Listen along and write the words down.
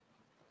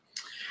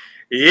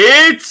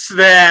It's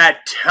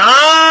that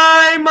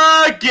time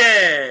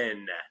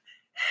again.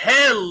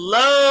 Hello,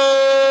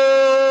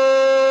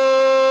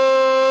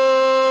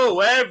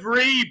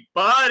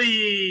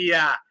 everybody.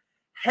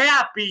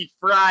 Happy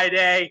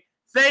Friday.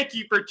 Thank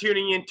you for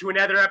tuning in to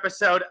another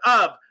episode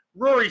of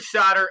Rory,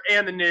 Sauter,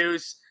 and the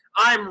News.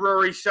 I'm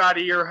Rory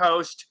Sauter, your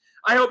host.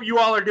 I hope you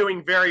all are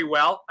doing very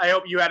well. I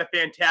hope you had a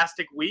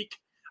fantastic week.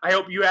 I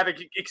hope you have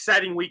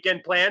exciting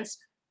weekend plans.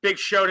 Big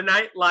show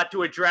tonight, a lot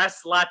to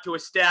address, a lot to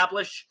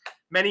establish.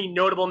 Many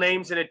notable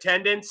names in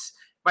attendance.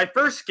 My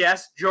first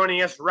guest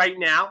joining us right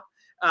now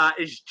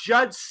is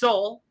Judd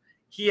Saul.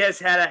 He has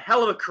had a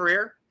hell of a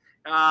career.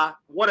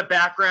 What a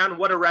background,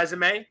 what a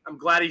resume. I'm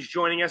glad he's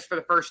joining us for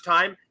the first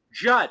time.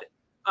 Judd,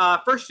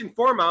 first and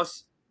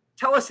foremost,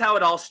 tell us how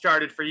it all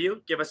started for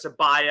you. Give us a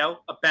bio,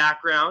 a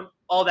background,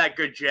 all that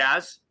good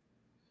jazz.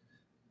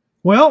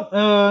 Well,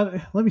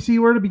 let me see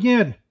where to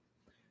begin.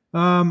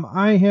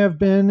 I have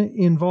been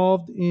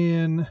involved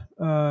in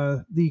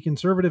the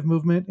conservative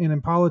movement and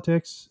in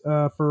politics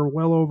for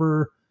well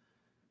over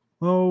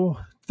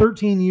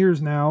 13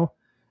 years now.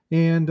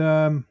 And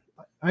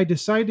I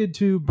decided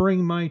to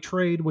bring my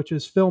trade, which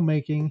is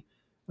filmmaking,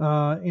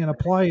 and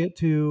apply it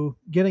to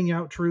getting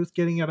out truth,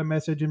 getting out a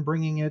message, and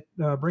bringing it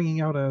out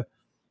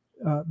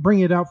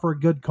for a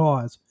good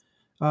cause.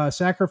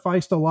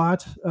 Sacrificed a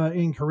lot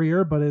in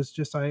career, but it's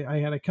just I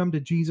had a come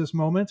to Jesus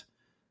moment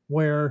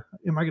where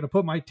am I going to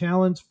put my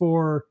talents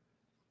for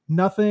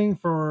nothing,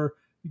 for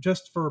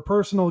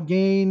personal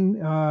gain,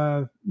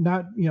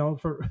 not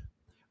for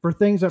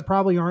things that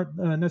probably aren't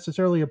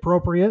necessarily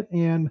appropriate,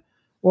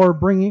 or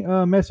bringing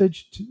a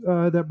message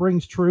that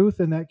brings truth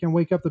and that can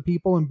wake up the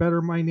people and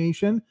better my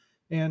nation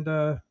and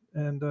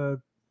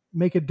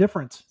make a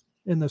difference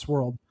in this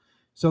world.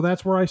 So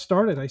that's where I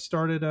started. I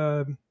started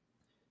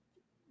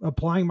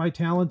applying my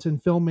talents in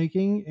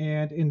filmmaking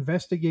and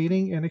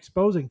investigating and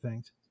exposing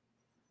things.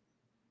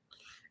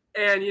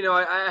 And,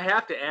 I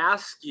have to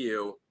ask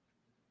you,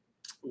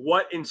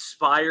 what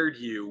inspired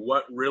you?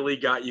 What really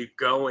got you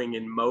going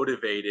and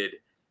motivated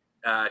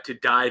to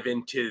dive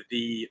into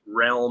the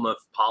realm of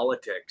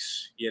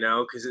politics?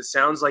 Because it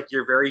sounds like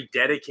you're very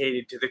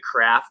dedicated to the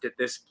craft at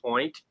this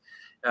point.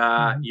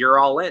 You're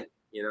all in.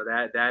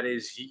 That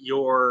is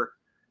your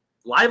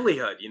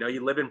livelihood.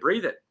 You live and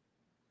breathe it.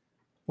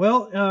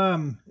 Well,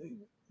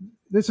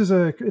 it's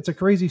a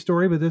crazy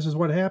story, but this is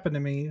what happened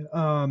to me.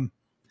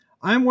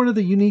 I'm one of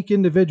the unique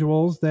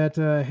individuals that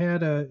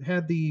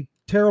had the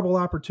terrible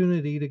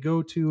opportunity to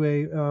go to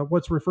a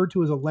what's referred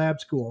to as a lab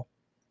school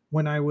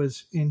when I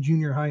was in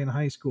junior high and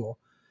high school.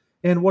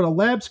 And what a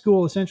lab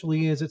school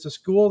essentially is, it's a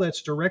school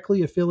that's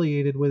directly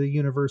affiliated with a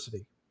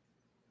university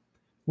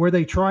where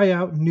they try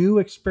out new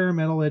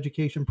experimental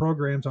education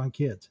programs on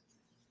kids.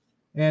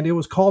 And it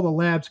was called a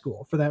lab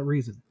school for that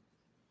reason.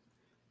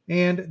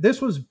 And this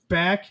was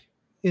back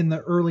in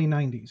the early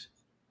 90s.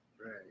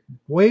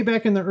 Way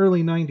back in the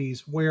early 90s,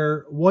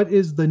 where what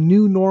is the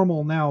new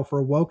normal now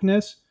for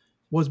wokeness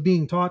was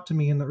being taught to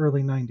me in the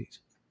early 90s.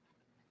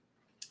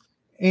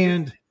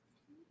 And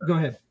go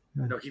ahead.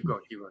 No, keep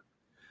going.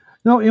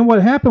 No, and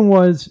what happened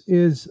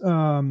is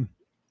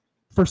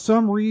for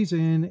some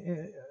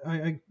reason,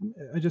 I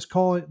just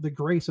call it the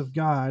grace of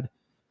God.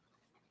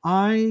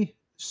 I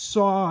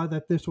saw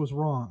that this was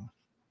wrong.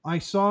 I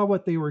saw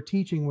what they were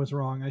teaching was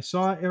wrong. I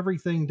saw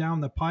everything down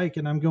the pike,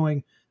 and I'm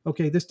going,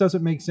 okay, this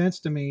doesn't make sense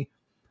to me.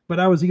 But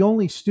I was the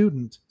only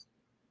student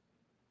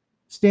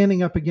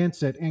standing up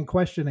against it and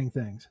questioning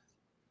things.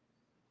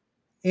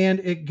 And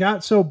it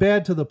got so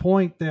bad to the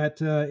point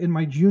that in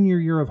my junior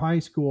year of high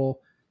school,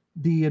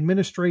 the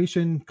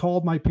administration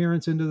called my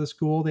parents into the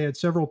school. They had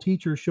several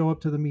teachers show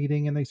up to the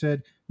meeting, and they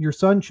said, your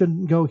son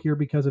shouldn't go here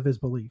because of his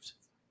beliefs.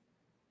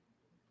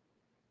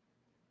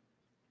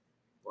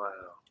 Wow.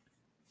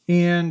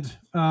 And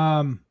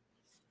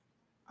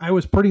I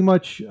was pretty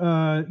much,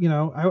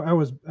 I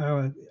was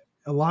a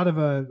lot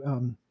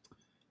of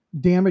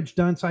damage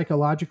done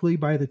psychologically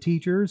by the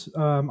teachers.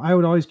 I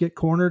would always get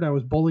cornered. I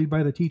was bullied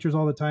by the teachers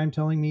all the time,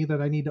 telling me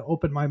that I need to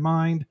open my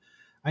mind.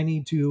 I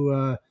need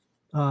to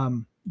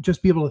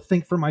just be able to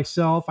think for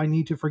myself. I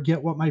need to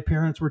forget what my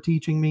parents were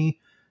teaching me.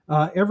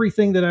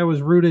 Everything that I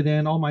was rooted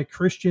in, all my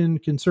Christian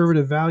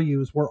conservative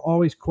values, were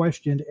always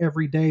questioned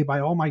every day by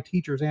all my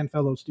teachers and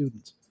fellow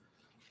students.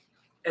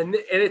 And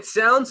it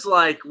sounds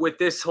like with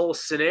this whole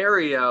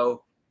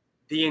scenario,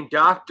 the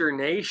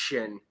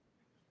indoctrination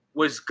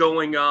was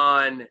going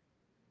on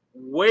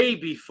way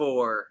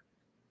before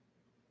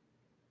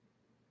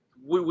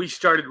we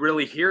started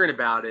really hearing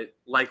about it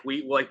like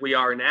we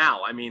are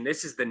now. I mean,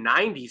 this is the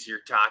 90s you're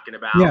talking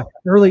about. Yeah,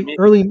 early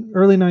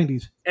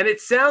 90s. And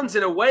it sounds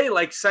in a way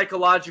like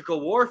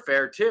psychological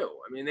warfare too.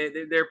 I mean,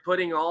 they're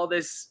putting all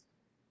this.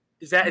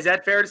 Is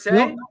that fair to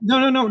say?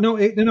 No.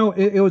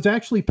 It was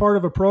actually part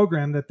of a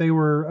program that they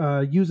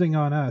were using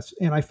on us.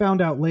 And I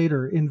found out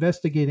later,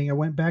 investigating, I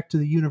went back to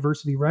the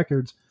university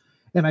records,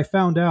 and I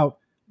found out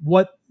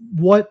what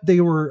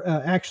they were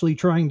actually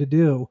trying to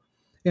do.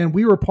 And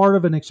we were part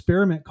of an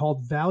experiment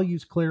called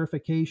values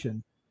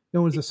clarification. It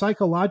was a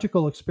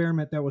psychological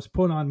experiment that was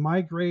put on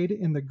my grade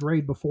and the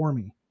grade before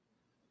me.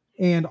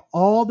 And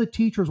all the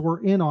teachers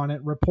were in on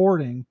it,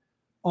 reporting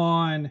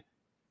on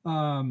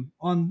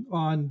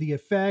the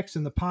effects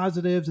and the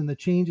positives and the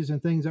changes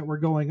and things that were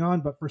going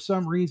on. But for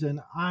some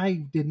reason,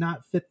 I did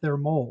not fit their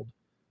mold,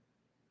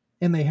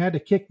 and they had to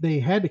kick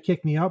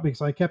me out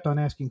because I kept on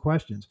asking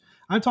questions.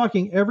 I'm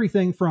talking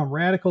everything from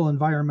radical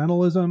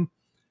environmentalism.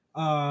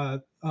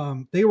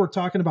 They were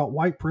talking about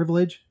white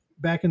privilege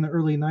back in the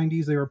early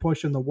 90s. They were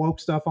pushing the woke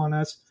stuff on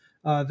us.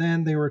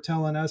 Then they were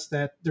telling us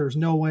that there's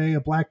no way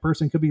a black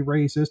person could be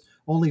racist.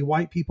 Only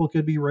white people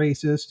could be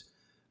racist.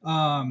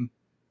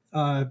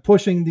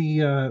 Pushing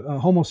the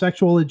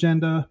homosexual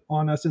agenda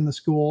on us in the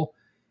school.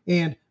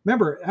 And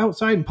remember,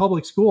 outside in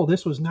public school,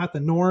 this was not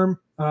the norm.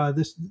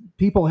 This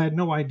people had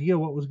no idea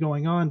what was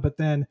going on. But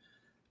then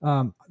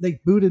they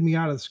booted me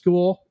out of the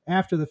school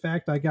after the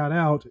fact. I got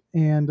out,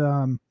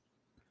 and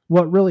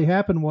what really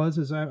happened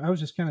was I was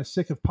just kind of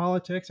sick of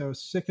politics. I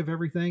was sick of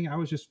everything. I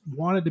was just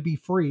wanted to be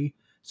free.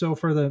 So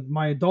for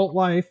my adult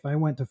life, I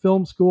went to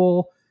film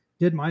school,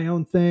 did my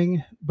own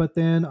thing. But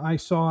then I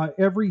saw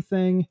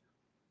everything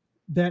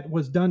that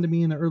was done to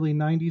me in the early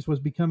 90s was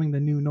becoming the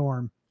new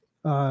norm.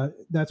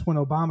 That's when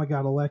Obama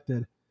got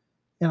elected.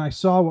 And I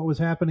saw what was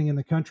happening in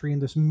the country in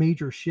this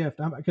major shift,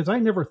 because I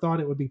never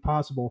thought it would be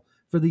possible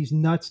for these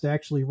nuts to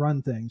actually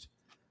run things.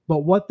 But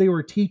what they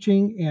were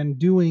teaching and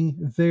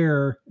doing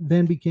there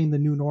then became the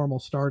new normal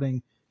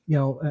starting,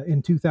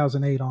 in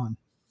 2008 on.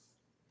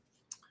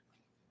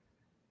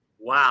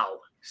 Wow.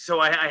 So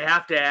I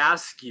have to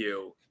ask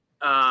you,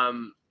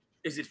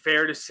 is it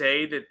fair to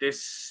say that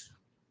this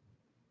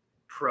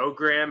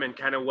program and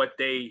kind of what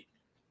they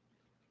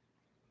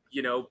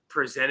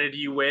presented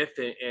you with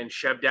and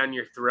shoved down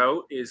your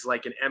throat is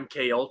like an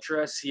MK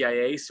Ultra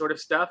CIA sort of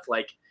stuff?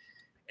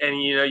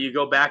 And you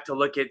go back to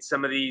look at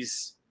some of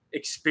these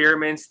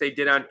experiments they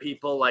did on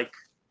people, like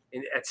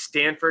at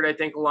Stanford, I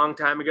think a long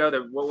time ago.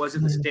 What was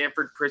it? The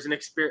Stanford prison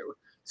experiment.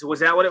 So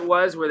was that what it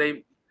was, where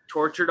they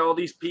tortured all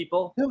these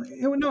people?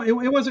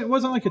 It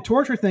wasn't like a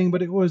torture thing,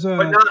 but it was.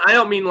 But I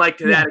don't mean like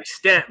to that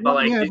extent.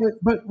 But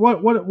but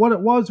what it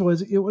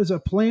was a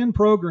planned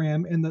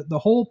program, and the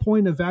whole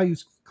point of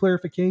values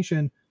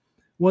clarification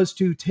was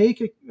to take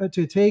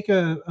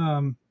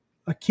a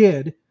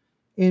kid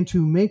and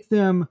to make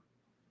them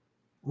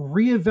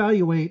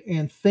reevaluate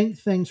and think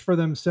things for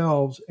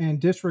themselves and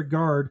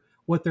disregard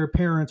what their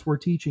parents were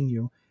teaching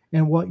you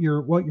and what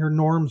your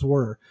norms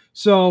were.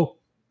 So.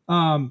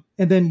 And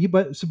then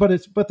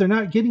but they're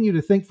not getting you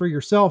to think for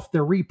yourself.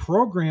 They're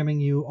reprogramming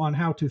you on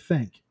how to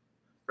think.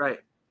 Right.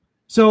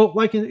 So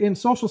like in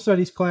social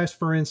studies class,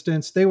 for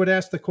instance, they would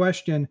ask the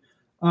question,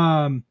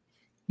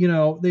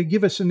 they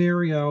give a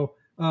scenario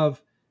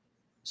of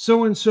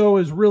so-and-so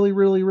is really,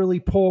 really,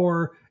 really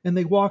poor. And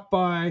they walk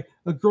by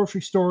a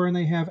grocery store and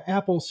they have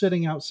apples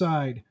sitting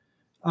outside.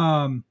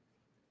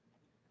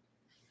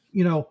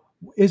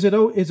 Is it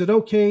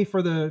okay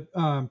for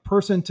the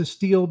person to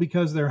steal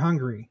because they're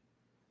hungry?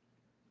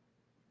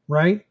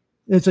 Right?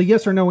 It's a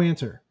yes or no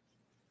answer.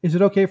 Is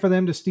it okay for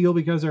them to steal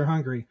because they're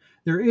hungry?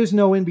 There is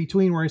no in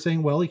between where he's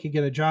saying, well, he could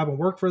get a job and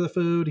work for the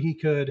food. He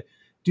could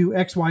do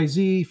X, Y,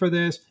 Z for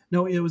this.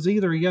 No, it was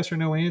either a yes or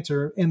no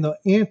answer. And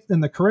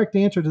the correct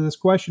answer to this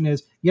question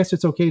is, yes,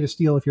 it's okay to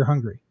steal if you're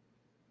hungry.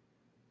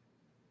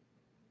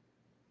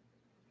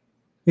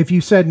 If you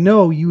said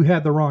no, you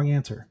had the wrong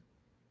answer.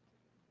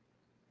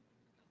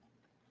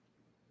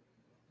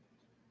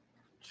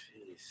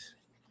 Jeez.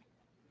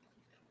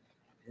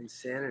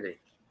 Insanity.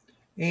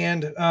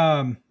 And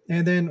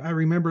then I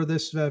remember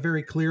this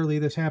very clearly.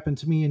 This happened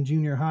to me in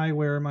junior high,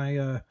 where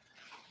my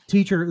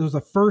teacher, it was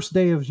the first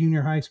day of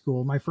junior high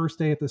school, my first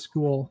day at the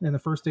school, and the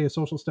first day of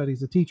social studies.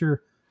 The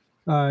teacher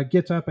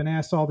gets up and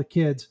asks all the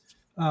kids,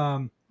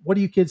 what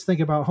do you kids think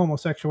about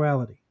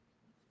homosexuality?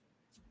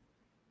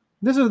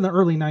 This is in the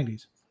early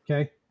 90s,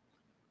 okay?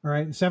 All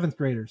right, seventh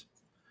graders.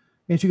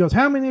 And she goes,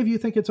 how many of you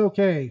think it's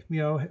okay?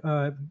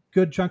 A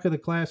good chunk of the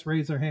class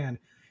raised their hand.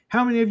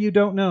 How many of you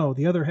don't know?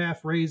 The other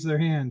half raised their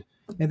hand.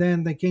 And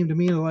then they came to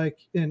me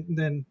and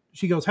then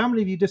she goes, how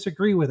many of you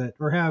disagree with it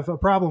or have a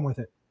problem with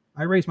it?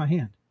 I raised my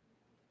hand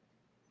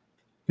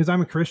because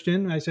I'm a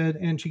Christian. I said,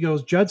 and she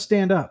goes, Judd,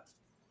 stand up.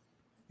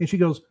 And she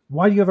goes,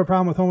 why do you have a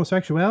problem with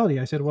homosexuality?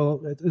 I said,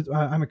 well,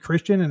 I'm a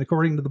Christian, and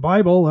according to the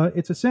Bible,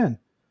 it's a sin.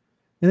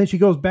 And then she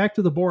goes back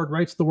to the board,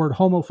 writes the word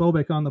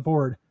homophobic on the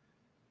board.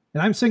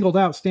 And I'm singled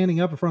out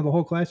standing up in front of the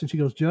whole class. And she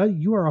goes, Judd,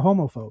 you are a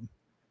homophobe.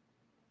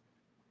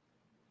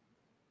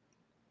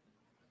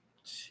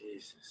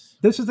 Jesus.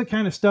 This is the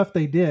kind of stuff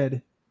they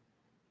did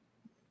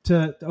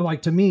to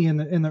me in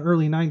the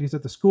early 90s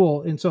at the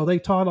school. And so they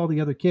taught all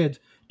the other kids,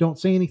 don't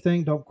say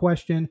anything, don't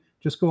question,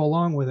 just go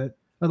along with it.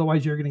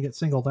 Otherwise you're going to get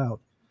singled out.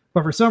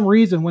 But for some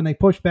reason, when they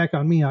pushed back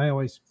on me, I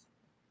always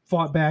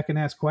fought back and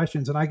asked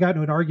questions. And I got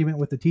into an argument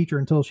with the teacher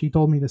until she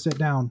told me to sit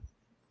down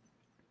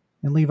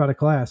and leave out of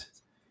class.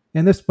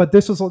 And this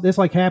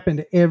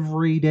happened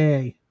every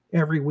day,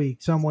 every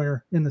week,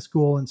 somewhere in the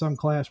school, in some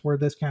class where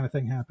this kind of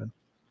thing happened.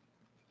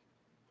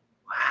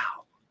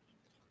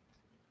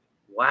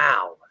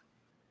 Wow.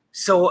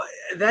 So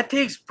that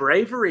takes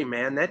bravery,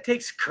 man. That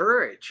takes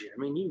courage. I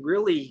mean, you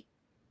really,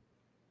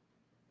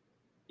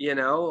 you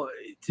know,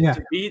 Yeah.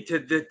 to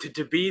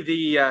be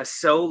the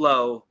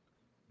solo,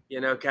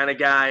 kind of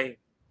guy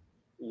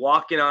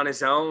walking on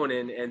his own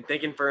and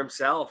thinking for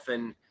himself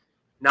and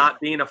not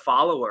being a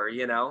follower.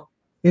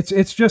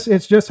 It's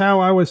just how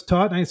I was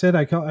taught. And I said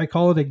I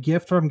call it a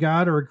gift from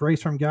God or a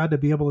grace from God to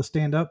be able to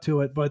stand up to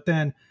it. But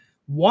then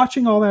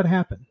watching all that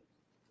happen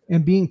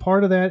and being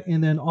part of that,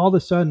 and then all of a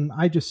sudden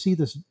I just see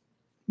this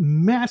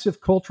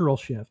massive cultural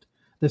shift,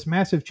 this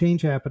massive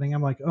change happening.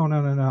 I'm like, oh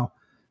no, no, no.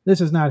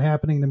 This is not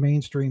happening in the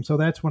mainstream. So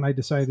that's when I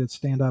decided to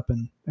stand up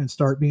and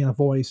start being a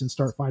voice and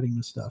start fighting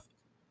this stuff.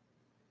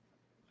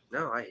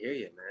 No, I hear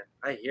you, man.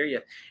 I hear you.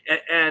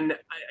 And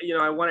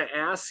I want to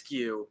ask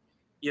you,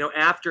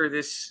 after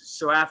this,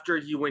 so after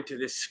you went to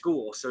this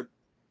school, so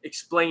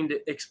explain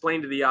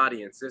to the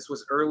audience. This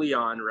was early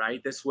on,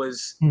 right? This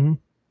was Mm-hmm.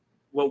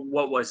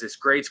 what was this?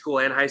 Grade school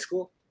and high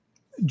school?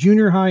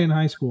 Junior high and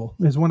high school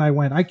is when I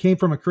went. I came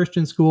from a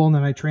Christian school and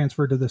then I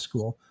transferred to this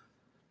school.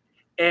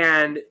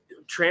 And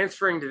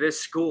transferring to this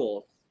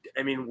school,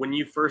 I mean, when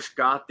you first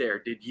got there,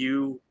 did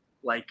you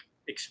like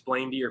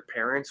explain to your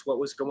parents what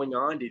was going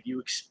on? Did you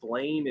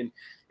explain and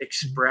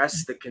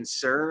express the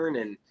concern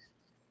and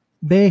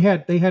They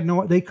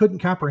couldn't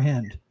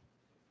comprehend.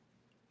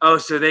 oh,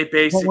 so they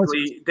What was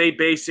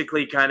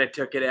basically kind of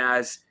took it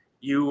as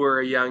you were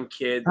a young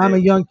kid I'm a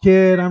that young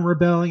kid, I'm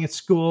rebelling at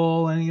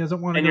school and he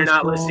doesn't want to and go you're to not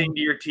school. listening to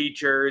your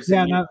teachers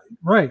Yeah, and you not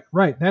right,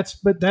 right.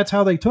 That's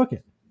how they took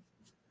it.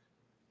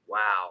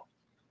 wow.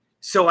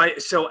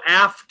 So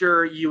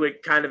after you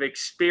had kind of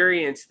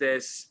experienced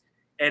this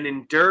and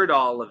endured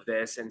all of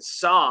this and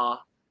saw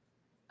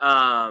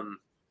I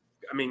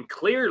mean,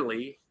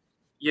 clearly,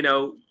 you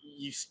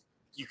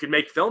could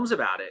make films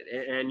about it,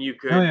 and you Oh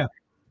could, yeah.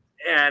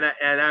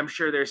 and I'm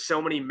sure there's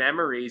so many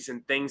memories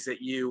and things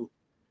that you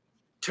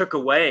took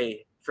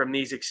away from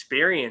these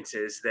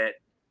experiences that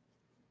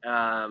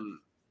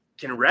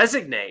can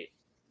resonate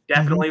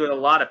Mm-hmm. definitely with a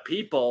lot of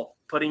people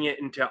putting it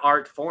into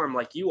art form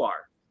like you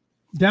are.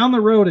 Down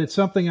the road, it's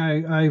something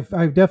I've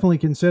definitely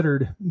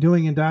considered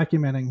doing and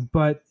documenting,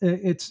 but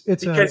Because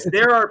it's a,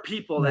 there are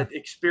people yeah. that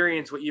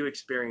experience what you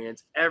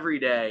experience every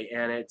day,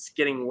 and it's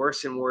getting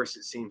worse and worse.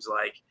 It seems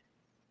like,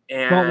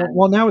 and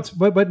Now it's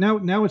but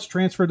now it's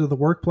transferred to the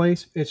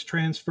workplace. It's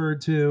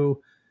transferred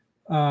to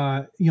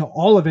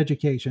all of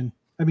education.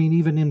 I mean,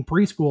 even in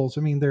preschools.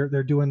 I mean,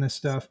 they're doing this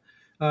stuff.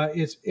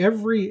 It's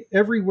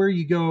everywhere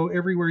you go,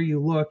 everywhere you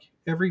look,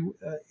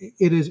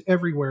 it is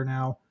everywhere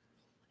now,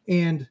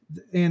 and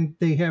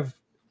they have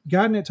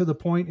gotten it to the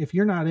point. If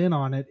you're not in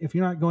on it, if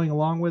you're not going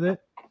along with it,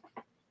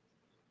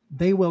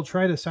 they will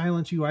try to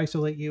silence you,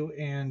 isolate you,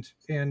 and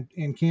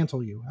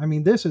cancel you. I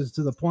mean, this is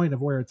to the point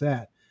of where it's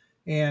at,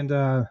 and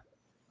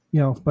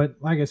but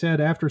like I said,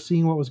 after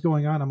seeing what was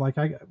going on, I'm like,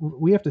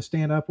 we have to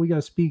stand up. We got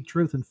to speak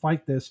truth and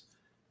fight this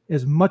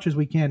as much as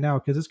we can now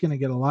because it's going to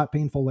get a lot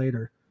painful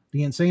later.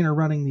 The insane are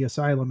running the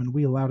asylum, and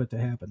we allowed it to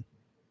happen.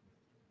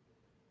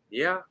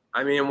 yeah,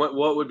 I mean,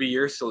 what would be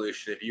your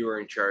solution if you were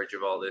in charge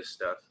of all this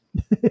stuff?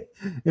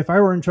 If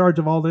I were in charge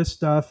of all this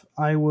stuff,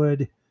 I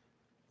would.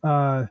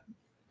 Uh,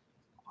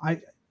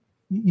 I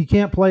You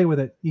can't play with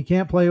it. You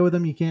can't play with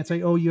them. You can't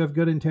say, "Oh, you have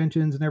good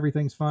intentions and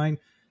everything's fine."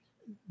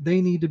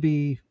 They need to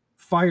be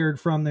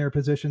fired from their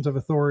positions of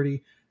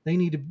authority. They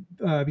need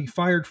to be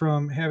fired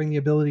from having the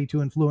ability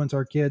to influence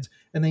our kids,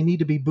 and they need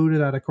to be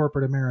booted out of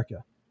corporate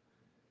America.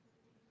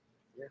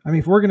 Yeah. I mean,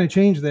 if we're going to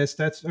change this,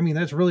 that's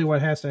really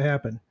what has to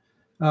happen.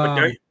 But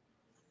don't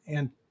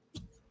And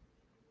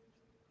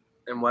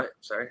and what?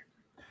 Sorry.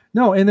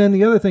 no, and then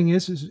the other thing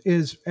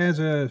is as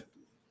a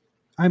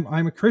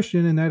I'm a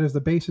Christian, and that is the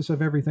basis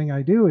of everything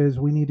I do. Is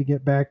we need to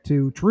get back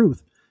to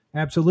truth,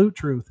 absolute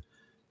truth,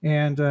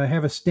 and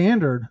have a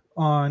standard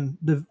on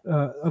the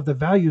of the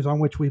values on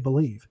which we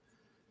believe.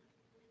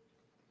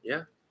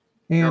 Yeah.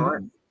 No.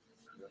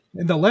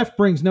 And the left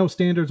brings no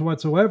standards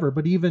whatsoever.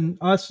 But even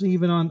us,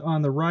 even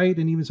on the right,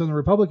 and even some on the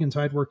Republican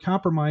side, we're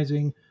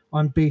compromising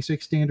on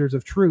basic standards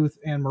of truth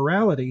and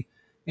morality.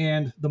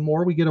 And the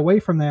more we get away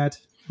from that,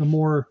 the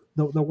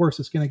worse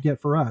it's going to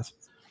get for us.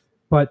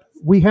 But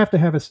we have to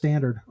have a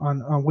standard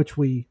on which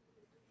we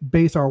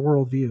base our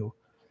worldview,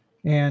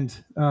 and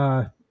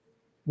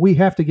we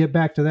have to get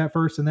back to that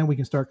first, and then we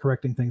can start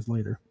correcting things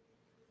later.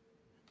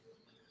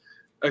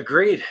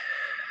 Agreed.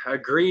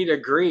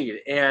 Agreed.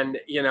 And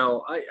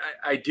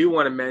I do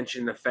want to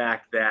mention the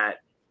fact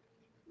that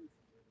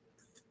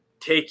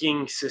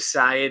taking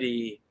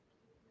society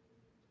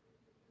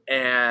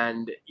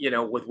and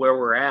with where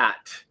we're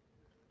at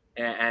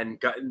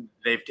and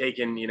they've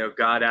taken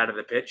God out of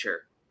the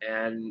picture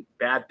and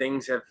bad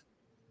things have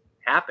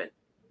happened,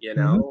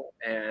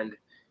 Mm-hmm. and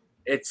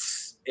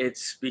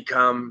it's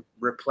become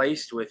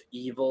replaced with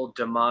evil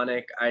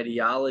demonic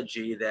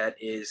ideology that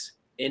is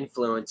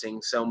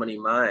influencing so many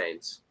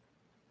minds.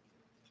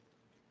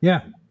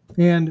 Yeah,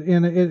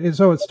 and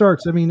so it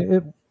starts. I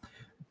mean,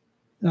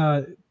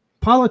 uh,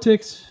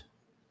 politics.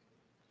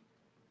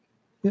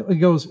 It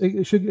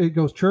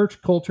goes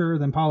church, culture,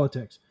 then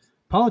politics.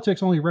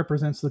 Politics only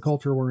represents the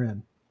culture we're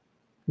in.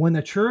 When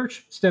the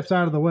church steps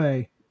out of the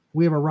way,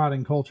 we have a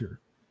rotting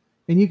culture.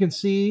 And you can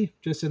see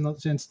just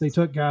since they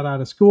took God out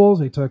of schools,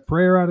 they took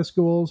prayer out of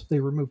schools, they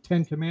removed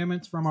 10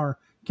 commandments from our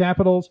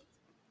capitals.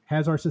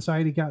 Has our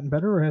society gotten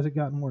better or has it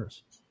gotten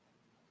worse?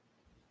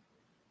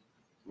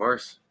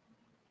 Worse.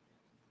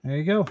 There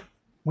you go.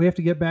 We have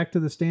to get back to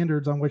the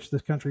standards on which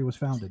this country was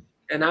founded.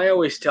 And I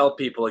always tell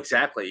people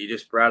exactly, you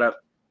just brought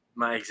up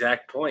my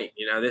exact point.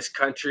 This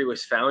country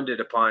was founded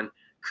upon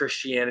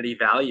Christianity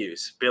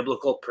values,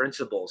 biblical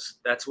principles.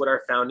 That's what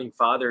our founding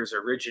fathers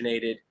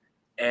originated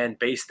and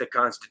based the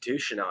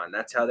Constitution on.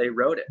 That's how they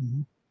wrote it.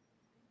 Mm-hmm.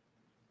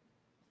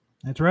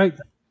 That's right.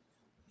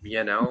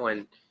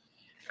 And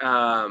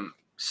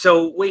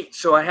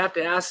so I have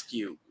to ask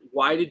you,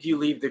 why did you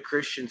leave the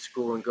Christian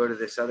school and go to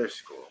this other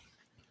school?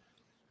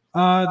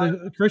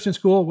 The Christian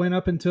school went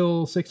up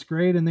until 6th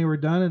grade and they were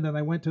done. And then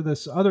I went to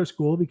this other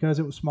school because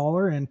it was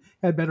smaller and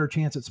had better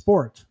chance at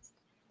sports.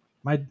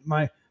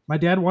 My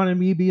dad wanted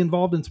me to be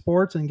involved in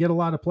sports and get a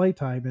lot of play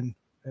time. And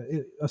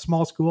a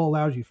small school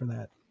allows you for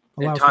that.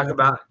 And talk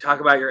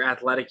about your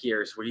athletic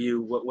years.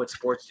 What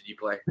sports did you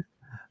play?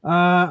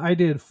 I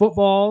did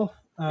football.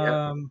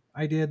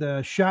 I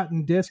did shot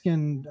and disc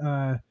and,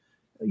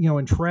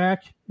 in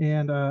track.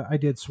 And I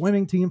did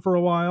swimming team for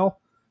a while.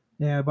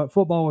 Yeah, but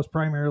football was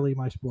primarily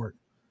my sport.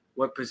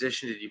 What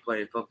position did you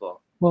play in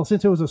football? Well,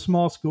 since it was a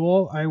small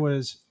school, I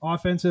was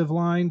offensive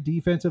line,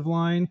 defensive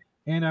line,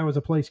 and I was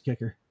a place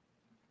kicker.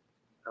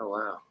 Oh,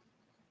 wow.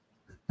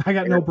 I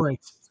got no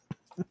breaks.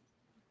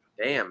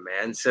 Damn,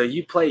 man. So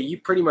you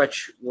pretty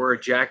much were a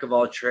jack of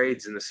all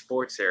trades in the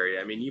sports area.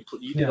 I mean,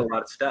 you did a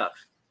lot of stuff.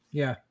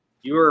 Yeah.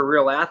 You were a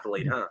real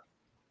athlete, huh?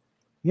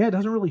 Yeah, it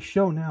doesn't really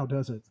show now,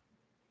 does it?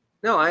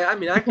 No, I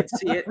mean, I could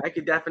see it. I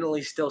could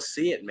definitely still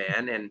see it,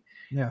 man. And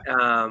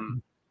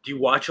do you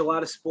watch a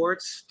lot of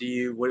sports? Do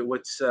you?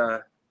 What's?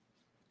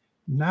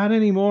 Not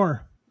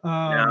anymore.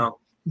 No,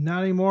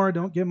 not anymore. I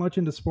don't get much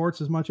into sports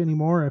as much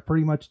anymore. I've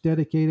pretty much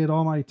dedicated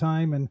all my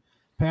time and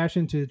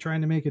passion to trying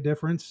to make a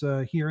difference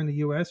here in the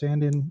U.S.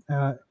 and in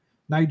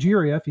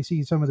Nigeria. If you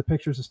see some of the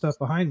pictures of stuff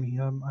behind me,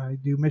 I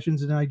do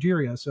missions in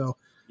Nigeria, so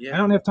I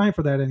don't have time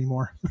for that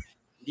anymore.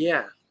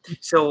 Yeah.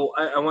 So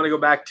I want to go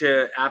back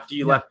to after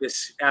you left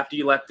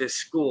this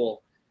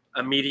school.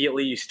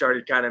 Immediately, you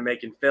started kind of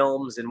making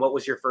films. And what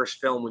was your first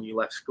film when you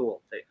left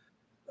school?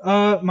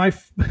 My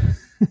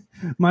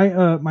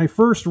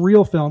first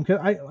real film. Cause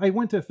I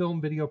went to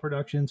film video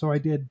production, so I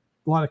did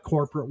a lot of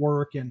corporate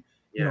work and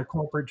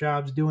corporate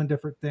jobs, doing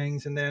different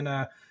things. And then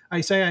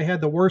I say I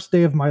had the worst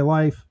day of my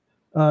life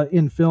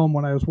in film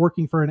when I was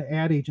working for an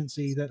ad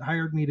agency that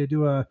hired me to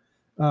do a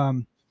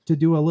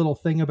little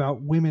thing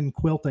about women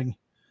quilting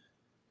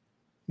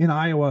in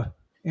Iowa.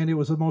 And it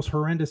was the most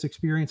horrendous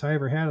experience I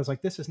ever had. I was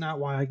like, this is not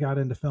why I got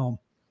into film.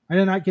 I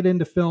did not get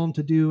into film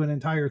to do an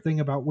entire thing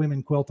about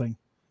women quilting.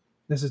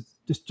 This is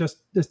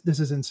this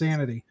is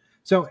insanity.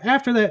 So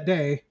after that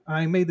day,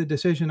 I made the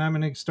decision I'm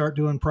going to start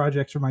doing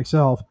projects for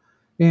myself.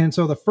 And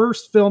so the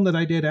first film that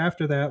I did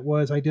after that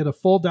was I did a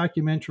full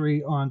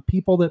documentary on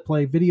people that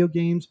play video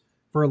games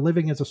for a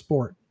living as a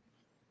sport.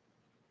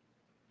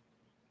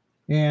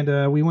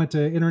 And we went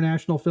to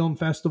international film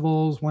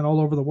festivals, went all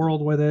over the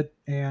world with it.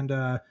 And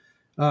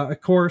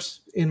of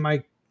course, in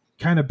my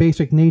kind of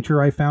basic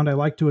nature, I found I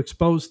like to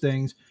expose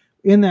things.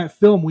 In that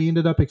film, we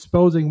ended up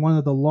exposing one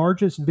of the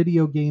largest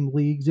video game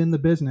leagues in the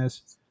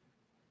business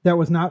that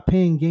was not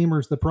paying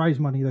gamers the prize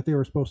money that they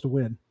were supposed to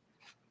win.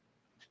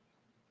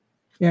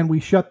 And we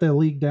shut the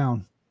league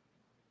down.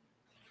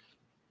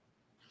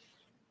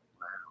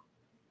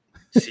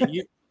 Wow.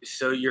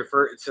 So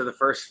the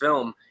first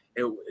film,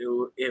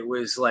 it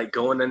was like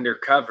going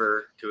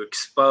undercover to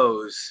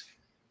expose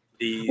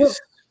these. Well,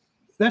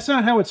 that's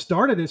not how it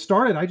started.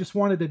 I just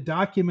wanted to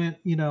document,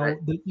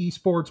 the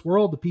esports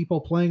world, the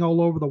people playing all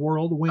over the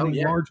world,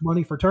 winning large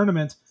money for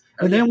tournaments.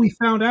 And then we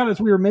found out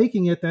as we were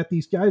making it that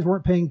these guys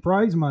weren't paying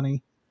prize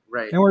money.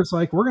 Right. And we're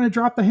going to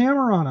drop the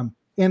hammer on them.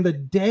 And the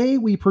day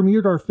we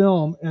premiered our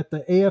film at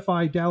the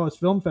AFI Dallas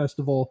Film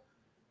Festival,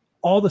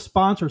 all the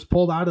sponsors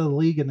pulled out of the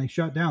league and they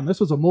shut down. This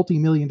was a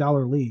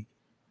multi-million-dollar league.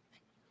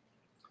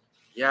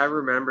 Yeah, I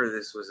remember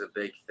this was a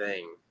big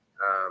thing.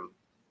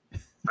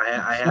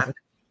 I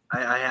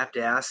have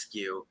to ask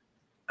you,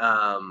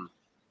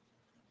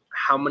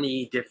 how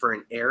many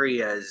different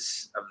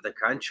areas of the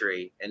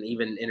country and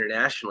even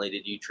internationally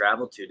did you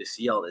travel to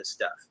see all this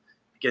stuff?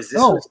 Because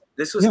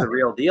this was the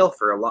real deal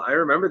for a lot. I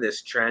remember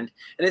this trend,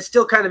 and it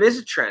still kind of is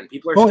a trend.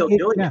 People are still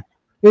doing it.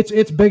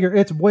 It's bigger.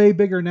 It's way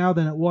bigger now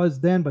than it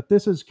was then. But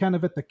this is kind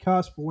of at the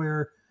cusp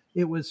where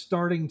it was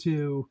starting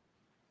to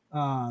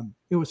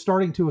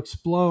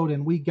explode,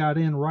 and we got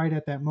in right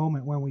at that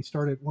moment when we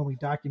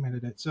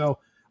documented it. So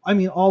I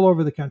mean, all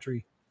over the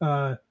country,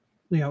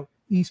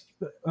 East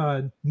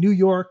New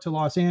York to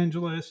Los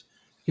Angeles,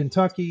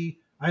 Kentucky.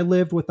 I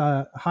lived with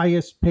the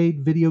highest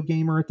paid video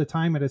gamer at the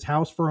time at his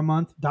house for a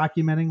month,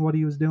 documenting what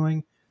he was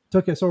doing.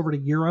 Took us over to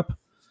Europe,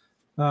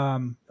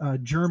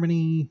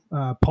 Germany,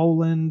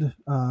 Poland,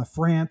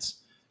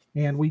 France,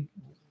 and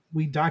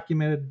we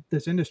documented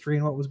this industry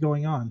and what was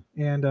going on.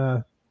 And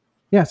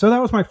so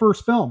that was my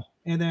first film.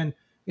 And then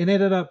it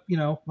ended up,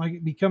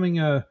 like becoming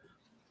a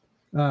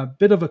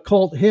bit of a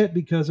cult hit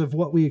because of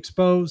what we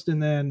exposed.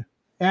 And then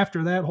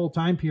after that whole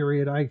time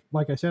period,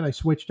 like I said, I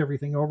switched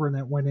everything over and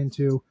that went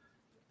into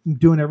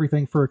doing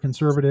everything for a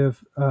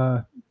conservative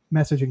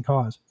message and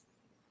cause.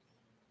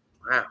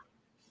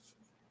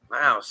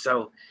 Wow.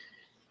 So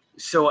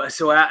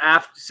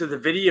after the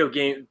video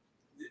game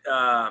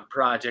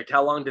project,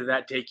 how long did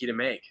that take you to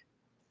make?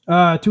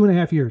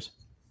 2.5 years.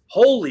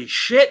 Holy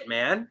shit,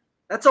 man.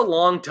 That's a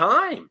long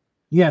time.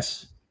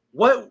 Yes.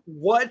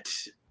 What?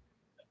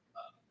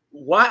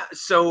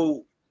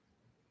 So,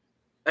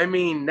 I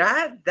mean,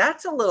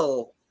 that's a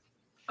little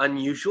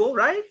unusual,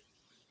 right?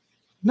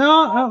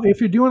 No, if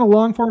you're doing a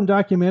long form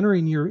documentary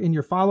and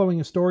you're following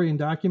a story and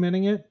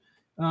documenting it,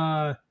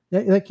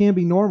 that can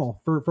be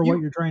normal for what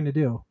you're trying to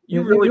do. It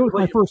was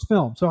my first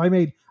film, so I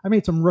made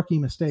some rookie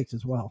mistakes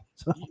as well.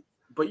 So.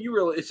 But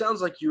it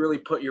sounds like you really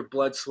put your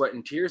blood, sweat,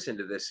 and tears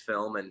into this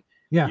film, and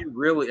you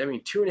really,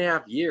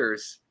 2.5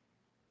 years,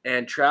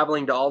 and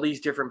traveling to all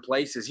these different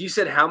places. You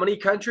said how many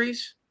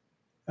countries?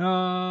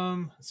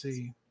 Let's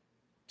see,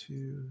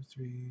 2,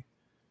 3.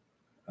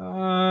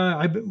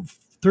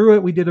 Through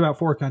it, we did about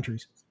 4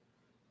 countries.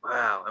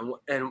 Wow,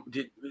 and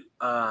did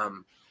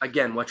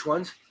again, which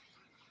ones?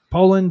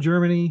 Poland,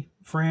 Germany,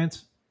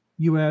 France,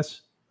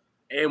 U.S.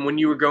 And when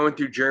you were going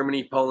through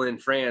Germany, Poland,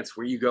 and France,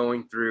 were you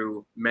going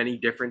through many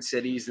different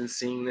cities and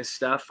seeing this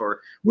stuff,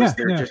 or was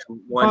there just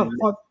one?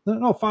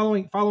 No,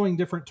 following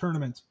different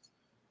tournaments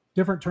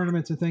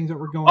and things that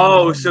were going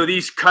on. Oh, so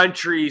these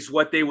countries,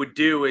 what they would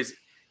do is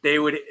they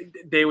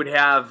would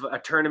have a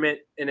tournament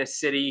in a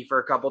city for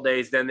a couple of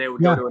days, then they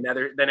would go to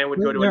another, then it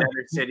would go to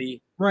another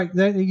city. Right.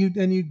 Then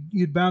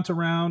you'd bounce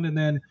around, and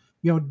then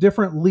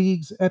different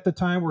leagues at the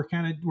time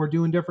were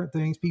doing different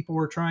things. People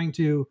were trying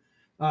to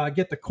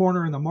get the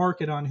corner in the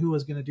market on who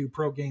was going to do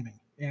pro gaming,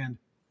 and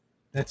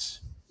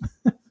that's.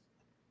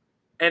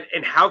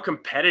 And how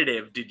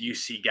competitive did you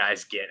see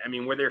guys get? I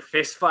mean, were there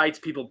fist fights,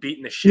 people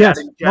beating the shit out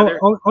of each other?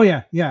 Oh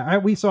yeah.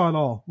 We saw it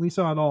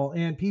all.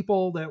 And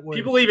people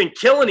even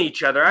killing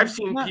each other. I've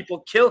seen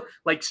people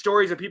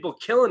stories of people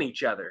killing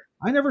each other.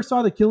 I never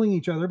saw the killing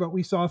each other, but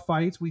we saw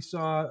fights. We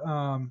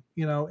saw,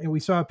 and we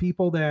saw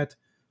people that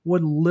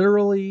would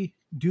literally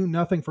do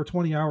nothing for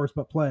 20 hours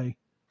but play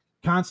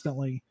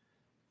constantly.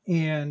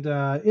 And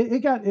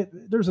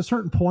there's a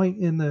certain point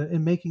in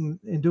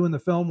doing the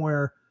film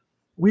where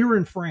we were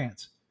in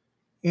France,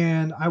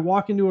 and I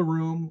walk into a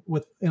room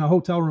in a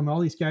hotel room. All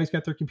these guys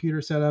got their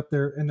computers set up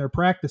there and they're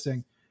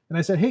practicing. And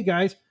I said, "Hey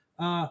guys,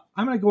 I'm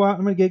going to go out.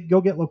 I'm going to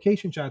go get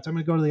location shots. I'm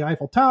going to go to the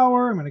Eiffel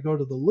Tower. I'm going to go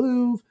to the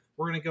Louvre.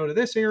 We're going to go to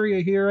this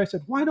area here." I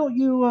said, "Why don't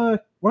you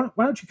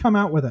come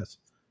out with us?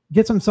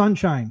 Get some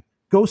sunshine.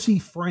 Go see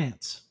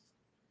France."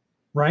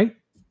 Right?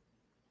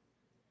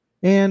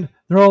 And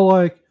they're all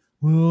like,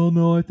 "Well,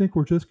 no, I think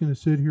we're just going to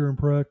sit here and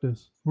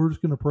practice. We're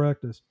just going to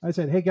practice." I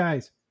said, "Hey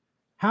guys,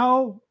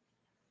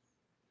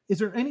 is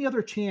there any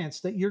other chance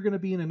that you're going to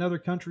be in another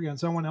country on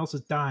someone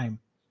else's dime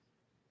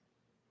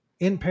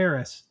in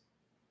Paris?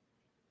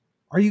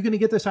 Are you going to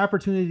get this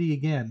opportunity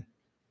again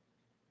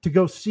to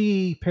go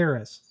see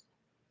Paris?"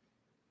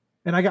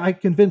 And I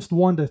convinced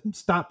one to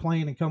stop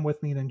playing and come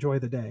with me and enjoy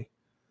the day.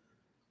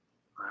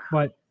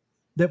 But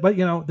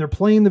they're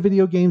playing the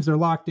video games, they're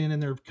locked in,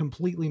 and they're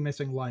completely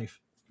missing life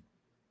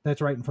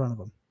that's right in front of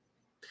them.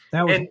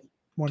 That was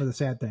one of the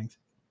sad things.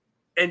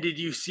 And did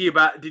you see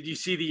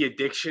the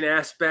addiction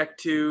aspect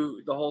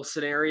to the whole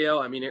scenario?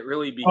 I mean, it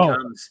really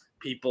becomes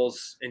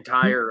people's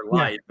entire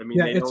life. I mean,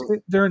 it's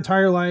their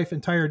entire life,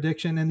 entire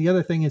addiction. And the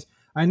other thing is,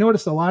 I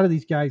noticed a lot of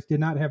these guys did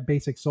not have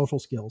basic social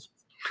skills.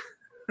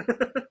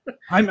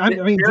 I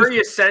mean, very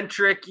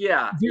eccentric,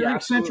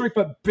 eccentric,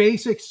 but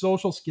basic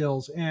social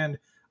skills. And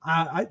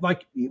I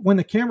like when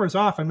the camera's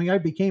off. I mean, I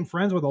became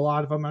friends with a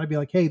lot of them, and I'd be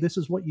like, "Hey, this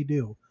is what you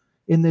do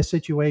in this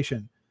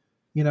situation.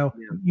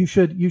 You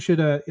should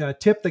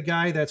tip the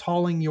guy that's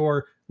hauling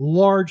your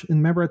large," and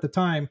remember at the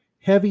time,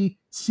 heavy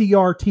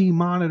CRT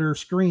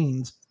monitors.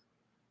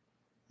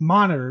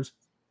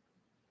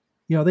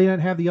 They didn't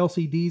have the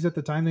LCDs at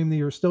the time.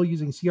 They were still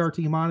using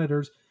CRT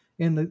monitors,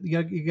 and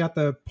you got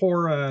the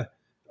poor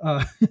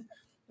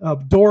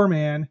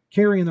doorman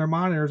carrying their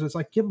monitors. It's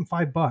like, give them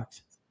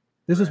 $5.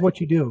 This is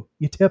what you do.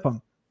 You tip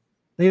them.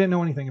 They didn't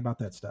know anything about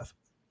that stuff.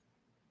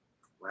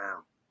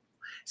 Wow.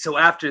 So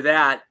after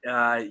that,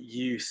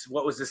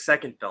 what was the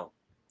second film?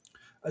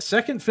 A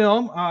second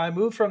film, I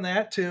moved from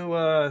that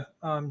to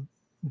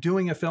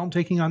doing a film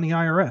taking on the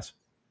IRS.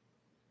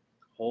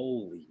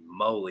 Holy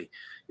moly!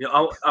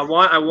 I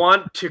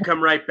want to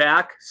come right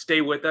back.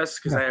 Stay with us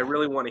because I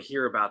really want to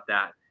hear about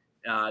that.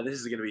 This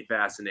is going to be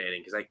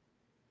fascinating because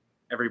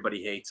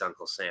everybody hates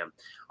Uncle Sam.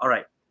 All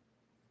right,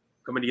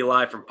 coming to you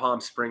live from Palm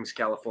Springs,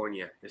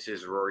 California. This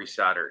is Rory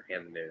Sauter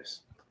and the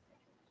news.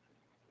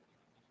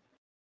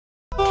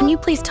 Can you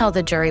please tell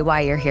the jury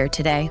why you're here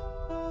today?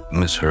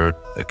 Ms. Hurd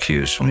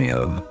accused me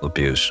of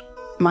abuse.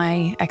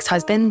 My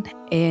ex-husband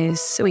is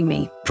suing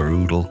me.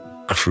 Brutal,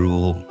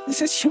 cruel,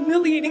 This is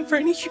humiliating for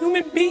any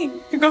human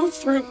being to go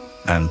through.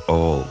 and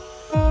all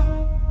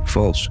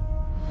false.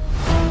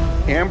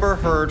 Amber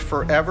Heard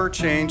forever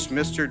changed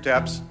Mr.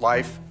 Depp's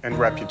life and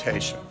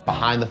reputation.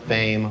 Behind the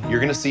fame, you're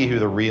going to see who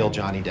the real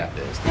Johnny Depp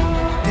is.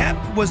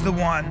 Depp was the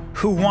one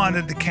who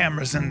wanted the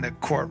cameras in the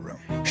courtroom.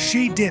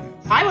 She didn't.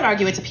 I would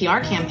argue it's a PR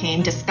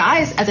campaign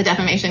disguised as a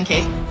defamation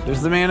case.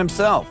 There's the man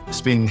himself.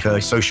 It's been a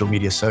social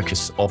media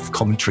circus of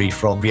commentary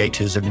from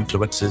creators and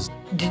influencers.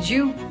 Did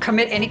you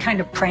commit any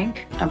kind of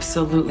prank?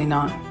 Absolutely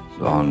not.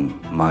 On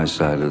my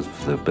side of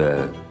the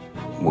bed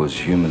was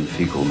human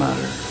fecal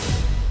matter.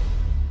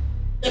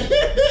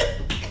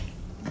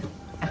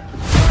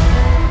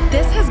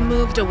 This has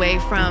moved away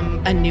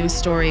from a news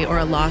story or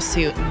a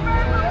lawsuit,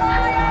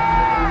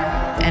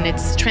 and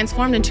it's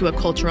transformed into a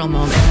cultural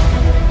moment.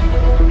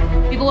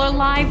 People are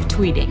live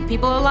tweeting.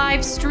 People are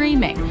live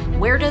streaming.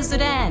 Where does it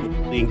end?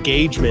 The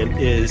engagement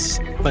is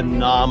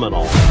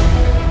phenomenal.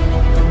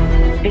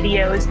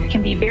 Videos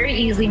can be very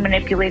easily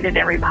manipulated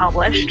and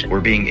republished. We're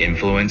being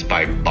influenced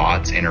by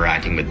bots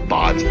interacting with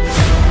bots.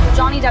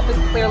 Johnny Depp is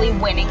clearly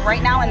winning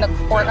right now in the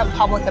court of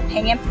public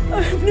opinion.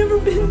 I've never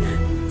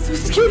been so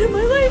scared in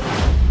my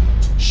life.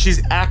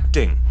 She's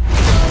acting.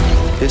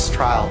 This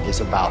trial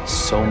is about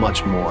so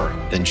much more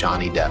than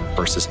Johnny Depp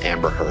versus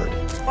Amber Heard.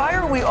 Why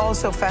are we all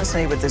so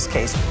fascinated with this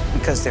case?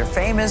 Because they're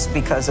famous,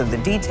 because of the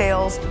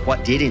details.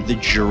 What didn't the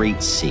jury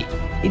see?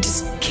 He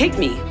just kicked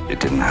me.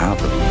 It didn't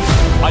happen.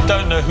 I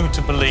don't know who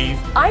to believe.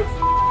 I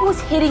was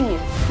hitting you.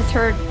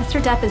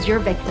 Mr. Depp is your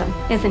victim,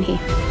 isn't he?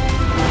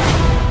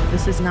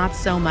 This is not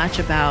so much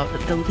about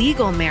the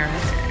legal merit,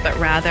 but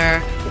rather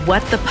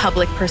what the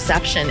public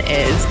perception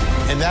is.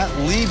 And that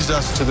leads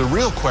us to the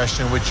real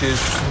question, which is,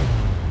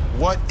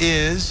 what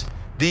is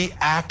the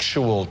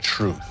actual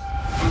truth?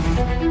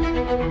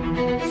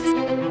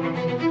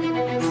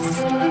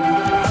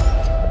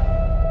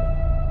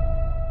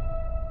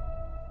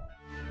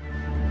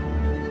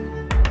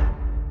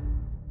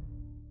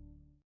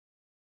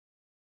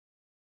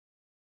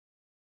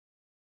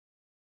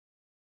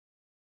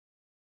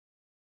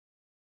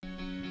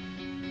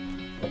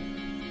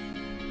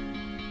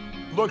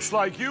 Looks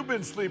like you've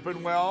been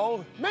sleeping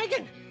well.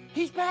 Megan,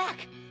 he's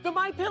back. The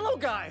My Pillow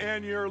guy.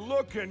 And you're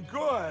looking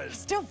good.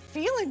 Still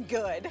feeling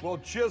good. Well,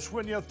 just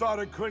when you thought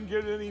it couldn't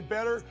get any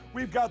better,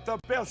 we've got the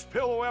best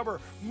pillow ever,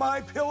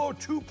 My Pillow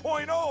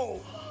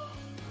 2.0.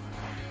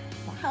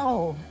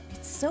 Wow,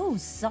 it's so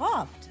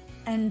soft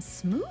and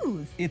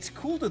smooth. It's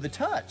cool to the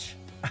touch.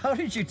 How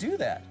did you do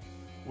that?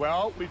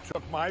 Well, we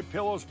took My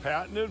Pillow's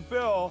patented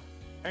fill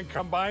and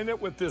combined it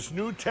with this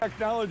new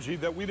technology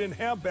that we didn't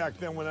have back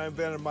then when I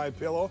invented My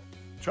Pillow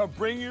to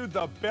bring you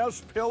the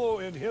best pillow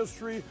in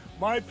history,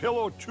 My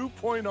Pillow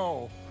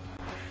 2.0.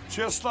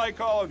 Just like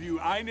all of you,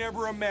 I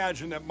never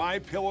imagined that My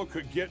Pillow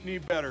could get any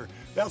better.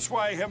 That's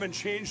why I haven't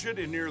changed it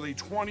in nearly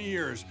 20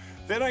 years.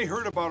 Then I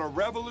heard about a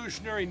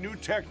revolutionary new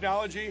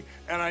technology,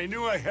 and I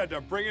knew I had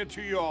to bring it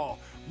to you all.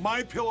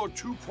 My Pillow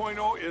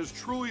 2.0 is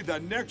truly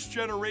the next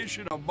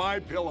generation of My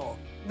Pillow.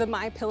 The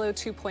My Pillow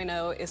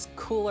 2.0 is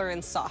cooler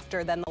and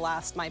softer than the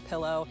last My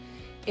Pillow.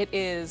 It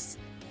is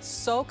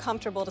so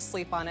comfortable to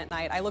sleep on at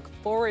night. I look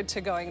forward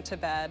to going to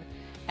bed,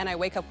 and I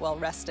wake up well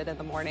rested in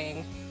the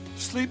morning.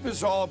 Sleep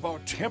is all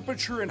about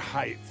temperature and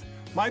height.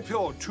 My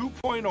Pillow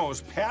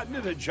 2.0's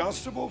patented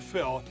adjustable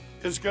fill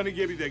is going to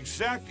give you the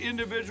exact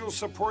individual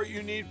support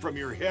you need from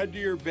your head to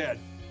your bed.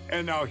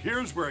 And now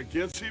here's where it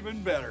gets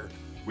even better.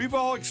 We've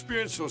all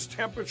experienced those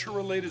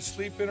temperature-related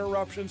sleep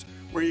interruptions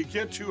where you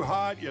get too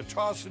hot, you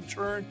toss and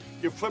turn,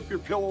 you flip your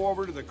pillow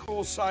over to the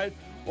cool side.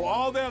 Well,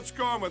 all that's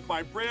gone with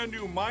my brand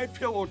new My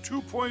Pillow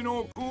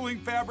 2.0 cooling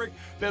fabric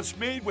that's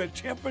made with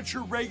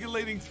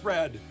temperature-regulating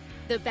thread.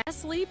 The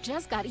best sleep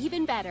just got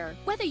even better.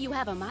 Whether you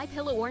have a My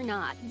Pillow or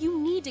not, you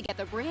need to get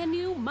the brand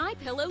new My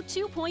Pillow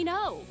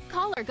 2.0.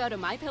 Call or go to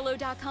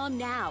mypillow.com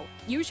now.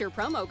 Use your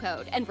promo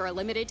code, and for a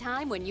limited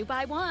time when you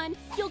buy one,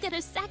 you'll get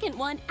a second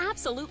one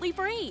absolutely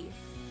free.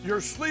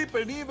 You're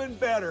sleeping even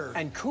better.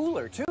 And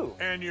cooler, too.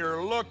 And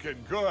you're looking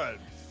good.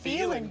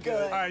 Feeling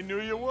good. I knew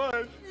you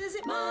would.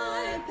 Visit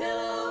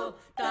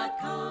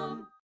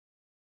mypillow.com.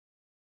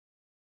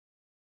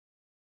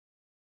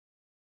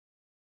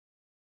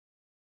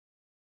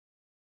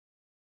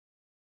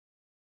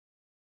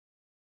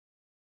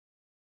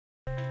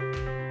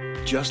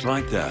 Just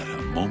like that,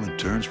 a moment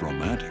turns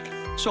romantic.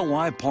 So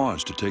why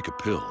pause to take a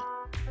pill?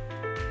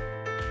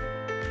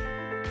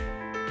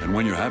 And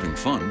when you're having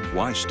fun,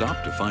 why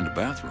stop to find a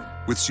bathroom?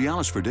 With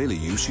Cialis for daily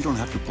use, you don't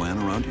have to plan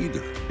around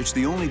either. It's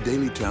the only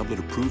daily tablet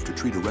approved to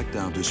treat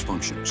erectile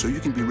dysfunction, so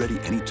you can be ready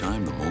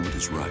anytime the moment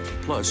is right.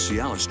 Plus,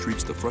 Cialis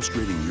treats the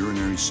frustrating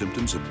urinary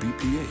symptoms of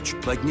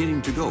BPH, like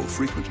needing to go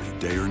frequently,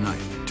 day or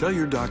night. Tell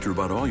your doctor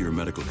about all your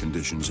medical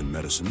conditions and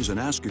medicines and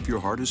ask if your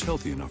heart is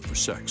healthy enough for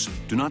sex.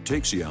 Do not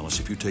take Cialis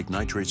if you take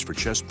nitrates for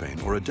chest pain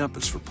or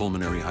Adempas for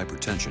pulmonary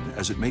hypertension,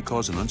 as it may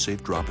cause an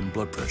unsafe drop in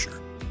blood pressure.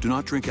 Do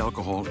not drink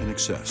alcohol in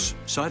excess.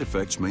 Side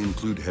effects may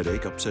include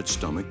headache, upset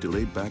stomach,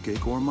 delayed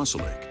backache, or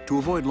muscle ache. To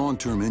avoid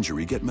long-term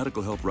injury, get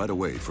medical help right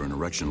away for an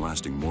erection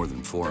lasting more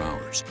than 4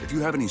 hours. If you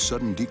have any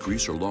sudden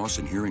decrease or loss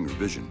in hearing or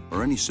vision,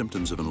 or any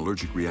symptoms of an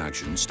allergic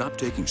reaction, stop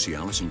taking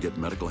Cialis and get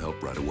medical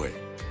help right away.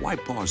 Why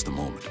pause the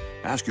moment?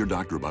 Ask your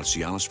doctor about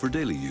Cialis for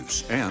daily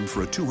use. And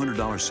for a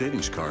 $200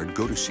 savings card,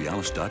 go to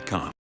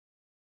Cialis.com.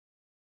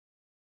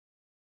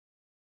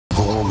 Of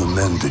all the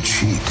men to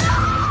cheat,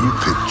 you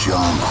picked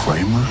John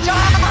Kramer?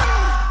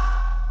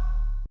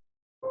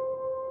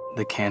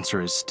 The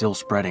cancer is still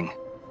spreading.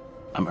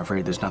 I'm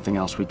afraid there's nothing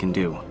else we can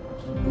do.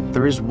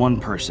 There is one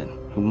person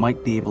who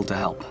might be able to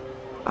help.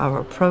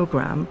 Our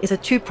program is a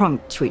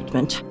two-pronged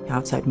treatment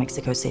outside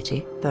Mexico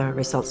City. The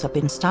results have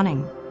been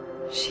stunning.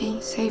 She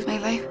saved my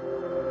life.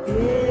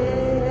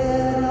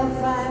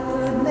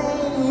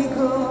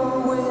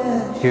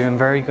 You're in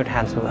very good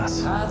hands with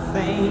us.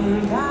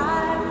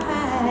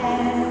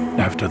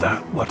 After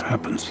that, what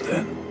happens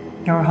then?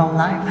 Your whole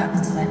life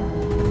happens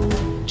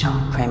then.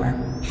 John Kramer.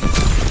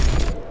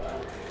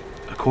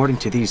 According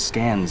to these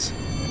scans,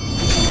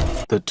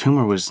 the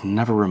tumor was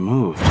never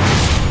removed.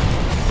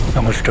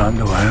 How much time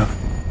do I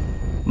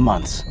have?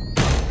 Months,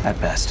 at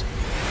best.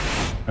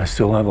 I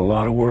still have a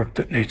lot of work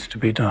that needs to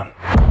be done.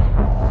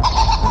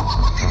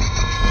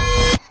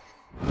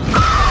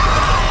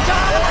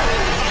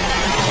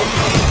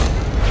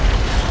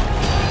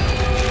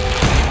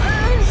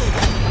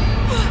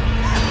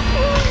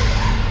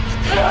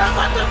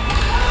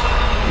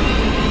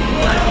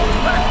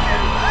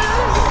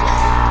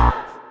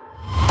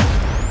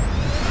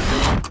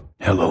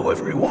 Hello,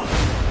 everyone.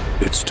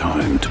 It's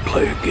time to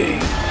play a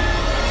game.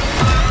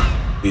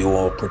 You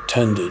all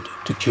pretended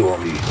to cure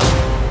me,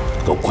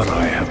 but what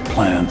I have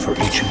planned for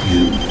each of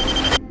you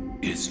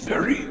is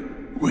very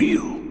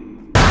real.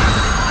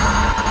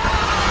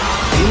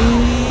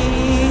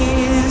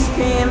 Peace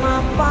came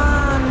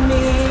upon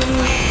me.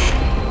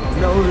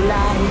 No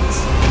light,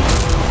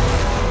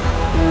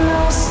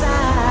 no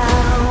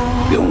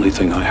sound. The only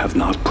thing I have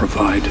not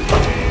provided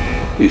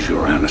is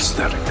your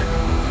anesthetic.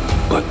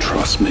 But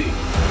trust me,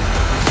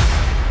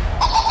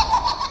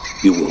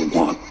 you will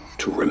want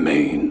to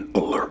remain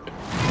alert.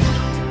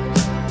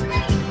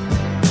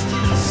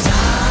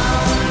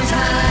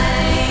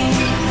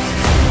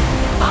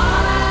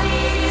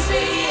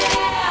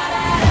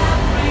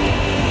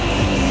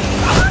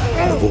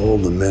 Out of all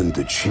the men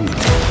to cheat,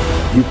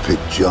 you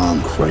picked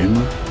John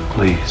Kramer?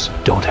 Please,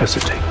 don't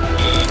hesitate.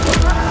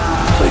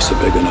 Place a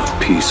big enough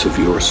piece of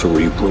your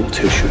cerebral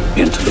tissue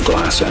into the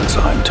glass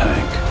enzyme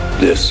tank.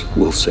 This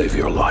will save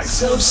your life.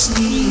 So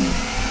sleep,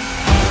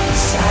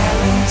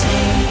 silent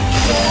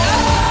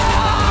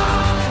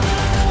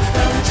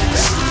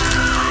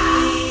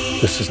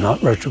This is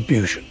not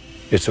retribution.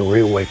 It's a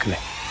reawakening.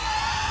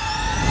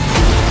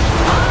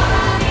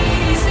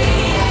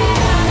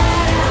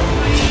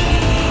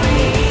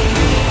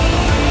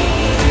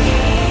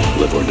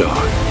 Live or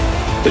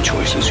die. The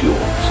choice is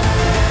yours.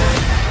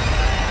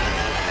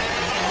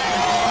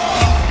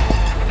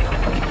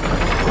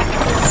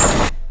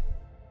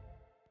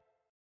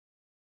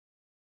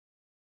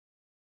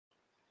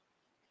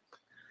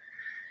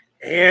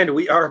 And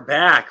we are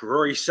back.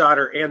 Rory,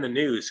 Sauter, and the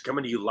news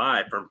coming to you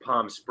live from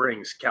Palm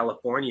Springs,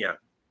 California.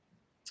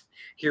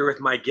 Here with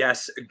my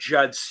guest,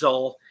 Judd,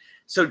 Saul.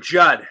 So,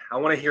 Judd, I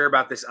want to hear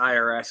about this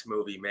IRS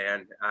movie,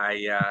 man.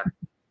 I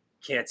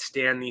can't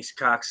stand these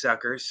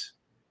cocksuckers.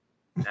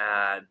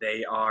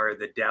 They are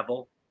the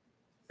devil.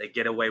 They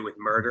get away with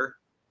murder.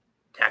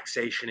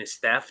 Taxation is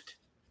theft.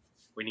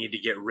 We need to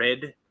get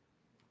rid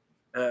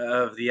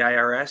of the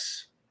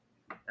IRS.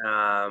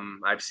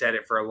 I've said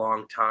it for a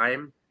long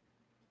time.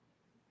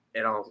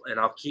 And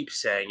I'll keep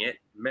saying it.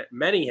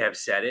 Many have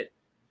said it.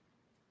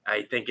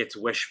 I think it's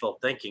wishful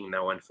thinking,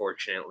 though,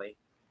 unfortunately.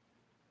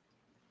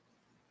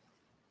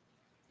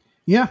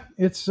 Yeah,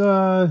 it's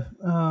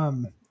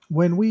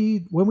when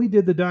we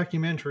did the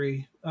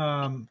documentary,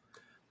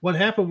 what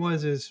happened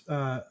was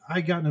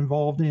I got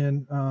involved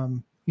in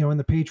in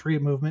the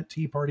Patriot movement,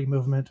 Tea Party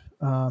movement,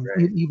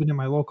 Right. even in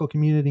my local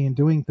community and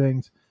doing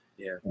things.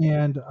 Yeah.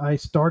 And I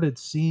started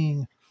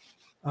seeing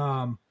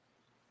the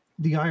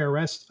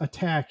IRS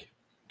attack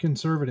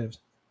conservatives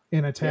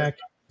and attack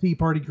Tea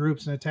Party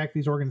groups and attack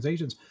these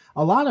organizations.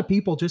 A lot of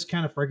people just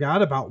kind of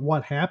forgot about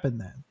what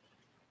happened then.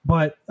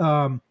 But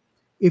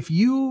if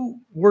you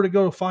were to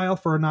go file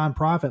for a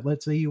nonprofit,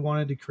 let's say you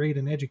wanted to create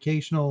an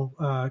educational,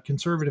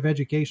 conservative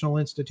educational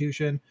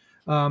institution,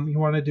 you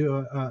wanted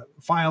to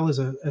file as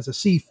a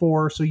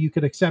C4 so you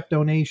could accept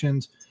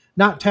donations,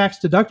 not tax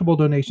deductible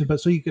donations,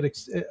 but so you could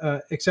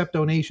accept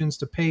donations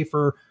to pay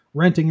for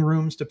renting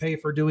rooms, to pay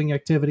for doing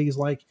activities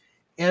like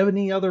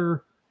any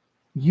other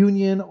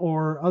union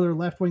or other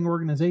left-wing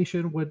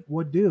organization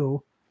would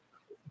do.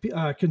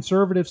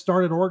 Conservatives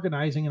started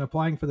organizing and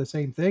applying for the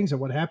same things. And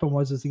what happened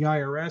was the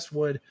IRS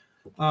would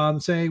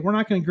say, we're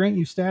not going to grant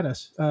you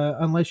status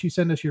unless you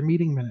send us your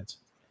meeting minutes.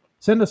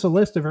 Send us a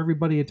list of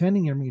everybody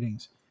attending your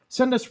meetings.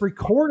 Send us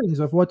recordings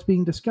of what's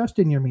being discussed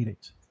in your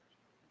meetings.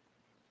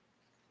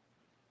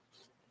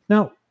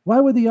 Now, why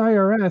would the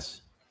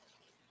IRS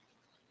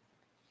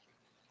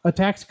a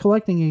tax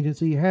collecting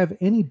agency have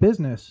any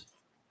business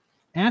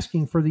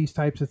asking for these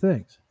types of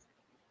things?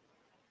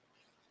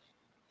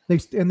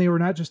 They were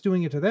not just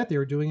doing it to that; they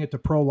were doing it to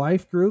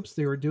pro-life groups.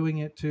 They were doing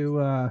it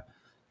to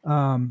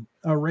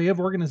array of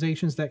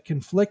organizations that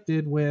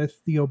conflicted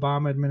with the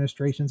Obama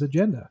administration's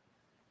agenda,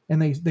 and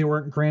they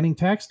weren't granting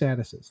tax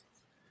statuses.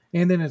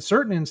 And then in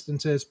certain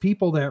instances,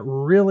 people that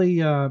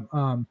really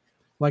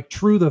like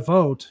True the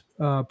Vote,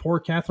 poor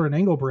Catherine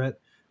Engelbrecht,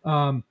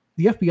 the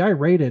FBI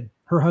raided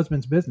her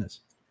husband's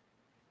business.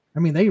 I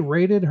mean, they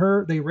raided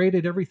her. They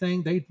raided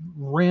everything. They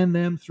ran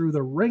them through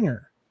the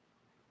ringer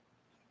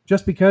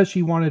just because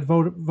she wanted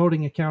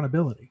voting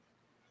accountability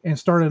and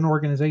started an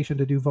organization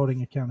to do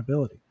voting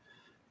accountability.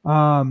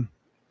 And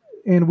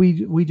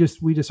we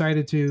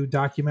decided to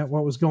document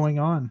what was going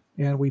on,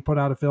 and we put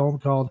out a film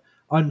called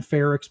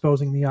Unfair: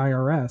 Exposing the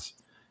IRS.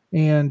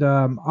 And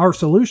our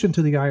solution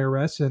to the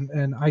IRS,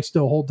 and I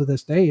still hold to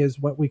this day, is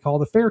what we call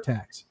the fair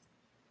tax,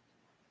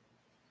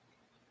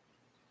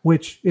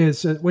 which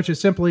is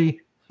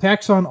simply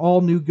tax on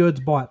all new goods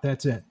bought.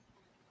 That's it.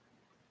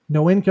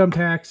 No income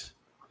tax,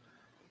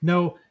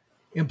 no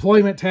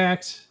employment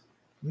tax,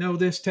 no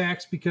this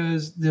tax,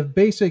 because the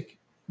basic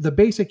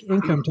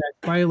income tax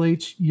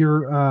violates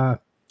your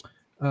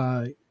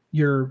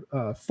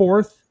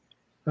fourth,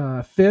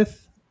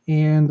 fifth,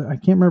 and I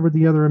can't remember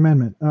the other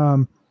amendment.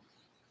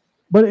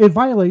 But it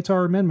violates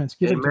our amendments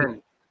given to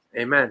it.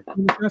 Amen.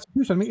 In the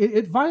Constitution. I mean,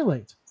 it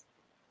violates,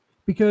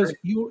 because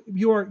you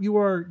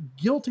are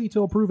guilty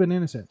till proven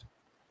innocent,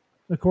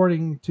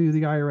 according to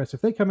the IRS.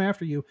 If they come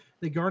after you,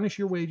 they garnish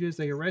your wages,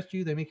 they arrest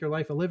you, they make your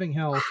life a living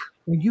hell,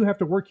 and you have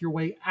to work your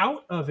way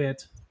out of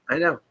it. I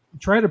know.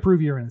 Try to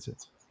prove your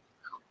innocence.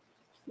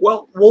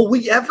 Well, will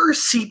we ever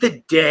see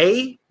the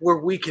day where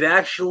we could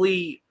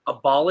actually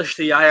abolish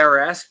the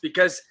IRS?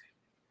 Because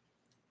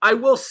I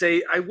will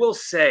say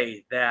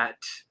that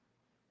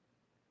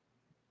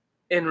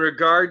in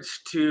regards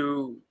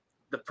to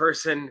the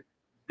person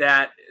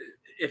that,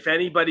 if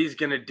anybody's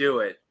going to do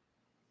it,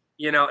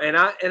 and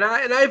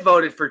I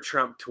voted for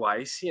Trump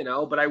twice,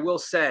 but I will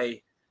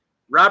say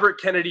Robert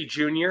Kennedy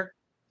Jr.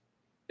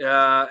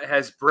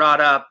 Has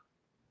brought up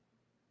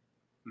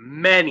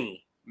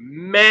many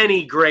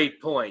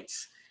great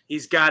points.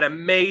 He's got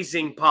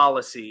amazing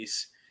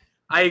policies.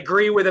 I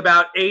agree with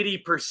about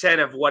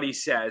 80% of what he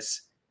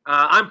says.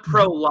 I'm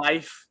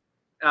pro-life,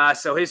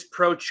 so his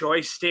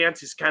pro-choice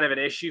stance is kind of an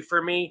issue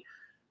for me.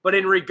 But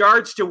in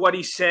regards to what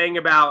he's saying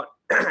about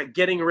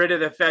getting rid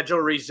of the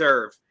Federal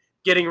Reserve,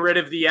 getting rid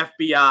of the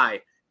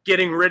FBI,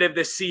 getting rid of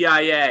the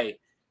CIA,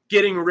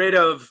 getting rid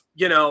of,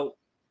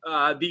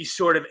 these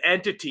sort of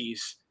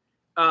entities,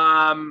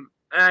 and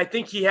I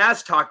think he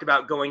has talked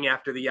about going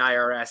after the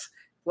IRS.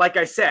 Like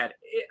I said,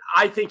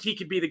 I think he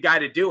could be the guy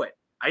to do it.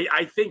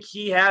 I think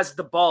he has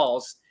the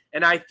balls,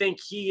 and I think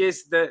he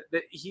is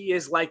he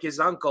is like his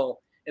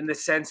uncle in the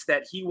sense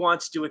that he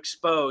wants to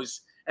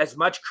expose as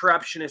much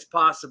corruption as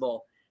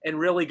possible and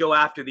really go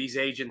after these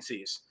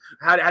agencies.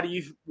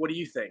 What do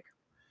you think?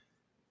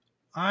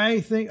 I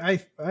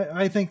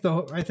think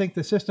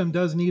the system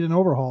does need an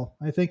overhaul.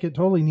 I think it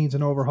totally needs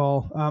an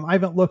overhaul. I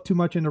haven't looked too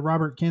much into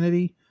Robert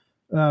Kennedy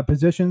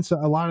positions. So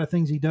a lot of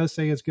things he does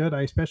say is good.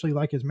 I especially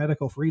like his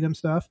medical freedom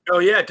stuff. Oh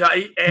yeah,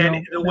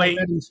 and the way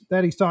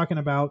that he's talking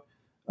about.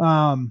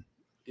 I'm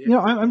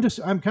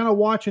kind of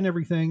watching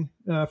everything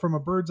from a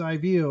bird's eye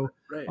view,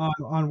 right,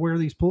 on where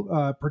these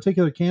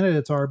particular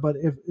candidates are. But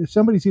if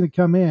somebody's going to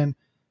come in,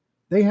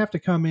 they have to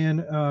come in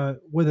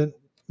with a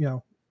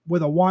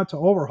want to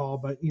overhaul.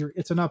 But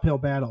it's an uphill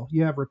battle.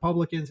 You have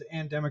Republicans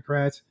and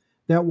Democrats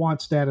that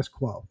want status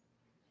quo.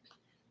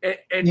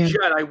 And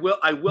Judd,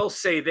 I will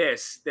say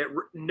this, that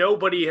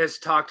nobody has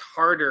talked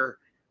harder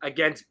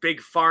against Big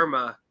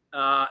Pharma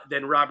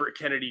than Robert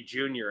Kennedy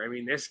Jr. I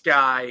mean, this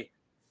guy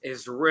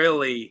is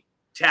really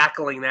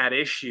tackling that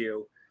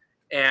issue,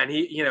 and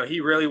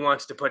he really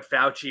wants to put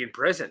Fauci in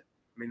prison.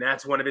 I mean,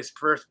 that's one of his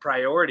first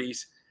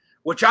priorities,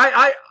 which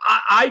I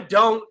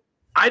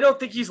don't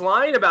think he's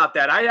lying about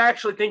that. I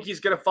actually think he's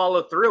going to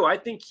follow through. I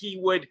think he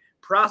would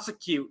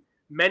prosecute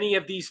many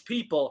of these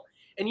people.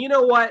 And you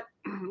know what?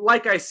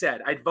 Like I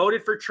said, I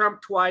voted for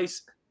Trump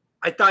twice.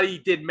 I thought he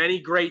did many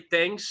great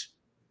things,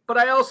 but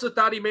I also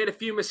thought he made a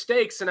few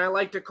mistakes, and I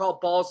like to call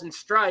balls and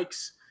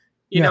strikes.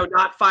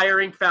 Not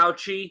firing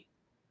Fauci,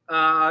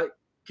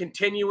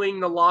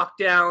 continuing the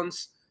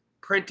lockdowns,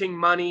 printing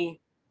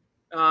money,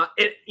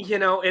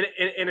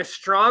 in a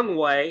strong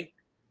way,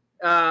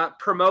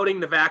 promoting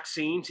the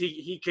vaccines.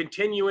 He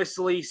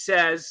continuously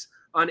says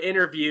on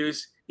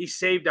interviews he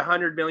saved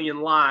 100 million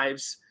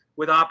lives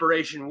with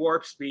Operation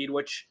Warp Speed,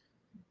 which,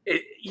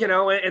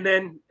 and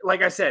then,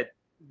 like I said,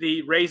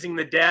 the raising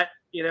the debt,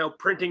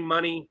 printing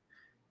money.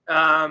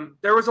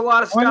 There was a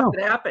lot of stuff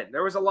that happened.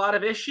 There was a lot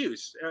of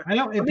issues. I'm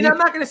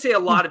not going to say a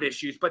lot of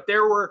issues, but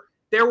there were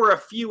a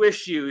few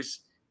issues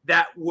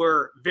that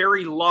were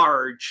very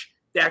large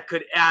that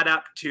could add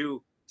up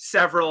to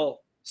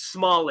several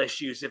small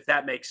issues, if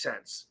that makes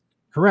sense.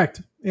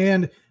 Correct.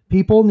 And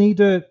people need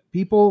to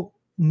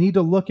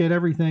look at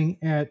everything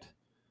at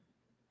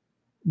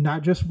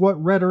not just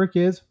what rhetoric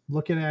is,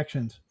 look at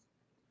actions.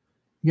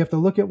 You have to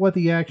look at what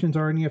the actions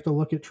are, and you have to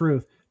look at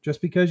truth.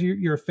 Just because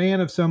you're a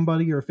fan of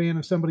somebody, you're a fan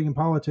of somebody in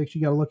politics,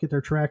 you got to look at their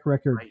track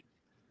record. Right.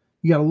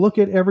 You got to look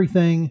at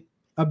everything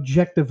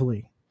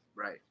objectively.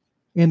 Right.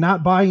 And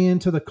not buy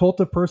into the cult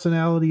of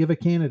personality of a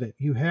candidate.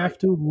 You have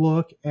to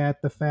look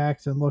at the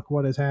facts and look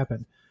what has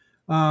happened.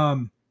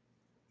 And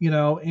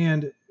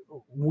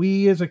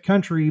we as a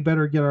country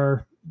better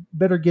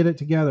get it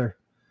together.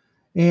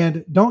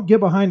 And don't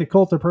get behind a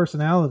cult of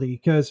personality,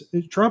 because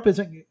Trump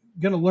isn't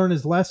going to learn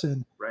his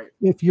lesson. Right.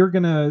 If you're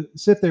going to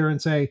sit there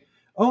and say,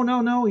 oh,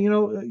 no,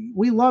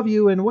 we love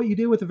you, and what you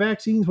did with the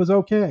vaccines was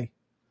okay.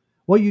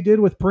 What you did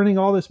with printing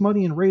all this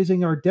money and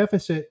raising our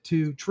deficit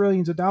to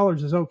trillions of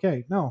dollars is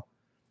okay. No.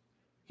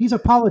 He's a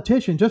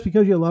politician. Just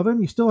because you love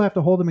him, you still have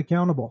to hold him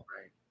accountable.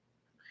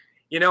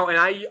 Right.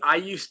 And I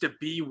used to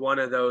be one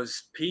of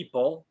those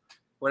people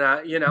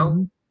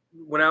when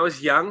when I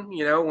was young,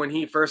 when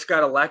he first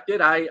got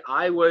elected,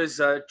 I was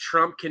a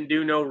Trump can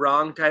do no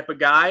wrong type of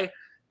guy.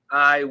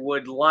 I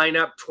would line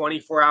up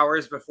 24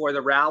 hours before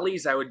the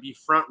rallies. I would be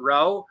front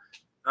row.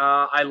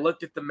 I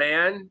looked at the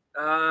man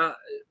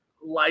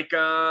like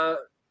a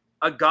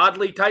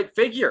godly type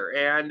figure.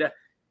 And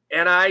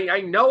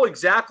I know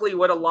exactly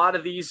what a lot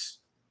of these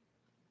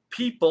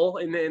people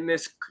in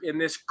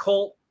this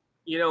cult,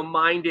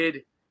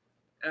 minded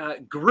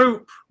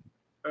group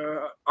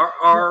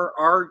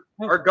are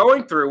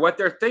going through, what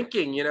they're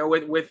thinking,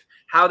 with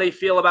how they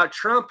feel about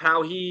Trump,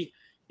 how he,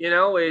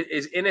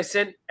 is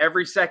innocent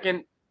every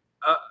second,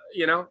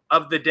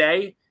 of the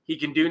day. He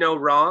can do no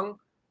wrong,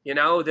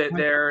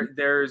 that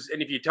there's,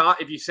 and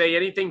if you say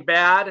anything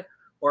bad,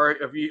 or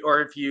if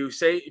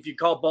you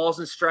call balls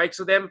and strikes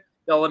with him,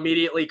 they'll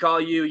immediately call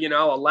you,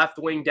 a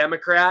left-wing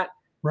Democrat.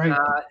 Right.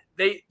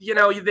 They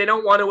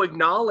don't want to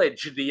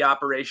acknowledge the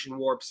Operation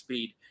Warp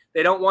Speed.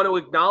 They don't want to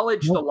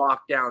acknowledge the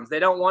lockdowns. They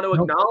don't want to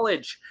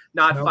acknowledge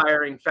not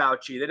firing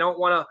Fauci. They don't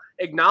want to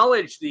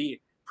acknowledge the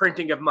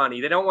printing of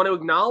money. They don't want to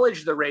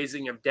acknowledge the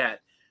raising of debt.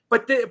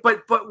 But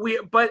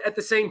at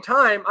the same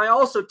time, I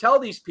also tell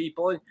these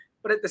people,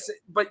 but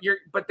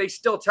they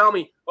still tell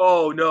me,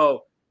 oh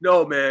no,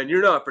 man,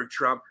 you're not for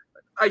Trump.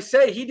 I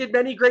say he did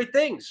many great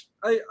things.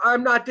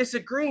 I'm not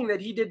disagreeing that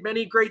he did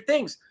many great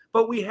things,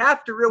 but we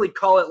have to really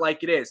call it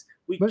like it is.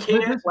 We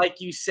can't,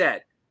 like you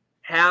said,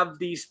 have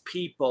these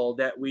people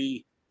that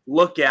we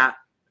look at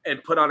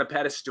and put on a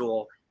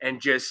pedestal and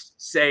just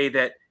say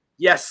that,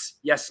 yes,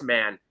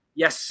 man,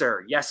 yes,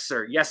 sir,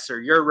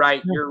 you're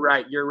right.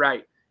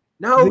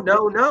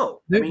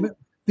 No. I mean,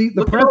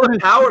 look at all the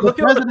power. Look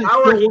at all the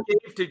power he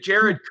gave to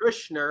Jared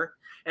Kushner,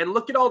 and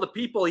look at all the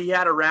people he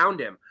had around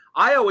him.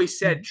 I always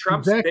said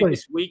Trump's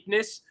biggest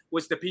weakness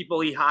was the people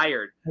he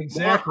hired.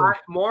 Exactly.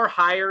 More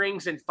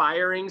hirings and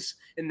firings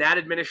in that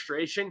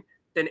administration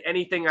than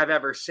anything I've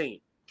ever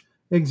seen.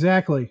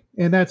 Exactly.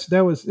 And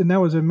that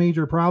was a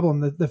major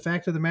problem. The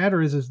fact of the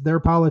matter is they're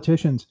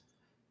politicians.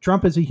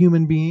 Trump is a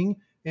human being,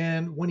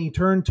 and when he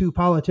turned to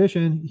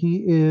politician,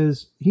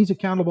 he's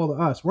accountable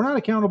to us. We're not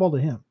accountable to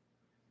him.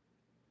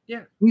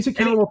 Yeah. He's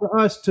accountable to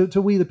us,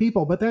 to we the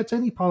people, but that's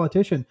any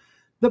politician.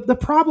 The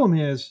problem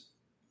is,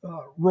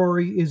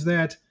 Rory, is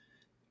that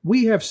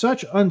we have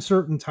such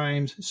uncertain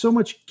times, so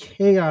much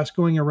chaos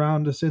going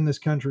around us in this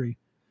country,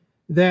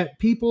 that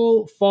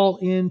people fall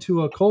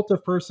into a cult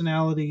of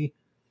personality,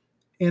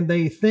 and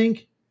they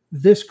think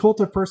this cult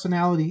of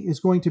personality is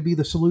going to be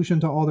the solution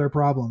to all their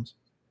problems.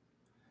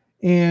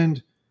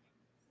 And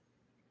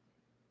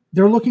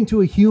they're looking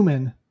to a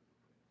human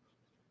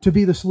to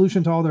be the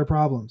solution to all their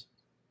problems.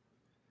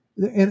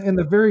 And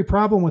the very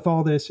problem with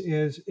all this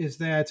is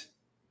that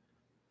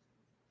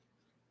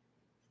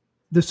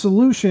the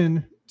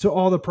solution to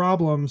all the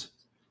problems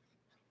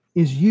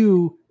is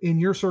you in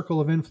your circle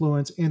of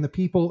influence and the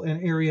people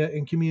and area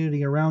and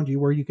community around you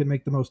where you can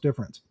make the most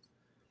difference.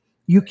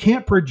 You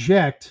can't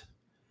project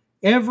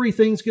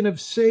everything's going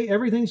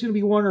to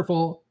be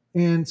wonderful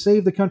and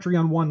save the country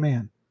on one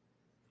man,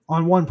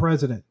 on one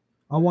president,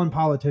 on one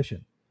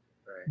politician.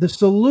 Right. The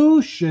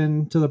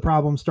solution to the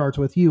problem starts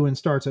with you and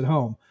starts at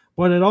home.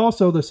 But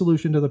the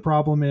solution to the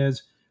problem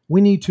is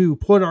we need to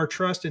put our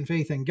trust and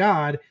faith in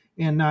God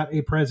and not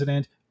a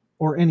president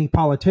or any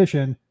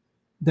politician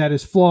that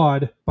is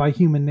flawed by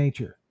human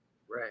nature.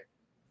 Right.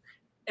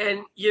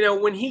 And,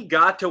 when he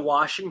got to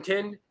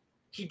Washington,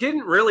 he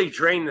didn't really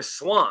drain the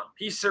swamp.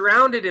 He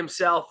surrounded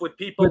himself with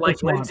people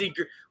like Lindsey.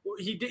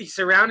 He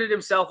surrounded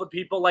himself with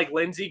people like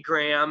Lindsey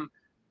Graham,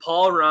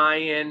 Paul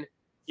Ryan,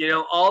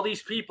 all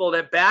these people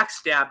that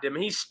backstabbed him.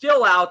 He's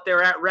still out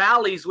there at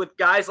rallies with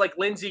guys like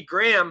Lindsey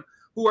Graham,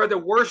 who are the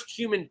worst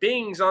human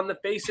beings on the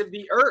face of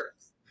the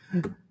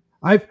earth.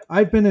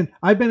 I've been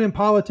in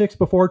politics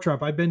before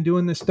Trump. I've been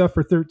doing this stuff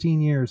for 13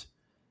 years.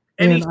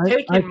 And he's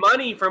taking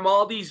money from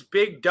all these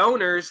big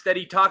donors that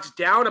he talks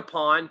down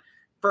upon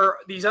for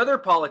these other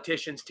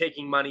politicians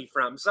taking money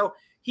from. So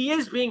he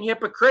is being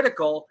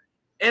hypocritical.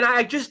 And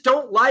I just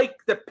don't like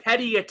the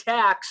petty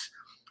attacks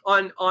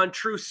on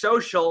True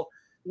Social,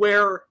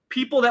 where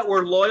people that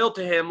were loyal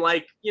to him,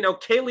 like,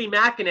 Kayleigh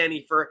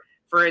McEnany,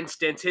 for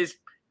instance, his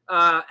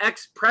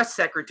ex-press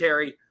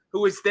secretary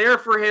who was there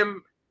for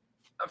him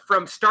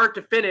from start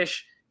to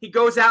finish. He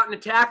goes out and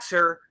attacks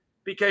her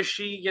because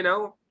she,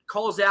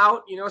 calls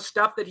out,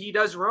 stuff that he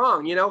does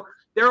wrong.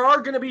 There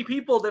are going to be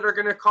people that are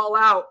going to call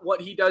out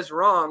what he does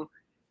wrong.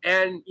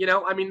 And,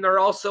 there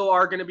also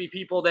are going to be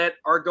people that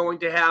are going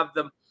to have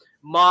the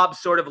mob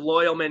sort of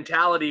loyal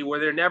mentality where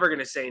they're never going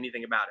to say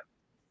anything about it.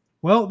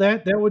 Well,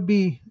 that would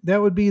be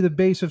the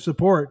base of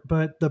support,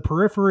 but the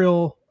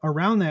peripheral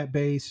around that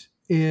base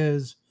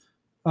is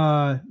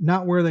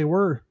not where they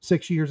were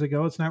 6 years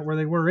ago. It's not where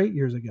they were 8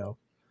 years ago.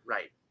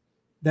 Right.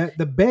 That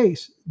the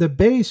base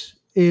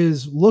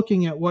is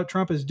looking at what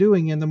Trump is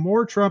doing, and the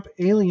more Trump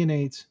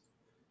alienates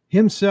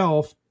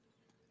himself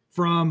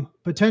from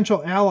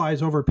potential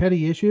allies over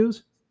petty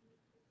issues,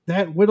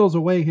 that whittles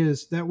away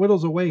his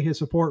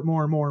support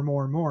more and more and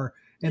more and more.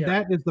 And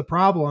that is the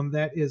problem.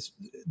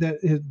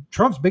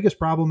 Trump's biggest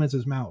problem is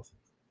his mouth.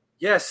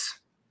 Yes.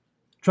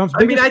 Trump's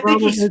I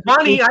think he's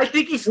funny. I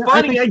think he's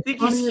funny. I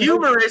think he's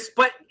humorous,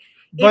 but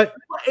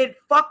it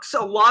fucks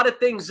a lot of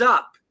things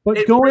up.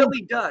 It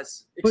really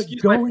does.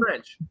 Excuse my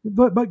French.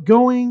 But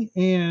going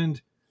and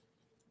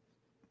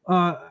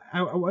I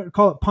would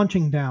call it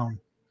punching down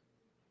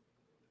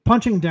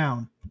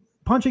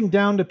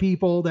to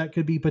people that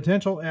could be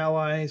potential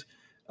allies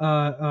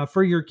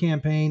for your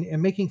campaign,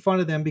 and making fun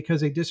of them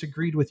because they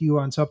disagreed with you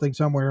on something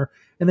somewhere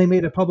and they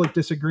made a public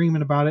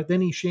disagreement about it.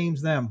 Then he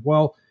shames them.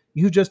 Well,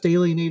 you just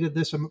alienated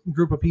this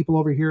group of people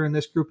over here and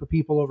this group of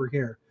people over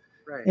here.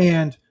 Right.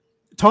 And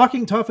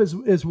talking tough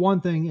is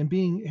one thing,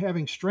 and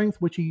having strength,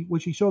 which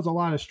he shows a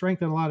lot of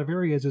strength in a lot of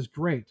areas, is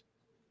great.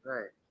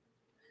 Right.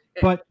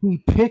 But he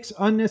picks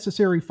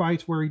unnecessary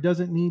fights where he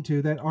doesn't need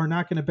to, that are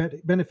not going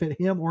to benefit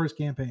him or his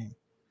campaign.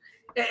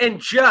 And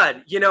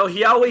Judd,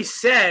 he always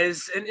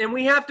says, and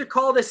we have to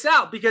call this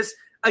out because,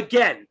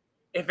 again,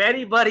 if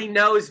anybody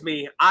knows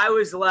me, I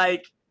was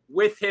like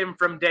with him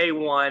from day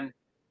one.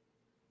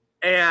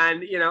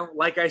 And,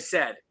 like I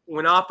said,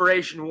 when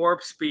Operation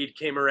Warp Speed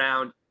came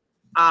around,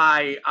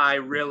 I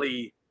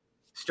really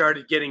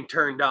started getting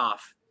turned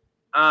off.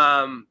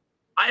 And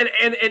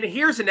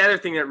here's another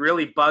thing that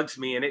really bugs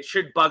me, and it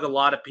should bug a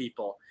lot of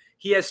people.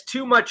 He has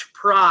too much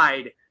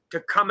pride to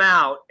come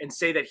out and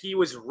say that he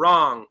was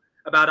wrong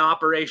about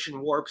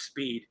Operation Warp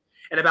Speed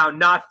and about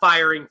not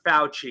firing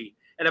Fauci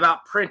and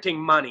about printing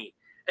money.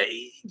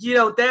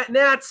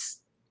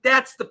 That's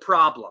the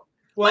problem.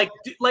 Well,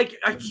 like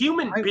a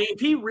human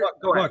being.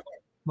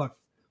 Look,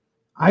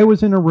 I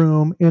was in a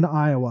room in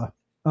Iowa.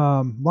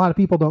 A lot of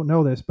people don't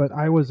know this, but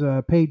I was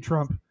a paid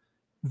Trump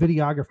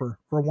videographer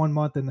for 1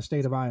 month in the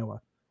state of Iowa.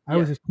 I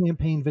was his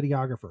campaign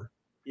videographer.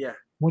 Yeah.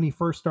 When he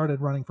first started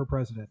running for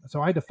president.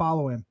 So I had to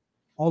follow him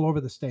all over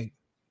the state.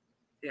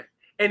 Yeah.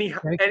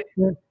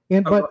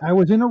 But I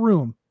was in a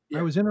room. Yeah.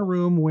 I was in a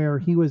room where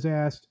he was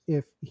asked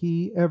if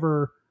he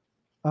ever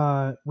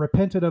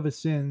repented of his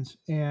sins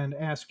and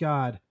asked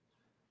God,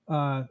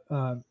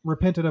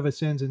 repented of his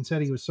sins and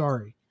said he was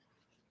sorry.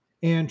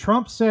 And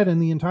Trump said in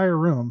the entire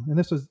room, and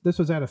this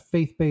was at a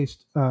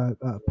faith-based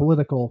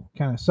political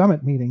kind of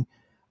summit meeting,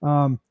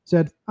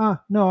 said,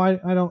 no, I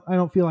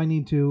don't feel I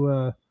need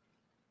to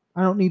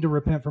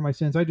repent for my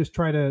sins. I just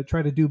try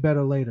to do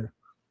better later.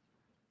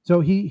 So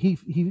he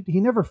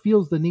never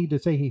feels the need to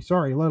say he's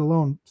sorry, let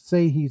alone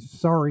say he's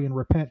sorry and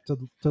repent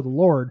to the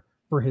Lord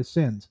for his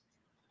sins.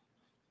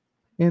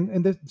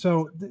 And it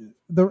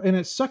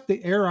sucked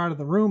the air out of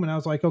the room, and I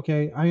was like,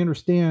 okay, I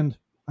understand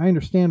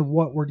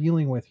what we're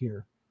dealing with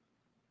here.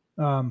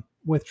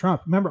 With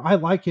Trump. Remember, I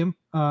like him.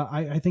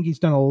 I think he's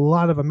done a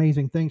lot of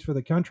amazing things for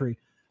the country.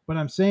 What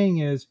I'm saying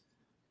is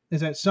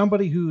that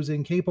somebody who's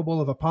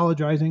incapable of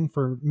apologizing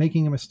for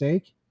making a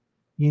mistake,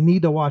 you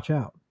need to watch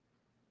out.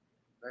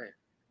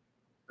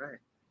 Right.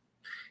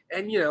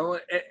 And,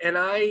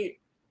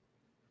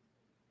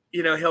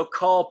 he'll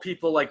call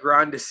people like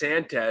Ron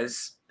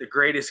DeSantis the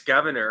greatest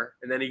governor,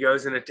 and then he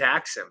goes and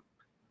attacks him,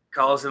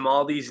 calls him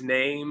all these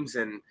names.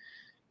 And,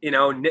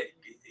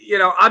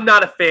 I'm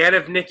not a fan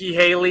of Nikki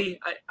Haley.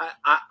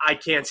 I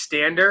can't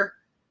stand her,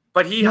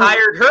 but he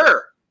hired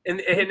her in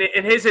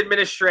his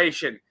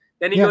administration.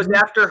 Then he goes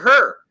after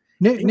her.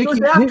 He goes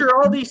after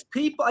all these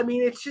people. I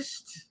mean, it's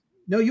just.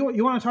 No,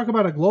 you want to talk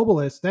about a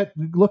globalist? That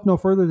look no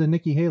further than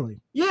Nikki Haley.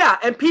 Yeah,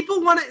 and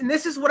people want to, and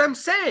this is what I'm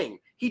saying.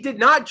 He did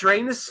not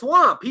drain the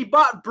swamp. He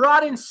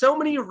brought in so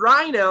many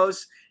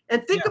rhinos.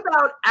 And think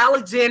about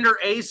Alexander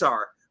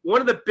Azar, one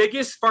of the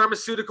biggest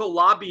pharmaceutical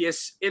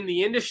lobbyists in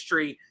the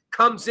industry,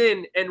 comes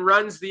in and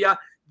runs the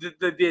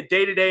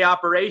day-to-day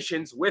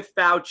operations with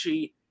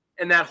Fauci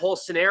and that whole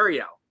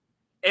scenario.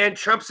 And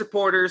Trump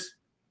supporters,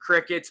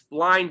 crickets,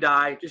 blind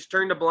eye, just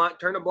turn a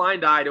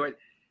blind eye to it.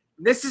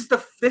 This is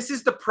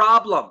the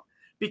problem,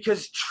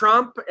 because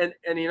Trump,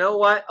 and you know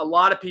what? A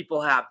lot of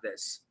people have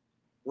this.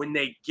 When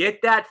they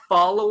get that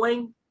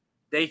following,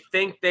 they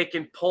think they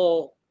can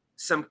pull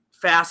some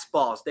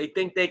fastballs. They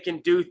think they can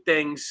do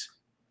things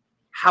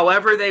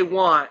however they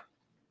want,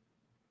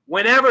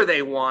 whenever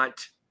they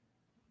want.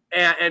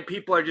 And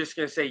people are just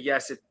going to say,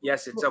 yes,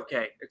 it's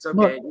okay. It's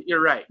okay. Look,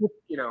 you're right.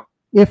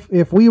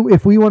 if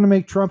we want to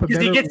make Trump a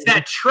because better he gets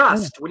that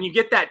trust. When you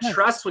get that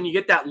trust, when you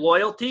get that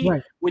loyalty,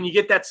 when you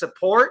get that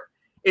support,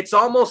 it's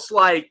almost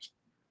like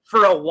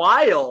for a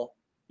while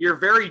you're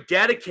very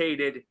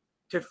dedicated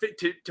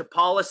to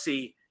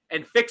policy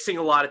and fixing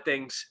a lot of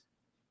things.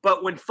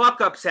 But when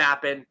fuck ups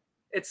happen,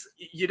 it's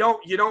you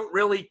don't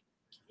really,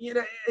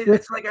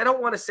 it's like, I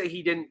don't want to say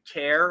he didn't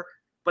care,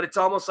 but it's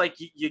almost like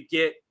you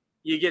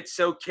get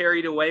so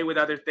carried away with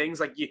other things.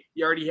 Like you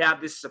already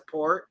have this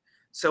support.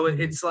 So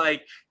it's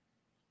like,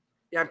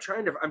 yeah, I'm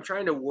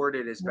trying to word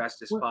it as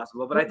best as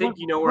possible, but I think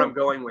you know where I'm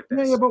going with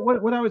this. Yeah, but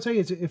what I would say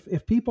is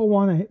if people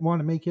want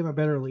to make him a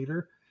better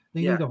leader,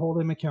 they need to hold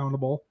him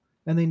accountable,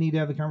 and they need to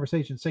have the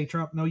conversation. Say,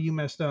 Trump, no, you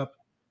messed up.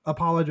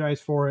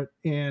 Apologize for it,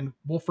 and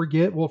we'll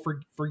forgive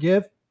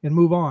and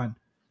move on.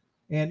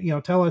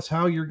 And tell us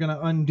how you're going to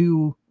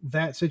undo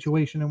that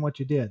situation and what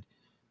you did.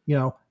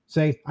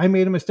 Say, I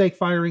made a mistake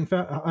hiring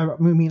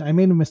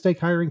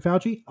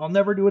Fauci. I'll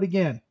never do it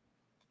again.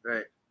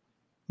 Right.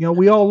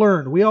 We all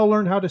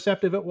learned how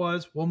deceptive it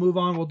was. We'll move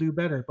on. We'll do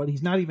better. But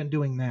he's not even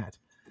doing that.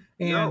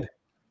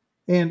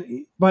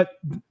 But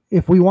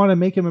if we want to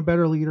make him a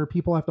better leader,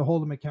 people have to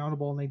hold him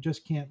accountable, and they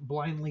just can't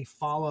blindly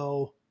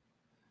follow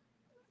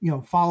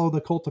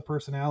the cult of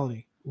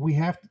personality. We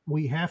have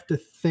to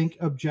think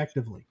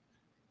objectively.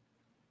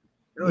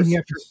 And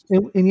you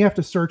have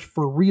to search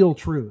for real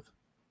truth,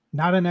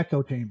 not an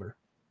echo chamber.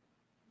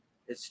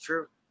 It's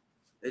true.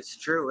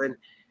 And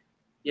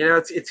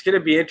it's going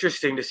to be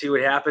interesting to see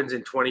what happens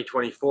in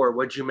 2024.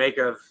 What'd you make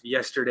of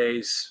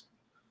yesterday's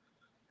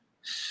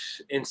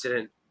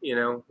incident?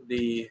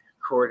 The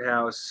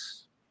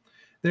courthouse.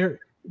 They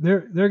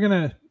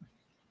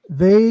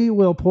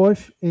will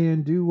push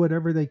and do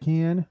whatever they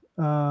can.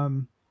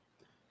 The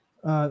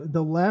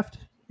left,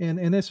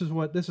 and this is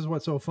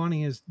what's so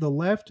funny, is the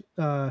left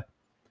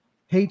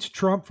hates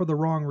Trump for the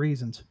wrong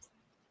reasons.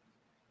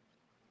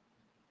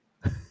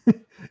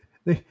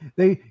 They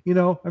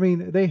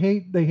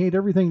hate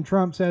everything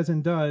Trump says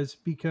and does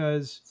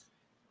because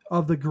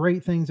of the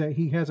great things that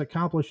he has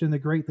accomplished and the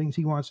great things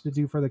he wants to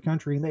do for the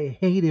country, and they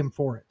hate him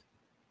for it.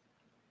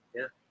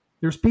 Yeah.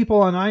 There's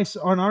people on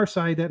our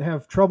side that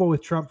have trouble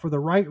with Trump for the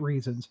right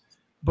reasons,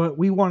 but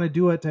we want to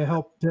do it to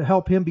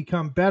help him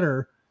become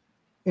better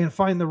and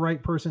find the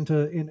right person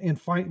and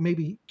find,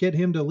 maybe get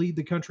him to lead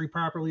the country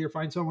properly, or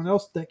find someone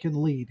else that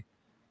can lead,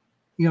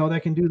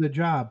 that can do the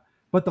job.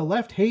 But the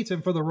left hates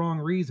him for the wrong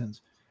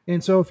reasons.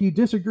 And so if you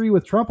disagree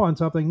with Trump on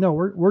something, no,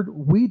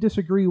 we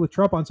disagree with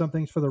Trump on some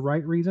things for the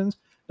right reasons.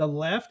 The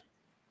left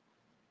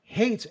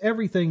hates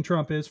everything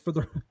Trump is for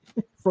the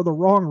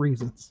wrong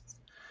reasons.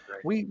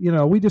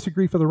 Right. We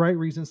disagree for the right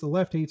reasons. The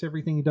left hates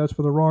everything he does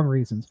for the wrong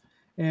reasons.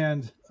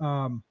 And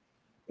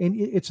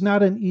it's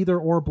not an either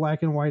or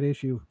black and white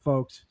issue,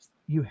 folks.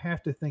 You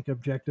have to think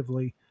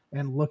objectively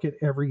and look at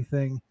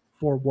everything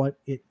for what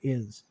it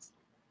is.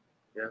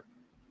 Yeah,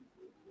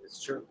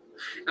 it's true.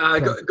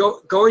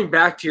 Going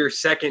back to your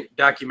second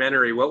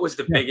documentary, what was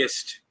the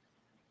biggest,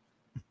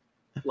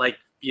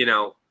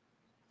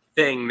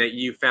 thing that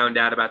you found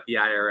out about the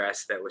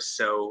IRS that was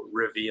so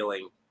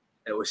revealing,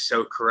 that was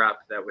so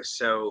corrupt, that was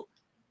so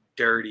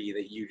dirty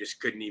that you just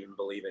couldn't even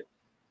believe it?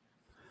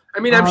 I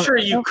mean, I'm sure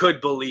you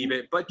could believe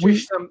it, but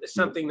just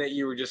something that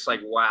you were just like,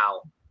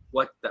 wow,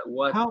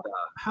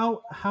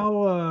 how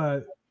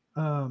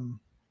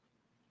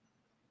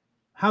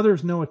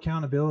there's no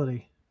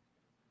accountability.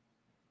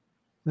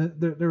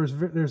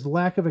 There's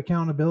lack of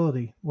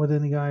accountability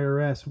within the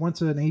IRS.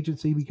 Once an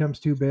agency becomes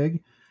too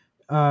big,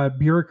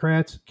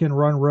 bureaucrats can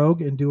run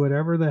rogue and do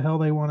whatever the hell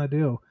they want to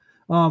do.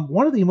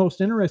 One of the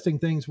most interesting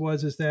things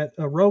is that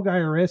a rogue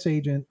IRS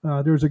agent,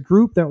 there was a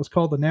group that was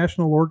called the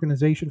National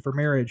Organization for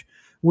Marriage,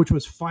 which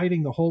was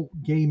fighting the whole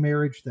gay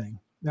marriage thing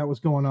that was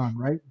going on,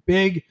 right?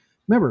 Big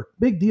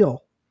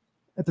deal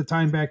at the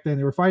time back then.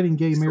 They were fighting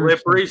gay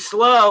marriage. Slippery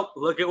slope.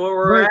 Look at where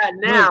we're at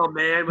now,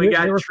 man. We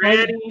got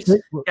trannies,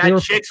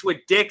 got chicks with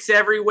dicks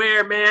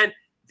everywhere, man.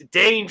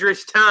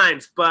 Dangerous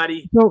times,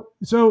 buddy.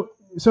 So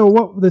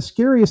what the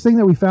scariest thing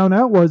that we found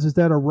out is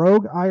that a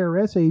rogue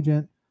IRS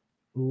agent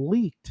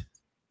leaked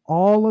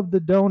all of the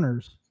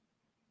donors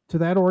to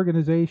that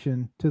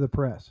organization to the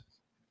press.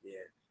 Yeah.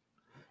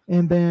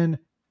 And then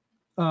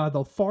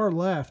the far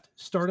left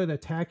started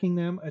attacking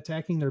them,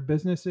 attacking their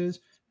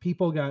businesses.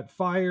 People got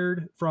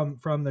fired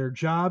from their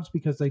jobs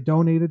because they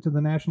donated to the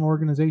National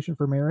Organization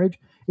for Marriage.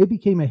 It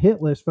became a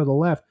hit list for the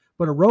left,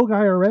 but a rogue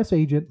IRS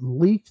agent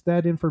leaked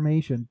that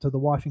information to the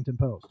Washington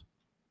Post.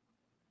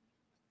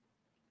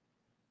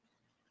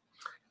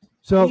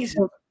 So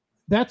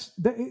that's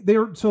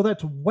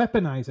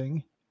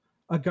weaponizing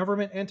a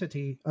government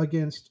entity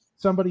against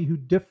somebody who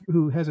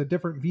has a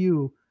different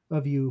view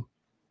of you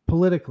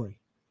politically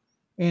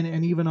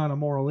and even on a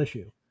moral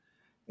issue.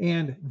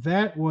 And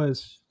that's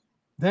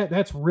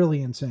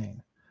really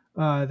insane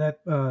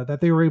that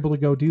they were able to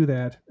go do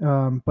that.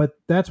 But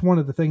that's one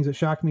of the things that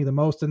shocked me the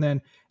most. And then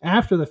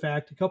after the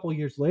fact, a couple of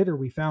years later,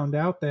 we found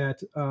out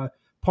that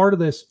part of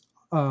this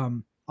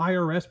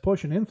IRS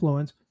push and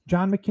influence,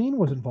 John McCain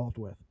was involved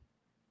with.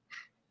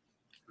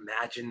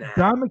 Imagine that.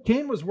 John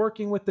McCain was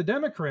working with the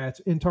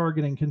Democrats in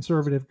targeting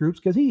conservative groups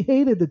because he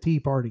hated the Tea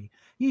Party.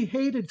 He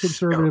hated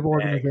conservative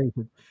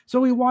organizations.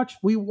 So we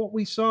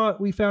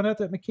found out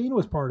that McCain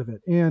was part of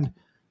it. And,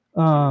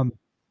 Lois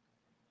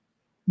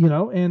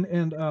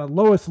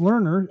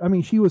Lerner, I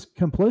mean, she was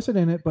complicit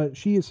in it, but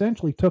she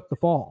essentially took the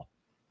fall.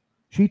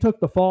 She took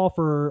the fall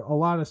for a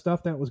lot of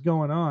stuff that was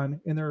going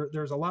on, and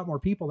there's a lot more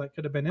people that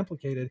could have been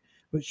implicated,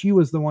 but she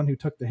was the one who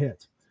took the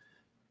hit.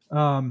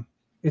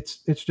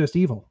 It's just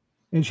evil.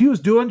 And she was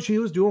doing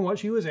what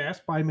she was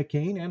asked by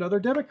McCain and other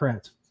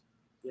Democrats.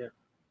 Yeah.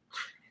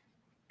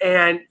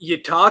 And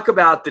you talk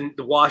about the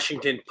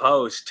Washington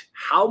Post.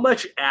 How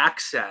much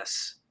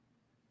access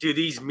do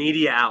these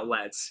media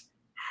outlets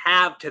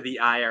have to the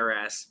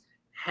IRS,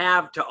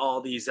 have to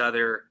all these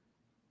other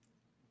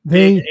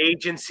big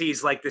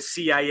agencies like the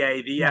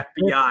CIA, the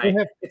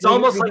FBI? It's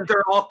almost like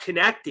they're all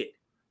connected.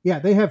 Yeah,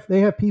 they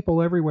have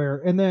people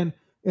everywhere. And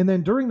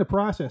then during the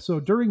process, so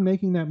during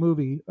making that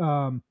movie,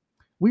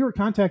 we were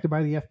contacted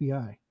by the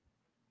FBI.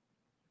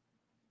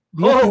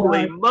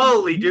 Holy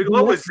moly, dude.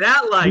 What was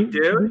that like,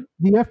 dude?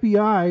 The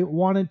FBI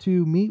wanted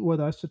to meet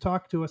with us to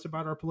talk to us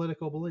about our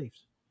political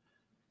beliefs.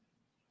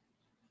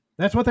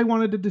 That's what they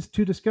wanted to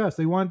discuss.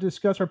 They wanted to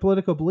discuss our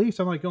political beliefs.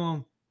 I'm like,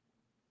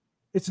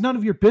 it's none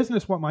of your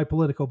business what my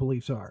political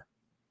beliefs are.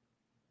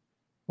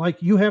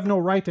 Like, you have no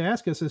right to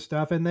ask us this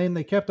stuff. And then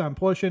they kept on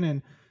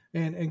pushing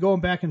and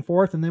going back and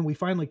forth. And then we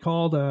finally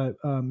called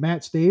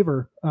Matt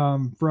Staver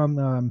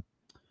from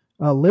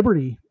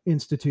Liberty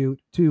Institute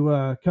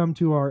to come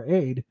to our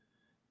aid,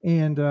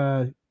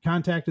 and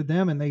contacted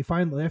them. And the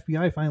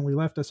FBI finally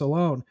left us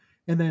alone.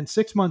 And then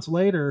 6 months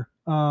later,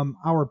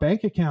 our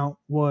bank account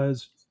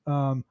was,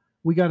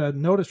 we got a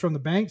notice from the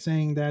bank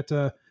saying that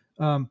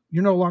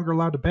you're no longer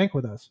allowed to bank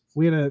with us.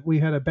 We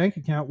had a bank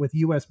account with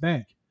U.S.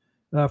 Bank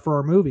for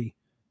our movie,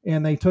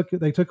 and they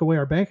took away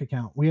our bank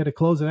account. We had to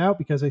close it out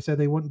because they said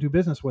they wouldn't do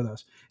business with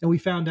us. And we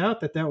found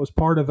out that was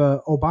part of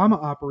a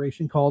Obama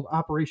operation called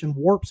Operation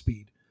Warp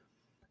Speed.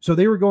 So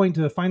they were going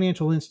to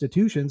financial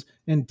institutions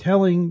and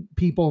telling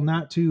people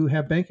not to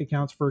have bank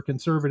accounts for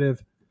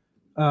conservative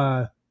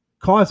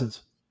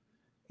causes.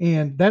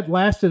 And that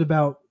lasted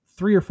about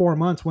 3 or 4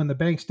 months when the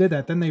banks did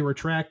that. Then they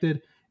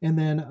retracted, and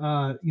then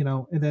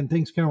and then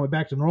things kind of went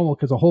back to normal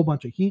because a whole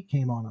bunch of heat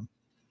came on them.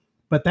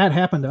 But that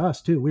happened to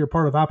us too. We were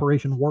part of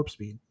Operation Warp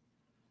Speed.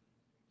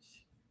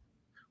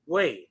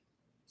 Wait,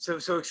 so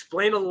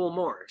explain a little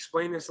more.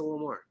 Explain this a little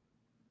more.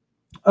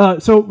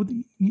 So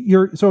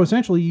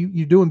essentially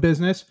you're doing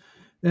business,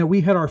 and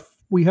we had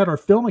our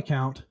film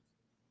account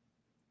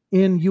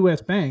in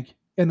U.S. Bank,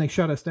 and they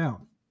shut us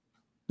down.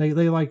 They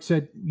like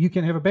said, you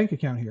can't have a bank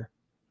account here.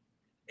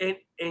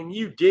 And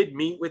you did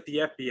meet with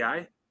the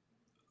FBI?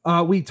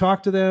 We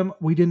talked to them.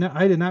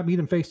 I did not meet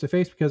them face to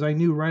face because I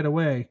knew right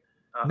away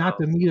not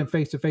to meet them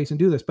face to face and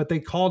do this. But they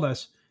called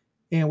us,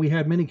 and we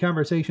had many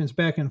conversations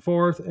back and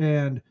forth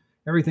and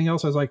everything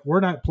else. I was like, we're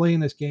not playing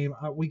this game.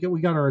 We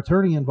got our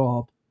attorney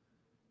involved,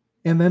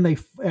 and then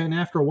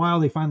after a while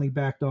they finally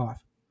backed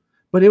off.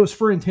 But it was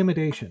for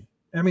intimidation.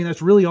 I mean,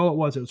 that's really all it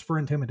was. It was for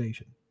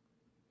intimidation.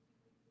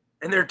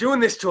 And they're doing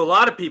this to a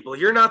lot of people.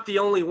 You're not the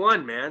only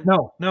one, man.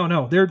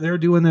 No. They're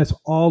doing this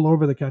all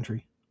over the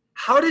country.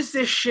 How does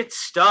this shit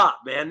stop,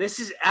 man? This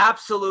is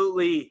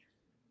absolutely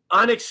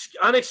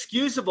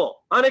unexcusable,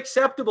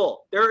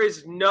 unacceptable. There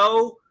is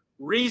no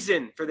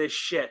reason for this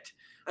shit.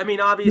 I mean,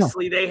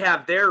 obviously they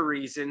have their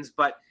reasons,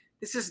 but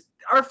this is,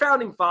 our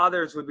founding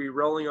fathers would be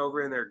rolling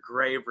over in their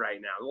grave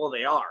right now. Well,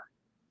 they are.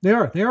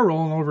 They are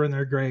rolling over in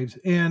their graves,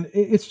 and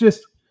it's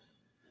just,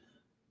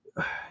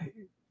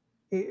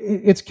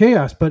 it's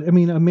chaos. But I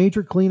mean, a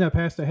major cleanup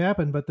has to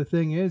happen. But the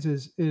thing is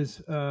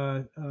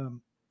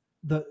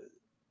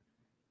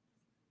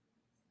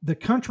the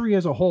country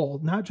as a whole,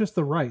 not just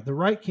the right. The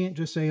right can't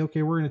just say,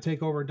 okay, we're going to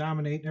take over and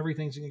dominate and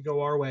everything's going to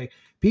go our way.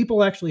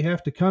 People actually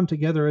have to come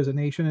together as a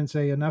nation and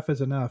say enough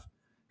is enough.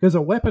 Because a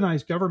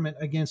weaponized government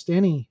against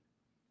any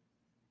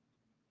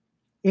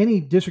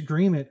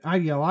disagreement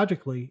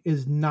ideologically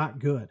is not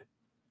good.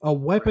 A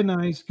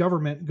weaponized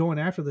government going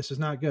after this is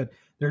not good.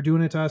 They're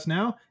doing it to us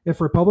now. If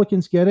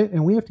Republicans get it,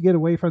 and we have to get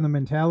away from the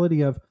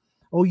mentality of,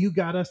 oh, you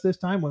got us this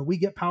time. When we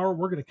get power,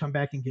 we're going to come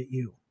back and get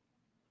you.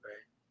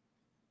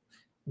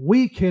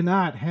 We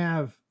cannot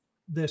have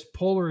this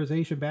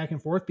polarization back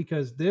and forth,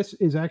 because this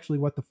is actually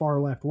what the far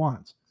left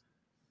wants.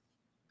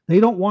 They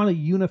don't want a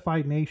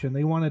unified nation.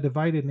 They want a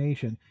divided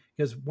nation,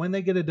 because when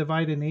they get a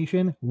divided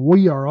nation,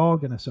 we are all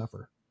going to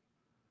suffer.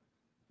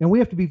 And we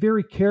have to be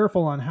very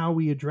careful on how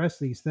we address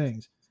these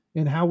things,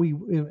 and how we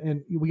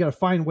got to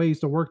find ways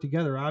to work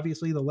together.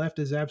 Obviously, the left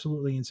is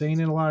absolutely insane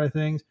in a lot of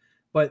things,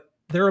 but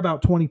they're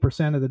about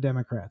 20% of the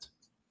Democrats,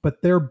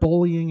 but they're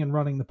bullying and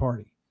running the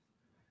party.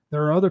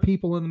 There are other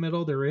people in the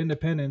middle. There are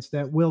independents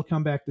that will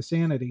come back to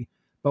sanity,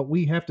 but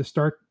we have to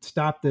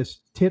stop this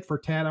tit for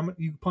tat.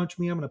 You punch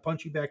me, I'm going to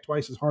punch you back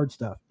twice as hard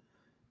stuff,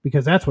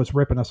 because that's what's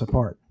ripping us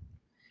apart.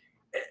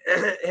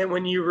 And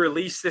when you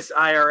release this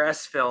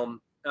IRS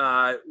film,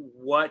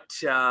 what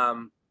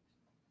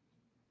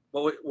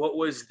What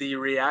was the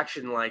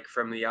reaction like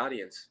from the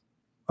audience?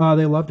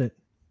 They loved it.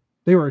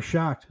 They were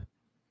shocked.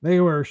 They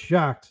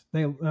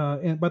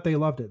but they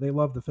loved it. They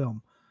loved the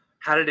film.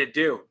 How did it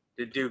do?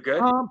 Did it do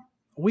good?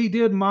 We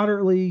did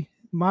moderately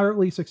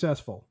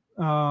successful.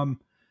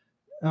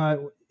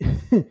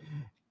 It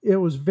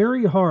was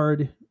very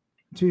hard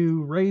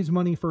to raise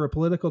money for a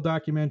political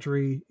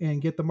documentary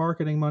and get the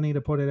marketing money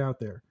to put it out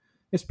there,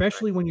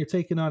 especially when you're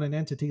taking on an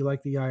entity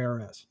like the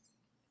IRS.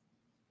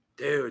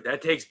 Dude,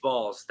 that takes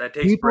balls. That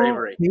takes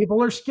bravery.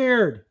 People are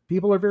scared.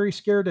 People are very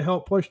scared to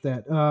help push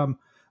that.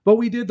 But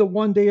we did the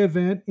one-day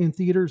event in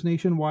theaters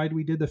nationwide.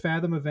 We did the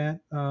Fathom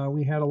event.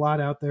 We had a lot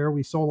out there.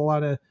 We sold a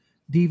lot of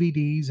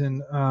DVDs,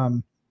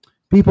 and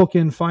people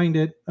can find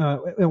it.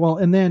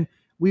 And then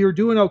we were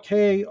doing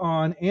okay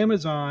on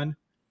Amazon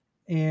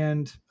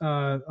and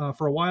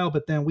for a while,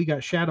 but then we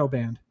got shadow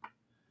banned.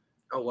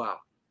 Oh wow!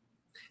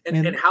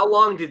 And how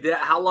long did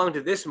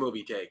this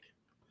movie take?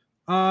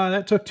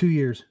 That took 2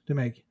 years to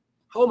make.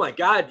 Oh my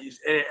God!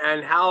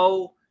 And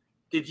how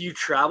did you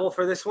travel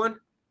for this one?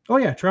 Oh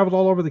yeah, traveled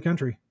all over the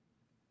country.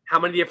 How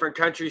many different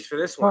countries for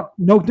this one?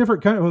 No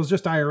different country. It was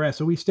just IRS,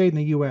 so we stayed in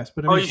the U.S.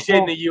 But you stayed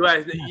in the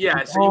U.S.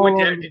 Yeah. So you went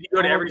to? Did you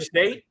go to every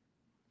state?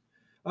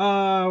 It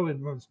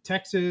was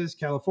Texas,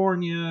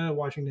 California,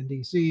 Washington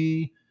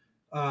D.C.,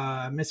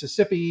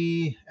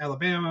 Mississippi,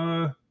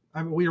 Alabama.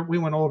 I mean, we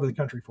went all over the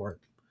country for it.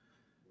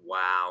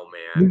 Wow,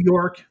 man. New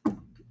York.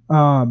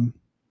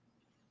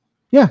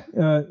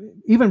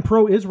 Even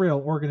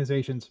pro-Israel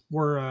organizations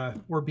were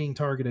being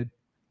targeted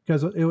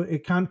because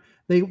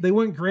they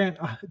wouldn't grant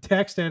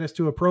tax status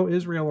to a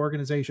pro-Israel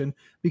organization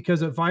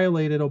because it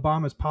violated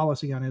Obama's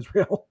policy on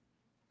Israel.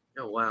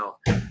 Oh wow!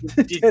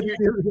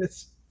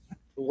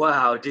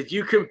 Wow! Did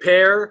you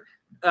compare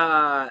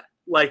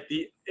like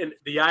the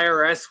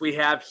IRS we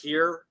have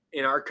here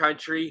in our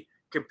country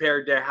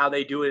compared to how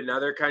they do it in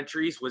other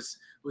countries? Was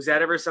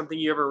that ever something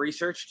you ever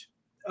researched?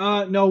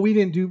 No, we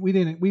didn't do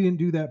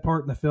that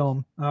part in the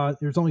film.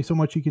 There's only so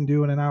much you can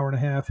do in an hour and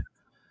a half.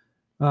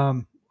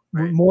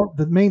 Right.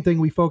 The main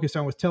thing we focused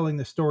on was telling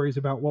the stories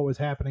about what was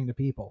happening to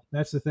people.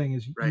 That's the thing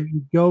is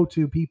you go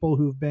to people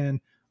who've been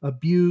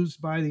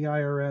abused by the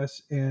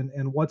IRS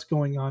and what's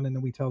going on, and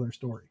then we tell their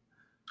story.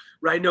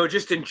 Right. No,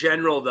 just in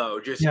general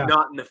though,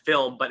 not in the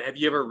film, but have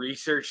you ever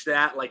researched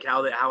that? Like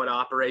how it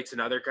operates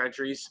in other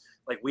countries?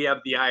 Like we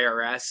have the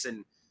IRS,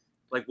 and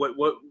like what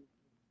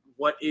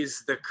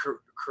is the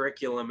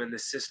curriculum and the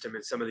system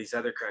in some of these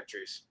other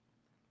countries?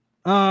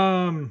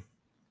 Kind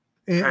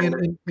of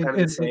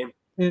the same.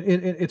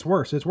 It's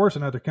worse. It's worse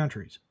in other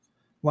countries.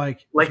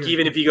 Like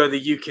even if you go to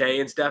the UK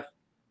and stuff.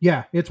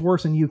 Yeah, it's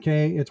worse in UK.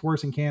 It's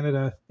worse in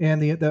Canada,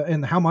 and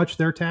and how much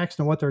they're taxed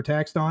and what they're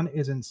taxed on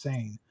is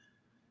insane.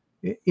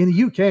 In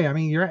the UK, I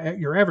mean,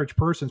 your average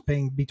person's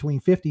paying between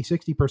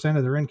 50-60%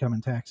 of their income in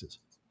taxes.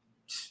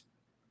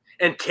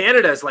 And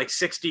Canada's like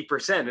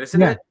 60%,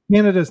 isn't it?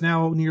 Canada's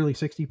now nearly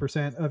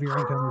 60% of your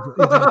income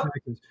is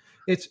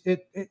in taxes.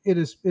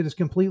 It is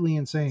completely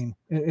insane.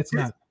 It's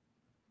not.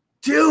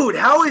 Dude,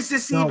 how is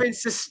this even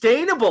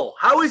sustainable?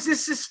 How is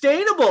this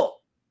sustainable?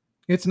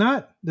 It's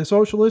not. The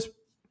socialists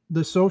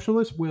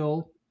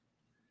will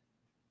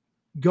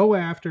go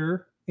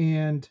after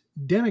and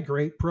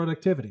denigrate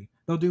productivity.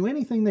 They'll do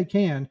anything they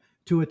can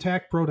to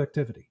attack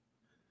productivity.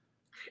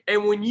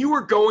 And when you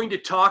were going to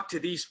talk to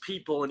these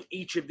people in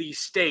each of these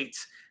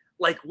states,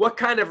 like what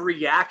kind of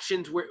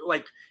reactions were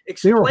like?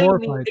 They were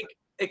horrified.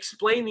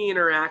 Explain the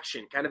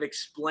interaction. Kind of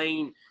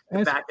explain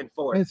the back and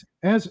forth.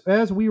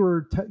 As we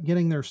were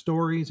getting their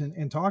stories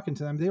and talking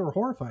to them, they were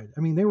horrified.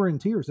 I mean, they were in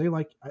tears.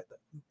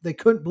 They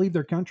couldn't believe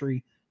their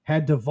country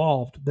had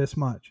devolved this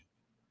much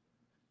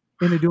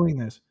into doing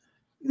this.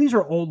 These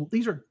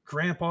are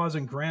grandpas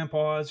and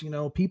grandpas,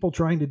 people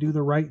trying to do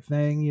the right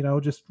thing,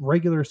 just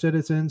regular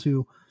citizens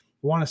who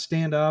want to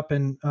stand up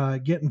and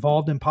get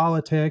involved in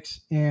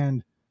politics,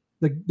 and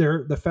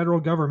the federal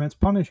government's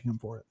punishing them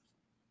for it.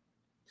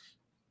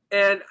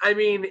 And I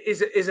mean,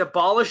 is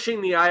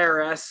abolishing the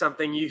IRS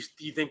something you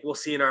think we'll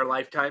see in our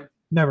lifetime?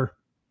 Never.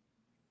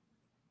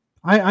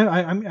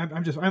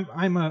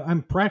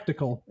 I'm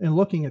practical in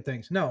looking at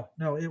things. No,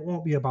 it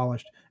won't be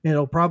abolished.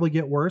 It'll probably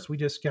get worse. We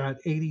just got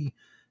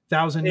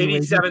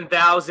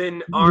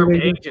 87,000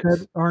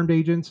 armed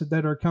agents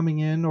that are coming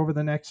in over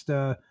the next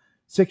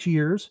 6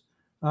 years.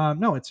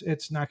 No,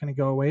 it's not going to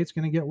go away. It's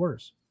going to get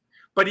worse.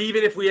 But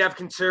even if we have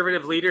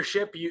conservative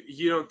leadership,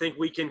 you don't think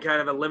we can kind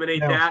of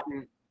eliminate that?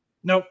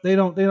 Nope, they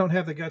don't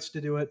have the guts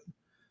to do it.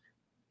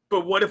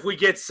 But what if we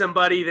get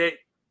somebody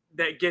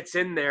that gets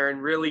in there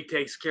and really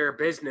takes care of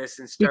business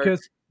and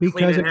starts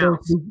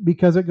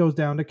because it goes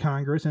down to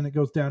Congress and it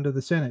goes down to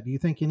the Senate. Do you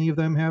think any of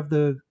them have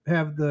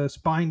the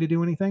spine to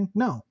do anything?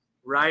 No.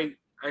 Right.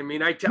 I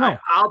mean, I'll tell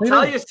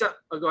you something.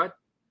 Oh, go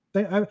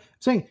ahead. I'm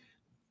saying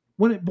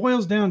when it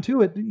boils down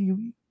to it,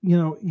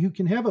 you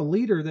can have a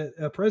leader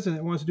a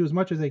president wants to do as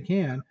much as they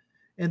can,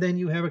 and then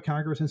you have a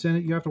Congress and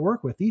Senate you have to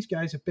work with. These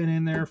guys have been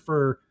in there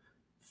for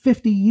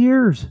 50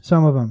 years,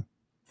 some of them.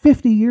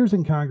 50 years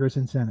in Congress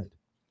and Senate.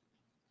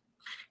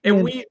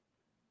 And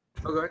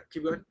Oh, go ahead.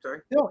 Keep going.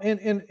 Sorry. No,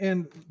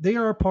 and they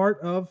are a part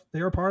of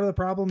the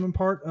problem and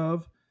part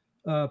of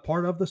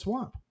the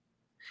swamp.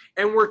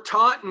 And we're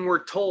taught and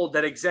we're told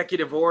that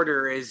executive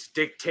order is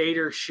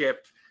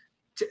dictatorship,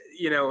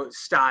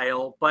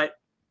 style. But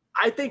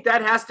I think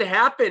that has to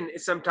happen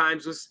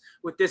sometimes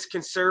with this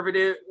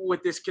conservative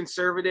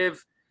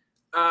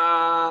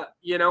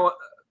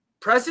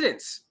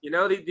presidents.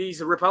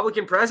 These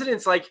Republican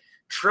presidents, like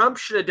Trump,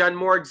 should have done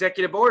more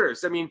executive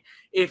orders. I mean,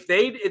 if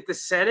the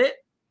Senate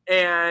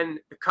and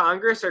the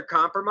Congress are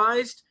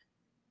compromised,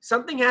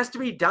 something has to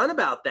be done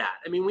about that.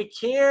 I mean, we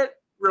can't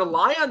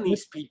rely on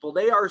these people.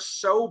 They are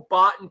so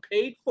bought and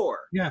paid for.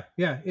 Yeah.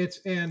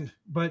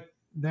 But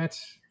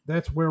that's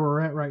where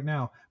we're at right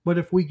now. But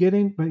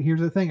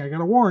here's the thing, I got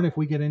to warn, if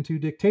we get into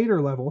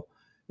dictator level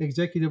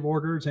executive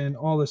orders and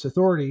all this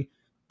authority,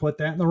 put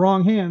that in the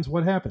wrong hands,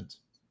 what happens?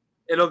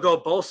 It'll go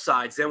both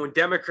sides. Then when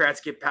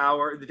Democrats get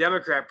power, the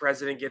Democrat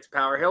president gets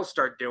power, he'll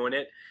start doing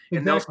it,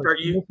 and they'll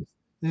start using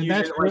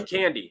it like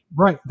candy.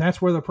 Right.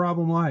 That's where the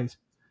problem lies.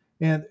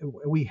 And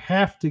we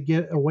have to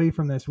get away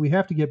from this. We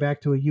have to get back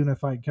to a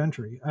unified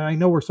country. I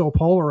know we're so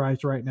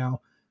polarized right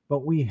now,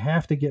 but we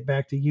have to get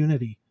back to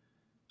unity.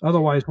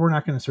 Otherwise, we're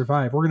not going to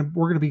survive. We're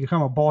going to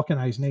become a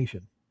balkanized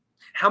nation.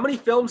 How many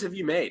films have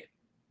you made?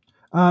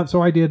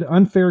 So I did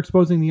Unfair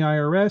Exposing the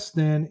IRS.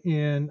 Then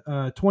in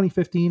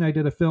 2015, I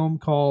did a film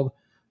called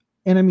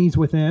Enemies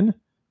Within,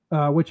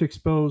 which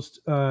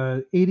exposed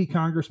 80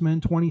 congressmen,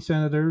 20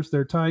 senators,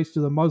 their ties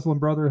to the Muslim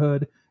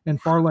Brotherhood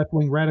and far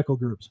left-wing radical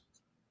groups.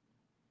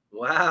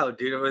 Wow,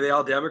 dude, were they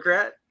all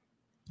Democrat?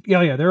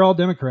 Yeah, they're all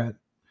Democrat.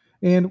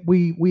 And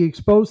we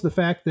exposed the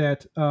fact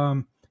that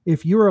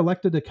if you're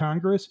elected to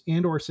Congress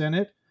and or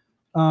Senate,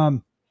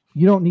 you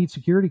don't need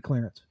security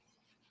clearance.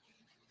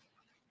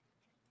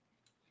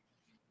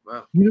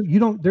 Wow. You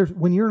don't.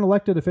 When you're an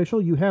elected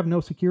official, you have no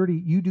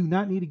security. You do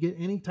not need to get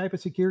any type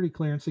of security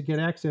clearance to get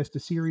access to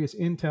serious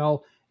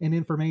intel and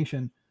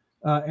information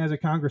as a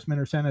congressman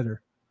or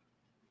senator.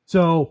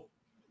 So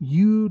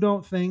you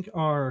don't think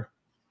our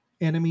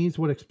enemies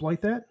would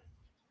exploit that?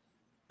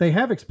 They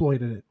have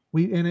exploited it.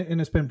 And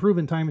it's been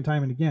proven time and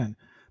time and again.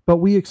 But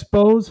we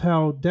expose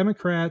how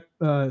Democrat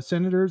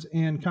senators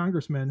and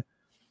congressmen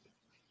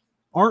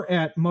are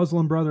at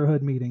Muslim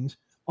Brotherhood meetings,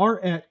 are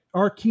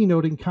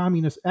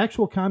keynoting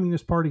actual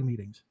Communist Party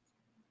meetings,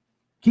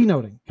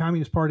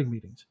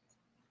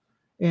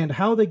 and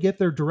how they get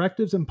their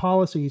directives and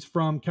policies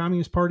from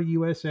Communist Party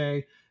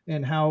USA,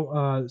 and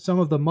how some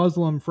of the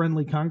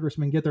Muslim-friendly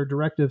congressmen get their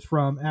directives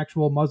from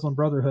actual Muslim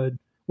Brotherhood,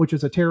 which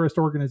is a terrorist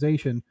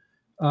organization,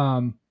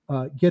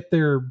 get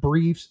their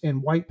briefs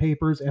and white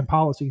papers and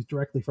policies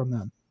directly from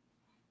them.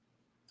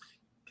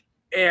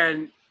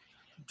 And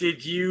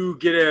did you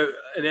get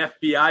an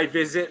FBI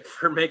visit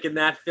for making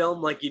that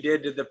film like you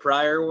did to the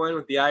prior one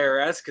with the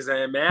IRS? Because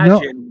I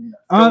imagine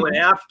going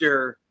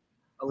after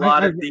a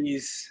lot of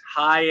these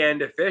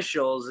high-end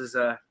officials is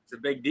a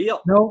big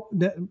deal.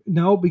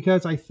 No,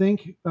 because I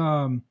think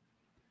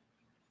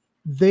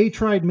they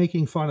tried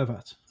making fun of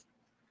us.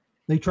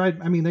 They tried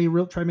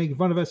making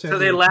fun of us. So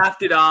they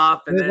laughed it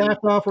off and then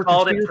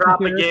called it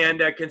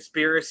propaganda,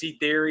 conspiracy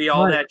theory,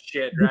 all that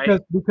shit, right?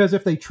 Because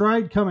if they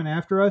tried coming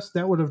after us,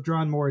 that would have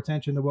drawn more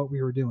attention to what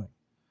we were doing.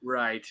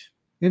 Right.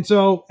 And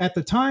so at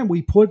the time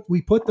we put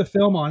the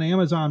film on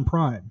Amazon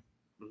Prime,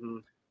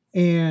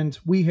 and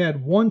we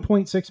had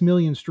 1.6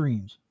 million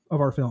streams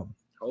of our film.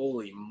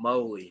 Holy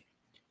moly.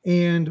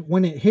 And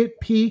when it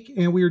hit peak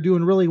and we were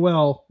doing really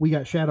well, we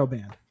got shadow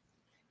banned.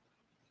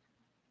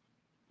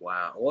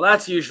 Wow. Well,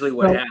 that's usually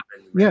what happens.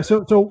 Yeah.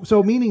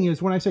 So meaning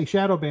is, when I say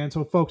shadow ban,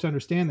 so folks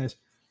understand this,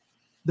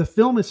 the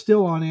film is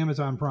still on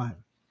Amazon Prime.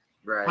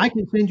 Right. I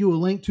can send you a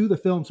link to the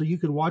film so you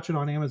could watch it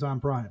on Amazon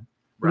Prime.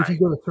 But if you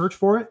go to search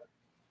for it,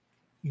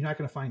 you're not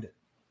going to find it.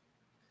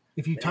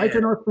 If you type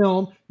in our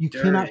film, you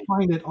cannot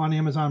find it on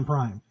Amazon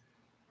Prime.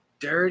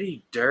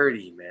 Dirty,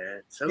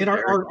 man. So and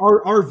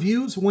our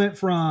views went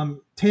from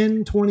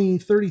 10, 20,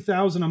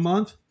 30,000 a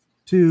month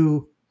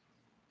to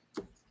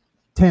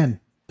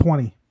 10,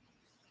 20.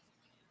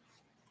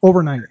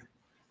 Overnight.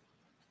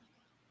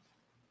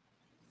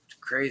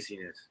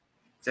 Craziness.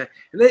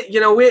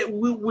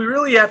 We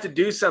really have to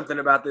do something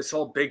about this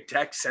whole big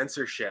tech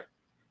censorship.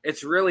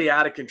 It's really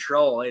out of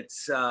control.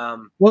 It's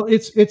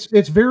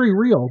it's very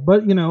real,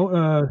 but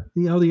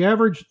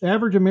the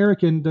average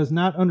American does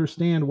not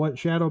understand what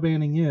shadow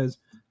banning is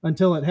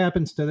until it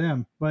happens to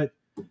them. But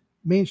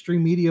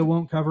mainstream media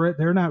won't cover it.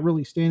 They're not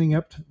really standing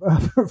up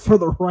for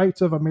the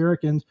rights of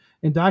Americans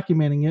and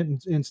documenting it.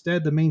 And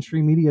instead, the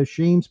mainstream media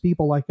shames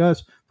people like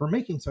us for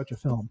making such a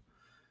film.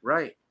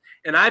 Right.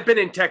 And I've been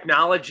in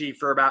technology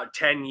for about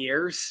 10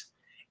 years,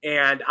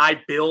 and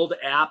I build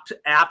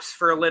apps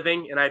for a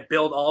living, and I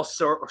build all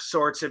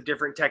sorts of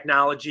different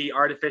technology,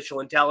 artificial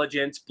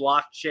intelligence,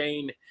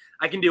 blockchain.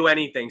 I can do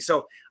anything.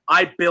 So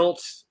I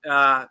built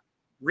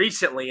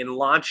recently and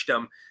launched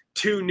them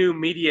 2 new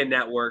media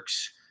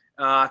networks,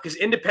 because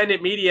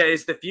independent media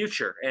is the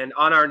future. And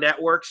on our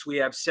networks, we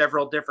have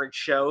several different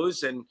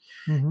shows, and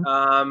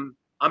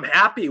I'm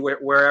happy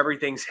where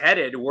everything's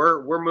headed.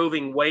 We're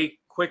moving way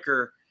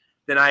quicker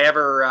than I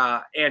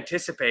ever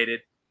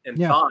anticipated and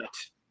thought.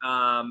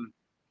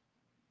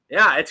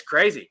 Yeah, it's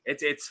crazy.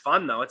 It's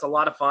fun though. It's a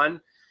lot of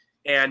fun,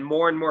 and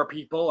more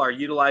people are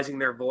utilizing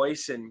their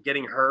voice and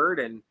getting heard.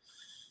 And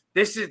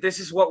this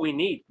is what we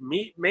need.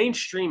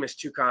 Mainstream is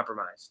too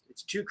compromised.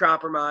 It's too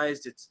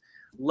compromised. It's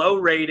low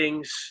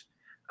ratings.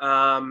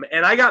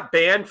 And I got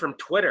banned from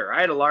Twitter.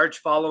 I had a large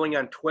following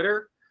on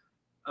Twitter.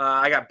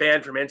 I got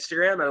banned from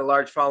Instagram. I had a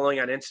large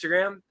following on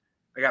Instagram.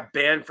 I got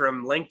banned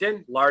from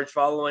LinkedIn. Large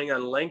following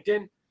on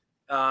LinkedIn.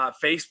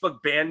 Facebook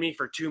banned me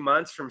for 2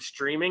 months from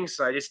streaming,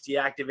 so I just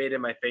deactivated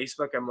my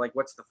Facebook. I'm like,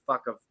 what's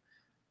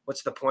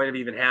the point of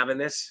even having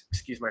this?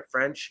 Excuse my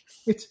French.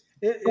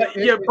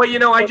 But you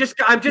know, I'm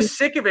just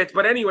sick of it.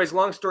 But anyways,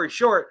 long story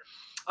short,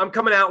 I'm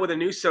coming out with a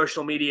new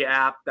social media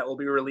app that will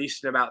be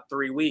released in about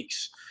 3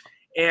 weeks,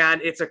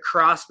 and it's a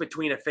cross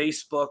between a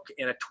Facebook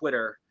and a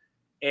Twitter.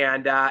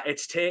 And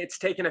it's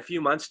taken a few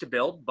months to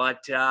build,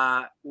 but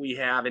we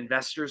have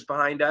investors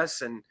behind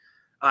us, and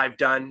I've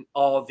done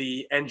all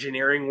the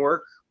engineering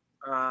work,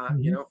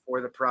 you know, for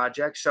the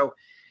project. So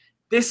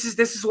this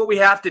is what we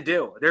have to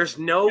do. There's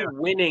no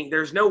winning.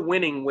 There's no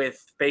winning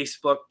with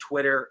Facebook,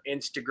 Twitter,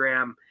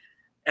 Instagram.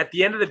 At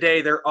the end of the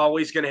day, they're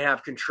always going to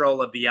have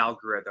control of the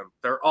algorithm.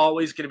 They're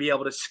always going to be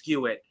able to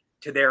skew it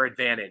to their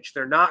advantage.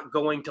 They're not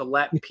going to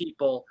let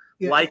people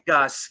like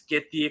us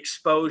get the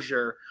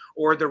exposure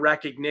or the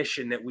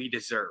recognition that we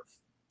deserve.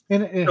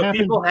 And so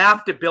people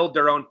have to build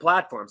their own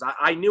platforms.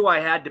 I knew I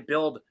had to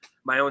build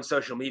my own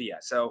social media.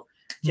 So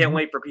can't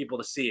wait for people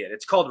to see it.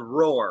 It's called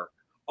Roar,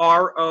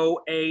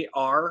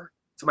 ROAR.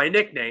 It's my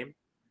nickname.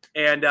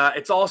 And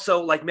it's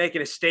also like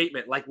making a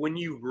statement. Like when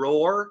you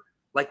roar,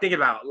 like think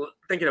about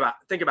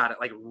it,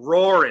 like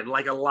roaring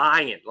like a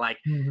lion, like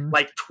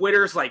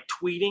Twitter's like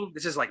tweeting.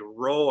 This is like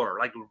roar,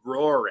 like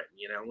roaring,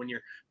 you know, when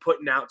you're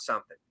putting out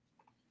something.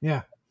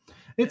 Yeah.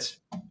 It's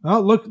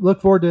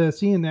look forward to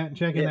seeing that and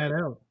checking that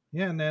out.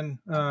 Yeah. And then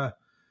but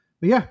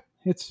yeah,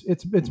 it's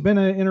been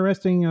an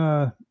interesting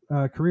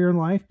career in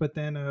life, but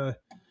then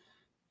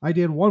I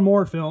did one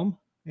more film,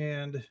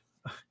 and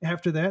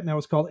after that, and that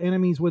was called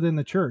Enemies Within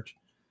the Church.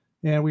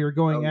 And we were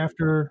going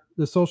after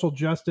the social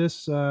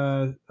justice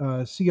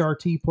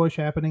CRT push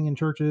happening in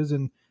churches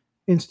and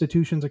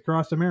institutions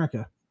across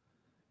America.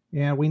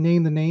 And we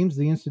named the names,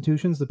 the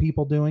institutions, the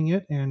people doing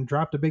it, and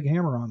dropped a big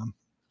hammer on them.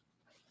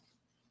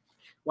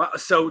 Well,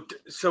 so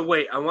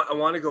wait, I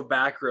want to go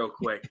back real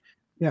quick.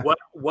 Yeah.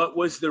 What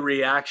was the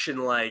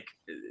reaction like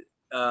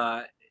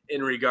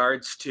in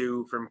regards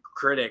to from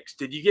critics?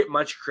 Did you get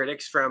much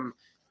critics from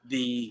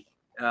the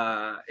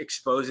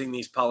exposing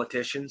these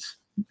politicians?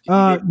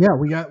 Yeah,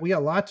 we got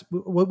lots.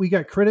 We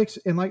got critics,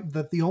 and like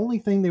the only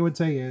thing they would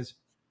say is,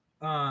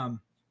 you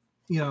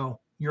know,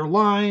 you're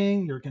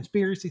lying, you're a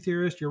conspiracy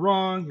theorist, you're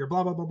wrong, you're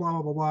blah blah blah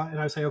blah blah blah. And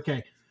I say,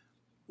 okay,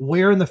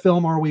 where in the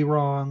film are we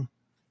wrong?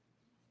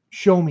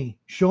 Show me,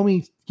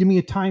 give me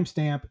a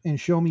timestamp and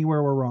show me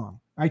where we're wrong.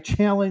 I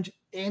challenge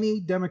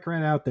any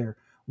Democrat out there.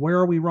 Where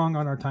are we wrong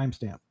on our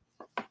timestamp?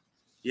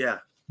 Yeah.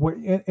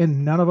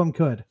 And none of them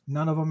could.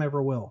 None of them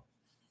ever will.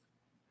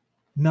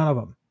 None of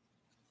them.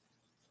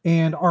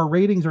 And our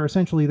ratings are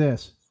essentially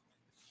this: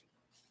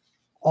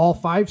 all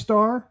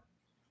 5-star,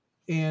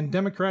 and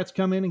Democrats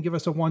come in and give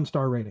us a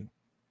 1-star rating.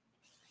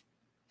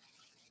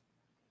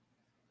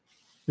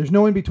 There's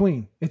no in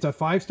between. It's a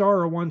 5-star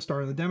or a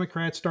 1-star. The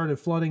Democrats started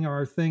flooding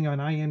our thing on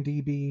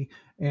IMDb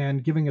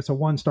and giving us a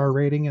 1-star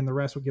rating, and the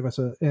rest would give us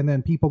and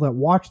then people that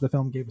watched the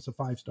film gave us a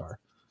 5-star.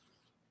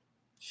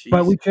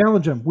 But we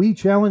challenge them. We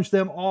challenge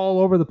them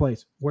all over the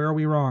place. Where are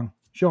we wrong?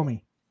 Show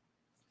me.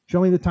 Show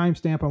me the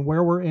timestamp on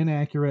where we're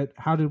inaccurate.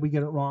 How did we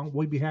get it wrong?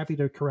 We'd be happy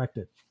to correct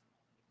it.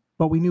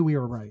 But we knew we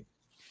were right.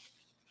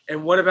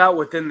 And what about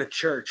within the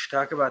church?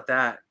 Talk about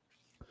that.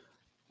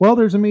 Well,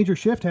 there's a major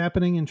shift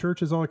happening in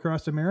churches all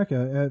across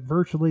America.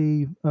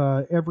 Virtually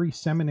every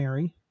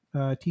seminary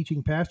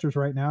teaching pastors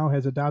right now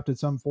has adopted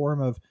some form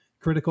of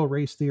critical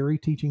race theory,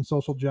 teaching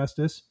social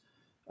justice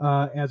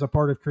as a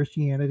part of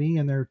Christianity,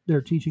 and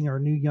they're teaching our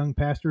new young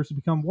pastors to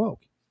become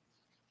woke.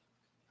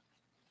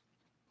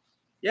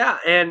 Yeah,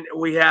 and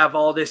we have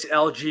all this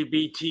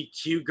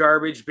LGBTQ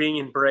garbage being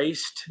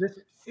embraced.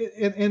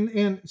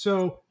 And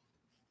so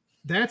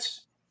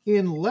that's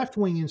in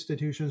left-wing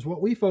institutions. What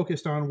we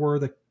focused on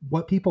were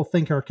what people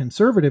think are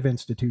conservative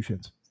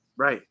institutions.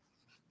 Right.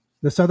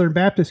 The Southern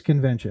Baptist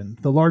Convention,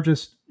 the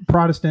largest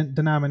Protestant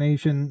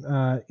denomination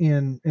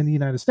in the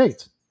United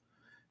States,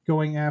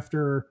 going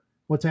after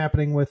what's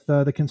happening with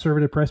the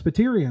conservative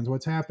Presbyterians,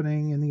 what's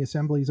happening in the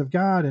Assemblies of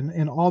God,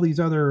 and all these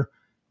other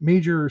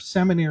major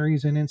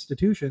seminaries and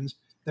institutions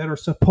that are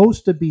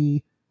supposed to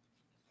be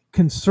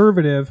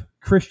conservative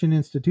Christian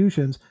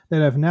institutions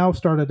that have now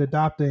started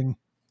adopting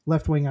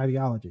left-wing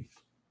ideology.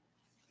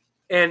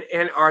 And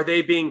are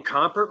they being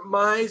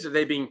compromised? Are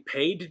they being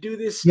paid to do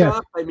this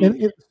stuff? Yes. I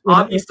mean,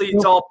 obviously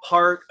it's all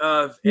part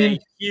of a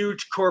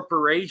huge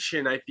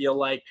corporation, I feel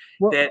like,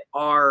 that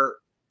are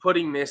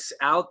putting this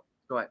out.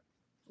 Go ahead.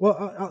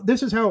 Well,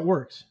 this is how it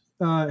works.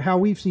 How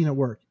we've seen it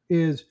work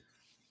is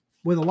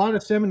with a lot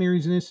of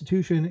seminaries and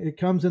institution, it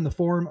comes in the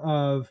form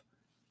of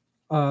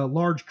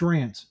large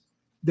grants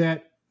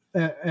that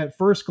at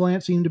first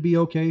glance seem to be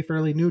okay,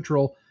 fairly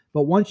neutral.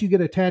 But once you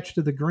get attached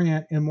to the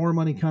grant and more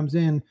money comes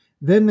in,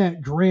 then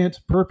that grant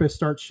purpose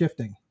starts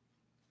shifting.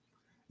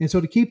 And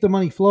so to keep the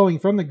money flowing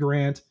from the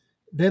grant,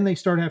 then they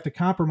start to have to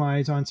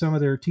compromise on some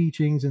of their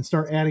teachings and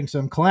start adding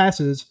some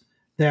classes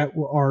that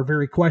are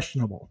very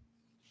questionable.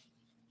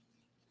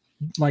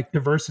 Like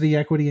diversity,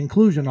 equity,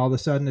 inclusion all of a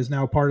sudden is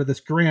now part of this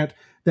grant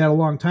that a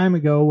long time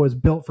ago was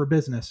built for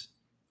business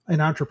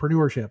and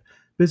entrepreneurship.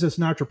 Business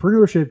and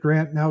entrepreneurship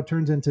grant now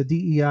turns into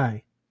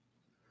DEI.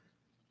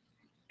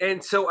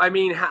 And so, I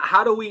mean,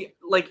 how do we,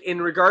 like,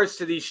 in regards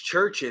to these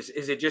churches,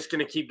 is it just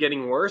going to keep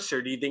getting worse,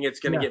 or do you think it's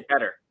going to get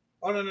better?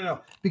 Oh,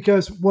 no.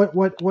 Because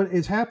what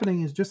is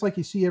happening is just like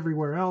you see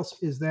everywhere else,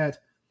 is that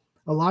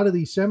a lot of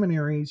these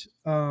seminaries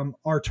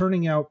are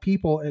turning out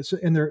people,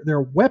 and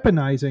they're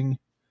weaponizing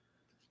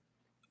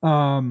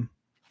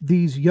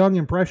these young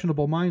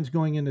impressionable minds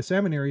going into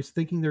seminaries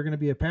thinking they're going to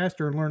be a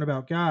pastor and learn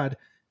about God.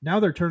 Now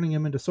they're turning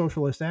them into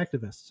socialist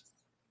activists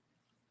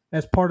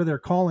as part of their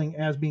calling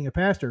as being a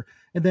pastor.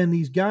 And then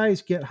these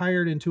guys get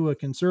hired into a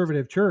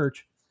conservative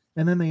church,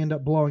 and then they end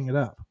up blowing it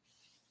up.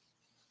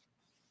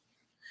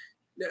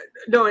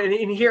 No, and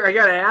in here, I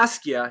got to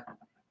ask you,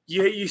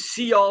 you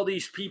see all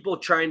these people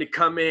trying to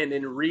come in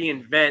and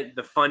reinvent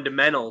the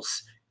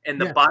fundamentals and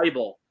the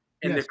Bible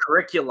and the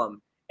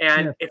curriculum.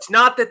 And it's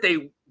not that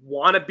they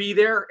want to be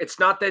there. It's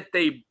not that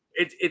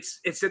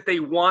it's that they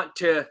want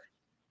to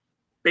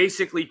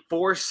basically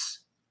force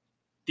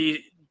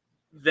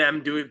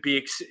them to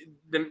be,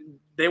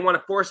 they want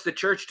to force the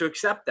church to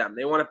accept them.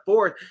 They want to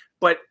force,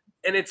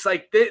 and it's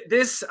like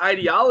this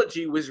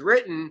ideology was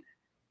written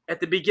at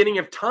the beginning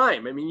of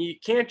time. I mean, you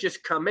can't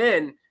just come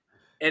in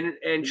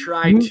and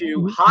try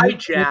to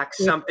hijack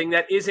something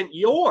that isn't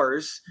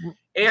yours.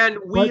 And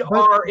we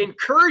are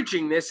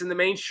encouraging this in the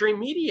mainstream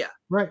media.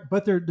 Right.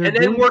 But they're and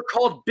then we're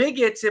called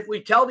bigots if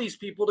we tell these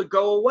people to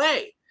go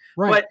away.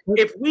 Right. But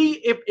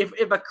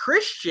if a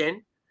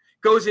Christian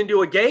goes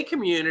into a gay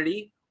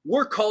community,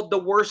 we're called the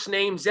worst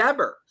names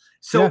ever.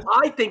 So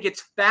I think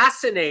it's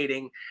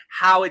fascinating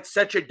how it's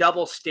such a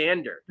double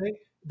standard.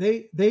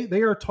 They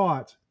are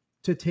taught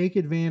to take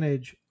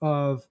advantage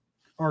of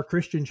our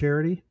Christian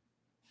charity,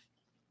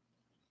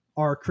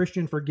 our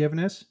Christian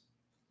forgiveness,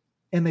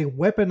 and they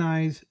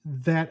weaponize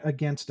that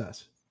against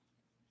us.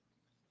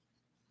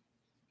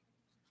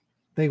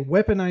 They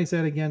weaponize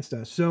that against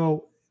us.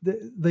 So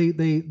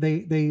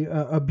they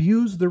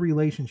abuse the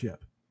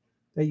relationship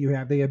that you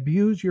have. They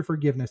abuse your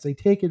forgiveness. They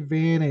take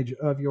advantage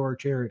of your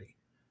charity.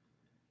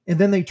 And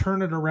then they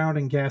turn it around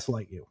and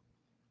gaslight you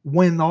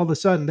when all of a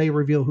sudden they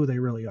reveal who they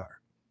really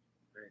are.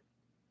 Right.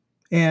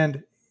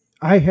 And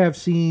I have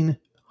seen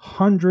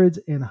hundreds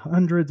and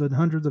hundreds and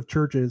hundreds of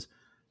churches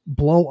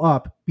blow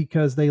up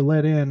because they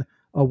let in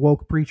a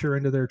woke preacher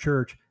into their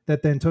church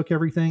that then took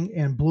everything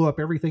and blew up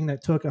everything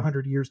that took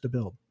 100 years to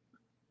build.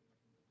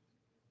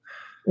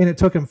 And it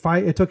took him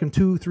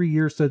 2-3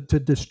 years to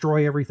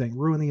destroy everything,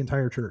 ruin the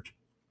entire church.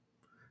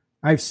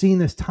 I've seen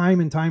this time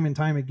and time and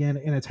time again,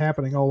 and it's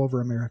happening all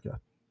over America.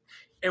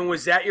 And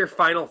was that your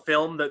final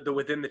film, the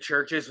Within the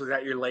Churches? Was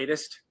that your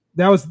latest?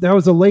 That was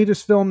the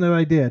latest film that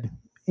I did.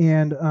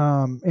 And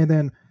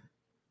then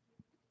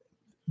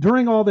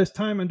during all this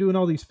time I'm doing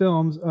all these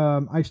films,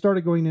 I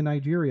started going to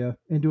Nigeria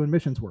and doing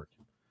missions work.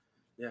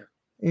 Yeah.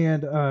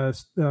 And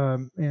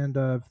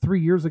 3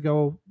 years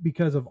ago,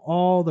 because of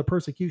all the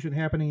persecution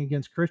happening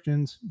against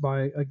Christians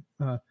by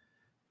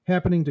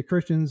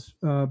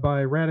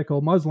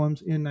radical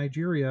Muslims in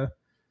Nigeria,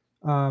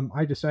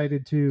 I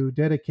decided to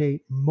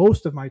dedicate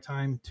most of my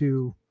time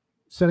to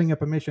setting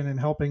up a mission and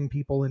helping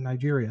people in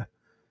Nigeria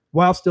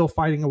while still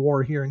fighting a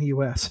war here in the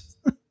U.S.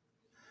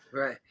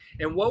 Right.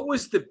 And what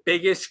was the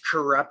biggest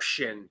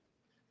corruption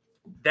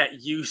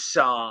that you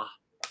saw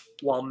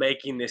while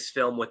making this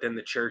film Within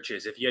the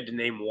Churches? If you had to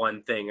name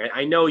one thing,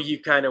 I know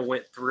you kind of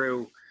went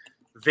through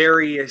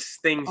various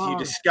things you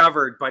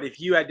discovered, but if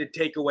you had to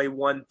take away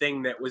one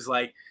thing that was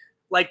like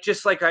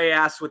just like I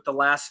asked with the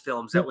last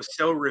films, that was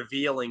so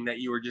revealing that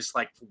you were just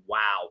like,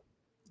 wow.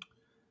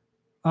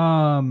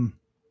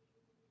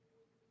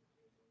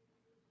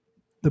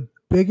 The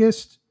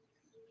biggest,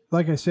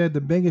 like I said,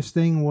 the biggest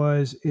thing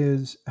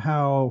is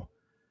how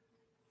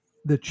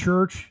the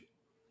church,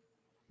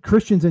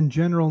 Christians in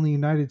general in the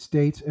United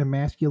States,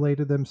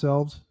 emasculated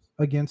themselves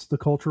against the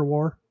culture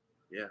war.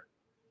 Yeah.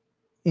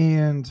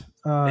 And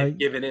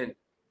giving in.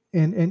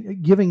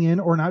 And giving in,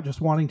 or not just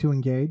wanting to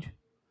engage.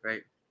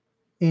 Right.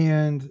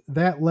 And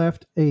that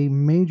left a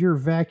major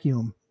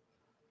vacuum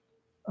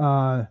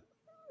for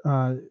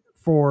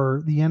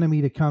the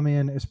enemy to come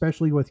in,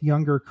 especially with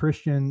younger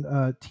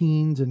Christian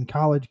teens and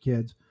college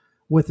kids.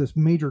 With this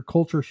major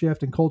culture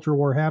shift and culture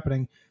war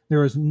happening,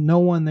 there is no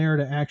one there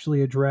to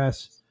actually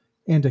address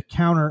and to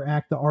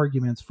counteract the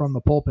arguments from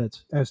the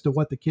pulpits as to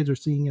what the kids are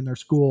seeing in their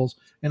schools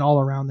and all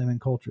around them in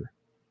culture.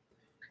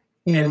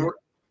 And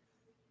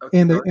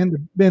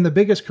the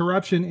biggest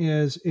corruption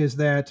is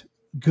that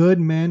good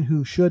men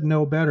who should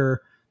know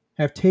better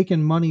have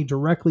taken money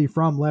directly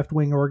from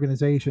left-wing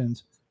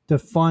organizations to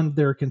fund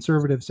their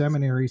conservative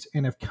seminaries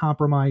and have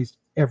compromised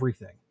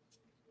everything.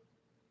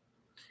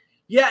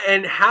 Yeah,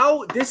 and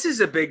how this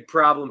is a big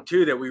problem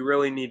too that we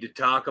really need to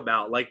talk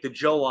about, like the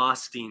Joel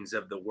Osteens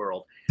of the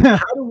world. How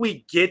do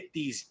we get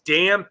these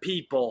damn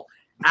people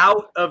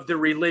out of the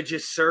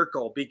religious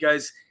circle?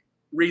 Because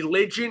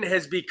religion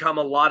has become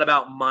a lot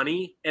about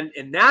money, and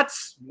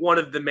that's one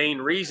of the main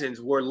reasons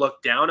we're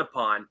looked down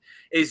upon,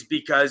 is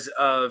because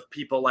of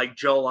people like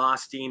Joel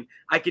Osteen.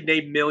 I could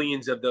name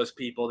millions of those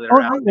people that are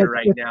out there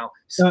right now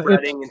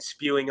spreading and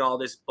spewing all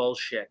this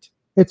bullshit.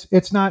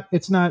 It's not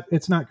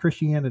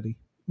Christianity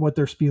what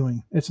they're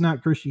spewing. It's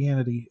not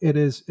Christianity. It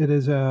is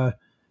a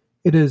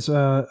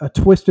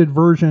twisted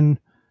version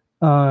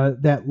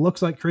that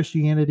looks like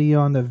Christianity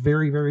on the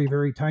very, very,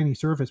 very tiny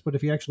surface. But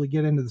if you actually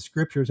get into the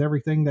scriptures,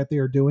 everything that they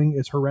are doing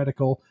is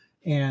heretical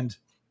and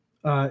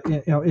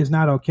is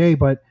not okay.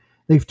 But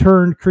they've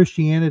turned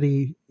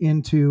Christianity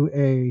into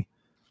a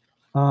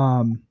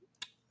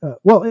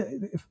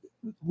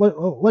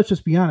let's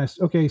just be honest.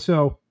 Okay,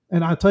 so,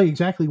 and I'll tell you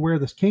exactly where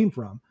this came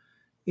from.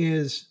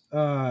 Is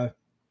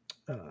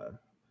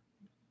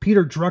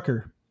Peter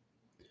Drucker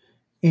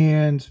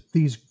and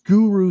these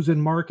gurus in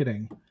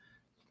marketing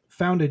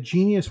found a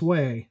genius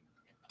way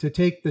to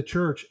take the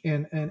church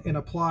and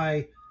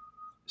apply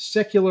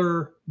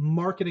secular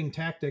marketing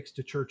tactics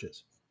to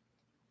churches.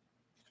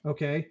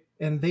 Okay.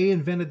 And they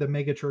invented the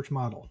mega church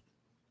model.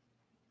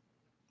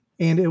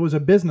 And it was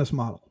a business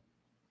model.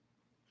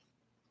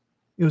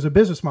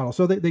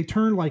 So they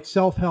turned like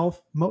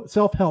self-help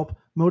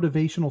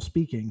motivational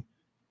speaking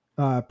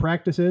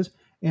practices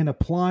and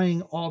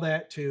applying all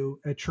that to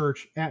a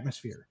church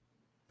atmosphere.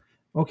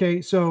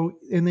 Okay, so,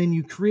 and then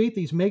you create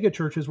these mega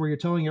churches where you're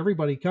telling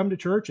everybody, come to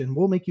church and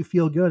we'll make you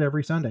feel good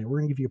every Sunday. We're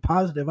going to give you a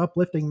positive,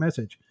 uplifting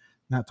message.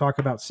 Not talk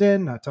about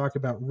sin, not talk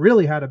about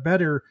really how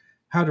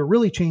to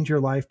really change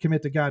your life,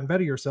 commit to God and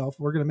better yourself.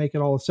 We're going to make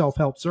it all a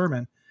self-help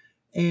sermon.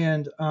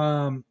 And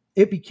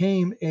it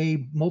became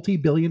a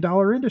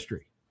multi-billion-dollar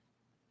industry.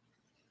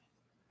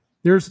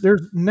 There's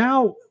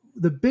now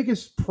the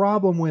biggest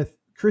problem with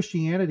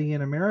Christianity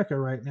in America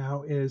right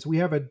now is we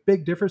have a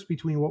big difference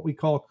between what we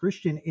call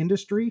Christian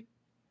industry,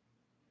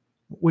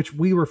 which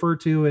we refer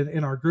to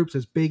in our groups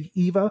as Big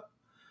Eva,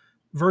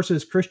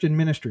 versus Christian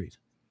ministries.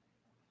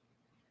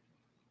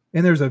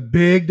 And there's a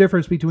big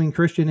difference between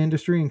Christian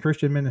industry and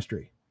Christian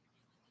ministry.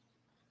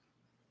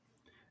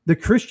 The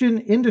Christian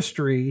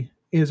industry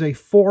is a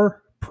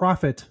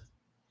for-profit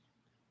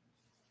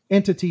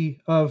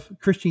entity of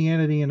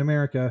Christianity in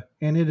America,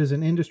 and it is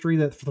an industry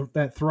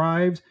that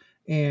thrives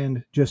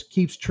and just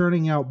keeps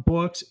churning out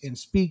books and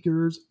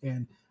speakers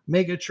and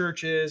mega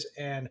churches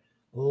and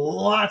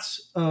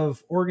lots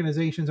of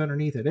organizations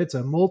underneath it. It's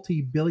a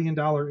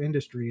multi-billion-dollar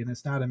industry, and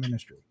it's not a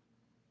ministry.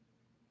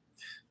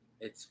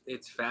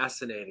 It's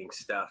fascinating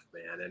stuff,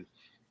 man.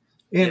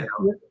 And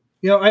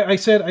I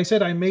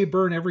said I may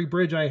burn every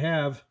bridge I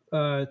have,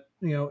 at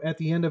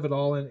the end of it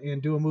all,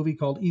 and do a movie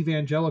called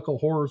Evangelical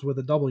Horrors with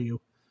a W.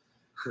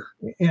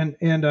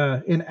 And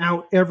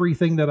out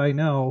everything that I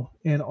know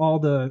and all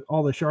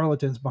the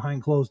charlatans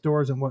behind closed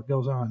doors and what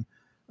goes on.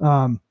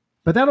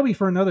 But that'll be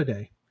for another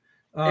day.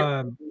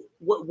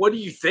 What do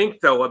you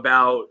think though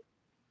about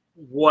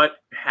what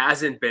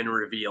hasn't been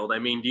revealed? I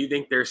mean, do you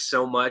think there's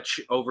so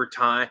much over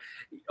time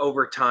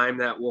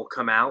that will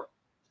come out?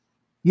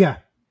 Yeah.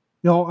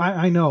 No,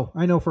 I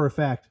know for a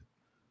fact.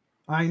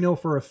 I know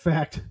for a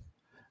fact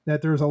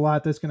that there's a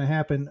lot that's going to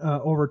happen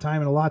over time,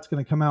 and a lot's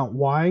going to come out.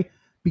 Why?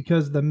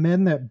 Because the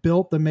men that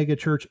built the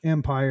megachurch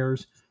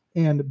empires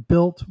and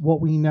built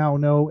what we now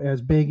know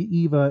as Big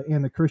Eva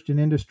and the Christian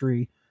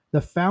industry,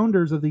 the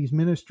founders of these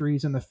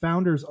ministries and the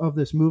founders of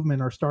this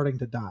movement are starting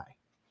to die.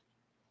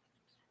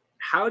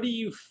 How do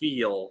you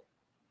feel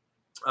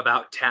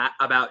about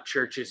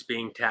churches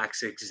being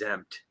tax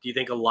exempt? Do you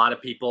think a lot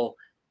of people,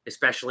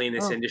 especially in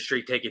this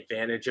industry, take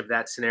advantage of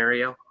that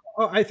scenario?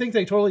 Oh, I think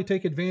they totally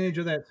take advantage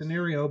of that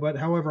scenario, but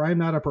however, I'm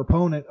not a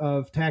proponent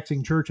of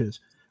taxing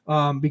churches.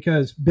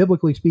 Because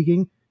biblically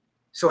speaking,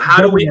 so how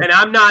do we? And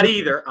I'm not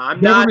either. I'm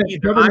not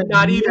either. But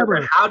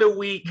how do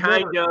we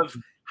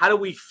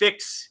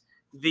fix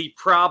the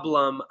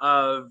problem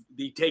of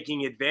the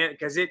taking advantage?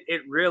 Because it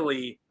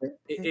really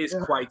is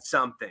quite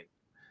something.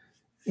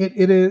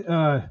 It is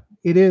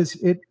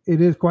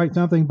quite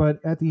something. But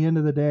at the end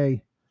of the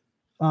day,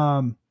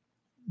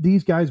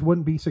 these guys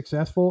wouldn't be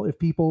successful if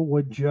people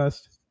would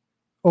just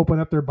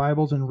open up their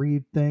Bibles and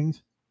read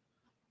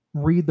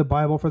the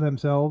Bible for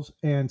themselves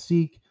and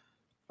seek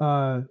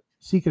a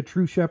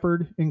true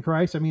shepherd in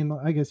Christ. I mean,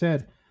 like I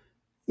said,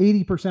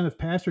 80% of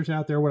pastors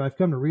out there, what I've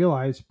come to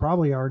realize,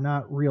 probably are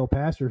not real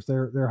pastors.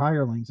 They're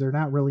hirelings. They're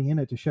not really in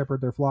it to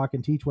shepherd their flock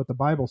and teach what the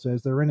Bible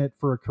says. They're in it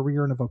for a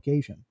career and a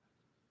vocation.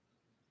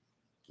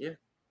 Yeah.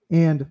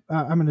 And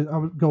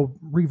I'll go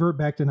revert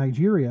back to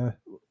Nigeria.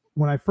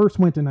 When I first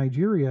went to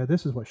Nigeria,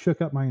 this is what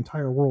shook up my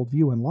entire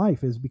worldview in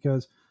life, is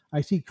because I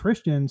see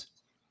Christians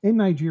in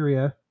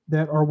Nigeria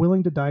that are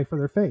willing to die for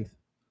their faith.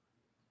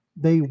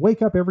 They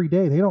wake up every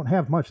day. They don't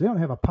have much. They don't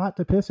have a pot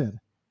to piss in.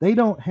 They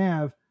don't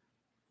have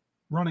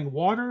running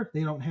water.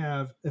 They don't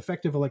have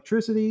effective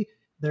electricity.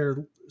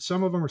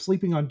 Some of them are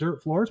sleeping on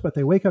dirt floors, but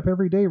they wake up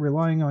every day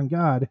relying on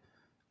God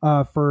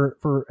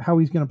for how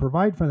he's going to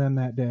provide for them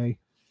that day.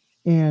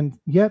 And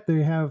yet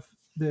they have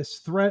this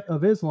threat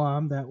of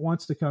Islam that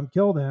wants to come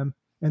kill them,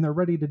 and they're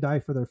ready to die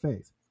for their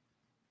faith.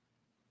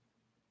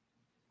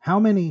 How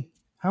many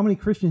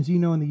Christians do you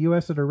know in the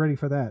U.S. that are ready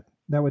for that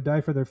would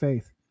die for their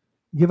faith?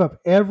 Give up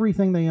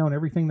everything they own,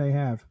 everything they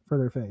have for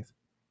their faith?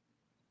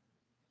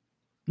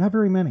 Not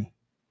very many.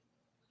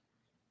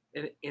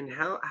 And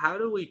how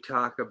do we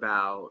talk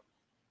about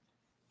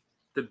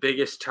the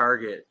biggest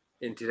target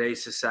in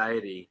today's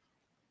society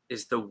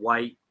is the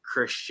white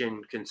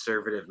Christian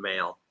conservative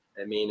male?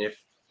 I mean,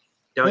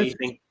 you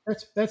think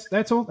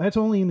that's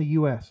only in the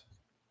U.S.?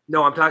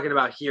 No, I'm talking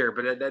about here,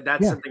 but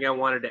that's something I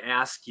wanted to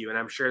ask you, and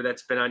I'm sure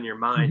that's been on your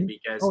mind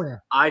because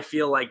I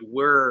feel like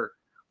we're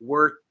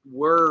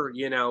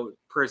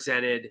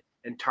presented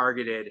and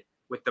targeted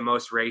with the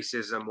most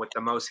racism, with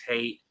the most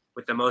hate,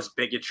 with the most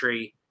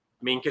bigotry.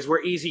 I mean, because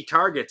we're easy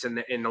targets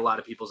in a lot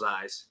of people's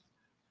eyes.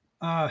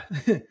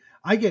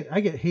 I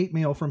get hate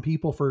mail from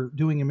people for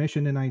doing a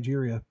mission in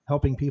Nigeria,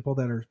 helping people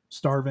that are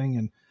starving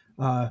and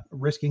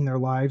risking their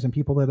lives, and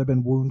people that have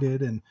been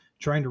wounded and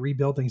trying to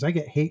rebuild things. I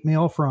get hate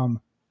mail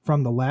from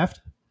the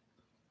left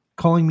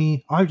calling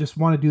me, I just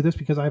want to do this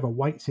because I have a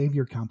white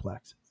savior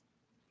complex.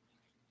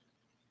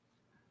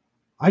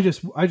 I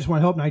just want to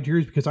help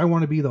Nigerians because I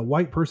want to be the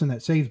white person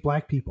that saves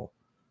black people.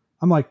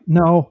 I'm like,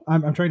 no,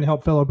 I'm trying to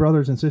help fellow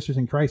brothers and sisters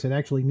in Christ that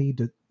actually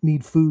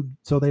need food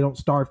so they don't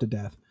starve to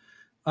death.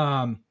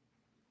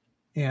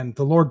 And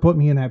the Lord put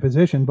me in that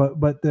position,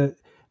 but the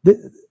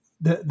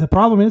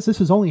problem is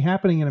this is only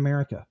happening in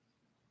America.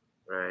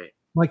 Right.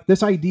 Like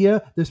this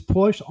idea, this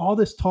push, all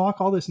this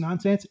talk, all this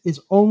nonsense is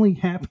only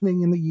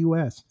happening in the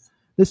U.S.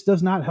 This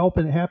does not help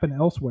it happen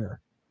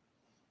elsewhere.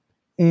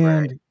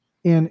 And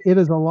it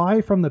is a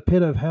lie from the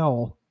pit of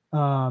hell.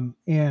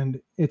 And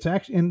it's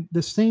actually, and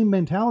the same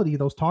mentality,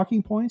 those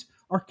talking points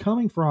are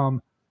coming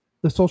from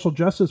the social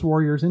justice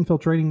warriors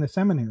infiltrating the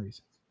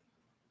seminaries.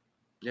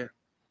 Yeah.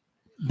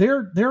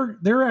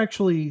 They're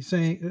actually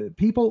saying,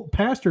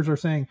 pastors are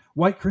saying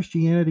white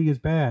Christianity is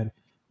bad.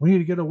 We need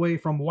to get away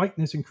from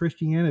whiteness and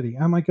Christianity.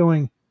 I'm like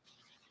going,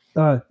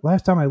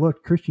 last time I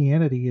looked,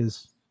 Christianity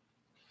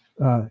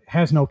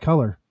has no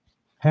color,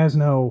 has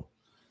no,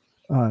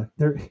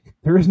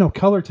 there is no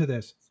color to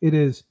this.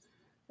 It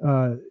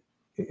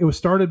was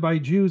started by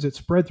Jews. It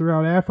spread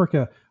throughout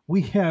Africa.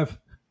 We have,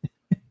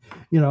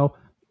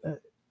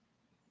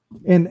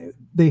 and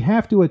they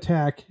have to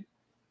attack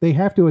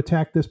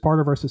this part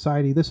of our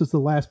society. This is the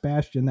last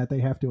bastion that they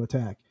have to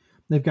attack.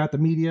 They've got the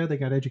media, they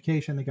got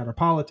education, they got our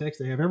politics,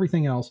 they have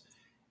everything else.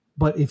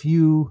 But if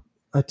you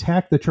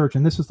attack the church,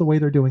 and this is the way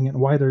they're doing it, and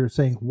why they're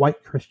saying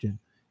white Christian,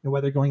 and why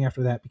they're going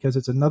after that, because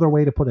it's another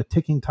way to put a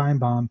ticking time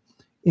bomb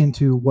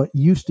into what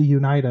used to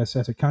unite us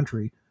as a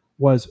country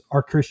was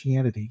our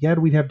Christianity. Yeah,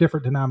 we'd have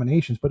different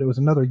denominations, but it was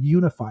another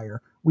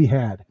unifier we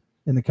had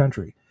in the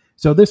country.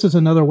 So this is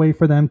another way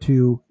for them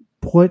to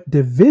put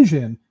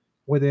division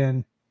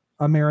within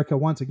America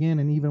once again,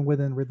 and even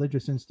within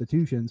religious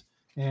institutions,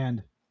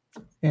 and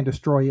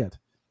destroy it.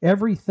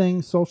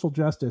 Everything social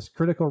justice,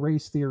 critical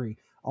race theory,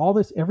 all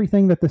this,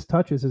 everything that this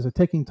touches is a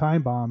ticking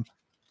time bomb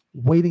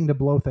waiting to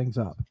blow things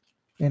up.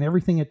 And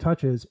everything it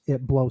touches,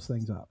 it blows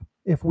things up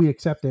if we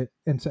accept it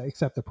and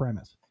accept the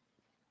premise.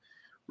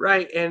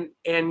 Right. And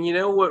you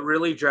know what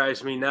really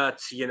drives me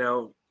nuts, and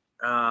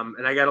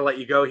I got to let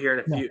you go here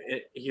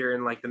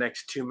in like the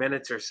next 2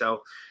 minutes or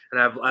so.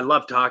 And I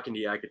love talking to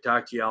you. I could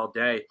talk to you all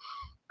day.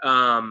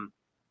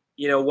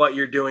 What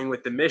you're doing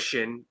with the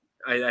mission,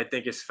 I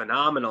think is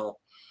phenomenal.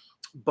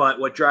 But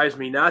what drives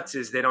me nuts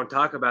is they don't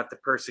talk about the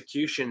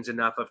persecutions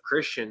enough of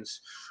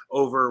Christians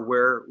over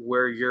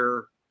where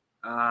you're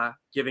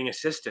giving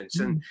assistance.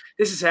 And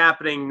this is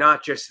happening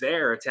not just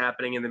there. It's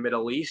happening in the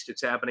Middle East.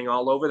 It's happening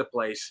all over the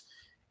place.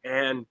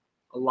 And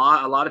a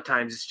lot of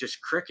times it's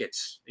just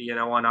crickets,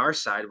 on our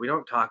side. We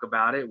don't talk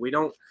about it. We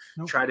don't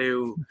try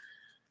to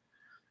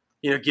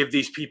give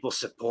these people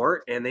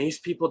support, and these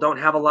people don't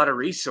have a lot of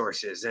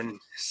resources. And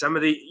some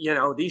of the,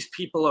 these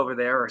people over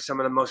there are some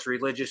of the most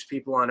religious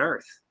people on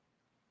earth.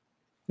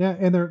 Yeah.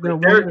 And they're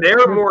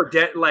more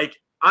like,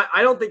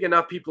 I don't think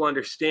enough people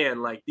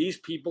understand, like, these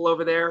people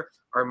over there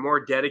are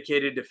more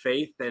dedicated to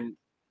faith than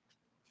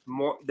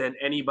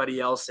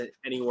anybody else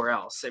anywhere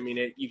else. I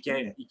mean, you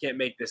can't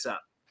make this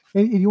up.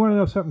 And you want to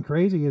know something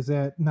crazy is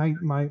that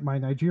my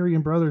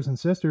Nigerian brothers and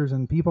sisters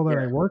and people that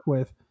I work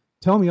with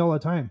tell me all the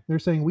time. They're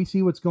saying, we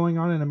see what's going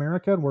on in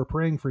America and we're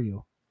praying for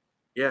you.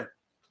 Yeah,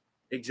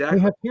 exactly.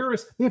 They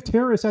have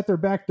terrorists at their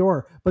back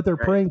door, but they're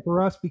praying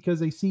for us because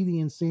they see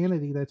the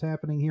insanity that's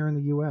happening here in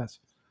the U.S.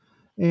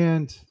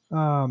 And,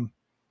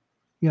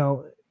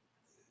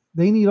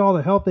 they need all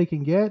the help they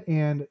can get.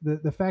 And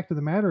the fact of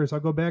the matter is, I'll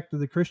go back to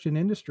the Christian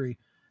industry.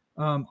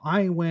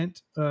 I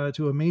went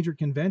to a major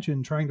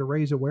convention trying to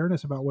raise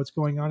awareness about what's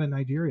going on in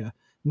Nigeria.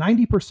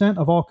 90%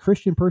 of all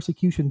Christian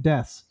persecution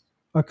deaths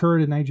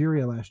occurred in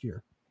Nigeria last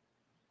year.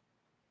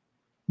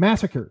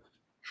 Massacre.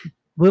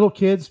 Little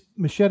kids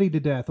macheted to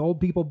death. Old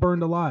people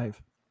burned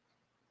alive.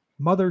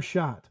 Mothers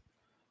shot.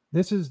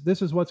 This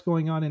is what's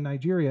going on in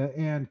Nigeria.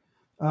 And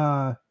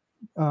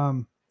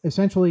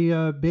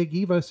essentially, Big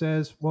Eva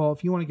says, well,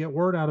 if you want to get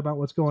word out about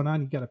what's going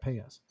on, you got to pay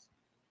us.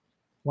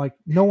 Like,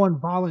 no one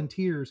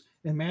volunteers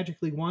and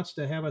magically wants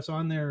to have us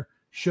on their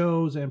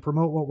shows and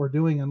promote what we're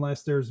doing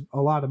unless there's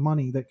a lot of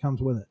money that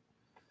comes with it.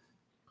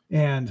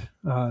 And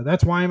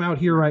that's why I'm out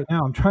here right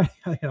now. I'm trying,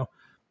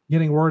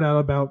 getting word out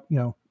about,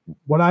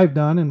 what I've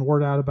done and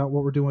word out about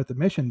what we're doing with the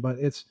mission.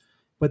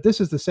 But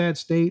this is the sad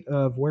state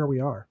of where we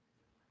are.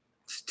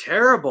 It's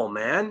terrible,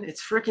 man.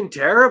 It's freaking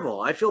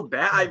terrible. I feel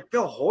bad. I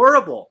feel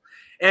horrible.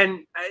 And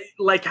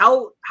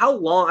how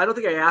long? I don't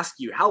think I asked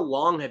you. How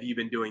long have you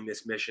been doing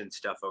this mission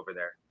stuff over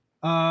there?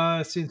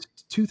 Since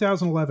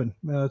 2011.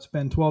 It's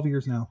been 12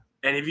 years now.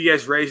 And have you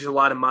guys raised a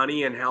lot of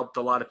money and helped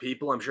a lot of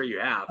people? I'm sure you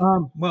have.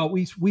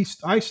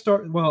 I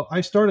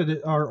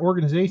started our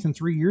organization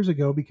 3 years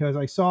ago because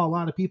I saw a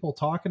lot of people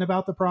talking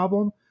about the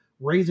problem,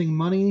 raising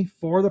money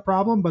for the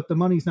problem, but the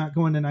money's not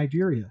going to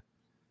Nigeria.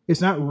 It's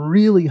not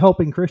really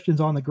helping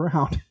Christians on the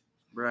ground.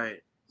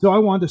 Right. So I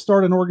wanted to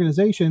start an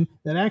organization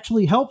that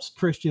actually helps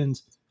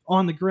Christians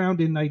on the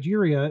ground in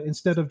Nigeria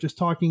instead of just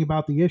talking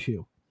about the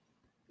issue.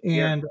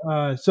 And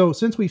so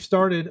since we've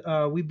started,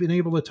 we've been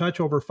able to touch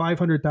over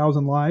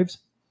 500,000 lives.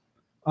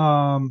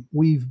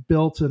 We've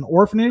built an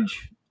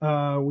orphanage.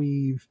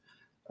 We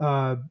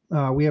have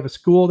a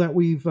school that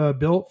we've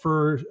built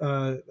for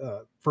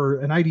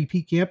an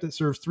IDP camp that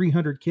serves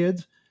 300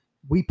 kids.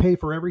 We pay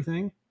for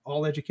everything,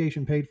 all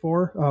education paid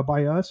for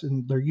by us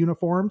and their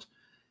uniforms.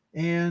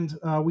 And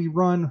we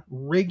run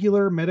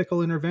regular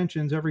medical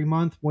interventions every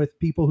month with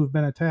people who've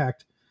been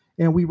attacked.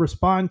 And we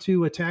respond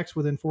to attacks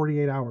within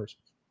 48 hours.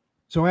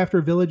 So after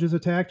a village is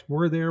attacked,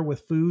 we're there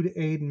with food,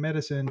 aid, and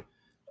medicine,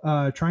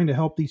 trying to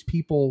help these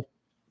people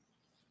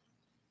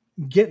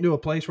get into a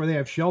place where they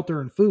have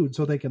shelter and food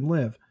so they can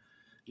live.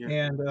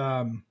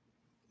 Yeah.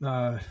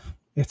 And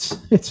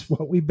it's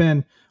what we've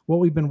been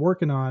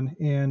working on.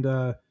 And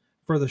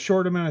for the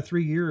short amount of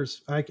 3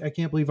 years, I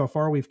can't believe how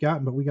far we've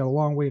gotten, but we got a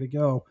long way to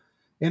go.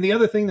 And the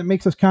other thing that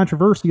makes us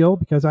controversial,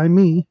 because I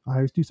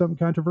always do something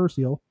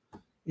controversial,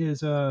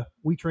 is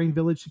we train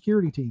village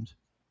security teams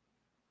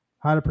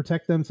how to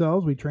protect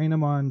themselves. We train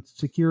them on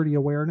security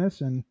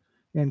awareness and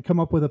come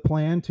up with a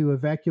plan to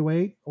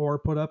evacuate or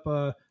put up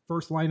a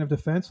first line of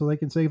defense so they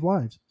can save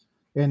lives.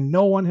 And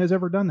no one has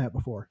ever done that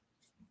before.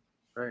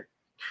 Right.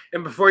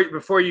 And before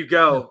you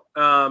go,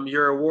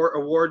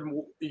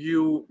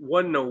 you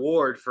won an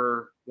award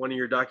for one of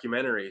your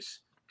documentaries.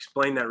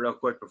 Explain that real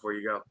quick before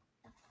you go.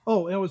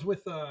 Oh, that was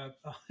with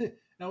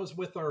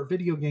our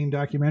video game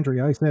documentary.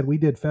 I said we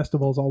did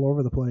festivals all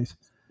over the place.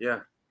 Yeah.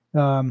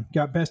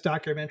 Got Best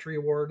Documentary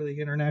Award at the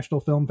International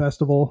Film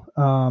Festival.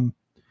 That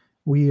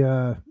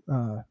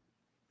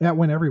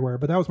went everywhere,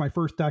 but that was my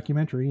first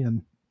documentary,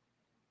 and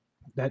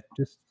that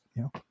just,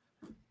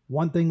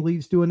 one thing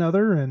leads to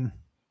another.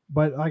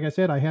 But like I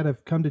said, I had a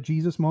come to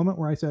Jesus moment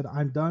where I said,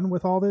 I'm done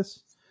with all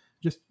this,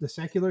 just the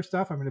secular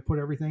stuff. I'm going to put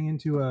everything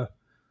into a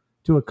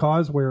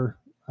cause where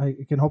I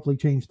can hopefully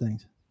change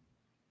things.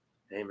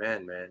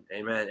 Amen, man.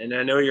 Amen. And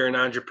I know you're an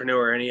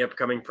entrepreneur. Any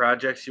upcoming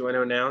projects you want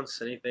to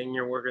announce? Anything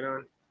you're working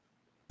on?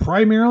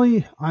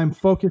 Primarily, I'm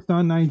focused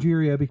on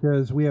Nigeria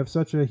because we have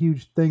such a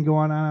huge thing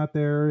going on out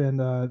there, and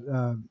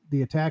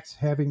the attacks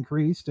have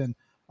increased. And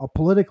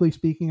politically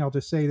speaking, I'll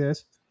just say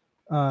this.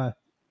 The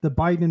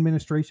Biden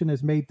administration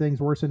has made things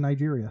worse in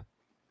Nigeria.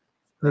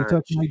 They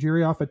took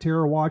Nigeria off a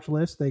terror watch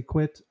list. They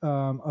quit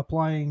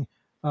applying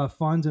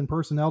funds and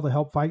personnel to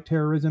help fight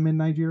terrorism in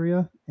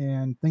Nigeria,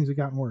 and things have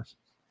gotten worse.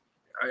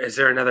 Is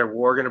there another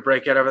war going to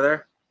break out over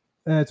there?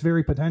 It's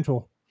very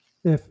potential.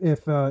 If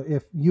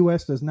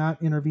U.S. does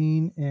not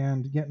intervene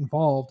and get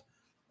involved,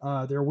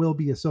 there will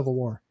be a civil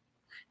war.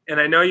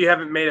 And I know you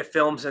haven't made a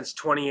film since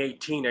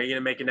 2018. Are you going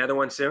to make another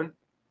one soon?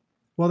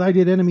 Well, I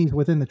did Enemies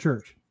Within the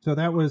Church. So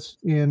that was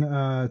in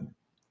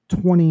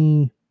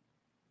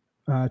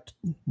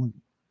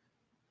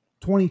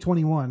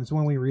 2021 is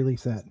when we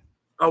released that.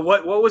 Oh,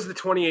 what was the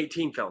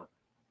 2018 film?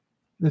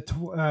 There's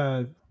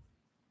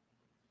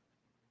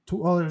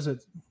a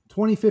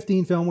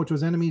 2015 film, which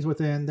was Enemies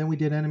Within. Then we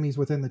did Enemies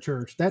Within the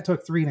Church. That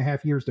took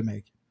 3.5 years to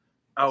make.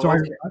 Oh, so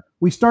okay.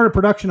 We started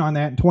production on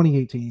that in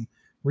 2018.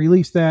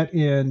 Released that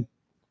in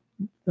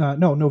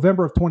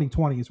November of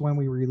 2020 is when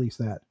we released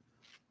that.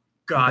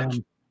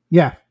 Gotcha.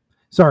 Yeah,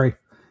 sorry.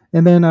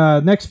 And then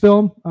next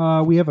film,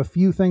 we have a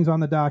few things on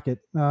the docket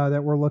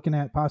that we're looking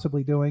at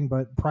possibly doing,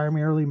 but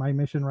primarily my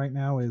mission right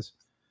now is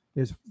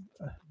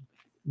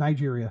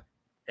Nigeria.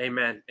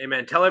 Amen.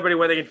 Amen. Tell everybody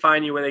where they can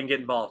find you, where they can get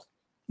involved.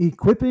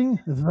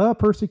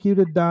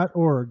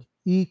 Equippingthepersecuted.org.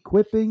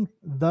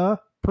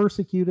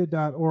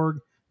 Equippingthepersecuted.org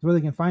is where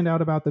they can find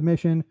out about the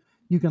mission.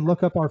 You can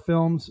look up our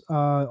films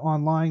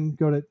online.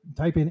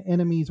 Type in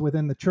Enemies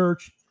Within the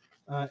Church,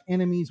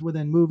 Enemies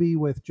Within Movie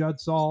with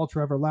Judd, Saul,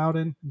 Trevor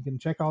Loudon. You can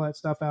check all that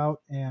stuff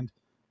out, and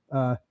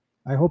I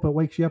hope it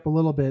wakes you up a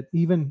little bit.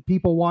 Even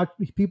people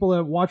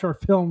that watch our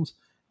films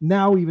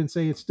now even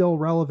say it's still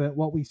relevant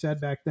what we said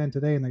back then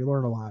today, and they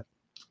learn a lot.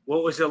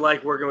 What was it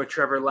like working with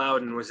Trevor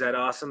Loudon? Was that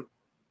awesome?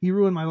 He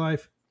ruined my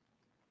life.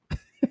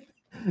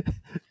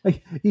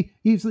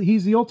 He's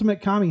the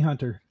ultimate commie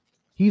hunter.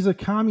 He's a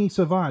commie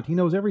savant. He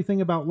knows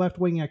everything about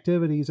left-wing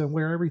activities and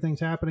where everything's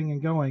happening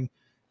and going.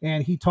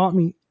 And he taught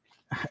me,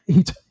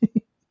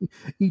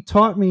 he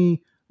taught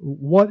me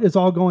what is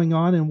all going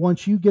on. And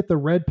once you get the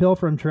red pill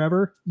from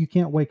Trevor, you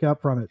can't wake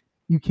up from it.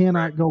 You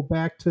cannot go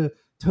back to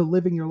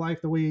living your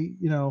life the way,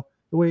 the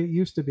way it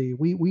used to be.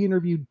 We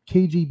interviewed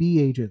KGB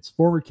agents,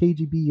 former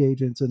KGB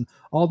agents, and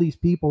all these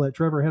people that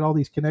Trevor had all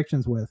these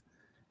connections with.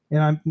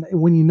 And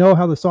when you know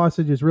how the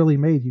sausage is really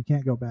made, you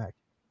can't go back.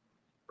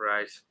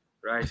 Right.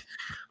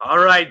 All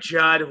right,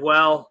 Judd.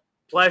 Well,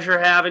 pleasure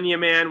having you,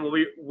 man.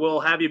 We'll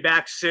have you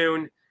back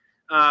soon.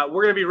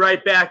 We're going to be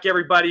right back,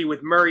 everybody,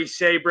 with Murray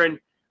Sabrin.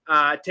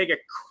 Take a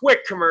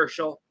quick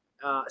commercial.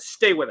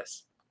 Stay with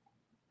us.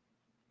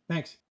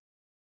 Thanks.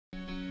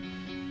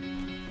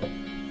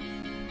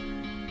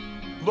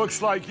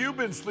 Looks like you've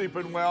been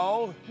sleeping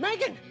well.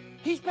 Megan,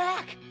 he's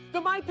back. The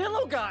My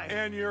Pillow guy.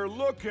 And you're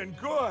looking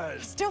good.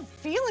 Still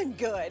feeling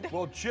good.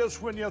 Well,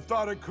 just when you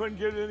thought it couldn't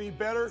get any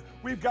better,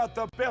 we've got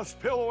the best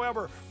pillow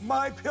ever,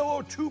 My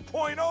Pillow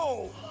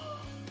 2.0.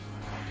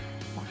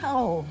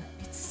 Wow,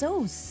 it's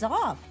so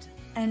soft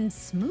and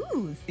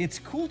smooth. It's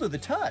cool to the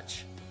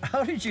touch.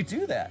 How did you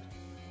do that?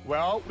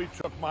 Well, we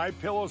took My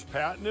Pillow's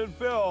patented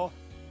fill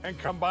and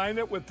combined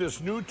it with this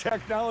new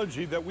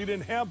technology that we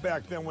didn't have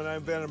back then when I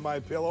invented My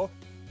Pillow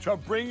to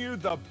bring you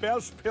the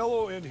best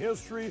pillow in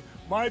history,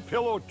 My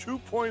Pillow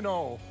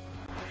 2.0.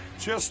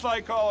 Just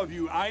like all of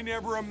you, I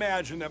never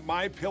imagined that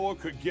My Pillow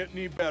could get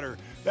any better.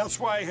 That's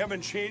why I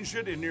haven't changed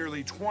it in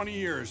nearly 20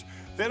 years.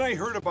 Then I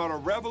heard about a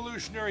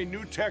revolutionary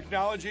new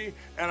technology,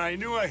 and I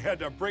knew I had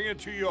to bring it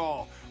to you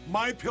all.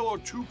 My Pillow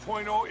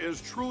 2.0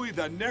 is truly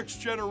the next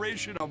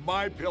generation of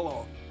My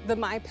Pillow. The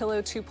My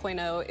Pillow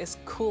 2.0 is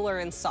cooler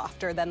and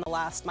softer than the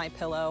last My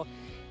Pillow.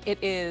 It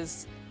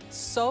is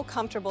so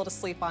comfortable to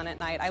sleep on at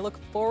night. I look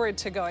forward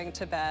to going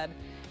to bed,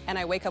 and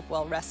I wake up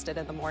well rested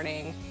in the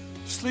morning.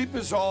 Sleep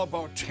is all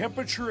about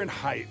temperature and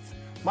height.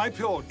 My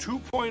Pillow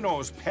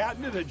 2.0's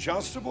patented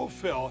adjustable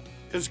fill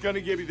is going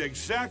to give you the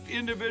exact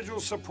individual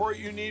support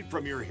you need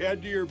from your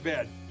head to your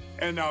bed.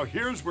 And now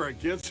here's where it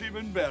gets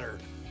even better.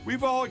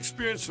 We've all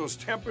experienced those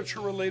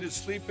temperature-related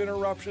sleep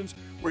interruptions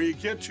where you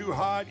get too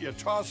hot, you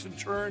toss and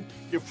turn,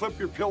 you flip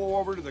your pillow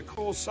over to the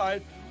cool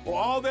side. Well,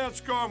 all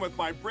that's gone with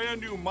my brand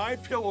new My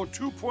Pillow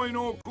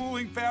 2.0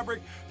 cooling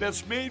fabric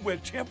that's made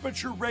with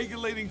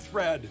temperature-regulating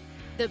thread.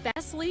 The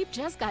best sleep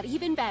just got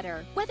even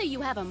better. Whether you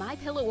have a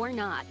MyPillow or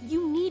not,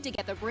 you need to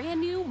get the brand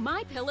new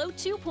MyPillow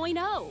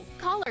 2.0.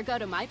 Call or go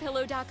to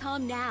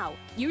MyPillow.com now.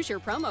 Use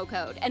your promo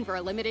code, and for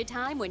a limited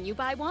time when you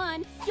buy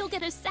one, you'll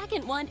get a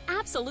second one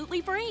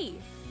absolutely free.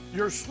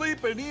 You're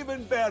sleeping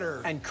even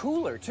better. And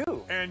cooler,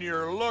 too. And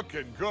you're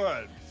looking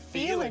good.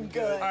 Feeling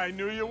good. I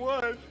knew you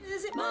would.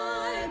 Visit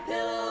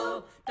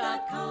MyPillow.com.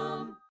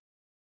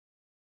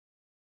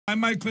 I'm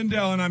Mike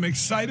Lindell, and I'm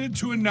excited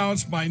to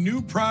announce my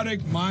new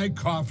product, My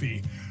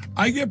Coffee.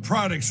 I get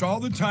products all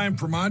the time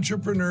from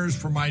entrepreneurs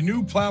for my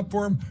new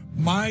platform,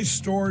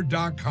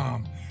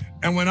 mystore.com.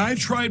 And when I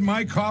tried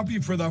My Coffee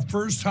for the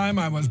first time,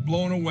 I was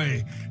blown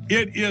away.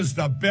 It is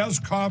the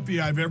best coffee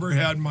I've ever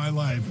had in my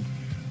life.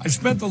 I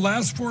spent the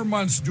last 4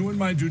 months doing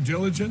my due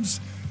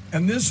diligence,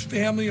 and this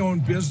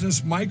family-owned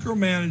business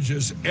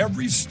micromanages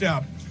every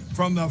step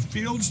from the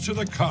fields to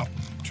the cup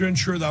to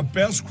ensure the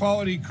best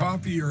quality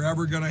coffee you're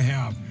ever going to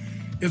have.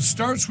 It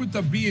starts with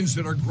the beans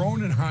that are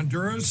grown in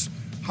Honduras.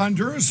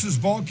 Honduras's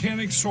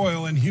volcanic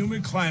soil and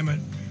humid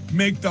climate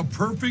make the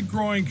perfect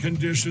growing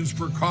conditions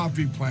for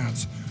coffee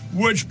plants,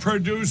 which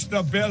produce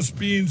the best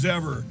beans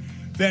ever.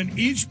 Then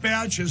each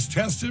batch is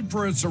tested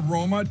for its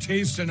aroma,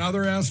 taste, and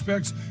other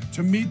aspects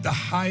to meet the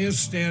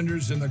highest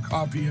standards in the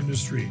coffee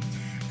industry.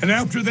 And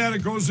after that,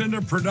 it goes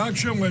into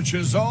production, which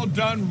is all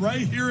done right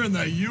here in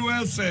the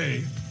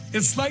USA.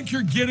 It's like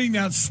you're getting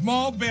that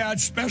small batch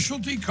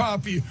specialty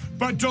coffee,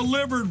 but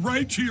delivered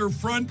right to your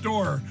front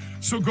door.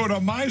 So go to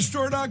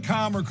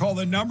mystore.com or call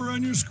the number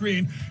on your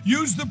screen.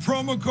 Use the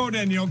promo code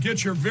and you'll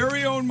get your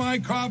very own My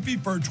Coffee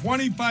for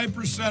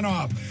 25%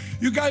 off.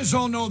 You guys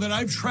all know that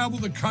I've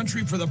traveled the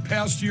country for the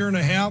past year and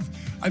a half.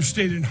 I've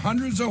stayed in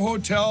hundreds of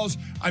hotels.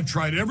 I've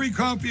tried every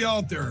coffee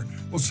out there.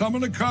 Well, some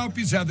of the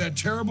coffees have that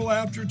terrible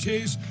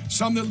aftertaste,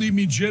 some that leave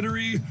me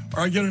jittery,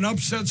 or I get an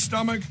upset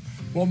stomach.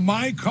 Well,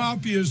 My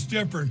Coffee is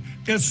different.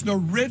 It's the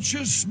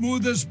richest,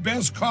 smoothest,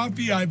 best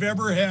coffee I've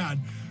ever had.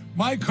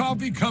 My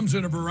Coffee comes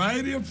in a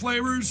variety of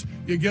flavors.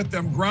 You get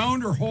them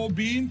ground or whole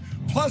bean.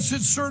 Plus,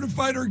 it's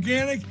certified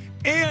organic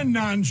and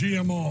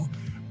non-GMO.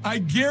 I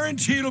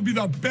guarantee it'll be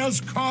the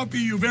best coffee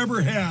you've ever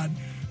had.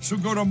 So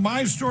go to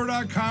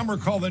mystore.com or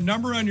call the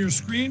number on your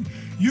screen.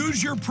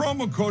 Use your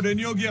promo code and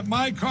you'll get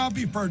My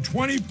Coffee for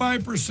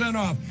 25%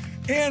 off.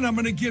 And I'm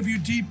going to give you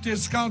deep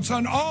discounts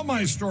on all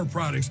my store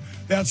products.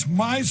 That's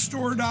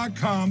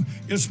mystore.com.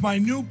 It's my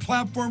new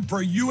platform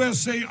for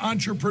USA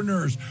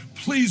entrepreneurs.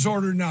 Please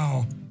order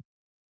now.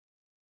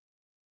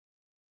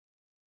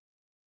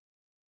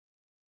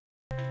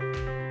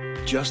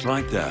 just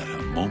like that,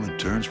 a moment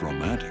turns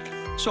romantic.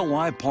 So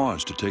why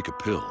pause to take a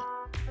pill?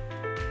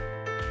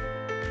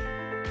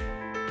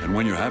 And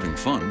when you're having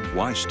fun,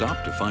 why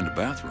stop to find a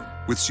bathroom?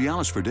 With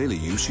Cialis for daily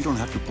use, you don't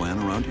have to plan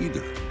around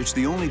either. It's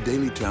the only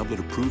daily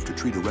tablet approved to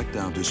treat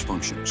erectile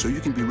dysfunction, so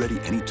you can be ready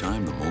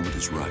anytime the moment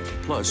is right.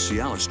 Plus,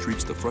 Cialis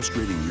treats the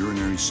frustrating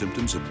urinary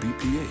symptoms of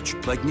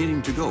BPH, like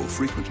needing to go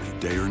frequently,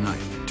 day or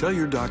night. Tell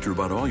your doctor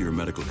about all your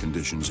medical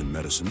conditions and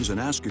medicines and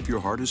ask if your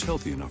heart is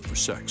healthy enough for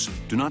sex.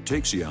 Do not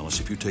take Cialis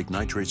if you take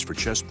nitrates for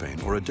chest pain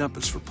or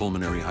Adempus for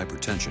pulmonary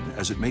hypertension,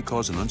 as it may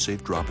cause an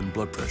unsafe drop in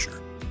blood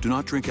pressure. Do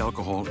not drink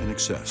alcohol in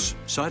excess.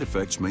 Side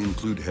effects may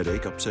include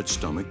headache, upset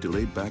stomach,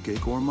 delayed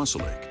backache, or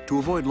muscle ache. To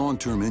avoid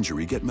long-term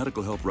injury, get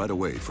medical help right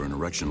away for an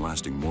erection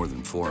lasting more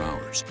than 4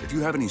 hours. If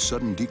you have any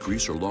sudden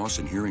decrease or loss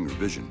in hearing or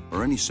vision,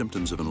 or any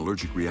symptoms of an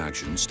allergic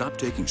reaction, stop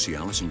taking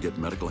Cialis and get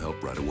medical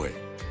help right away.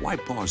 Why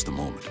pause the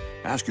moment?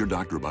 Ask your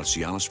doctor about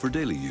Cialis for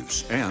daily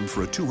use. And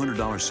for a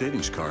 $200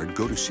 savings card,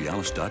 go to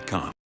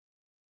Cialis.com.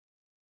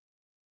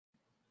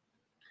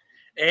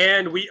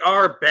 And we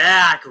are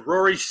back.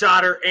 Rory,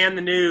 Sauter, and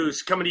the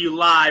news coming to you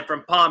live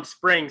from Palm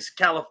Springs,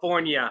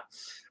 California.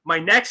 My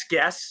next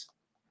guest,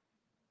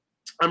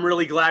 I'm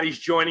really glad he's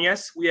joining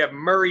us. We have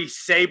Murray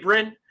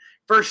Sabrin,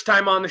 first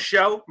time on the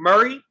show.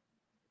 Murray,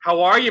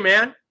 how are you,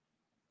 man?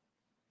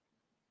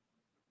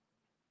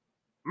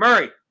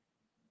 Murray,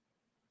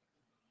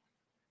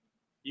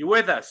 you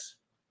with us?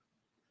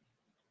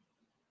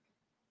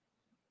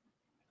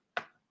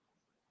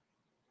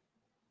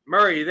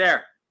 Murray, you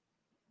there?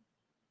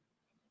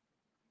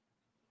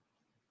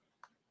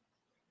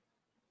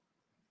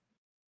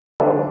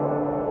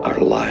 Our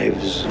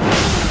lives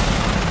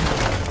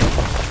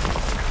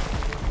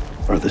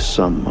are the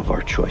sum of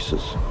our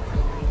choices.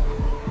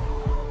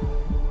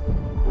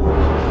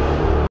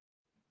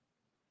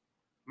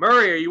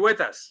 Murray, are you with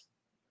us?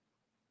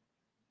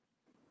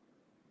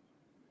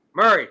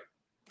 Murray.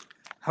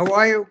 How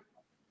are you?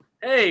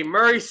 Hey,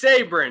 Murray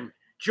Sabrin,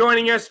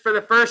 joining us for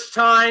the first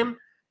time.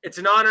 It's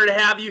an honor to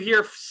have you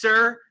here,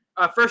 sir.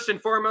 First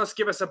and foremost,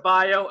 give us a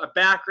bio, a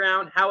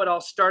background, how it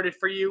all started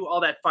for you, all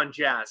that fun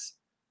jazz.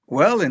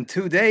 Well, in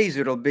 2 days,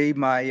 it'll be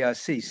my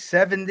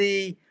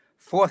 74th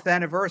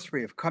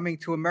anniversary of coming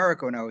to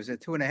America when I was a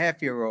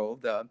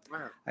 2.5-year-old. Wow.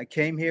 I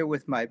came here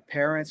with my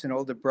parents and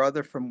older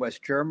brother from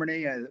West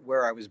Germany,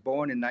 where I was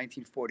born in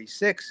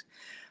 1946.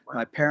 Wow.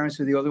 My parents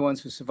were the only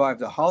ones who survived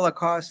the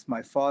Holocaust.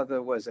 My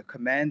father was a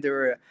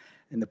commander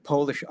in the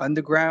Polish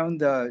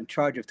underground, in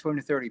charge of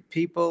 230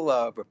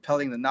 people,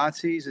 repelling the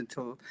Nazis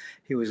until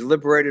he was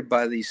liberated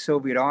by the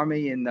Soviet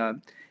army in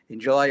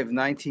July of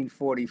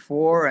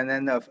 1944, and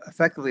then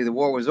effectively the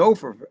war was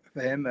over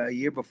for him a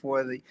year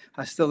before the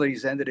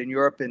hostilities ended in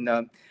Europe in,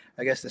 I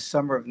guess, the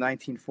summer of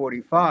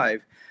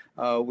 1945.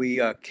 We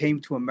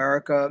came to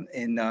America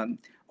in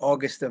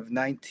August of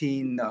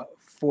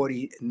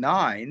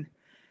 1949,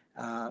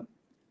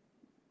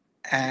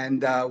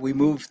 and we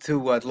moved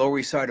to the Lower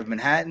East Side of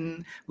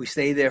Manhattan. We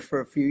stayed there for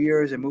a few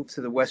years and moved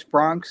to the West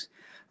Bronx,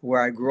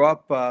 where I grew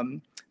up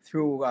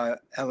through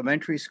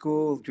elementary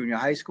school, junior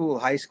high school,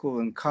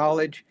 and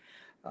college.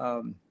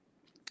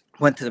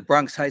 Went to the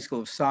Bronx High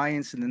School of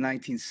Science in the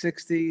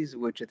 1960s,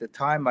 which at the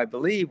time I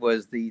believe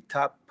was the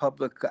top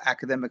public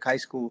academic high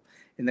school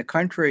in the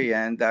country.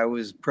 And I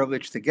was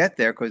privileged to get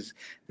there because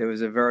there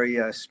was a very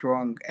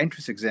strong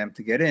entrance exam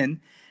to get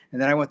in.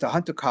 And then I went to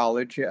Hunter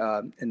College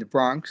in the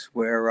Bronx,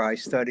 where I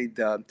studied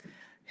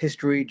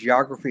history,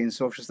 geography, and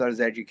social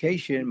studies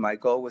education. My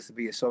goal was to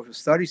be a social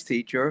studies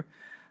teacher.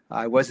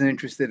 I wasn't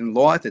interested in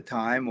law at the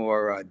time,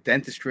 or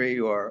dentistry,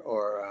 or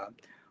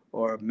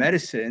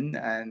medicine,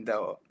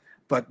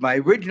 but my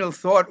original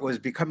thought was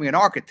becoming an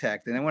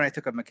architect. And then when I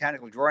took a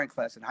mechanical drawing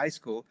class in high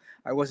school,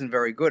 I wasn't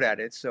very good at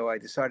it, so I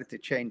decided to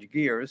change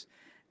gears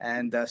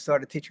and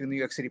started teaching in New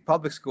York City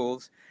public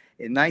schools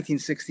in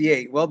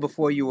 1968, well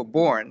before you were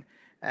born.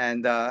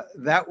 And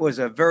that was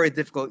a very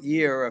difficult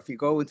year. If you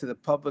go into the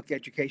public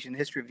education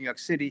history of New York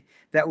City,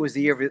 that was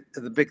the year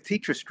of the big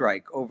teacher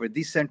strike over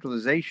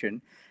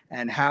decentralization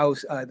and how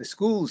the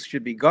schools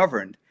should be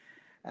governed.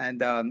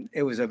 And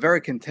it was a very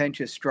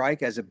contentious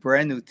strike. As a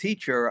brand new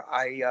teacher,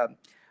 I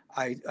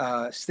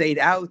stayed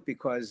out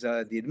because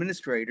the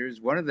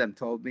administrators, one of them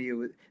told me it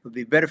would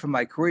be better for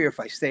my career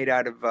if I stayed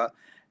out of the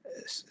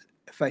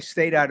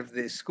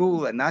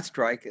school and not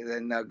strike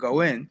than go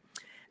in.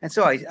 And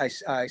so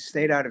I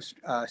stayed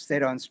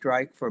on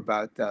strike for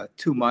about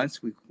 2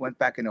 months. We went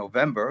back in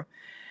November,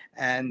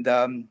 and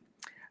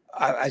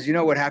as you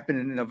know, what happened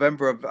in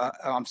November of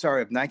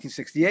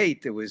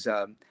 1968, it was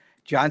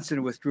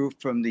Johnson withdrew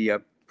from the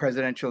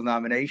presidential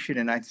nomination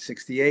in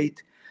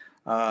 1968.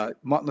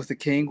 Martin Luther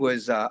King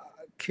was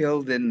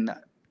killed in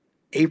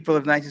April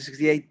of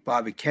 1968.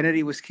 Bobby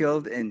Kennedy was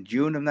killed in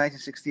June of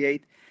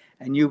 1968.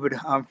 And Hubert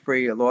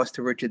Humphrey lost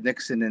to Richard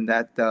Nixon in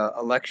that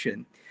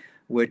election,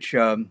 which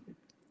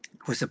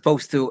was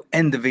supposed to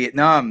end the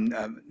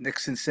Vietnam.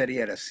 Nixon said he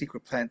had a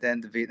secret plan to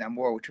end the Vietnam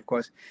War, which of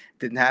course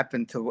didn't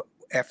happen until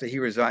after he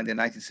resigned in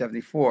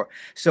 1974.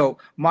 So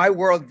my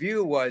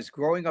worldview was,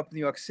 growing up in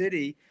New York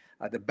City,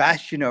 the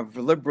bastion of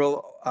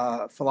liberal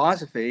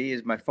philosophy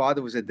is my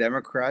father was a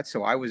Democrat,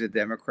 so I was a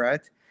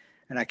Democrat.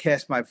 And I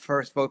cast my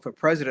first vote for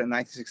president in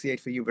 1968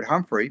 for Hubert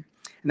Humphrey.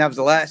 And that was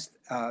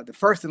the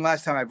first and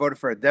last time I voted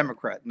for a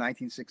Democrat in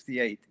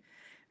 1968.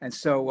 And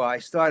so I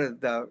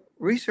started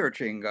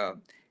researching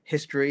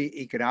history,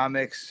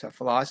 economics,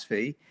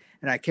 philosophy.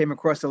 And I came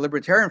across the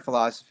libertarian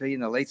philosophy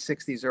in the late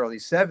 60s, early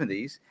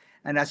 70s.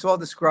 And that's all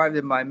described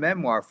in my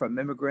memoir, From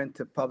Immigrant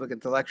to Public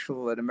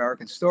Intellectual, An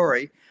American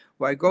Story,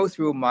 where I go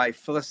through my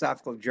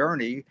philosophical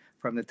journey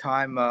from the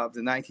time of the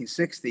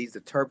 1960s,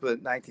 the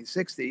turbulent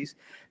 1960s,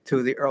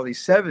 to the early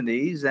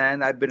 70s.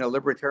 And I've been a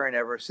libertarian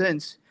ever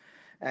since.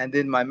 And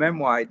in my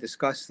memoir, I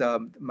discussed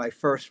my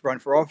first run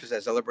for office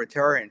as a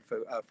libertarian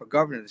for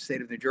governor of the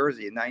state of New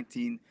Jersey in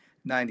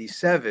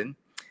 1997.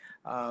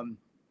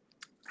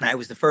 And I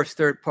was the first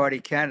third-party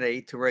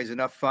candidate to raise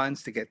enough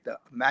funds to get the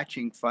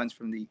matching funds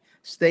from the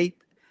state.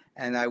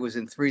 And I was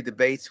in 3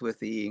 debates with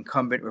the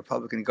incumbent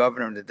Republican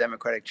governor and the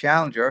Democratic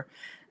challenger.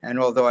 And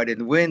although I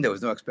didn't win, there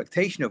was no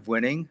expectation of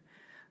winning.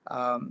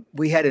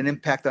 We had an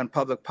impact on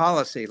public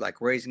policy, like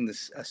raising the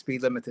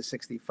speed limit to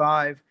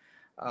 65,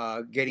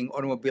 getting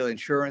automobile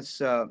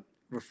insurance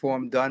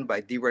reform done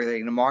by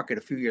deregulating the market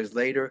a few years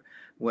later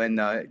when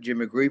Jim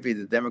McGreevey,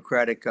 the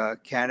Democratic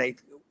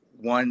candidate,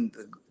 won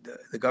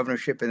the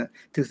governorship in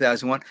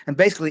 2001 and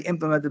basically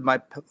implemented my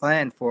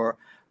plan for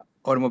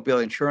automobile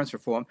insurance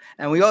reform.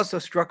 And we also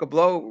struck a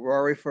blow,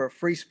 Rory, for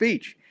free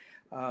speech.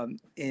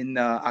 In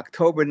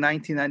October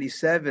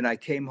 1997, I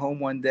came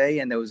home one day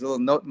and there was a little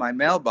note in my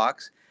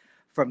mailbox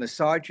from the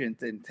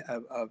sergeant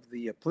of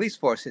the police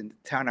force in the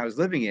town I was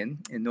living in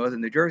northern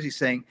New Jersey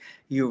saying,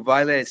 you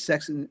violated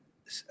such and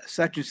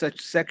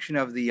such section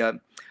of the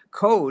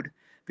code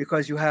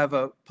because you have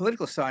a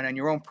political sign on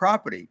your own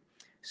property.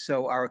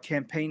 So our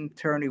campaign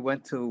attorney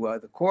went to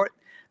the court.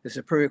 The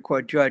Superior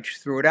Court judge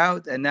threw it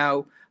out. And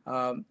now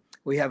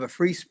we have a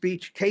free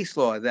speech case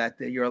law that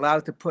you're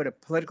allowed to put a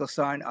political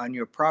sign on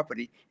your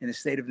property in the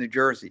state of New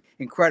Jersey.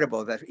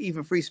 Incredible that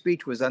even free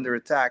speech was under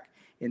attack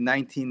in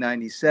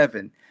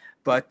 1997.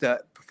 But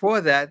before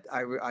that,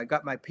 I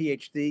got my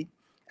PhD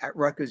at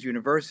Rutgers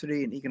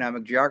University in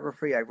economic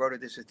geography. I wrote a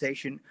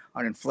dissertation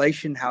on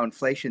inflation, how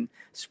inflation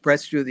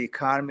spreads through the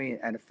economy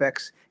and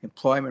affects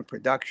employment,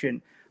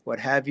 production, what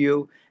have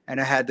you.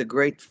 And I had the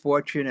great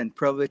fortune and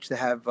privilege to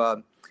have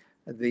the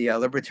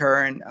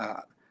libertarian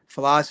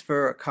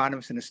philosopher,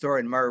 economist, and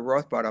historian Murray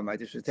Rothbard on my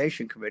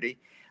dissertation committee.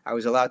 I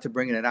was allowed to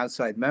bring in an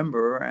outside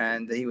member,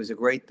 and he was a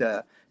great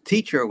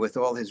teacher with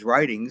all his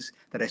writings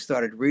that I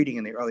started reading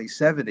in the early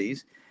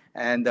 70s.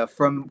 And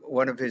from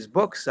one of his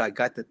books, I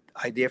got the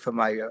idea for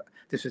my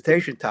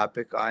dissertation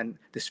topic on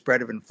the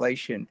spread of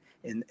inflation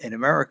in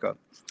America.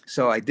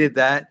 So I did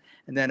that.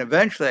 And then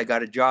eventually I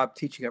got a job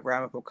teaching at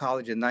Ramapo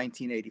College in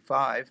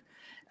 1985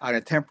 on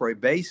a temporary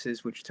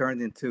basis, which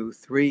turned into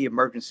 3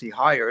 emergency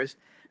hires.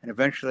 And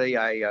eventually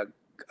I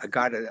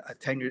got a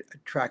tenure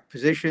track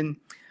position.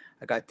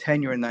 I got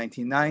tenure in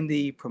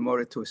 1990,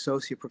 promoted to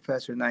associate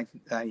professor in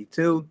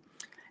 1992,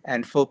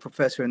 and full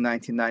professor in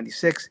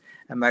 1996.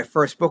 And my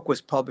first book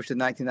was published in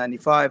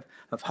 1995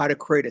 of How to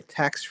Create a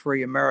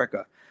Tax-Free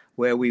America,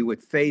 where we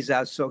would phase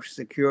out Social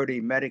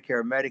Security,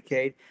 Medicare,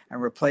 Medicaid,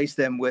 and replace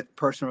them with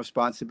personal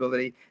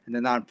responsibility in the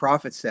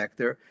nonprofit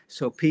sector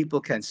so people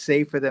can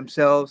save for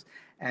themselves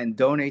and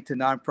donate to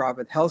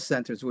nonprofit health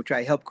centers, which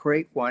I helped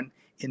create one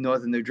in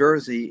northern New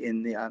Jersey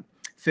in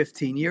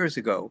 15 years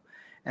ago.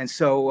 And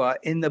so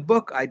in the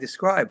book, I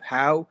describe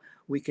how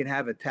we can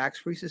have a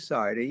tax-free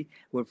society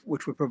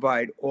which would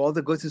provide all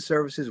the goods and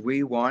services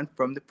we want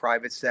from the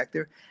private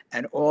sector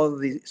and all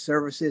the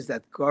services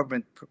that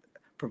government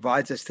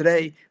provides us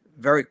today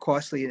very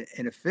costly and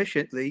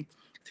inefficiently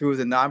through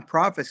the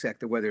nonprofit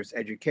sector, whether it's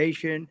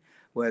education,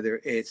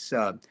 whether it's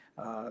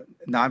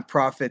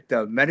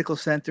nonprofit medical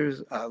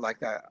centers,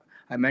 like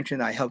I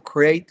mentioned, I helped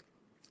create.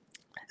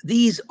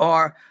 These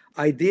are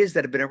ideas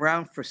that have been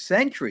around for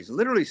centuries,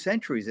 literally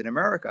centuries in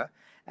America,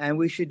 and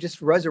we should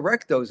just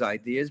resurrect those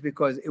ideas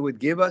because it would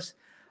give us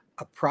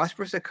a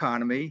prosperous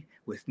economy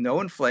with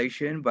no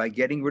inflation by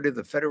getting rid of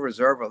the Federal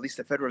Reserve, or at least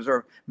the Federal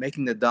Reserve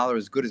making the dollar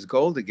as good as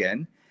gold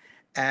again,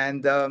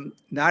 and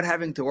not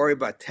having to worry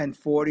about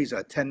 1040s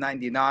or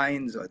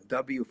 1099s or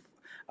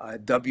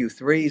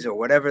W3s or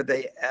whatever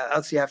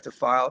else you have to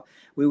file.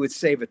 We would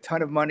save a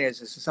ton of money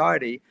as a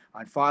society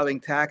on filing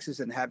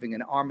taxes and having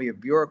an army of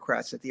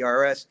bureaucrats at the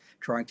IRS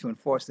trying to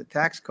enforce the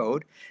tax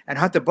code. And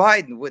Hunter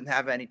Biden wouldn't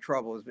have any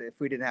troubles if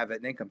we didn't have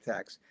an income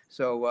tax.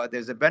 So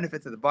there's a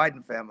benefit to the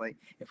Biden family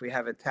if we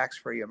have a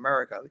tax-free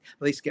America,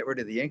 at least get rid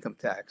of the income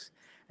tax.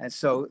 And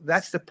so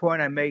that's the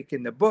point I make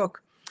in the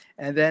book.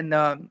 And then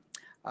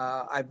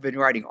I've been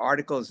writing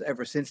articles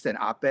ever since then,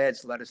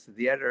 op-eds, letters to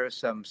the editor,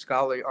 some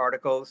scholarly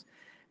articles.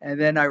 And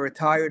then I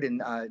retired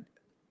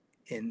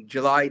in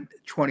July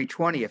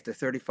 2020 after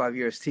 35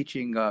 years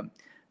teaching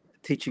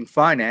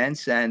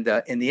finance. And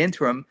in the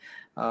interim,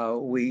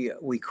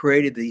 we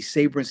created the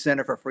Sabrin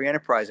Center for Free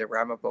Enterprise at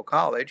Ramapo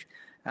College.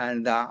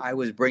 And I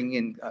was bringing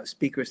in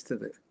speakers to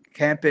the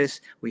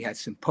campus. We had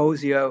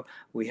symposia.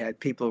 We had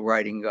people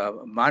writing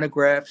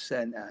monographs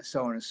and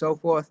so on and so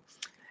forth.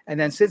 And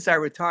then since I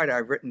retired,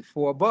 I've written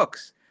 4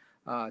 books.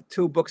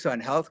 2 books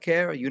on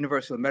healthcare,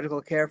 universal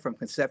medical care from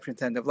conception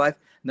to end of life.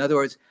 In other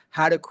words,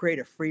 how to create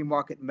a free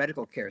market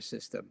medical care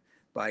system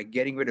by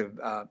getting rid of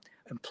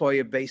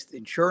employer-based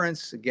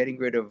insurance, getting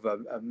rid of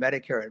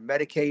Medicare and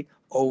Medicaid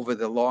over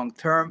the long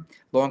term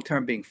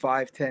being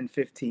 5, 10,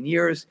 15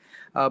 years.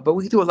 But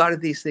we do a lot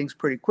of these things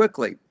pretty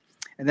quickly.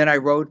 And then I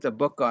wrote a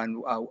book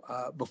on,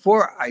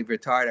 before I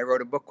retired, I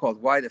wrote a book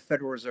called Why the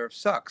Federal Reserve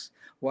Sucks,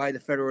 Why the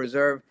Federal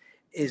Reserve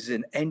is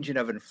an engine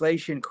of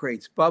inflation,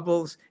 creates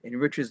bubbles,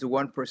 enriches the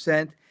 1%.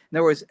 In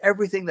other words,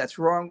 everything that's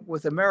wrong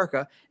with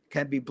America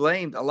can be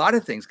blamed. A lot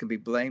of things can be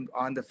blamed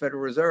on the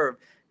Federal Reserve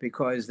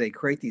because they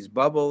create these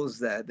bubbles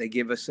that they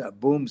give us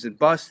booms and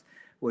busts,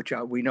 which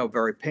we know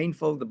very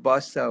painful. The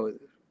busts, the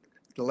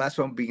last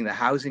one being the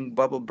housing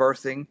bubble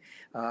bursting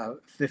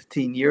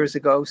 15 years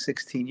ago,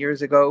 16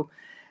 years ago.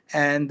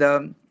 And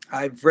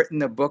I've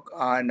written a book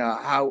on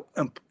how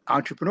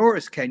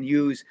entrepreneurs can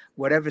use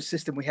whatever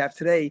system we have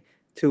today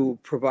to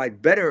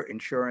provide better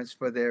insurance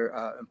for their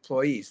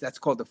employees. That's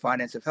called The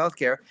Finance of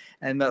Healthcare.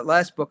 And the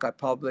last book I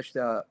published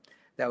that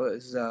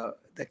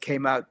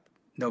came out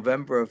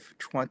November of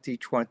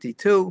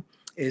 2022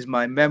 is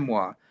my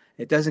memoir.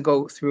 It doesn't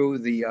go through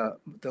the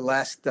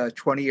last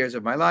 20 years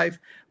of my life,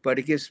 but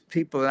it gives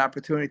people an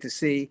opportunity to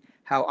see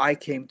how I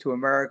came to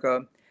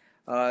America,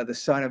 the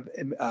son of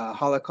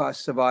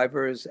Holocaust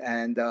survivors,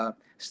 and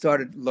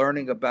started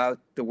learning about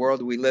the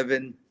world we live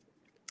in.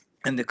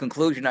 And the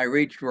conclusion I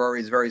reached,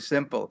 Rory, is very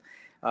simple.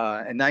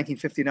 In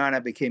 1959, I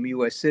became a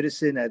U.S.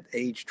 citizen at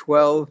age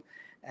 12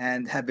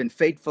 and have been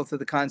faithful to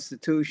the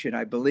Constitution.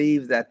 I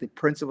believe that the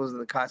principles of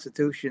the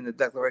Constitution, the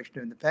Declaration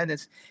of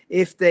Independence,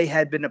 if they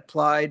had been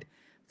applied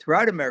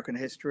throughout American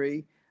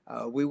history,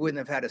 we wouldn't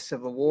have had a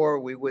civil war.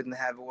 We wouldn't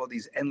have all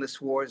these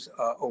endless wars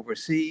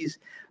overseas.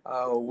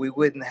 We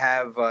wouldn't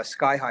have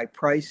sky-high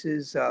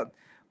prices.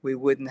 We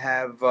wouldn't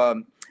have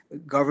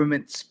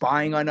government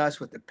spying on us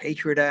with the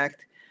Patriot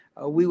Act.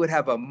 We would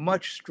have a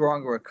much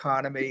stronger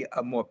economy,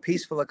 a more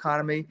peaceful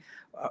economy,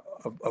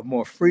 of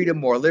more freedom,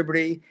 more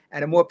liberty,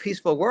 and a more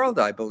peaceful world,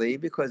 I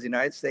believe, because the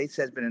United States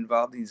has been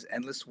involved in these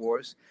endless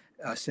wars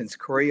since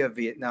Korea,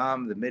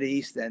 Vietnam, the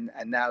Mideast, and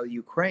now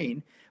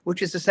Ukraine,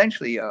 which is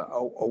essentially a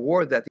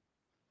war that the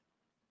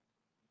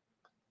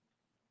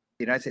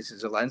United States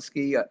is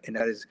Zelensky, and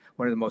that is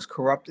one of the most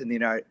corrupt in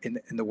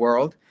the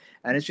world.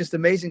 And it's just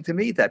amazing to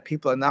me that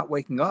people are not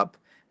waking up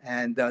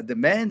and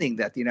demanding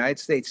that the United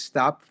States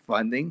stop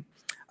funding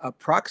a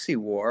proxy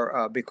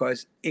war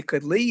because it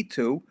could lead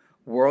to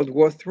World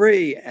War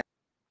III.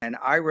 And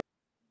I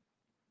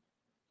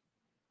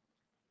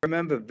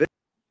remember...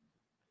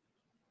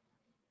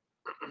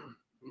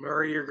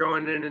 Murray, you're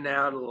going in and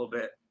out a little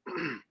bit.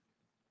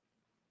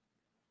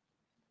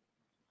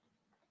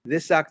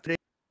 This October...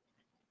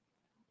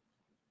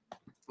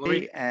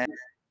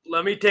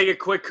 Let me take a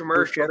quick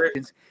commercial.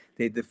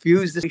 They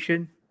diffused the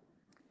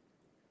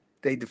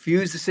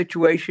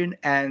situation,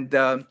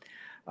 and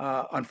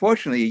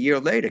unfortunately, a year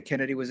later,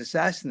 Kennedy was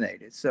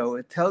assassinated. So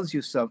it tells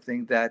you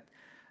something that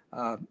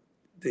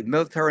the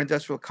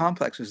military-industrial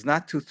complex was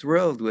not too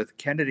thrilled with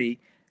Kennedy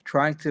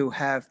trying to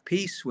have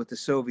peace with the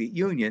Soviet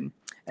Union.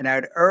 And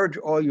I'd urge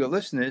all your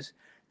listeners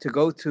to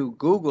go to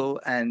Google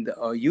and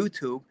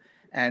YouTube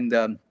and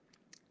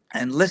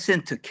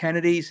listen to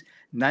Kennedy's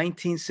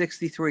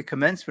 1963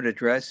 commencement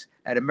address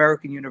at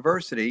American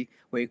University,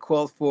 where he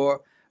called for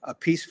a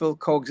peaceful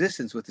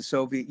coexistence with the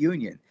Soviet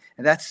Union.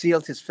 And that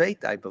sealed his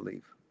fate, I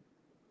believe.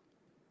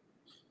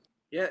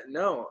 Yeah,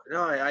 no,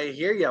 I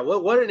hear you.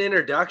 What an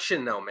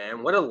introduction, though,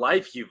 man. What a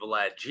life you've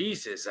led.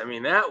 Jesus. I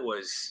mean, that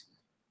was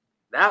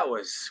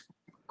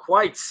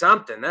quite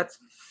something. That's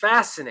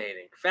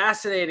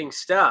fascinating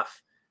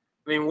stuff.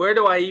 I mean, where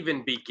do I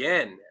even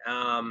begin?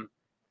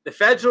 The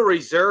Federal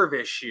Reserve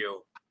issue,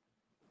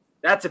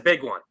 that's a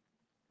big one.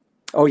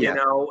 Oh, yeah. You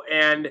know,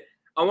 and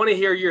I want to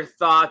hear your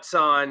thoughts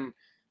on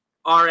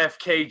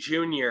RFK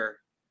Jr.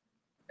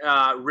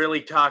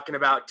 Really talking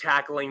about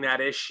tackling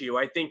that issue.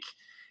 I think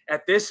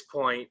at this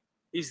point,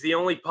 he's the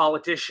only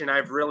politician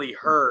I've really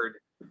heard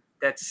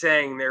that's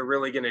saying they're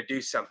really going to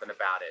do something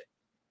about it.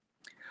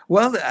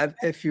 Well,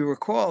 if you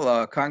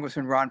recall,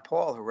 Congressman Ron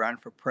Paul, who ran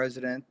for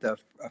president,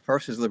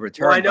 first as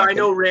Libertarian. Well, I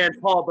know Rand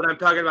Paul, but I'm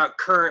talking about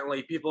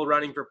currently people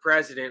running for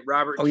president.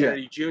 Robert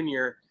Kennedy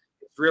Jr.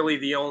 is really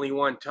the only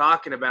one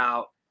talking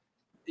about,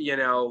 you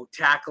know,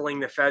 tackling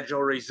the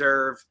Federal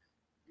Reserve,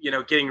 you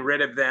know, getting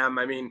rid of them.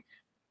 I mean,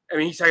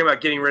 he's talking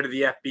about getting rid of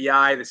the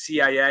FBI, the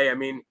CIA. I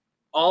mean,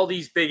 all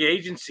these big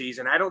agencies,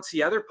 and I don't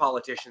see other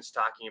politicians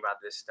talking about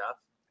this stuff.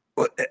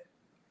 Well,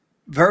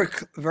 very,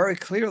 very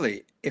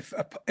clearly, if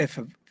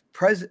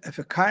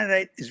a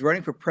candidate is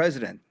running for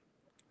president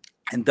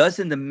and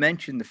doesn't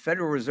mention the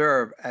Federal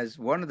Reserve as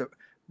one of the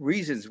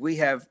reasons we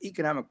have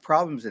economic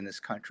problems in this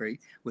country,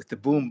 with the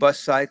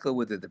boom-bust cycle,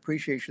 with the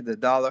depreciation of the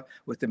dollar,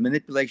 with the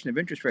manipulation of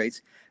interest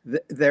rates,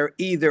 they're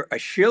either a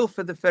shill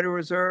for the Federal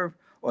Reserve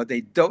or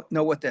they don't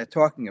know what they're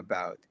talking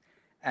about.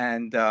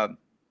 And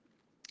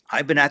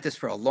I've been at this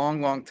for a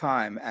long, long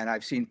time, and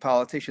I've seen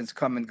politicians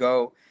come and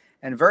go,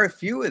 and very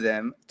few of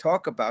them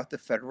talk about the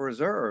Federal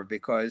Reserve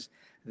because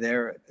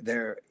they're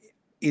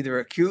either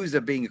accused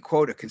of being,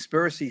 quote, a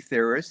conspiracy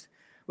theorist,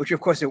 which of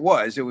course it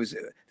was. It was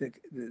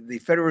the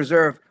Federal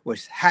Reserve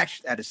was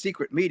hatched at a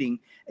secret meeting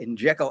in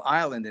Jekyll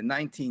Island in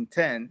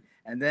 1910,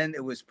 and then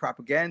it was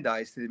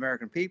propagandized to the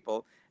American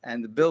people,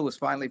 and the bill was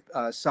finally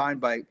signed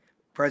by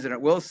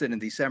President Wilson in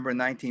December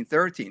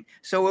 1913.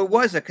 So it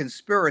was a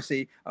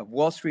conspiracy of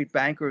Wall Street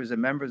bankers and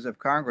members of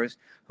Congress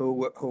who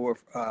were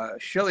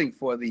shilling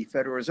for the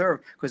Federal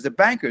Reserve because the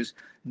bankers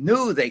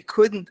knew they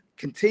couldn't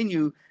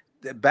continue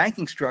the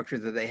banking structure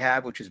that they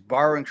have, which is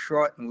borrowing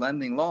short and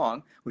lending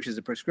long, which is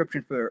a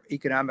prescription for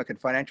economic and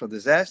financial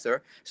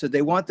disaster. So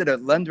they wanted a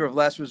lender of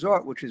last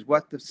resort, which is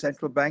what the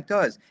central bank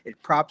does.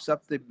 It props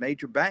up the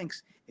major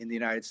banks in the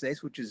United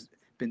States, which has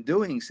been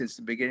doing since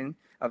the beginning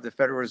of the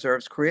Federal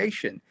Reserve's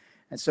creation.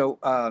 And so,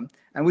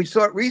 and we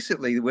saw it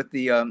recently with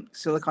the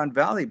Silicon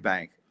Valley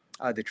Bank.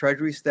 The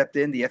Treasury stepped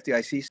in, the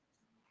FDIC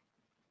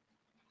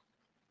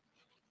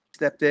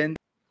stepped in.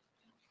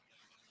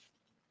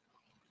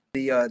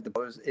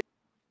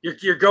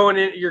 You're going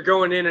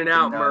in and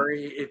out,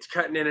 Murray. It's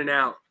cutting in and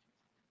out.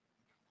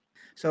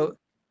 So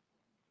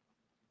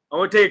I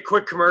want to take a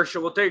quick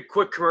commercial. We'll take a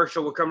quick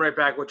commercial. We'll come right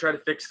back. We'll try to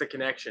fix the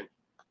connection.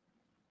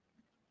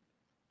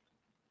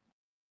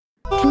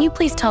 Can you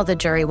please tell the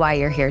jury why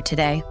you're here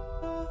today?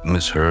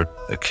 Ms. Hurd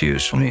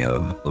accused me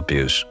of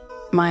abuse.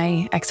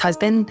 My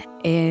ex-husband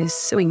is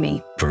suing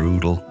me.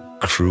 Brutal,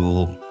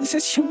 cruel, This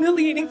is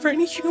humiliating for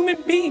any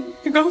human being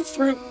to go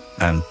through.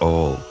 and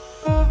all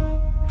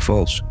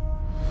false.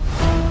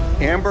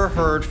 Amber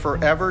Heard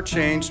forever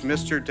changed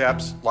Mr.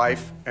 Depp's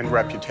life and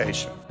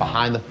reputation.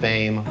 Behind the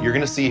fame, you're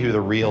going to see who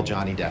the real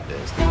Johnny Depp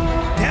is.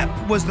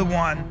 Depp was the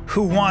one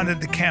who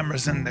wanted the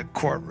cameras in the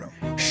courtroom.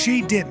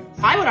 She didn't.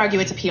 I would argue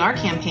it's a PR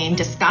campaign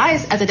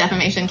disguised as a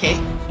defamation case.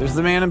 There's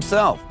the man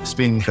himself. It's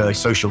been a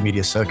social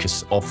media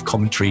circus of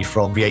commentary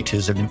from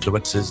creators and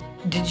influencers.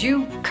 Did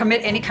you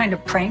commit any kind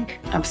of prank?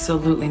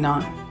 Absolutely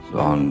not.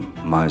 On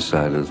my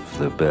side of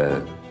the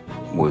bed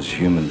was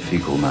human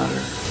fecal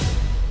matter.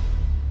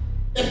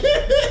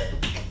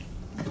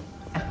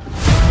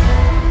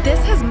 This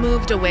has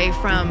moved away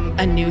from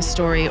a news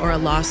story or a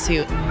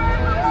lawsuit,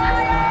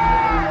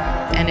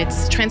 and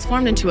it's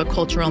transformed into a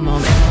cultural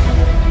moment.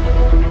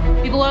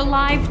 People are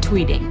live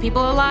tweeting.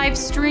 People are live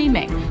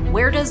streaming.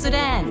 Where does it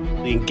end?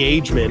 The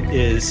engagement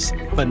is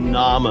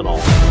phenomenal.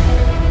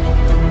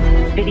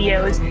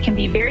 Videos can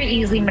be very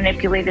easily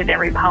manipulated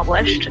and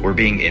republished. We're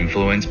being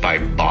influenced by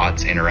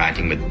bots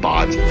interacting with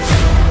bots.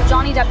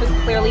 Johnny Depp is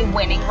clearly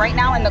winning right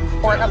now in the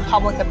court of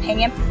public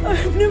opinion.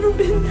 I've never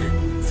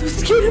been so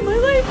scared in my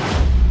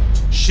life.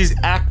 She's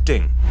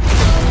acting.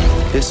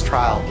 This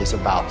trial is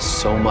about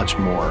so much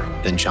more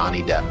than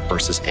Johnny Depp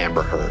versus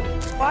Amber Heard.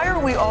 Why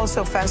are we all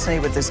so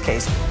fascinated with this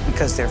case?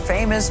 Because they're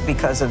famous,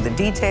 because of the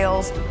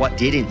details. What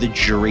didn't the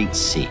jury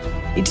see?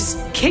 You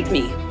just kicked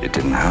me. It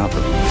didn't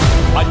happen.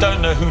 I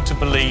don't know who to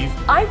believe.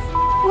 I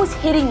was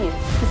hitting you.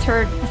 Ms.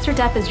 Heard, Mr.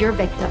 Depp is your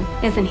victim,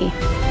 isn't he?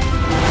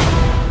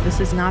 This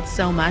is not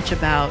so much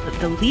about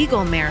the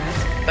legal merit,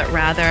 but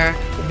rather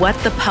what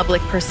the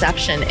public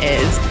perception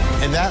is.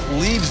 And that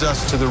leads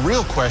us to the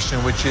real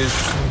question, which is,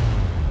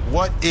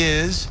 what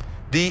is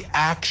the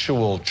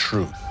actual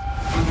truth?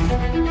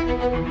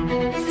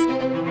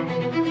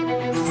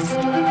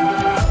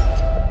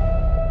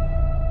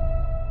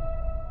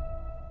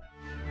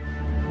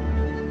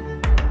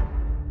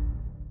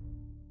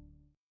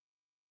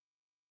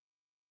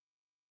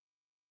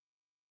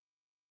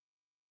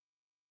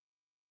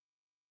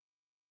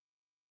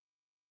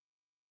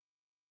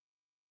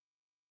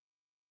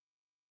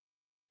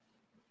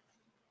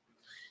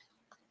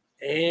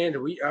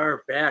 And we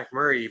are back.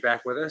 Murray, you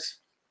back with us?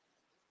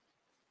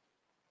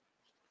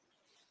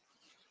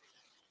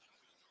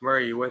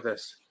 Murray, you with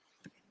us?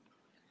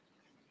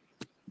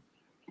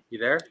 You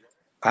there?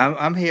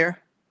 I'm here.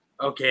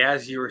 Okay,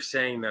 as you were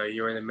saying, though,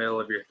 you were in the middle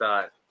of your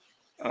thought.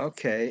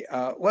 Okay.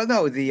 Well,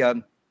 no,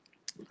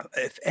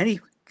 if any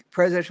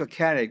presidential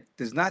candidate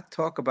does not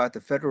talk about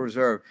the Federal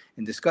Reserve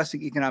in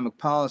discussing economic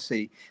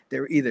policy,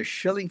 they're either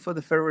shilling for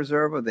the Federal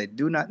Reserve or they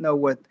do not know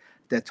what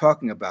they're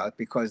talking about,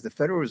 because the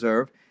Federal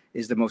Reserve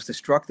is the most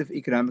destructive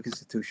economic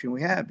institution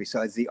we have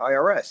besides the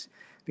IRS,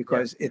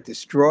 because it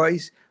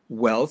destroys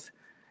wealth.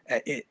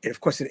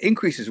 Of course, it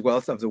increases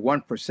wealth of the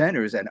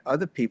 1%ers and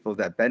other people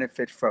that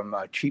benefit from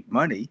cheap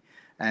money.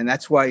 And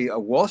that's why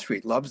Wall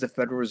Street loves the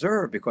Federal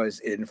Reserve,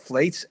 because it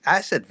inflates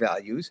asset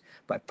values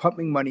by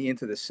pumping money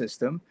into the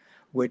system,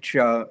 which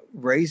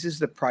raises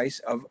the price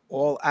of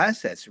all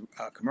assets,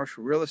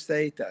 commercial real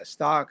estate,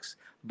 stocks,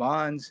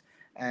 bonds,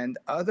 and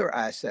other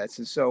assets.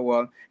 And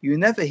so you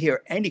never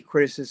hear any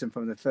criticism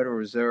from the Federal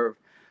Reserve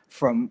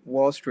from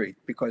Wall Street,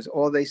 because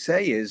all they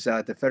say is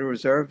the Federal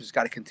Reserve has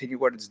got to continue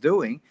what it's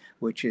doing,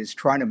 which is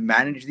trying to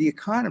manage the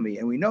economy.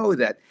 And we know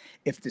that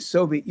if the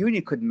Soviet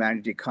Union couldn't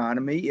manage the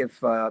economy,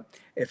 if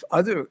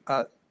other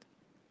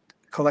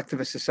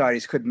collectivist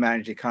societies couldn't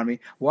manage the economy.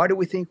 Why do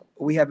we think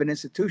we have an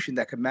institution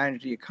that can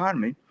manage the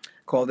economy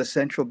called the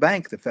central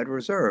bank, the Federal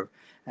Reserve?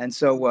 And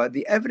so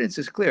the evidence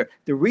is clear.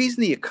 The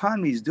reason the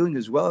economy is doing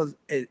as well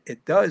as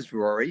it does,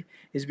 Rory,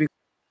 is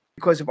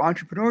because of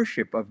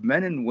entrepreneurship of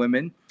men and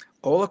women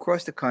all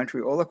across the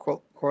country, all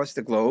across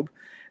the globe,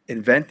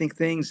 inventing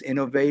things,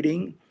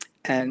 innovating,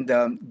 and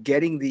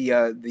getting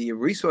the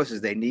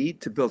resources they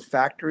need to build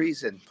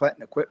factories and plant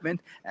and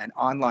equipment and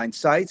online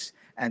sites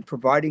and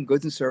providing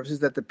goods and services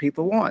that the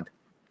people want.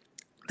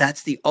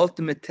 That's the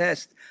ultimate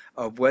test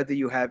of whether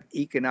you have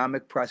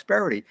economic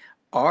prosperity.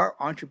 Are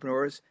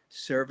entrepreneurs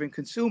serving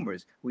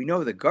consumers? We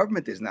know the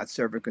government is not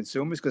serving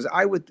consumers, because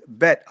I would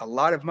bet a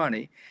lot of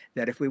money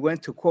that if we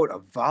went to, quote, a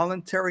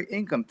voluntary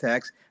income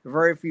tax,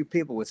 very few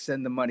people would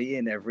send the money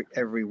in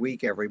every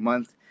week, every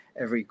month,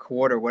 every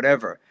quarter,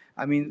 whatever.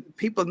 I mean,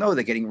 people know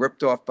they're getting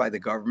ripped off by the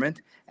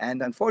government,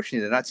 and unfortunately,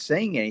 they're not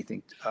saying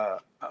anything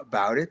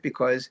about it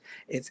because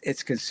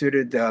it's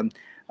considered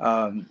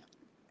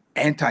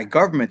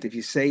anti-government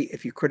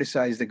if you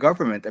criticize the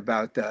government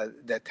about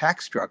the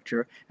tax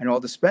structure and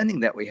all the spending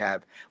that we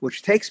have,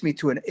 which takes me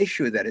to an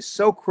issue that is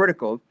so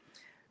critical.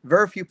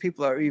 Very few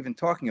people are even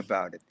talking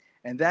about it,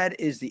 and that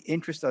is the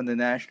interest on the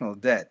national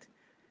debt.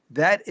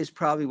 That is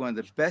probably one of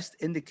the best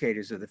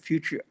indicators of the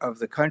future of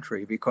the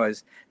country,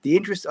 because the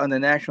interest on the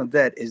national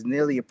debt is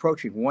nearly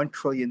approaching $1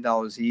 trillion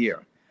a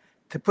year.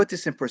 To put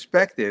this in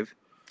perspective,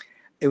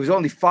 it was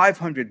only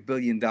 $500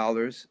 billion,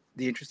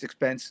 the interest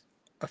expense,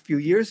 a few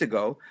years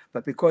ago,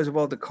 but because of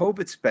all the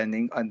COVID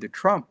spending under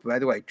Trump, by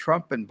the way,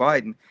 Trump and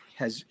Biden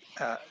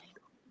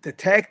the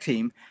tag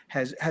team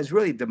has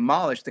really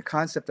demolished the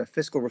concept of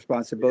fiscal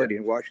responsibility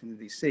in Washington,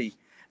 D.C.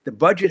 The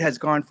budget has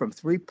gone from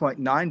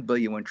 $3.9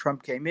 billion when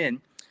Trump came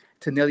in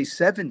to nearly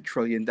 $7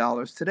 trillion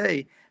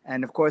today.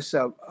 And of course,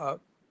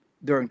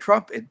 during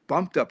Trump, it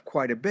bumped up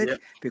quite a bit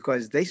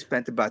because they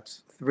spent about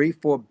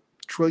 $3-4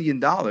 trillion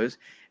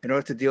in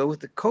order to deal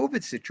with the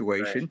COVID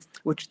situation,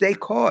 which they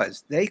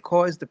caused. They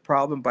caused the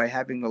problem by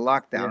having the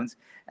lockdowns.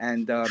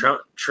 And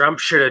Trump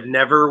should have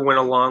never went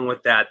along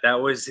with that.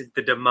 That was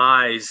the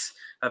demise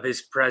of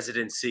his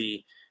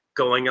presidency,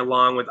 going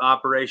along with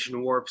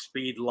Operation Warp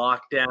Speed,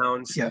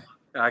 lockdowns,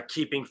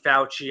 keeping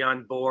Fauci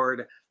on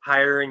board,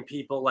 hiring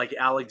people like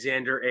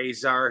Alexander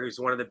Azar, who's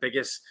one of the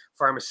biggest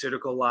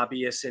pharmaceutical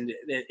lobbyists in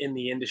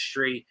the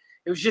industry.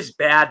 It was just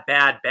bad,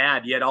 bad,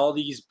 bad. Yet all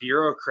these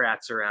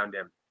bureaucrats around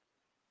him.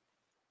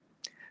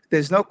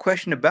 There's no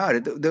question about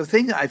it. The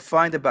thing I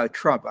find about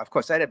Trump, of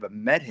course, I never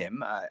met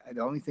him.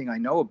 The only thing I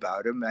know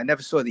about him, I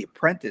never saw The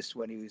Apprentice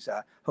when he was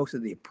host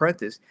of The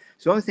Apprentice.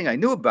 So the only thing I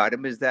knew about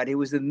him is that he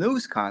was in the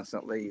news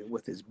constantly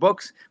with his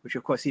books, which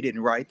of course he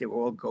didn't write. They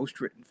were all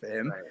ghostwritten for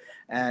him.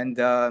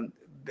 And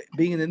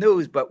being in the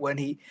news. But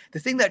the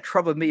thing that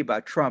troubled me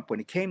about Trump, when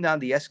he came down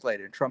the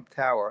escalator in Trump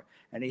Tower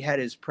and he had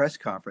his press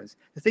conference,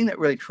 the thing that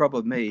really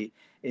troubled me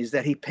is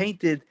that he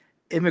painted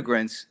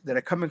immigrants that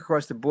are coming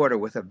across the border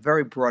with a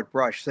very broad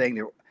brush, saying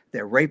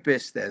they're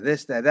rapists, they're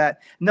this, they're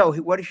that. No,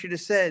 what he should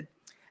have said,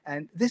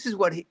 and this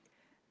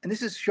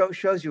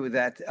shows you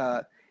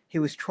that he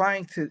was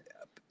trying to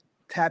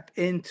tap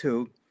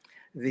into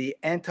the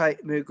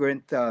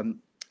anti-immigrant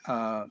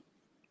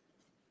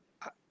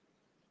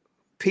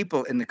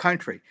people in the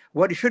country.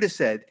 What he should have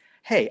said: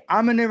 hey,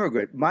 I'm an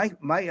immigrant.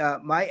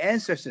 My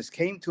ancestors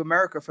came to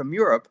America from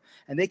Europe,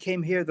 and they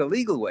came here the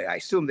legal way. I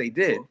assume they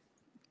did.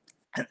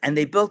 And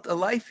they built a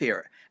life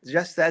here,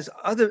 just as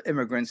other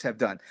immigrants have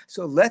done.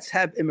 So let's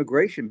have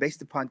immigration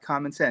based upon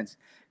common sense.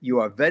 You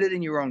are vetted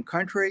in your own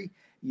country.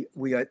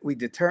 We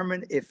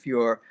determine if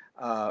you're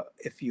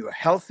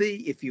healthy,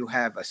 if you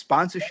have a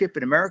sponsorship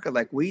in America,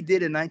 like we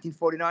did in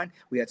 1949.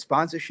 We had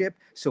sponsorship,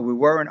 so we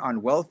weren't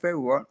on welfare.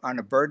 We weren't on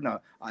a burden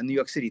on New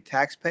York City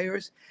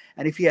taxpayers.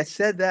 And if he had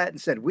said that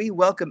and said, we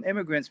welcome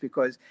immigrants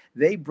because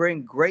they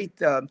bring great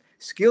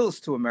skills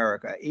to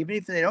America, even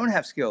if they don't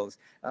have skills,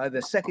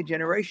 the second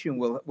generation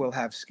will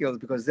have skills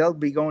because they'll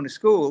be going to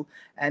school,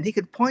 and he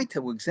could point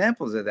to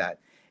examples of that.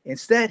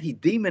 Instead, he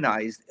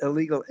demonized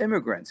illegal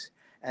immigrants.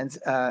 And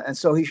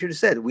so he should have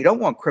said, we don't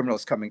want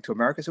criminals coming to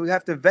America, so we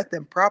have to vet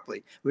them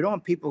properly. We don't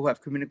want people who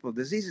have communicable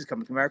diseases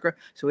coming to America,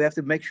 so we have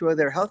to make sure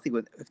they're healthy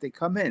if they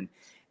come in.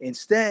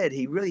 Instead,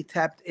 he really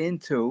tapped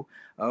into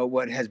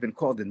what has been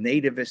called the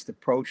nativist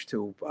approach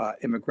to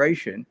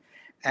immigration.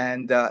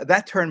 And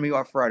that turned me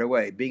off right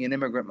away, being an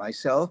immigrant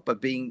myself, but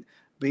being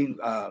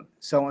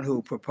someone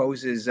who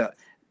proposes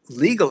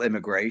legal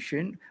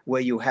immigration,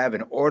 where you have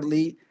an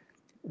orderly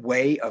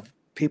way of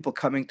people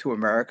coming to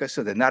America,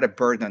 so they're not a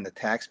burden on the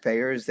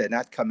taxpayers. They're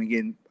not coming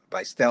in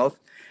by stealth,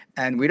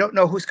 and we don't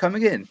know who's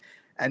coming in.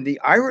 And the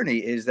irony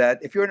is that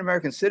if you're an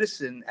American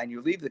citizen and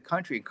you leave the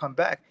country and come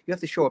back, you have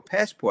to show a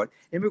passport.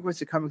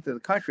 Immigrants are coming to the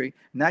country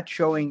not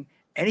showing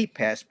any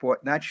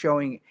passport, not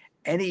showing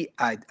any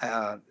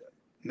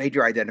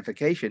major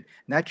identification,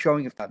 not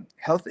showing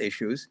health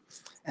issues.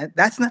 And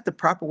that's not the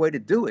proper way to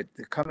do it,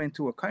 to come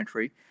into a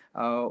country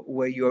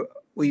where you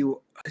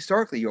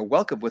historically you're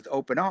welcome with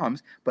open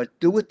arms, but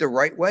do it the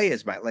right way,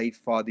 as my late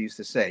father used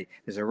to say.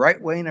 There's a right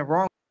way and a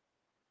wrong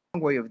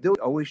way of doing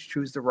it. Always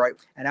choose the right.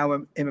 And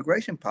our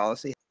immigration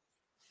policy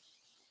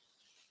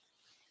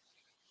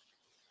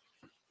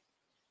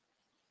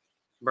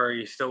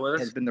Murray, you still with us?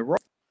 has been the wrong.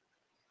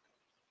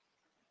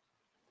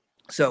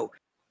 So,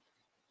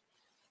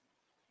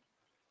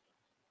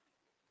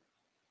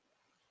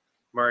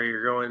 Murray,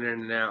 you're going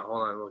in and out.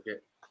 Hold on, we'll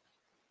get.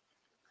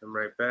 I'm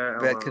right back.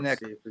 Bad Let's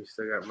connect. see if we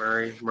still got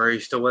Murray. Murray, you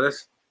still with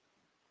us?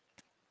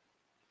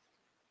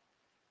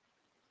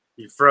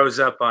 You froze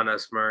up on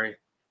us, Murray.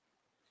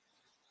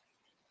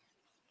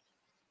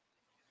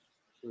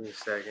 Give me a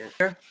second.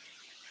 Sure.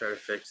 Try to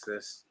fix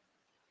this.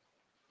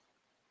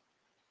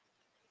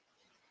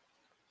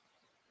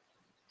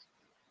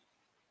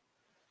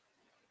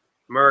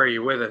 Murray,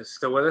 you with us?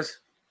 Still with us?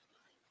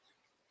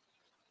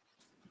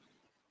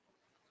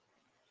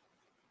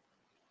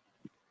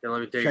 Yeah,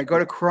 let me take. Should I go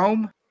to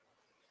Chrome?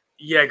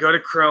 Yeah, go to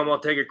Chrome. I'll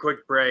take a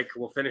quick break.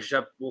 We'll finish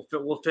up.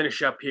 We'll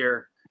finish up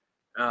here.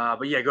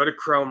 But yeah, go to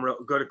Chrome.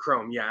 Go to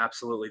Chrome. Yeah,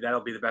 absolutely.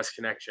 That'll be the best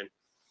connection.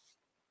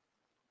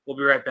 We'll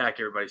be right back,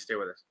 everybody. Stay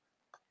with us.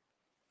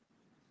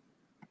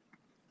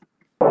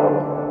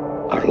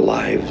 Our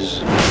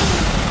lives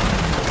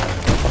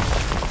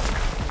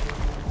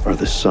are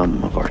the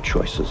sum of our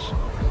choices.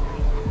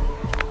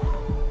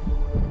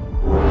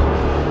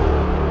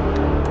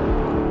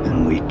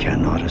 And we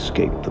cannot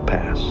escape the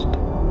past.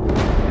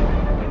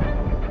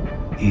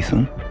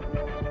 Ethan,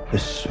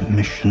 this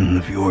mission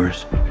of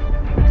yours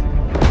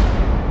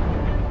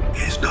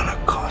is gonna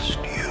cost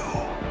you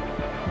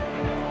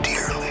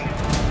dearly.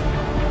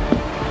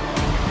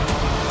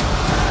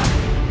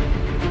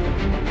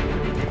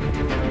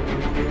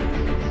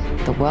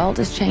 The world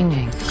is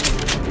changing.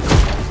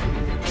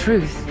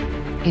 Truth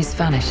is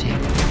vanishing.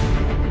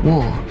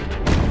 War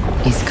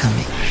is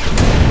coming.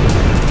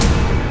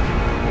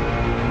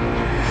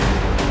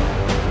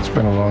 It's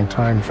been a long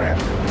time,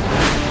 friend.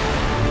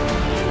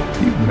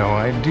 You've no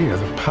idea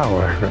the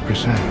power I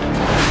represent.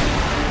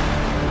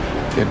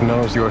 It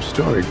knows your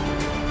story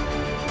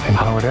and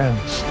how it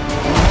ends.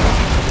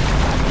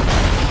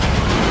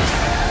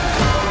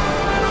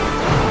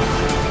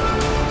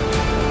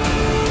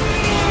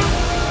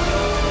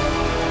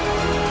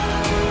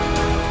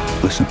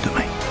 Listen to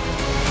me.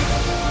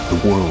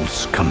 The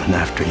world's coming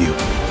after you.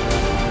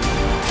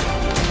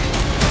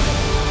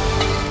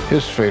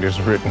 His fate is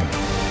written.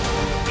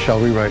 Shall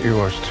we write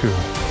yours too?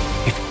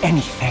 If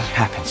anything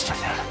happens to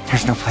them,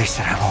 there's no place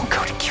that I won't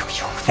go to kill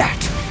you.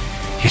 That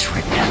is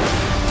written.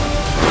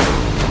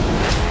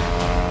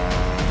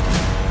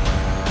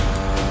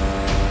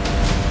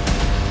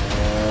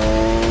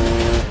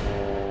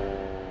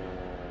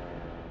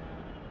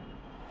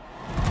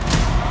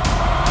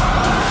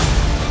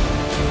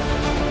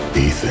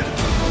 Ethan,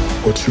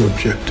 what's your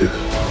objective?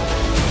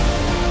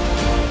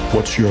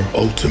 What's your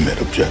ultimate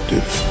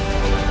objective?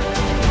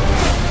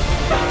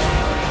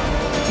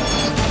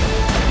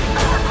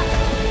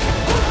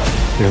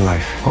 Your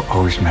life will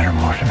always matter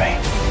more to me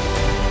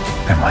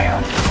than my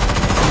own.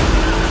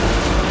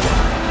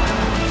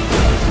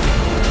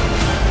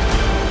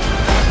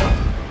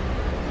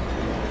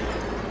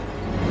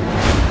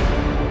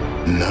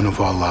 None of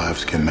our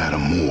lives can matter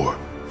more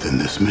than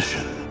this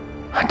mission.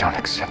 I don't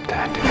accept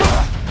that.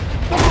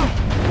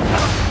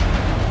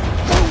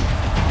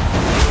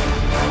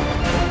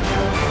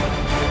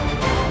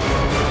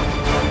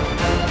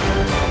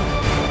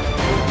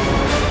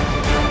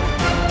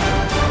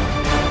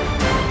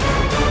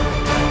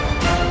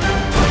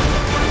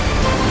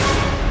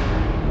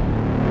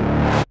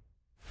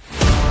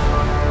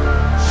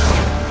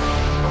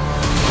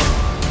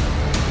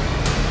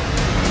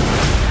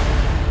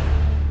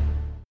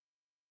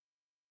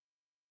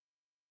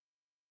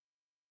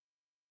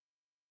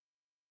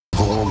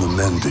 All the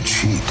men to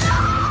cheat.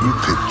 You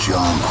picked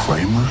John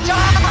Kramer?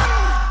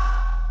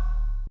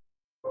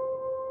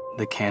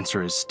 The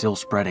cancer is still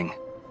spreading.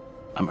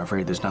 I'm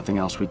afraid there's nothing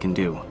else we can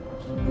do.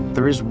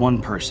 There is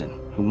one person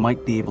who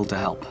might be able to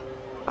help.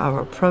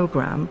 Our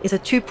program is a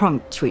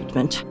two-pronged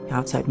treatment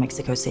outside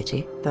Mexico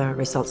City. The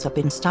results have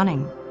been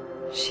stunning.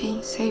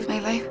 She saved my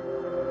life.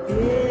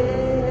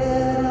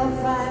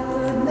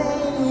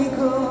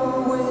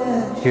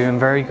 You're in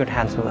very good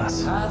hands with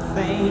us.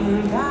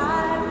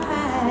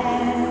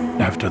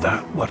 After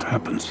that, what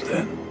happens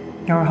then?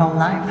 Your whole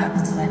life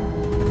happens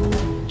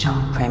then.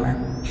 John Kramer.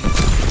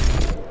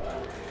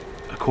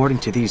 According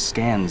to these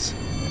scans,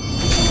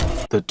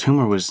 the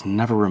tumor was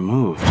never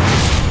removed.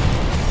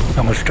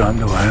 How much time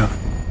do I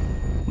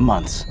have?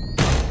 Months,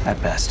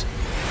 at best.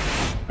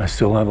 I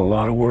still have a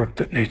lot of work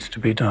that needs to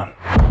be done.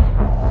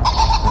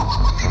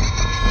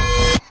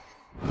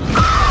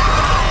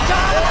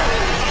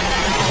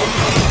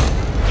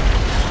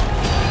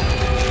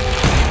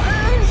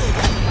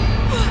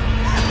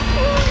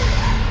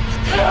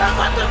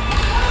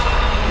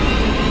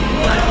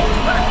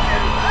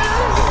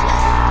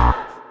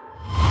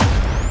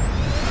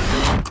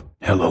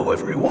 Hello,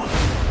 everyone.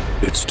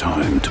 It's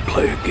time to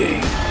play a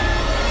game.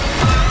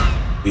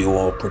 You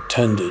all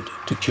pretended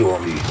to cure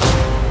me,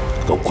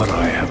 but what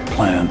I have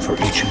planned for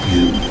each of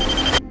you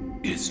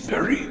is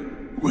very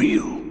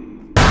real.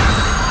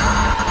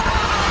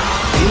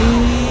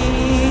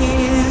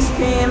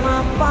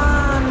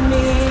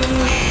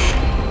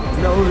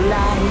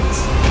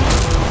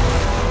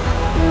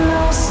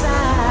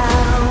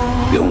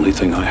 The only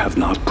thing I have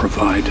not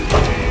provided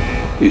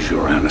is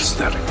your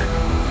anesthetic.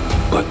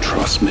 But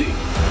trust me,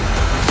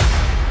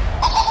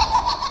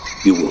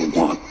 you will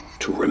want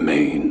to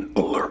remain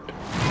alert.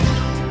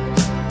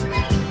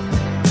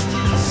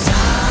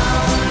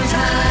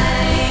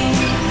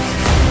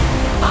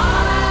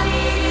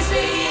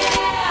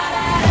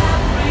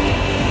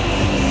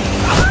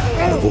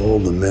 Out of all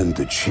the men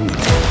to cheat,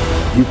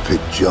 you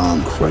picked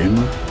John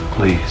Kramer?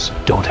 Please,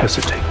 don't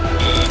hesitate.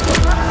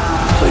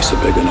 Place a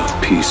big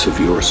enough piece of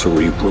your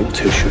cerebral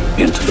tissue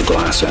into the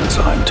glass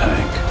enzyme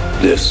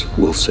tank. This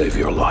will save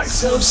your life.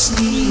 So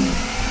sleep,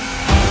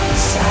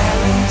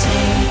 silent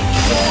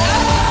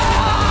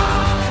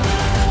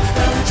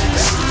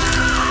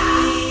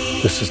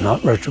This is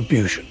not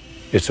retribution.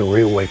 It's a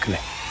reawakening.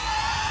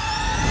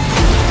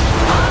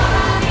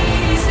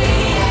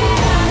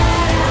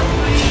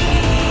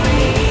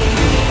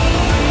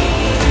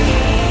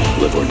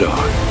 Live or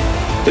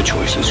die. The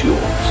choice is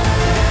yours.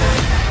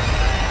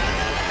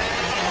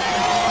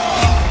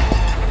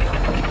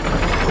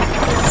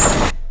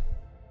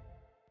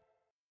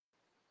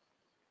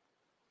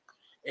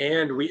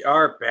 And we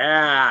are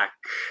back.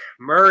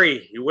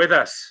 Murray, you with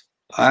us?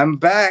 I'm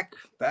back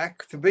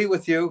to be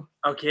with you.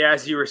 Okay,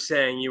 as you were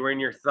saying, you were in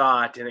your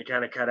thought and it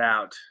kind of cut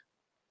out.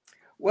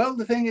 Well,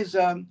 the thing is,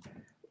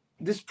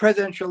 this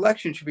presidential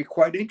election should be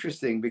quite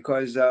interesting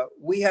because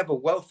we have a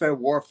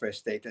welfare-warfare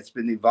state that's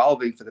been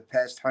evolving for the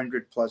past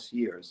 100+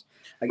 years.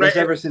 I guess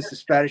ever since the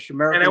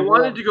Spanish-American War. And I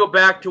wanted War. to go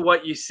back to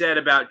what you said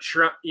about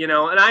Trump, and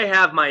I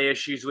have my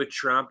issues with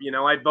Trump.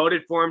 I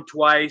voted for him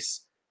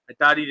twice. I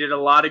thought he did a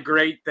lot of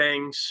great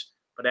things.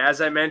 But as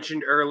I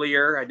mentioned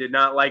earlier, I did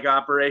not like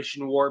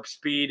Operation Warp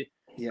Speed.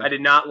 Yeah. I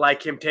did not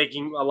like him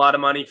taking a lot of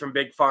money from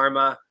Big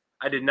Pharma.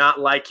 I did not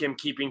like him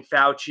keeping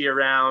Fauci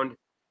around.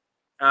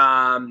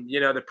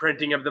 The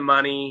printing of the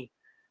money.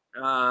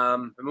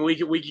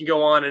 We can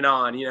go on and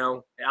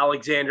on.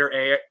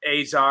 Alexander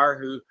Azar,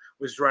 who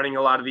was running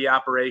a lot of the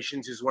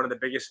operations, who's one of the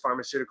biggest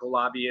pharmaceutical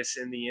lobbyists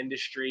in the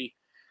industry.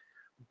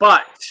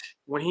 But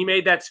when he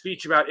made that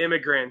speech about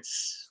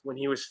immigrants, when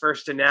he was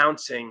first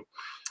announcing,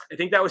 I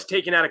think that was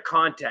taken out of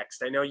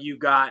context. I know you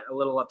got a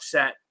little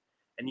upset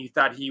and you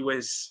thought he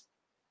was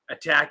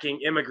attacking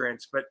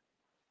immigrants, but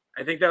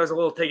I think that was a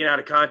little taken out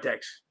of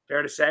context.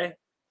 Fair to say?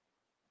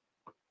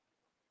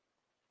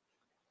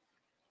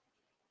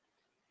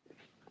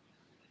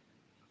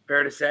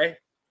 Fair to say?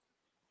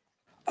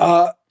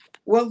 Well,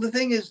 the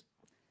thing is,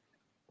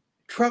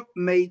 Trump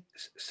made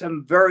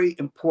some very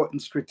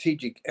important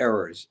strategic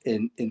errors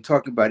in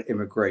talking about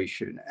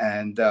immigration.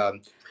 And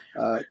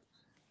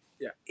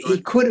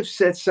he could have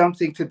said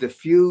something to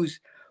diffuse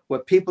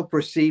what people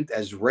perceived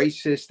as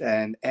racist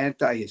and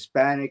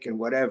anti-Hispanic and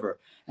whatever.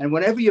 And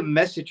whenever you're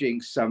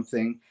messaging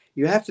something,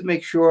 you have to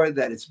make sure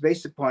that it's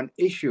based upon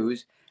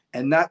issues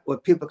and not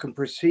what people can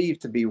perceive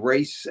to be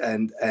race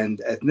and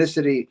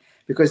ethnicity,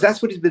 because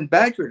that's what he's been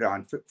badgered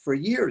on for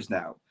years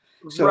now.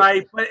 So,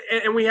 right,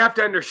 and we have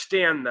to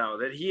understand, though,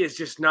 that he is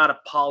just not a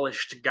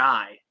polished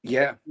guy.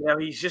 Yeah.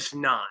 He's just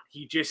not.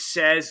 He just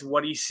says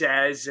what he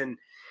says, and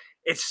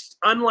it's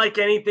unlike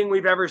anything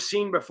we've ever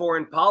seen before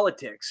in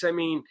politics. I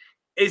mean,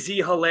 is he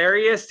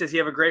hilarious? Does he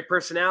have a great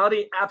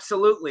personality?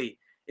 Absolutely.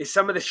 Is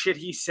some of the shit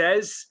he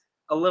says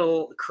a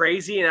little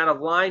crazy and out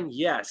of line?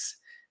 Yes.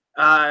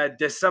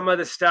 Does some of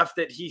the stuff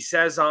that he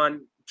says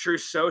on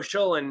Truth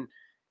Social and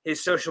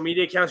his social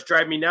media accounts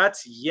drive me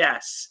nuts?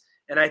 Yes.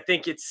 And I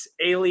think it's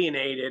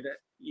alienated,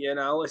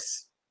 a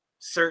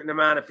certain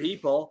amount of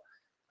people.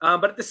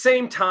 But at the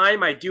same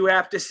time, I do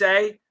have to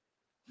say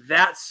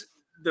that's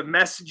the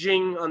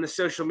messaging on the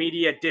social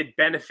media did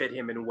benefit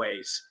him in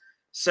ways.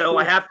 So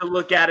I have to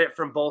look at it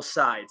from both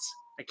sides.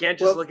 I can't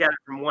just look at it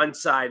from one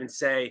side and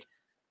say,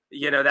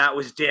 that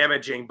was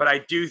damaging. But I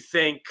do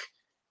think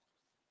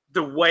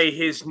the way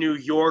his New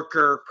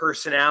Yorker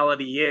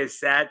personality is,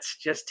 that's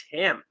just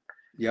him.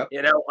 Yep.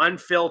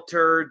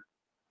 Unfiltered,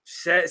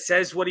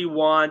 says what he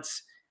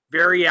wants,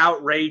 very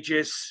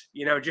outrageous,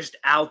 just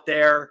out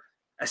there,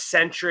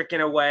 eccentric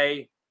in a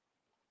way,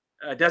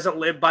 doesn't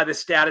live by the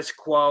status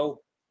quo,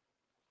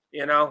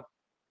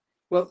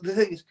 Well, the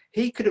thing is,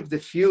 he could have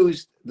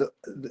diffused the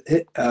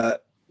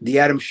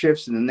Adam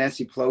Schiffs and the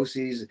Nancy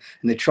Pelosi's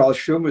and the Charles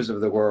Schumers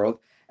of the world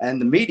and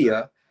the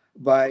media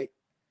by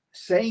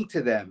saying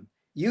to them,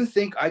 you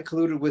think I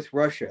colluded with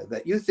Russia,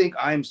 that you think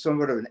I'm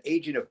somewhat of an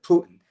agent of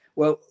Putin.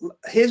 Well,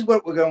 here's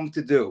what we're going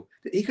to do.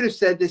 He could have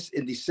said this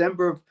in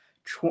December of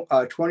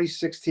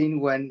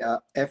 2016 when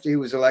after he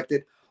was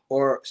elected,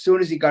 or as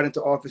soon as he got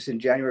into office in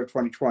January of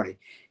 2020.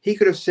 He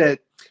could have said,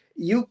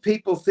 you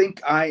people think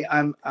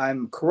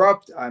I'm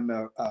corrupt. I'm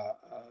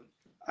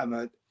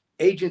an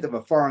agent of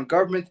a foreign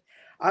government.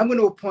 I'm going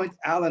to appoint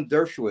Alan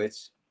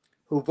Dershowitz,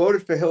 who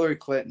voted for Hillary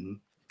Clinton,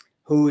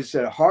 who's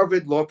a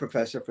Harvard law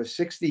professor for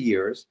 60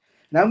 years.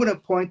 And I'm going to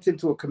appoint him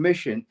to a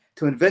commission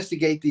to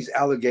investigate these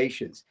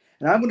allegations.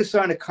 And I'm going to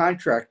sign a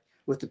contract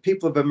with the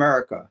people of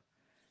America.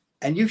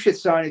 And you should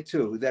sign it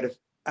too, that if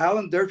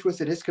Alan Dershowitz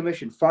and his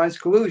commission finds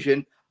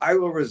collusion, I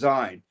will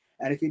resign.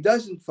 And if he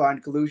doesn't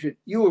find collusion,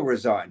 you will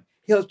resign.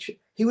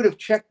 he would have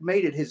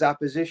checkmated his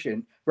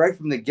opposition right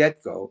from the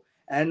get-go.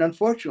 And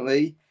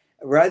unfortunately,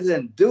 rather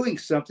than doing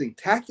something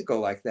tactical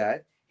like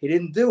that, he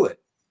didn't do it.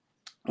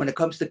 When it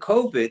comes to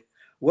COVID,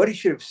 what he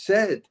should have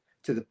said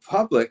to the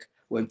public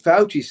when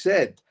Fauci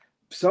said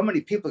so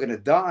many people are going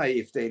to die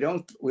if we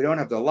don't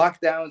have the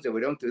lockdowns and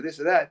we don't do this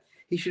or that,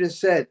 he should have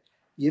said,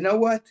 you know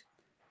what?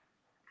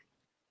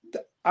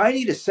 I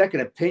need a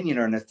second opinion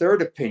or a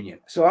third opinion.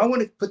 So I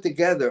want to put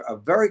together a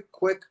very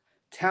quick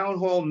town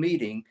hall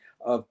meeting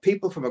of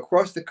people from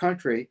across the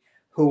country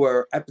who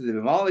are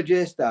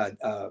epidemiologists,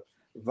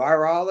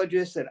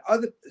 virologists, and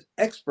other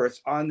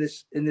experts on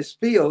this in this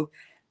field,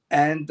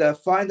 and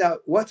find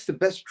out what's the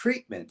best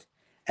treatment.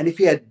 And if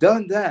he had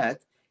done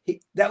that,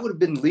 that would have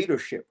been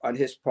leadership on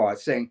his part,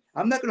 saying,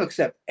 I'm not going to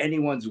accept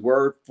anyone's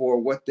word for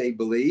what they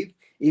believe,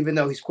 even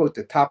though he's, quote,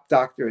 the top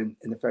doctor in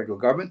the federal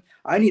government.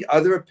 I need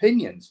other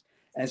opinions.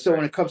 And so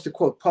when it comes to,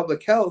 quote,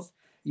 public health,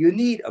 you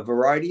need a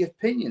variety of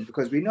opinions,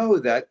 because we know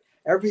that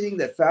everything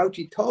that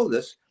Fauci told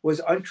us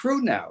was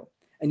untrue now.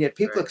 And yet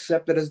people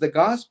accept it as the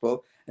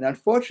gospel. And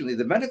unfortunately,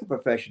 the medical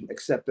profession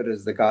accepted it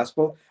as the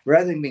gospel.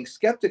 Rather than being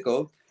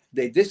skeptical,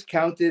 they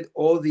discounted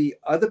all the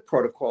other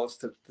protocols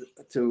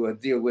to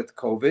deal with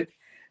COVID.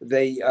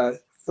 They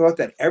thought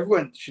that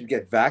everyone should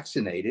get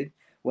vaccinated,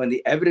 when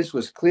the evidence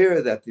was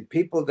clear that the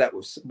people that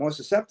were more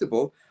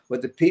susceptible were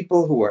the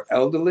people who were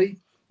elderly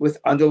with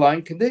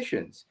underlying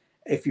conditions.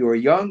 If you were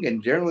young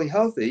and generally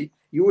healthy,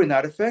 you were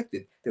not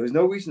affected. There was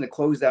no reason to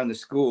close down the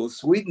schools.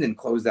 Sweden didn't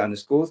close down the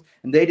schools,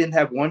 and they didn't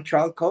have one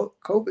child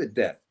COVID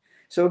death.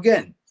 So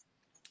again,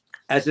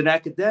 as an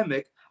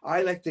academic,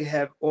 I like to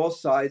have all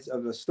sides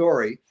of the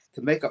story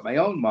to make up my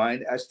own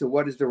mind as to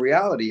what is the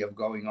reality of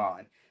going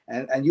on,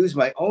 and use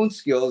my own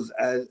skills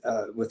as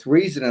with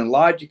reason and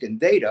logic and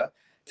data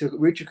to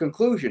reach a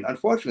conclusion.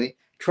 Unfortunately,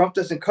 Trump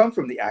doesn't come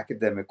from the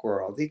academic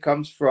world. He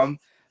comes from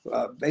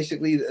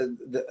basically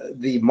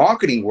the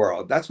marketing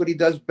world. That's what he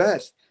does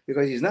best,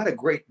 because he's not a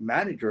great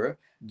manager.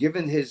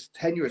 Given his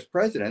tenure as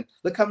president,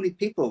 look how many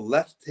people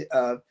left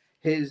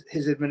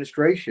his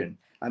administration.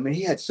 I mean,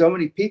 he had so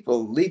many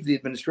people leave the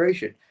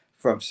administration,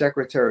 from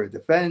Secretary of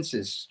Defense,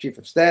 his chief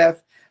of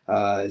staff,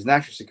 his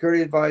national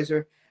security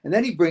advisor. And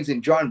then he brings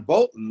in John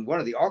Bolton, one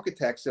of the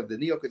architects of the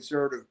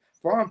neoconservative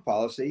foreign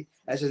policy,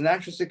 as his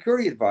national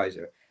security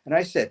advisor. And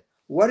I said,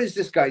 what is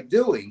this guy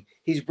doing?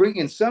 He's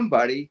bringing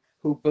somebody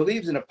who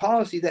believes in a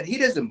policy that he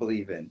doesn't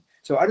believe in.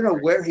 So I don't know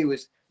where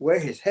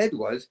his head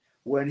was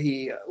when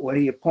he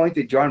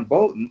appointed John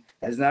Bolton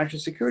as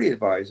national security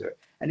advisor.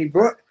 And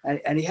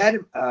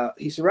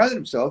he surrounded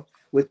himself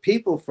with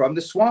people from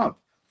the swamp,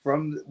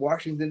 from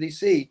Washington,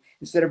 D.C.,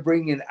 instead of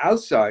bringing in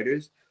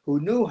outsiders who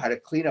knew how to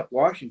clean up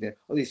Washington,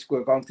 or at least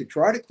were going to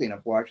try to clean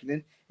up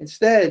Washington.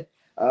 Instead,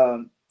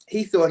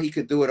 he thought he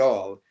could do it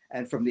all.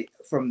 And from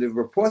the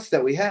reports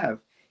that we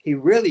have, he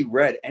really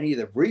read any of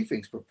the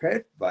briefings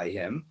prepared by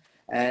him.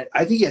 And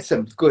I think he had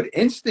some good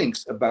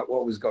instincts about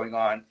what was going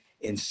on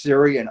in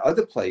Syria and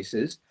other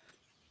places.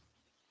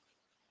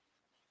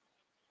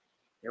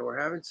 Yeah, we're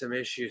having some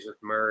issues with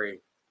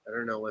Murray. I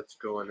don't know what's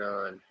going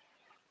on.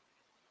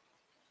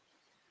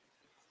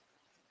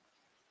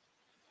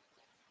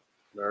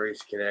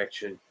 Murray's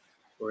connection.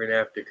 We're going to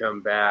have to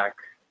come back.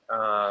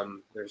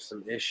 There's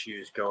some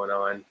issues going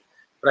on.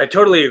 But I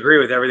totally agree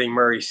with everything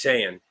Murray's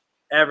saying.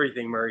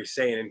 Everything Murray's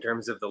saying in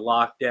terms of the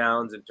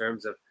lockdowns, in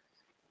terms of,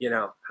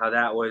 how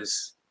that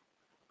was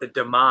the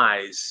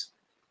demise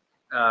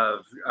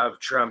of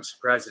Trump's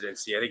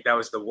presidency. I think that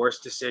was the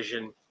worst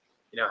decision,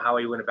 how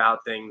he went about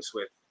things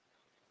with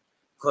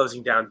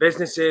closing down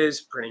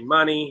businesses, printing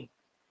money,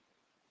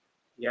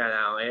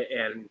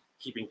 and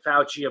keeping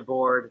Fauci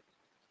aboard.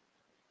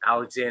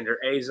 Alexander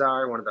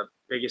Azar, one of the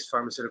biggest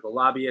pharmaceutical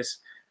lobbyists.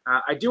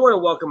 I do want to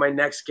welcome my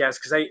next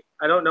guest, because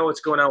I don't know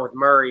what's going on with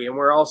Murray, and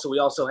we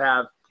also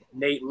have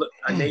Nate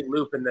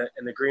Loop in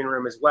the green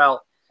room as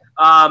well.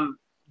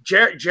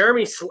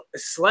 Jeremy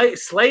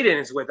Slayden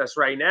is with us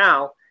right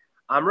now.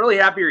 I'm really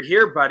happy you're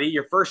here, buddy.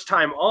 Your first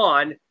time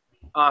on.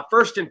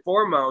 First and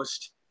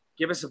foremost,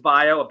 give us a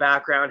bio, a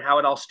background, how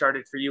it all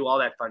started for you, all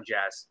that fun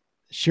jazz.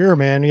 Sure,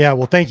 man. Yeah.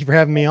 Well, thank you for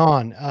having me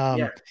on.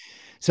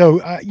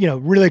 So,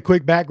 really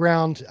quick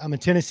background. I'm a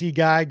Tennessee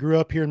guy, grew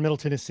up here in Middle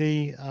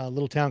Tennessee, a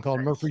little town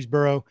called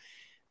Murfreesboro.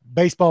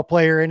 Baseball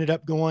player, ended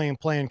up going and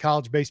playing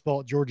college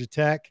baseball at Georgia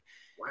Tech.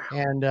 Wow.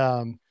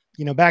 And,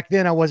 back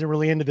then I wasn't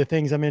really into the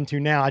things I'm into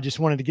now. I just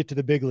wanted to get to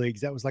the big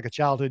leagues. That was like a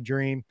childhood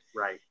dream.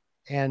 Right.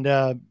 And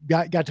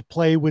got to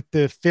play with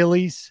the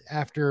Phillies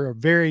after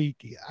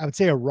I would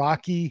say a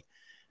rocky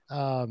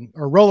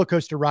or roller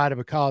coaster ride of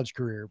a college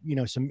career.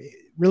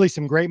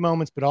 Some great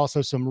moments, but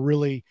also some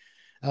really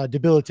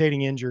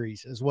debilitating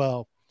injuries as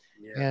well.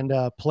 Yeah. And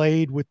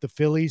played with the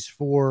Phillies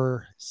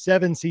for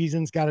 7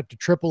 seasons, got up to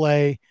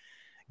AAA,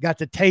 got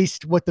to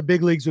taste what the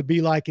big leagues would be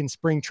like in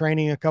spring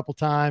training a couple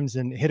times,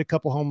 and hit a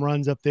couple home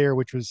runs up there,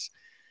 which was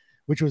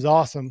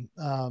awesome.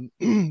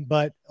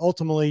 But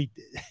ultimately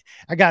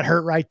I got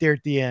hurt right there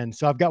at the end.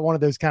 So I've got one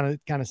of those kind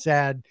of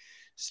sad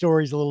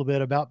stories a little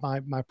bit about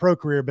my pro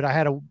career, but I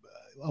had a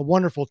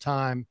wonderful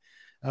time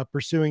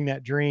pursuing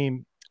that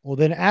dream. Well,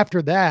 then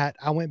after that,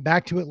 I went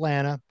back to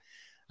Atlanta.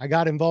 I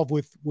got involved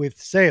with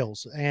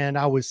sales, and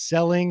I was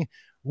selling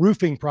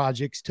roofing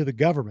projects to the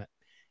government.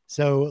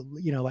 So,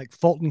 like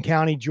Fulton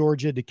County,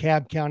 Georgia,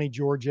 DeKalb County,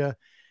 Georgia,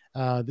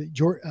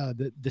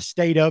 the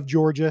state of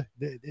Georgia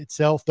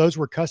itself, those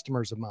were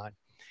customers of mine.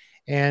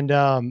 And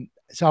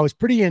so I was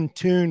pretty in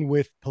tune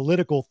with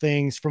political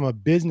things from a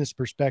business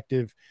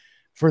perspective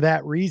for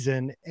that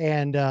reason.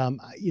 And in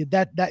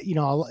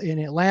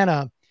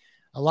Atlanta,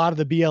 a lot of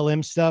the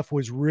BLM stuff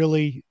was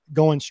really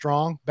going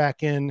strong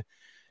back in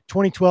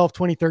 2012,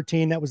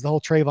 2013. That was the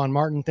whole Trayvon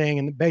Martin thing.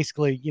 And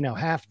basically,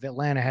 half of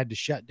Atlanta had to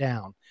shut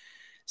down.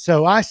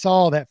 So I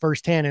saw that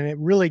firsthand, and it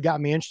really got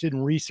me interested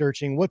in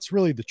researching what's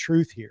really the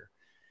truth here.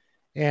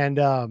 And,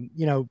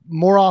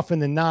 more often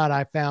than not,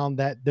 I found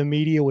that the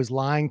media was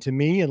lying to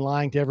me and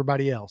lying to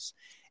everybody else.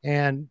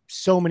 And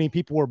so many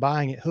people were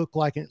buying it hook,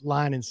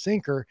 line, and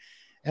sinker.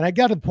 And I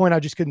got to the point I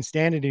just couldn't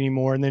stand it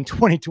anymore. And then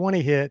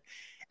 2020 hit,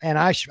 and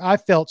I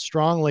felt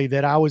strongly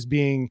that I was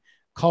being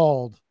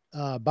called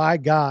by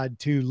God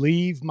to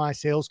leave my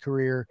sales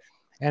career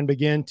and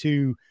begin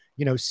to,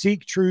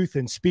 seek truth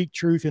and speak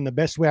truth in the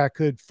best way I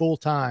could full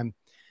time.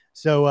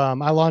 So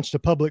I launched a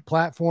public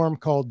platform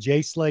called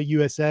JSlay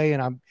USA,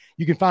 and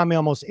you can find me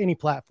almost any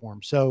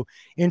platform. So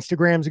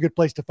Instagram's a good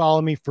place to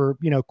follow me for,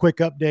 quick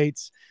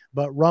updates,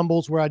 but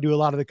Rumble's where I do a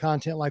lot of the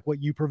content like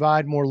what you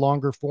provide, more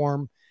longer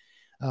form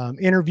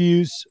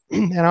interviews,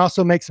 and I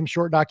also make some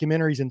short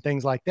documentaries and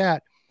things like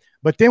that.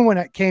 But then when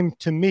it came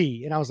to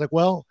me, and I was like,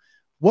 well,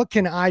 what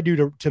can I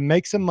do to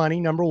make some money?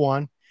 Number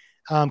one,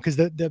 because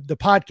the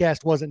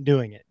podcast wasn't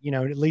doing it,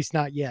 at least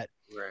not yet.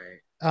 Right.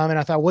 And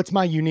I thought, what's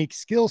my unique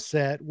skill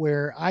set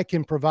where I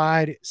can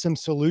provide some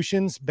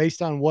solutions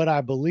based on what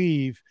I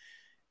believe,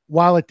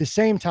 while at the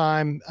same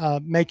time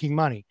making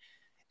money.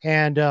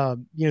 And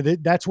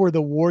that's where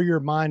the Warrior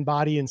Mind,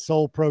 Body, and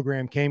Soul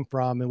program came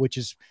from, and which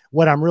is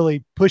what I'm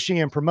really pushing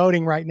and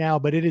promoting right now.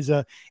 But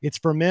it's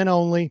for men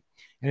only,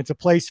 and it's a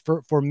place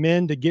for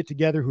men to get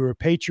together who are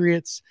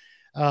patriots.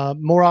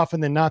 More often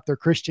than not, they're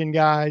Christian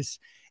guys,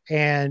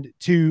 and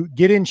to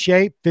get in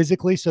shape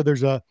physically. So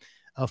there's a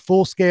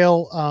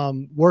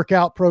full-scale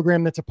workout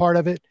program that's a part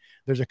of it.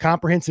 There's a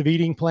comprehensive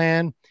eating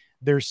plan.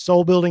 There's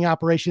soul building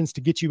operations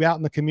to get you out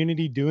in the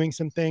community doing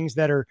some things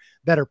that are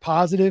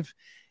positive.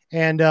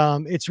 And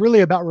it's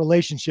really about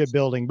relationship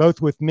building,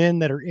 both with men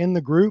that are in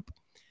the group,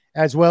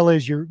 as well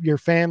as your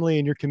family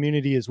and your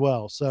community as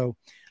well. So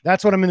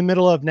that's what I'm in the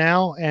middle of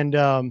now. And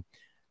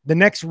the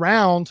next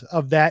round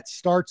of that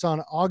starts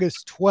on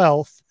August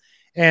 12th.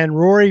 And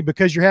Rory,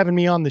 because you're having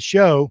me on the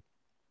show,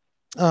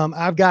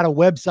 I've got a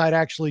website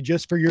actually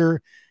just for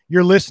your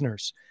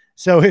listeners.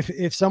 So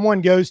if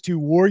someone goes to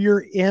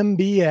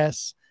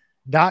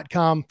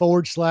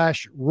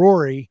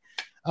warriormbs.com/Rory,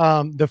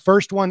 the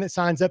first one that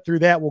signs up through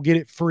that will get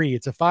it free.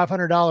 It's a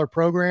 $500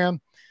 program.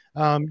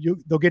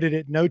 They'll get it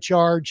at no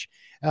charge.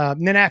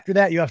 And then after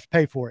that, you have to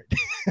pay for it.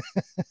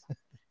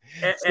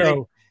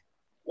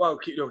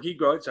 Keep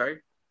going. Sorry.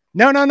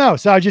 No.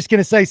 So I was just going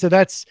to say, so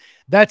that's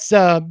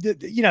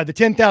the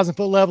 10,000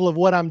 foot level of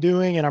what I'm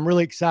doing. And I'm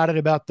really excited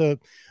about the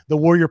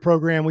Warrior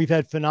program. We've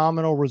had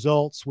phenomenal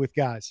results with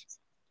guys.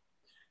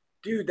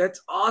 Dude,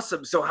 that's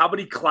awesome. So how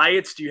many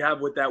clients do you have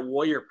with that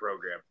Warrior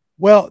program?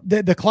 Well,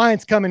 the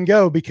clients come and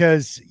go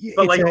because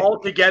all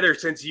together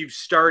since you've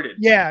started.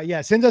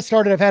 Yeah. Since I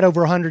started, I've had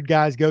over 100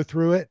 guys go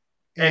through it.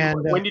 And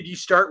when did you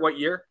start? What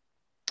year?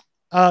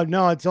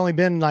 No, it's only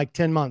been like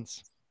 10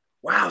 months.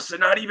 Wow. So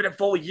not even a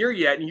full year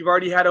yet. And you've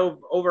already had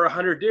over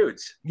 100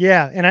 dudes.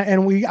 Yeah.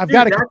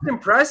 That's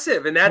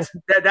impressive. And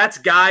that's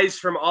guys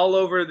from all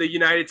over the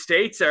United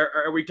States.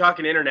 Are we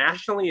talking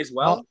internationally as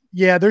well?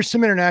 Yeah, there's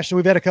some international.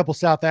 We've had a couple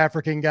South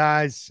African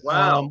guys.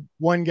 Wow.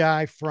 One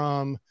guy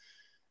from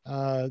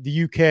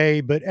the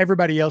UK, but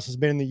everybody else has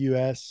been in the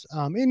US.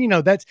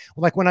 And that's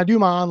like when I do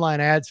my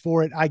online ads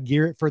for it, I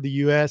gear it for the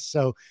US.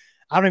 So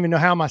I don't even know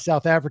how my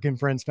South African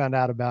friends found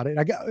out about it.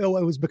 It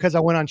was because I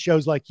went on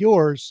shows like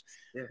yours,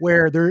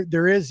 where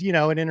there is,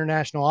 an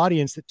international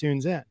audience that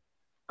tunes in.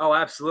 Oh,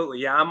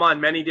 absolutely. Yeah. I'm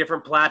on many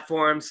different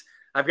platforms.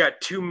 I've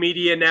got 2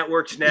 media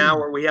networks now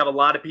where we have a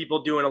lot of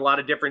people doing a lot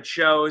of different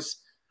shows.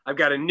 I've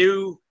got a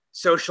new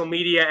social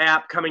media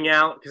app coming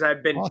out because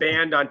I've been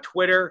banned on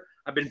Twitter.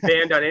 I've been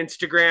banned on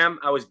Instagram.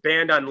 I was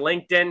banned on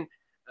LinkedIn,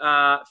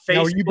 Facebook.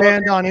 Now, were you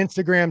banned on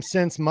Instagram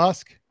since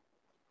Musk?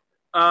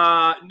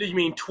 You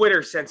mean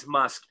Twitter since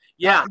Musk?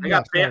 Yeah,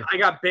 I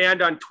got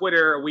banned on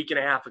Twitter a week and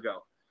a half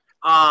ago.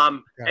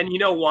 And you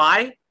know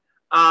why?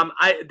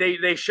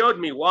 They showed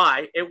me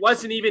why. It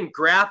wasn't even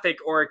graphic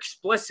or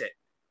explicit.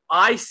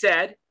 I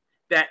said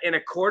that in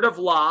a court of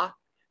law,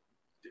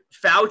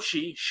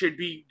 Fauci should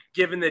be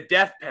given the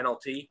death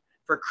penalty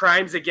for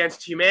crimes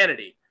against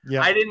humanity.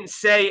 Yeah. I didn't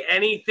say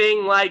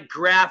anything like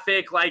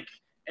graphic, like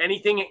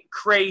anything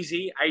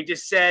crazy. I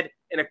just said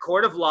in a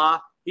court of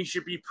law, he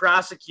should be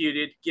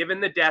prosecuted,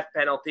 given the death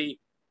penalty,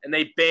 and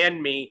they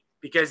banned me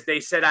because they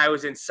said I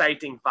was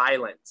inciting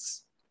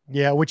violence.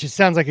 Yeah, which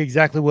sounds like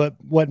exactly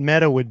what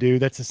Meta would do.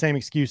 That's the same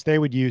excuse they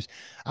would use.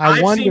 I've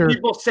seen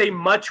people say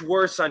much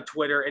worse on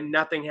Twitter and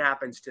nothing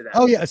happens to them.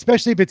 Oh yeah,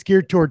 especially if it's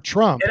geared toward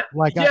Trump.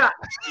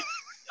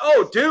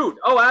 Oh, dude.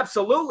 Oh,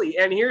 absolutely.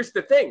 And here's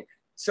the thing.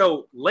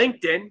 So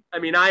LinkedIn, I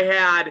mean, I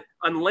had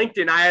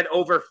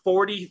over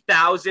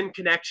 40,000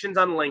 connections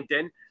on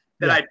LinkedIn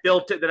that I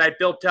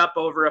built up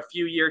over a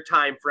few year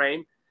time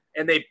frame,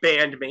 and they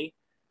banned me.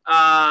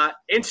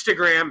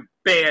 Instagram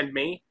banned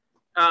me.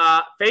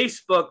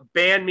 Facebook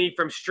banned me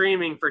from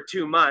streaming for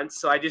 2 months,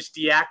 so I just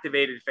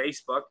deactivated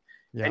Facebook.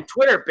 And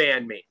Twitter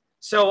banned me.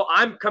 So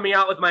I'm coming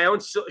out with my own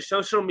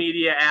social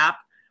media app.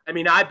 I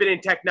mean, I've been in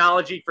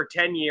technology for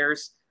 10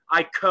 years.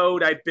 I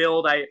code, I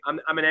build,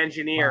 I'm an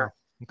engineer. Wow.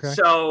 Okay.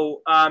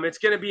 So it's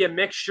going to be a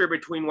mixture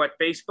between what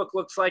Facebook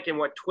looks like and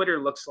what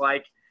Twitter looks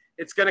like.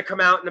 It's going to come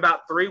out in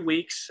about 3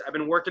 weeks. I've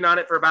been working on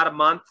it for about a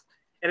month,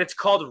 and it's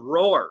called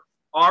Roar,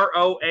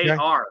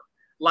 ROAR,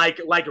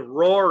 like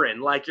roaring,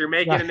 like you're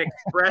making an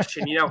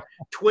expression. You know,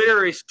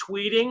 Twitter is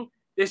tweeting.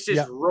 This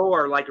is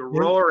roar, like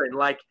roaring,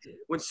 like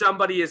when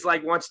somebody is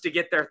like wants to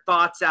get their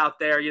thoughts out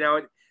there. You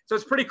know. So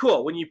it's pretty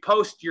cool when you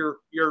post your.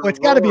 Well, it's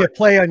got to be a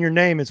play on your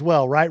name as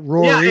well, right?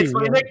 Rory. Yeah, it's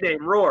my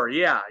nickname, Roar.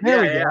 Yeah,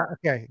 there yeah.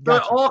 Okay,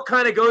 gotcha. So it all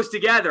kind of goes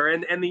together,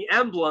 and the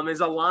emblem is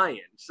a lion.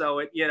 So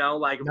it,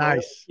 like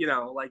nice.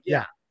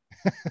 Yeah.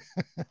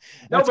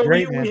 No, but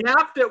great,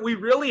 we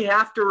really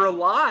have to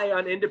rely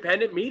on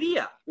independent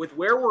media with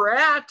where we're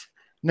at.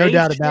 No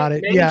doubt about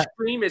it.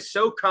 Mainstream is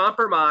so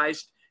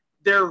compromised.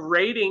 Their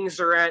ratings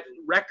are at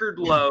record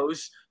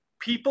lows.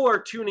 People are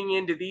tuning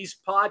into these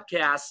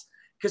podcasts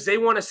because they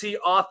want to see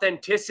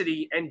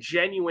authenticity and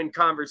genuine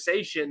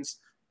conversations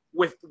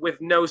with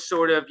no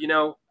sort of,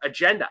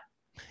 agenda.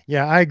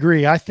 Yeah, I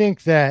agree. I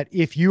think that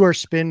if you are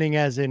spending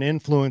as an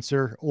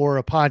influencer or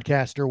a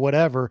podcaster or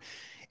whatever,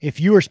 if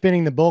you are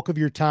spending the bulk of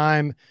your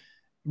time,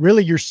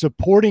 really you're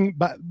supporting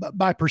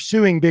by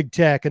pursuing big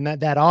tech and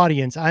that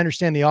audience. I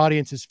understand the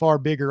audience is far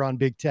bigger on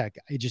big tech.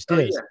 It just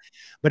is. Yeah.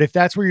 But if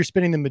that's where you're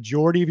spending the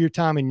majority of your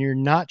time and you're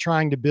not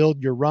trying to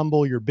build your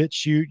Rumble, your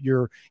BitChute,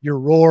 your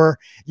Roar,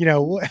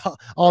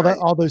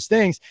 all those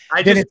things.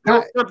 I just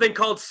built something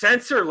called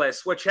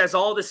Censorless, which has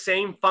all the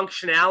same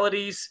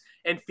functionalities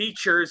and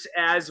features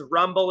as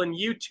Rumble and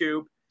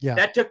YouTube. Yeah.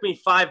 That took me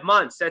 5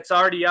 months. That's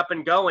already up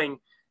and going.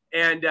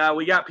 And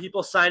we got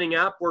people signing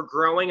up. We're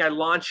growing. I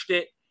launched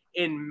it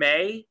in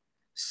May,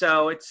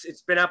 so it's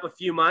been up a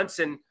few months,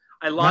 and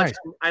I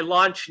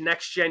launched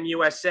Next Gen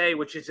USA,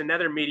 which is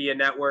another media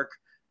network,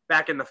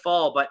 back in the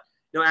fall. But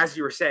as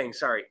you were saying,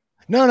 sorry.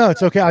 No,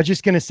 it's okay. I was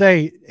just going to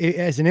say,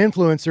 as an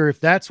influencer, if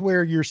that's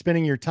where you're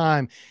spending your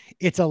time,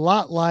 it's a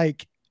lot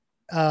like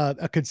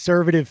a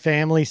conservative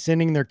family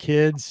sending their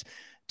kids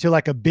to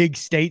like a big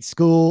state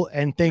school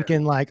and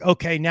thinking like,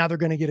 okay, now they're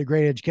going to get a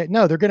great education.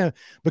 No, they're going to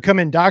become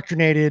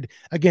indoctrinated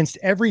against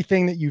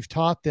everything that you've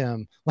taught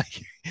them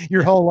like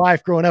your whole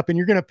life growing up, and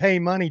you're going to pay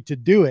money to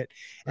do it.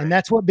 Right. And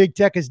that's what big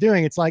tech is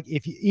doing. It's like,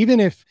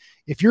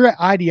 if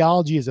your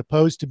ideology is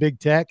opposed to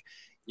big tech,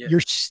 you're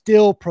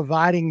still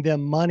providing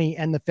them money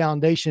and the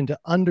foundation to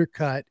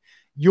undercut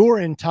your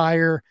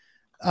entire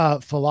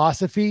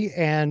philosophy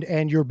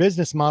and your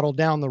business model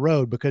down the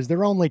road, because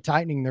they're only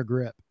tightening their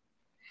grip.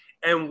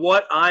 And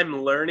what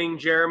I'm learning,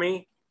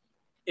 Jeremy,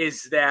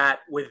 is that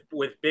with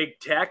big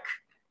tech,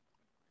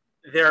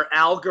 their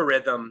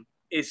algorithm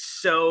is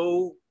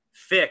so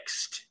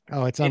fixed.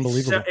 Oh, it's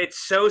unbelievable. It's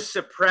so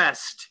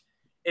suppressed.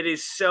 It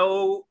is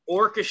so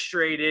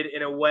orchestrated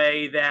in a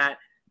way that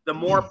the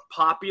more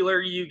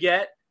popular you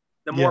get,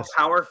 the more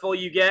powerful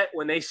you get.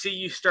 When they see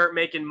you start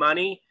making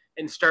money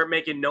and start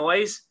making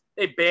noise,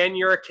 they ban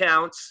your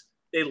accounts.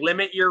 They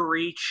limit your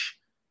reach.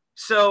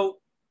 So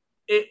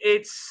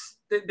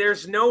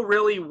there's no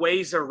really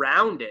ways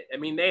around it. I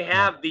mean, they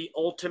have the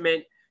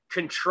ultimate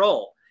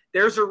control.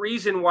 There's a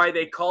reason why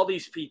they call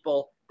these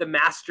people the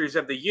masters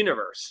of the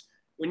universe.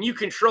 When you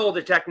control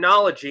the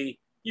technology,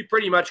 you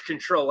pretty much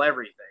control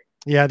everything.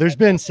 Yeah, there's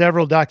been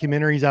several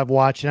documentaries I've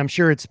watched, and I'm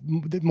sure it's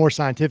more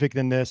scientific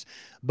than this,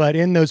 but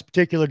in those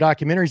particular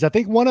documentaries, I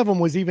think one of them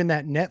was even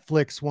that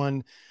Netflix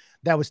one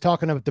that was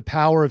talking about the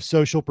power of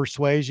social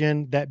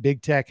persuasion that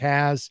big tech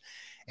has.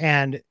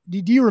 And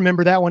do you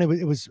remember that one?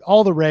 It was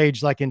all the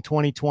rage, like in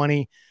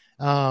 2020.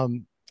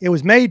 It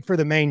was made for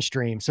the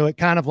mainstream. So it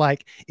kind of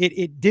like,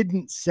 it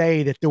didn't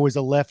say that there was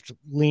a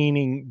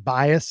left-leaning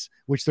bias,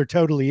 which there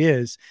totally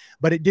is,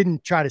 but it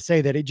didn't try to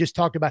say that. It just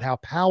talked about how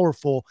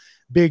powerful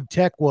big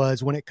tech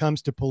was when it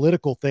comes to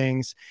political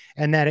things,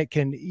 and that it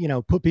can,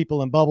 put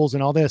people in bubbles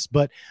and all this.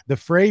 But the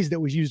phrase that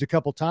was used a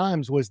couple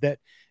times was that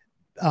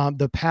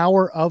the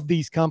power of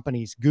these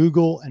companies,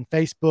 Google and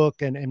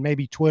Facebook and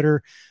maybe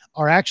Twitter,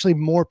 are actually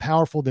more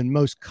powerful than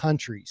most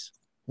countries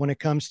when it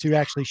comes to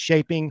actually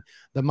shaping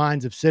the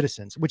minds of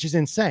citizens, which is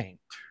insane.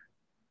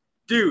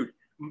 Dude,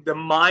 the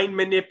mind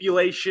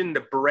manipulation,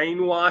 the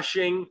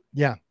brainwashing,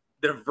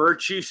 the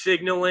virtue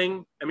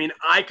signaling. I mean,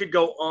 I could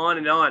go on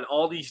and on,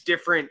 all these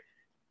different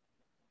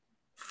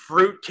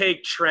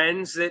fruitcake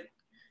trends that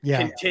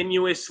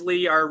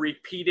continuously are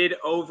repeated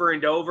over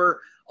and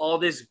over, all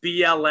this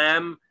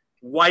BLM,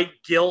 white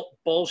guilt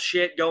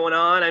bullshit going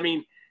on. I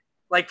mean,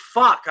 like,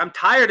 fuck, I'm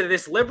tired of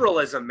this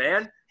liberalism,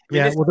 man. I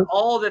mean, this is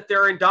all that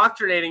they're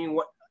indoctrinating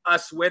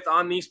us with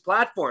on these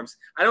platforms.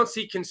 I don't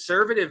see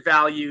conservative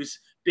values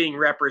being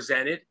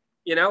represented,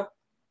 you know?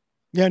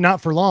 Yeah,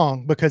 not for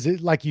long, because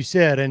like you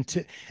said,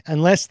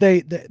 unless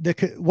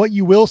what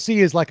you will see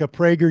is like a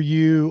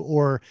PragerU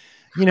or,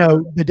 you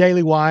know, the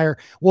Daily Wire.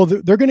 Well,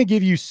 they're going to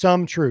give you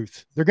some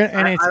truth. They're going to,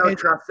 and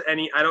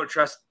I don't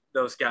trust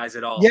those guys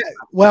at all. Yeah,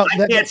 well,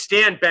 I can't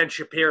stand Ben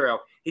Shapiro.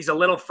 He's a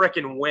little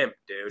freaking wimp,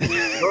 dude.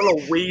 A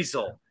little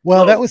weasel.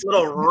 Well,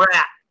 little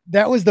rat.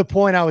 That was the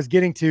point I was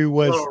getting to.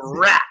 Was little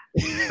rat.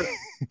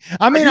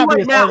 I mean, I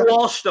like Matt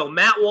Walsh though.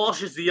 Matt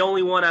Walsh is the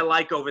only one I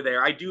like over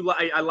there.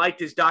 I liked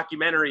his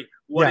documentary.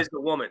 What is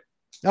the Woman?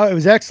 Oh, it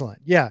was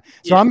excellent. Yeah.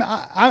 So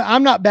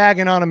I'm not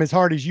bagging on him as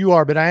hard as you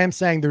are, but I am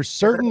saying there's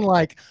certain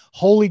like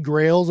holy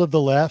grails of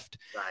the left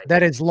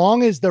that, as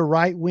long as the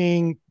right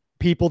wing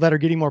people that are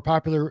getting more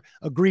popular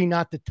agree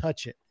not to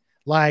touch it,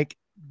 like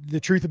the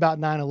truth about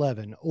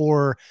 9/11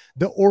 or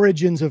the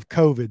origins of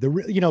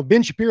COVID.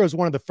 Ben Shapiro is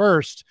one of the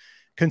first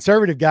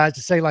conservative guys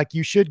to say, like,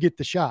 you should get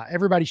the shot.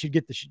 Everybody should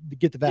get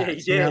the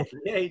vaccine.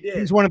 Yeah, he did.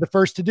 He's one of the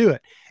first to do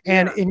it.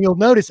 And you'll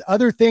notice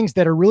other things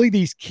that are really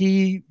these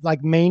key,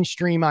 like,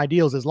 mainstream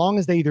ideals. As long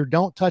as they either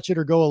don't touch it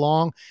or go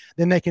along,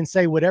 then they can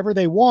say whatever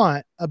they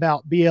want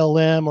about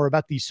BLM or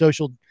about these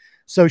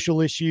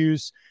social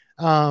issues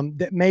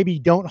that maybe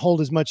don't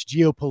hold as much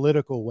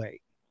geopolitical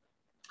weight.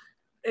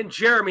 And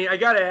Jeremy, I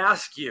got to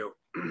ask you,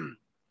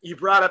 you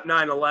brought up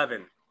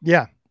 9/11.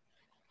 Yeah.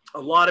 A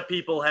lot of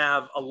people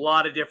have a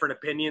lot of different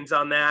opinions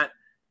on that.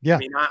 Yeah. I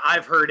mean,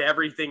 I've heard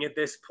everything at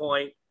this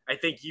point. I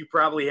think you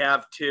probably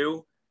have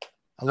too.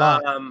 A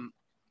lot.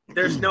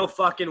 There's no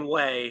fucking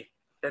way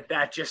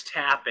that just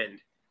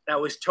happened.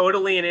 That was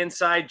totally an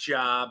inside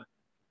job.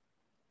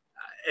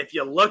 If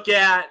you look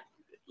at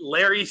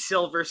Larry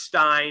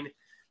Silverstein,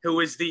 who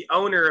is the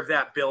owner of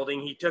that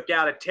building, he took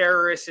out a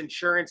terrorist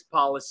insurance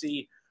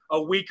policy a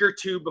week or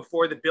two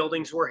before the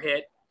buildings were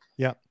hit.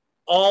 Yeah.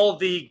 All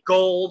the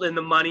gold and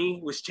the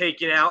money was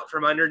taken out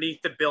from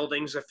underneath the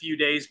buildings a few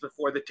days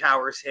before the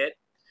towers hit.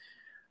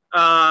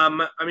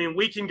 I mean,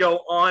 we can go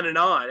on and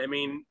on. I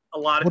mean, a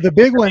lot of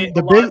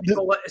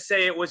people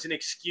say it was an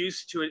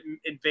excuse to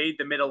invade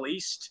the Middle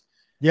East.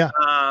 Yeah.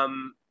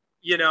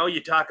 You know, you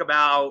talk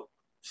about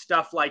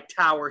stuff like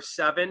Tower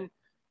 7,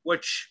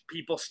 which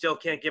people still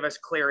can't give us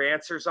clear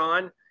answers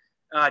on.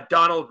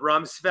 Donald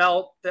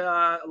Rumsfeld,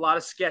 a lot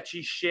of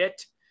sketchy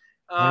shit.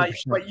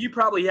 But you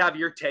probably have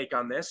your take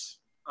on this,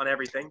 on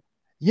everything.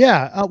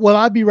 Yeah. Well,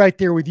 I'd be right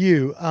there with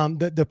you.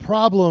 The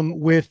problem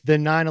with the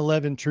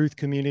 9/11 truth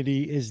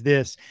community is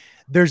this: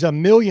 there's a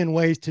million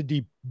ways to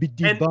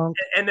debunk.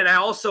 And then I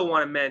also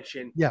want to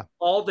mention Yeah.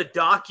 all the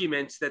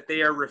documents that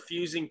they are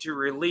refusing to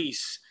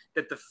release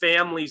that the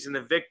families and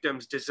the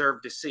victims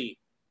deserve to see.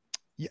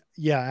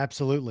 Yeah,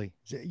 absolutely.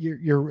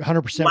 You're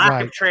 100% right.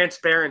 Lack of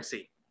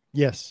transparency.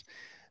 Yes.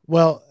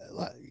 Well,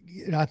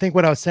 I think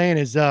what I was saying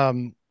is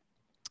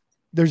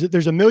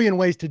there's a million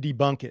ways to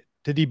debunk it,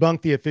 to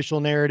debunk the official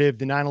narrative,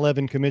 the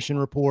 9/11 Commission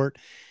report,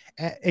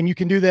 and you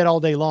can do that all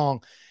day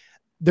long.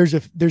 There's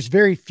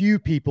very few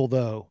people,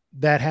 though,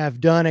 that have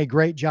done a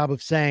great job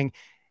of saying,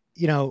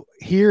 you know,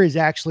 here is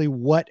actually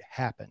what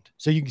happened.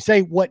 So you can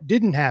say what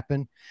didn't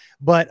happen,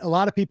 but a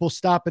lot of people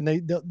stop and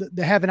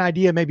they have an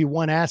idea, maybe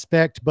one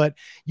aspect, but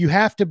you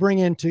have to bring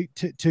in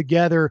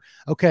together,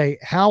 okay,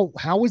 how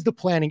was the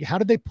planning? How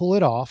did they pull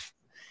it off?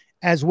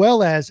 As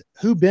well as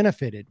who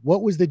benefited?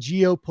 What was the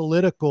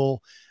geopolitical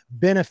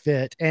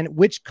benefit and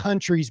which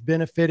countries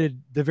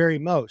benefited the very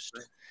most?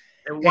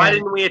 And why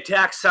didn't we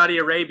attack Saudi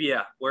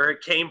Arabia where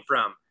it came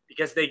from?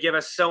 Because they give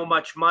us so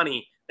much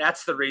money.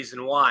 That's the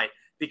reason why.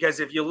 Because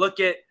if you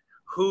look at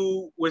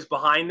who was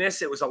behind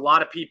this, it was a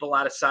lot of people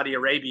out of Saudi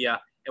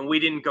Arabia, and we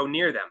didn't go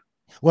near them.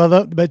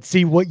 Well, but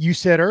see what you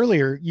said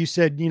earlier, you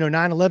said,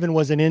 9/11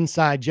 was an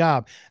inside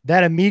job.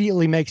 That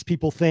immediately makes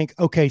people think,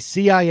 okay,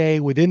 CIA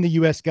within the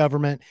U.S.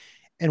 government.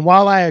 And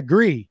while I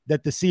agree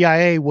that the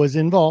CIA was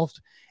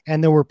involved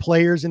and there were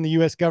players in the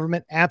U.S.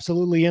 government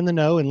absolutely in the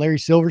know, and Larry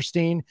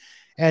Silverstein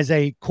as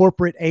a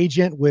corporate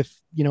agent with,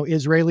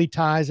 Israeli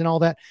ties and all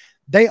that,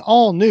 they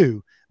all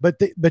knew. But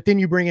then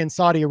you bring in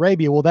Saudi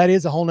Arabia. Well, that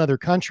is a whole nother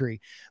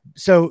country.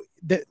 So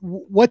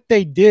what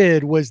they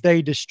did was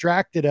they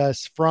distracted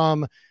us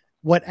from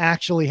what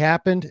actually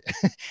happened.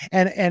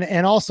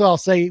 and also I'll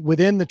say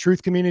within the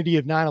truth community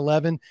of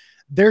 9/11,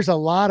 there's a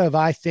lot of,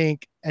 I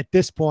think at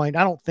this point,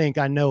 I don't think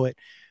I know it.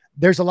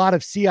 There's a lot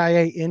of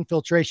CIA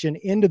infiltration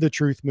into the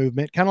truth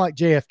movement, kind of like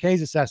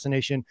JFK's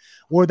assassination,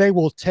 where they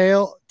will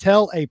tell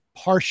a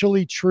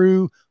partially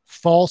true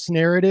false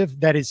narrative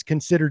that is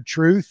considered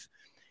truth.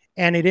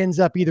 And it ends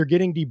up either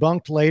getting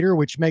debunked later,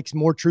 which makes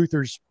more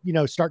truthers,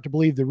 start to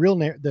believe the real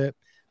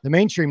the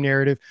mainstream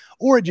narrative,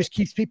 or it just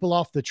keeps people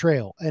off the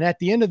trail. And at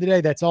the end of the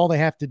day, that's all they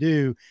have to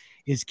do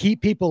is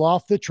keep people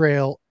off the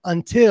trail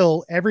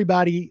until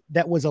everybody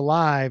that was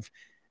alive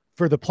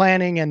for the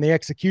planning and the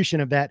execution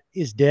of that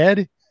is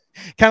dead.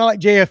 Kind of like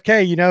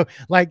JFK,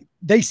 like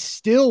they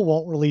still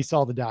won't release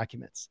all the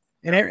documents.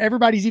 And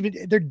everybody's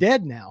they're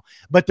dead now,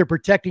 but they're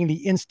protecting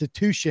the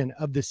institution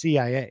of the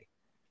CIA.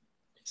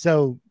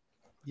 So,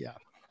 yeah.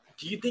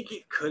 Do you think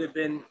it could have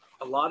been,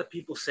 a lot of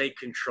people say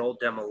controlled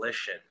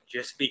demolition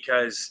just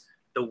because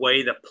the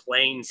way the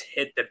planes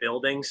hit the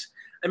buildings?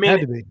 I mean,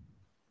 had to be.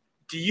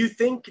 Do you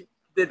think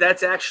that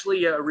that's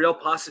actually a real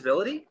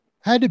possibility?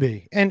 Had to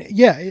be. And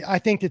yeah, I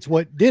think it's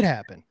what did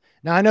happen.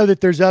 Now I know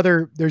that there's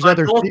other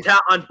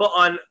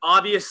on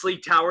obviously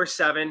Tower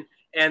 7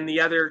 and the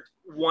other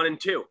 1 and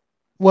 2.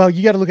 Well,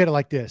 you got to look at it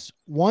like this.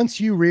 Once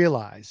you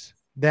realize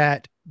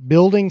that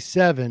Building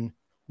 7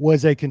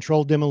 was a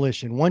controlled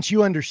demolition, once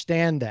you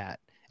understand that,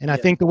 and I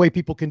think the way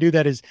people can do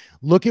that is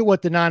look at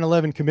what the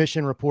 9/11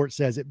 Commission report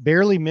says. It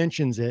barely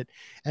mentions it.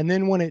 And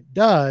then when it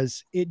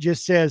does, it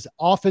just says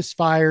office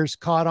fires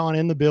caught on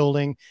in the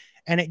building,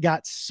 and it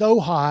got so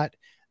hot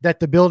that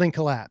the building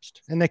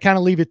collapsed, and they kind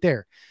of leave it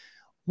there.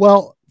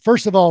 Well,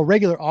 first of all,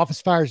 regular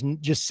office fires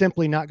just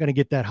simply not going to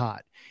get that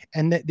hot.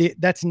 And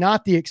that's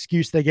not the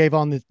excuse they gave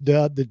on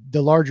the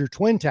larger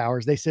twin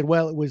towers. They said,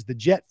 well, it was the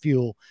jet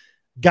fuel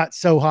got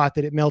so hot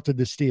that it melted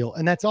the steel.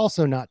 And that's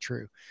also not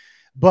true.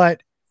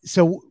 But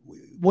so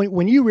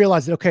when you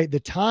realize that, okay, the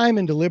time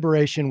and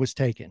deliberation was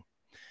taken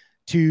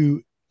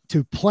to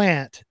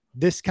plant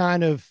this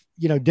kind of,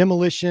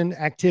 demolition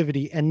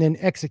activity and then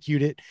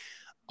execute it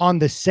on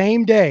the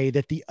same day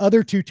that the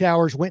other 2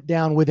 towers went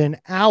down within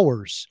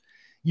hours,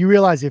 you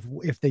realize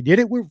if they did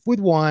it with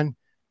one,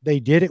 they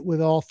did it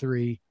with all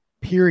 3.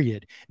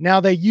 Period. Now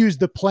they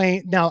used the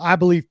plane. Now I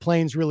believe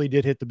planes really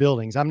did hit the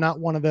buildings. I'm not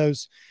one of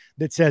those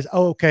that says,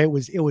 oh, okay, it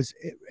was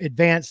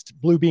advanced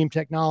blue beam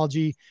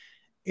technology.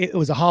 It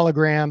was a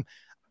hologram.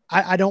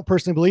 I don't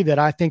personally believe that.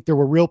 I think there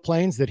were real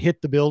planes that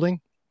hit the building.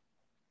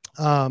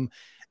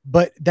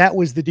 But that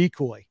was the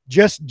decoy.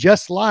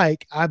 Just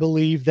like I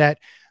believe that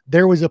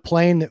there was a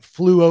plane that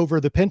flew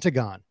over the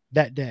Pentagon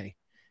that day.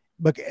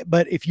 But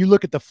if you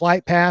look at the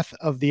flight path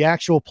of the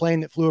actual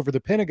plane that flew over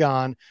the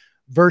Pentagon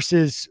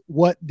versus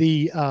what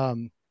the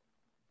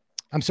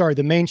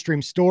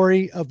mainstream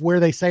story of where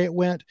they say it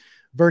went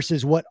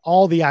versus what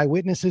all the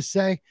eyewitnesses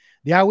say,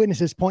 the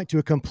eyewitnesses point to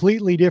a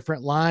completely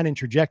different line and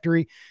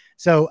trajectory.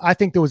 So I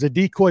think there was a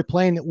decoy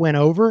plane that went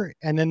over,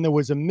 and then there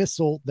was a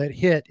missile that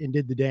hit and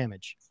did the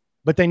damage,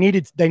 but they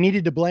needed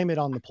to blame it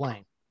on the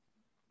plane.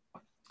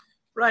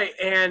 Right.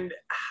 And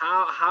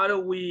how do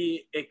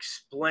we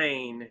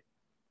explain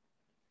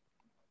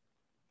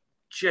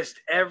just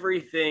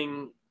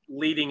everything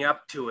leading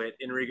up to it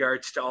in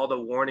regards to all the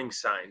warning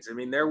signs? I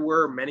mean, there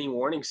were many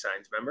warning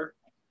signs, remember?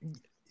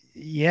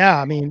 Yeah.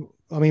 I mean,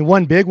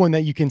 one big one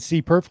that you can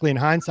see perfectly in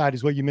hindsight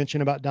is what you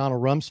mentioned about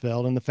Donald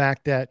Rumsfeld and the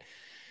fact that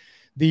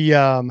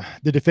the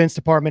Defense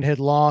Department had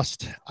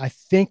lost, I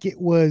think it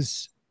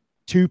was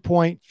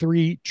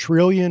 2.3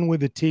 trillion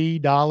with a T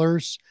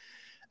dollars.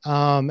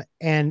 And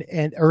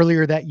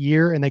earlier that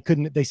year, and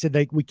they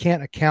said we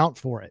can't account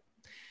for it.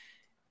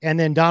 And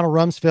then Donald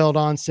Rumsfeld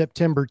on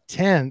September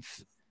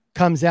 10th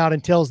comes out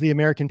and tells the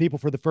American people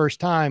for the first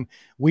time,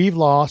 we've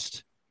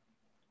lost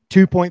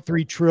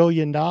 $2.3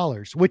 trillion,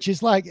 which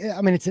is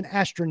it's an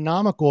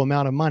astronomical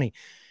amount of money.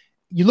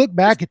 You look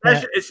back at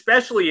that.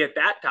 Especially at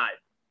that time.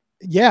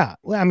 Yeah.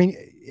 Well, and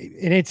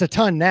it's a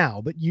ton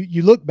now, but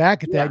you look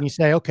back at that and you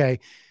say, okay,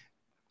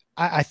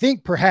 I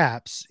think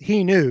perhaps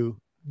he knew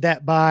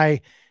that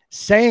by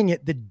saying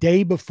it the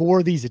day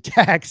before these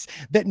attacks,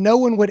 that no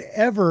one would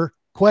ever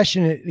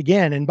question it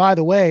again. And by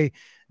the way,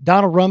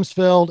 Donald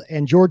Rumsfeld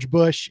and George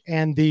Bush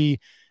and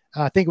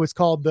I think it was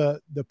called the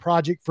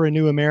Project for a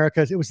New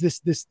America. It was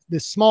this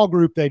small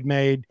group they'd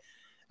made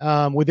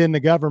within the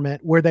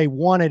government where they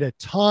wanted a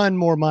ton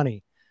more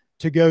money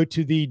to go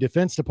to the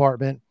Defense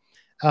Department.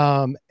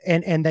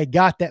 And they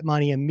got that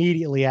money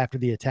immediately after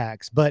the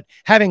attacks. But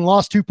having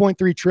lost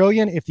 2.3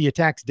 trillion, if the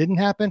attacks didn't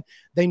happen,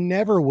 they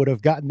never would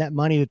have gotten that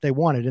money that they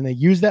wanted. And they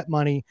used that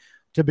money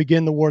to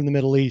begin the war in the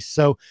Middle East.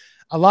 So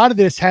a lot of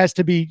this has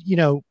to be,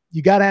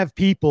 you got to have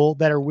people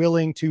that are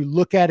willing to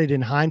look at it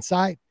in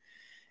hindsight.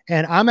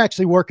 And I'm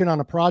actually working on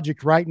a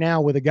project right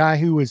now with a guy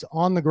who is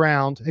on the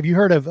ground. Have you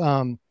heard of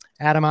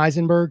Adam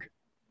Eisenberg?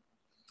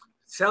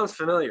 Sounds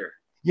familiar.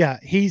 Yeah,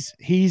 he's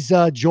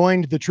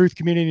joined the truth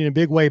community in a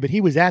big way, but he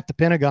was at the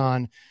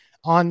Pentagon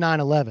on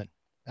 9/11.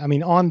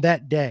 On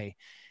that day.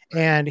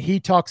 And he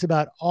talks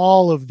about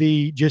all of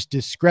the just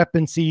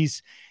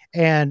discrepancies.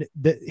 And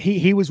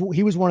he was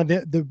one of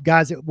the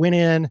guys that went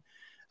in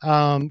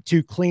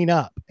to clean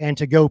up and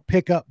to go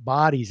pick up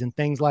bodies and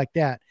things like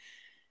that.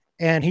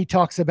 And he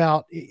talks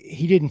about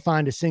he didn't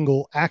find a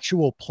single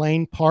actual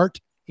plane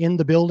part in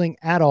the building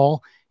at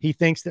all. He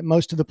thinks that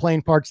most of the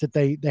plane parts that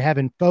they have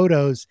in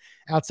photos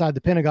outside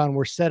the Pentagon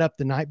were set up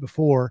the night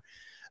before.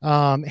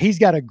 He's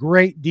got a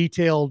great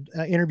detailed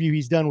interview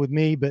he's done with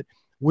me, but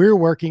we're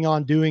working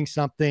on doing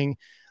something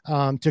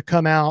to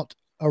come out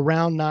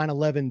around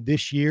 9/11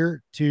 this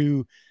year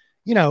to,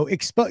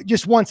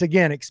 just once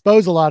again,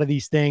 expose a lot of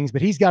these things.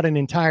 But he's got an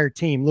entire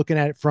team looking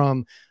at it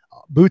from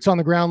boots on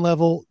the ground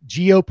level,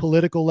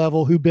 geopolitical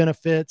level, who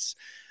benefits,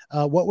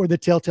 what were the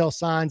telltale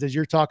signs, as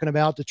you're talking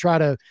about, to try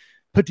to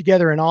put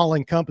together an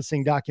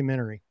all-encompassing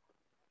documentary.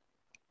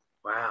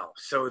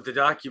 So the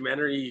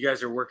documentary, you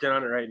guys are working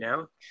on it right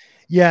now?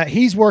 Yeah,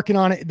 he's working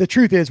on it. The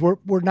truth is, we're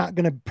not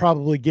going to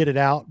probably get it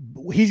out.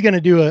 He's going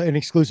to do an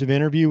exclusive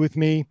interview with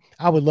me.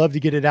 I would love to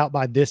get it out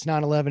by this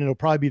 9/11. It'll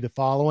probably be the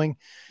following.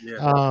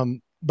 Yeah.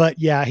 But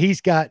yeah,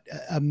 he's got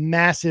a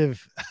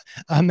massive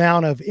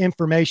amount of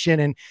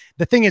information. And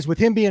the thing is, with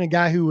him being a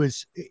guy who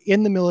was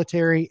in the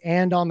military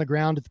and on the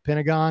ground at the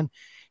Pentagon,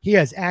 he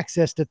has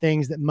access to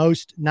things that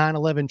most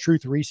 9/11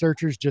 truth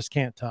researchers just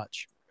can't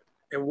touch.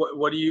 And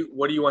what do you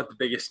want the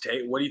biggest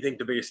take? What do you think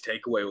the biggest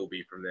takeaway will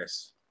be from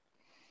this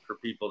for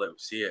people that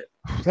see it?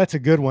 That's a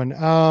good one.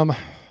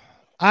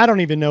 I don't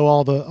even know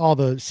all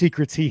the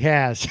secrets he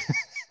has.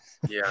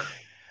 Yeah.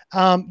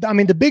 I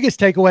mean, the biggest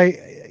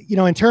takeaway,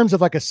 in terms of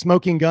like a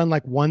smoking gun,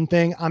 like one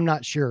thing, I'm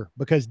not sure,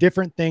 because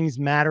different things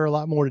matter a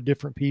lot more to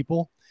different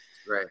people.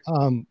 Right.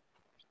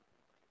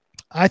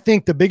 I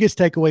think the biggest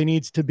takeaway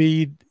needs to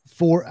be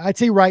I'd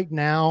say right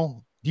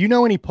now, do you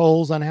know any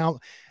polls on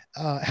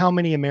how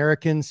many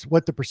Americans,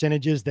 what the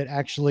percentage is that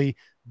actually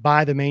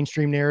buy the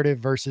mainstream narrative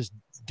versus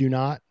do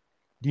not?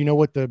 Do you know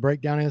what the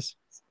breakdown is?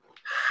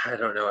 I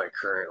don't know it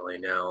currently,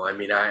 no. I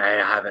mean, I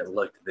haven't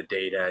looked at the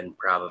data in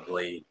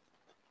probably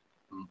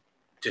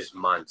just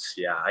months.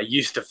 Yeah. I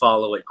used to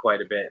follow it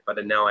quite a bit,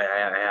 but now I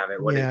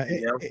haven't. What Yeah. is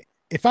it, you know?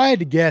 If I had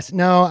to guess,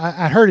 no,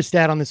 I heard a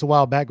stat on this a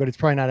while back, but it's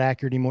probably not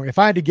accurate anymore. If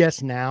I had to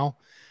guess now,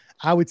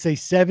 I would say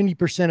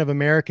 70% of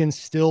Americans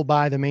still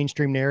buy the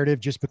mainstream narrative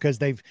just because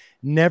they've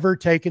never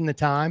taken the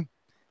time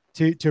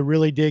to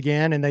really dig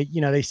in. And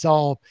they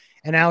saw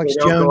an Alex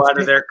They don't Jones go out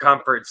of their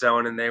comfort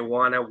zone, and they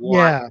want to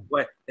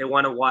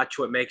watch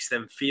what makes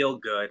them feel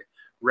good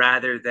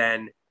rather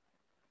than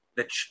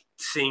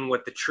seeing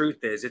what the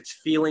truth is. It's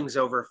feelings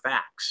over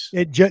facts.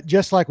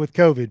 Just like with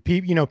COVID,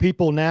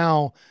 people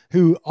now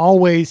who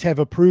always have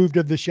approved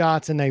of the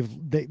shots, and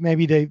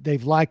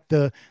they've liked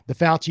the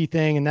Fauci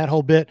thing and that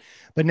whole bit,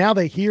 but now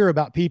they hear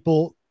about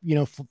people,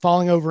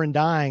 falling over and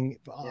dying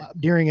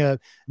during a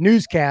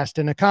newscast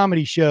and a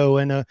comedy show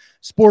and a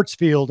sports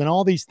field and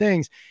all these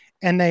things.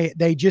 And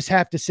they just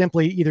have to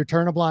simply either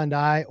turn a blind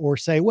eye or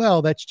say,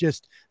 well, that's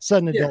just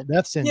sudden adult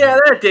death syndrome. Yeah,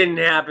 that didn't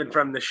happen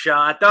from the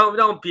shot.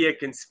 Don't be a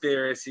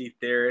conspiracy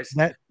theorist.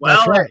 That's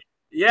right.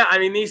 Yeah, I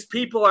mean, these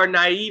people are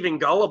naive and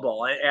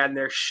gullible, and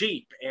they're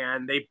sheep,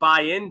 and they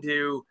buy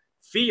into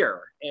fear.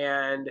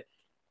 And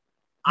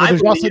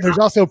there's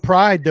also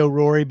pride, though,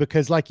 Rory,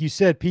 because like you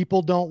said,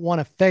 people don't want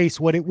to face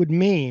what it would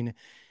mean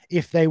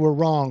if they were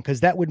wrong,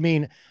 because that would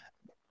mean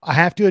I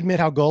have to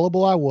admit how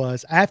gullible I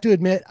was. I have to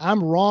admit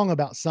I'm wrong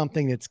about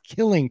something that's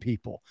killing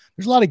people.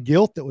 There's a lot of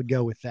guilt that would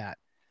go with that,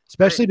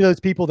 especially to those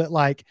people that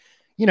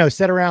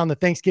sat around the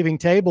Thanksgiving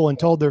table and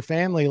told their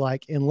family,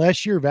 like,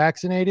 unless you're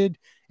vaccinated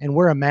and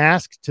wear a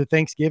mask to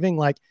Thanksgiving,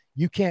 like,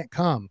 you can't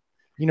come.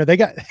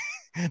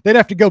 They'd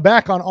have to go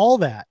back on all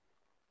that.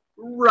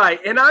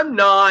 Right. And I'm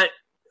not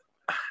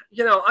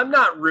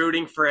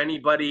rooting for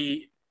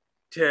anybody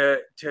to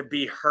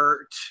be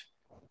hurt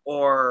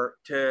or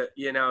to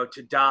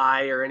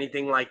die or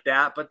anything like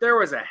that. But there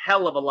was a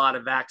hell of a lot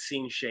of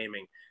vaccine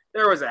shaming.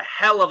 There was a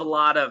hell of a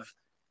lot of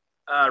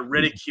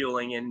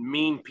ridiculing and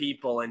mean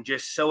people and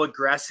just so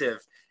aggressive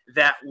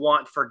that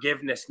want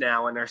forgiveness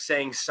now and are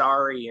saying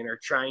sorry and are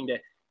trying to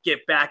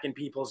get back in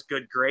people's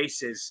good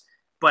graces.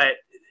 But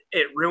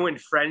it ruined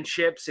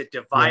friendships. It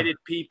divided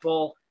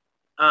people.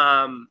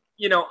 I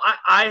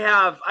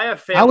have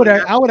family.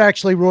 I would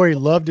actually, Rory,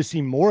 love to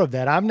see more of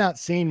that. I've not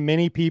seen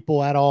many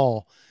people at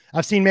all.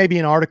 I've seen maybe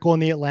an article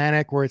in the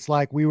Atlantic where it's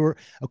like,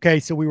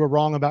 so we were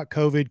wrong about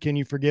COVID. Can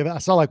you forgive it? I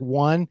saw like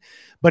one,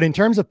 but in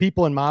terms of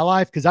people in my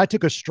life, because I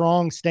took a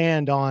strong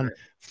stand on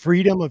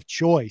freedom of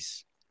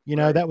choice,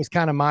 that was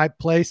kind of my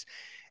place.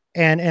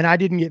 And I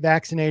didn't get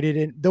vaccinated.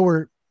 And there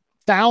were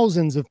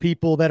thousands of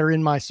people that are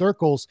in my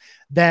circles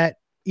that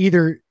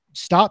either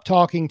stopped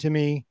talking to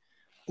me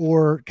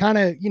or kind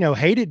of,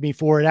 hated me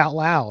for it out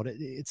loud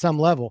at some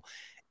level.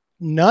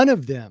 None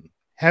of them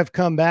have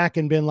come back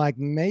and been like,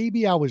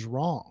 maybe I was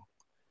wrong.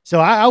 So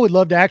I would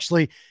love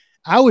to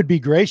I would be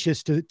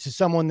gracious to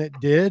someone that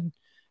did,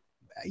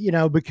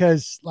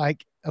 because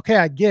like, okay,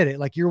 I get it.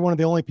 Like, you're one of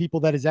the only people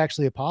that has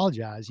actually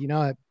apologized,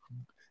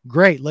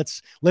 great.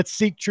 Let's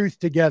seek truth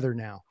together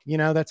now.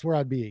 That's where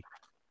I'd be.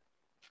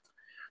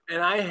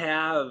 And I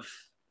have,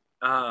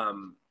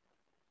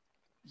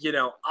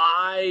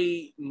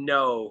 I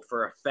know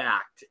for a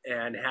fact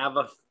and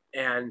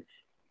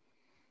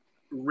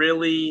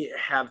really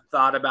have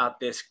thought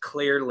about this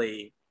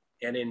clearly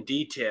and in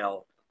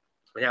detail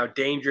and how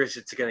dangerous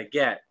it's going to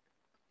get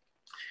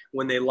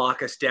when they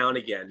lock us down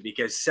again,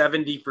 because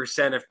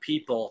 70% of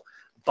people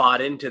bought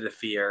into the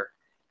fear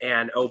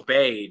and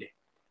obeyed.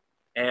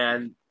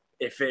 And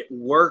if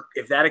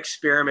that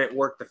experiment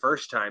worked the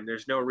first time,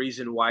 there's no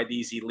reason why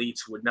these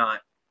elites would not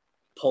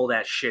pull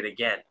that shit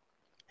again.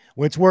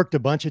 Well, it's worked a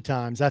bunch of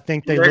times. I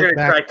think they're going to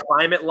try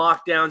climate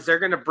lockdowns. They're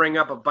going to bring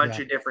up a bunch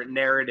of different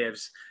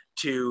narratives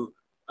to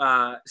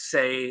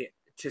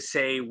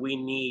say we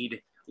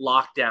need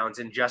lockdowns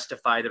and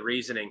justify the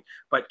reasoning.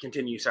 But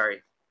continue.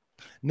 Sorry.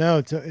 No,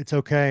 it's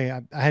okay.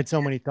 I had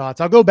so many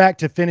thoughts. I'll go back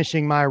to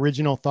finishing my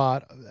original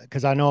thought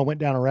because I know I went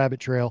down a rabbit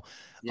trail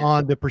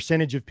on the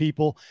percentage of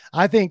people.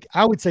 I think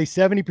I would say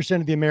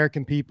 70% of the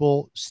American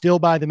people still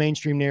buy the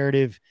mainstream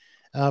narrative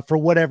for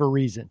whatever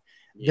reason.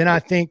 Then I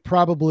think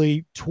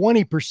probably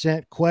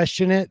 20%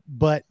 question it,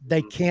 but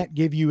they can't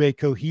give you a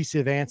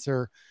cohesive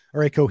answer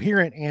or a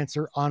coherent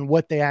answer on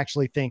what they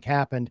actually think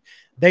happened.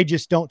 They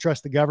just don't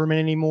trust the government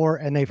anymore.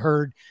 And they've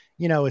heard,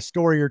 a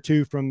story or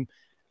two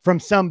from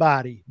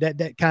somebody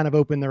that kind of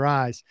opened their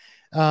eyes.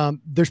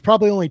 There's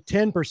probably only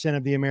 10%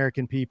 of the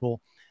American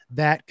people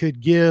that could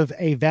give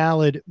a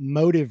valid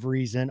motive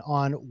reason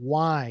on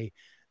why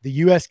the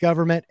U.S.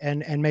 government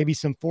and maybe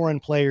some foreign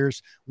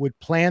players would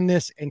plan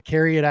this and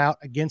carry it out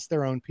against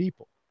their own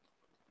people.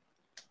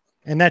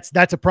 And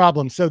that's a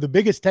problem. So the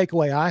biggest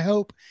takeaway, I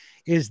hope,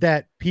 is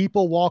that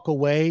people walk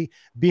away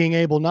being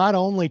able not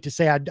only to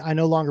say, I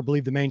no longer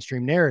believe the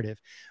mainstream narrative,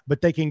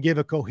 but they can give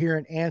a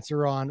coherent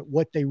answer on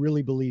what they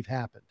really believe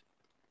happened.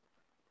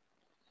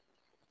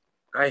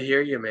 I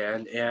hear you,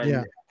 man.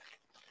 And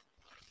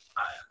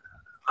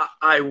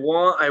I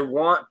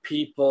want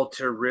people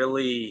to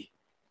really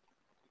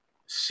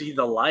see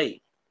the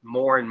light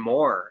more and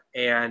more.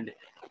 And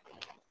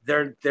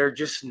they're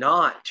just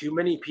not. Too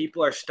many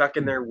people are stuck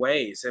in their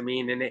ways. I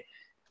mean, and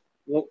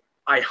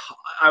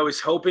I was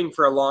hoping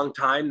for a long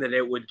time that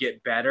it would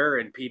get better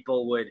and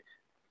people would,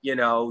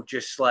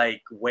 just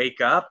like wake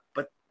up.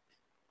 But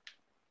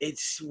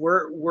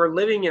we're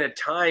living in a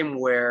time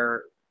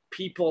where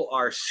people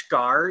are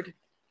scarred.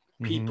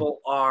 People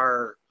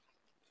are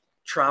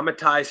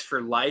traumatized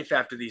for life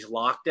after these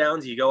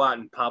lockdowns. You go out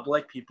in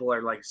public, people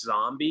are like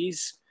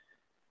zombies.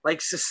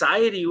 Like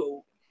society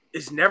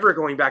is never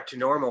going back to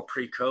normal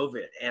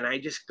pre-COVID. And I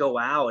just go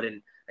out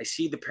and I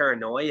see the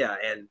paranoia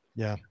and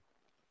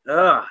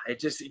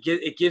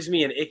it gives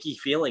me an icky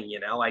feeling.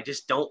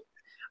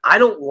 I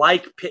don't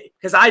like,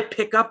 because I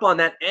pick up on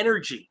that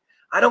energy.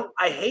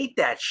 I hate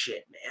that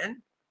shit,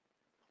 man.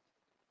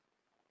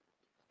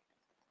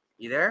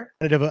 You there?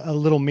 A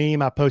little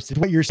meme I posted.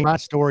 What you're seeing my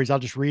stories, I'll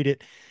just read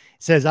it.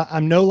 It says,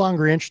 I'm no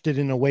longer interested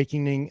in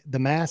awakening the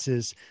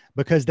masses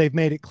because they've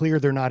made it clear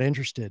they're not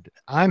interested.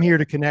 I'm here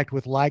to connect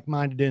with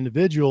like-minded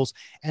individuals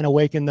and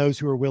awaken those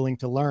who are willing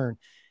to learn.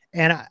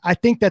 And I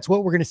think that's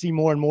what we're going to see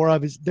more and more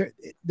of. Is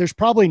there's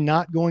probably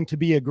not going to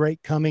be a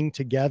great coming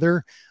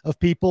together of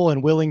people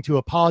and willing to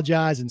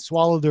apologize and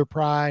swallow their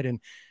pride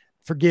and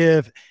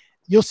forgive.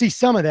 You'll see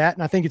some of that.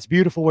 And I think it's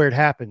beautiful where it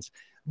happens.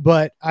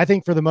 But I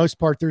think for the most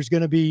part, there's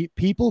going to be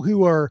people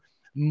who are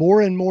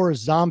more and more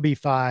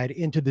zombified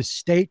into the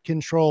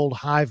state-controlled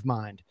hive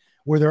mind,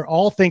 where they're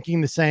all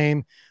thinking the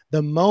same.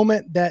 The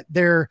moment that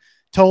they're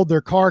told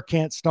their car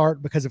can't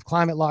start because of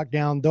climate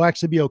lockdown, they'll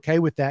actually be okay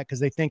with that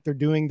because they think they're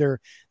doing their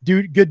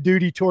good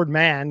duty toward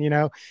man,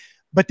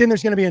 But then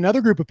there's going to be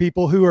another group of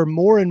people who are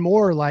more and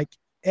more like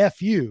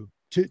F you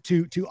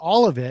to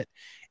all of it,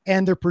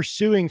 and they're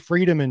pursuing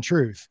freedom and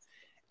truth.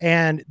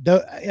 And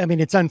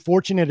it's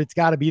unfortunate it's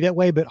got to be that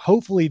way, but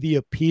hopefully the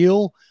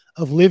appeal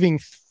of living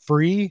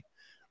free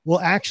will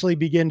actually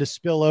begin to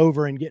spill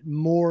over and get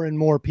more and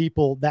more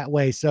people that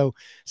way. So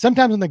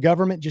sometimes when the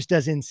government just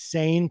does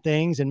insane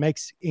things and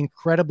makes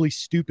incredibly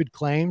stupid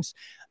claims,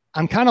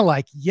 I'm kind of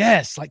like,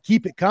 yes, like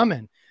keep it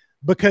coming,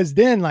 because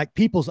then like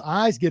people's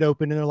eyes get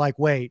open and they're like,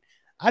 wait,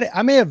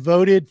 I may have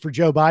voted for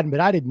Joe Biden, but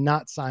I did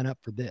not sign up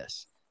for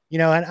this,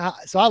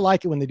 so I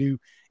like it when they do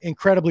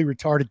incredibly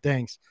retarded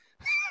things.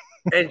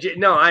 And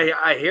no,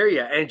 I hear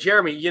you. And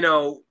Jeremy,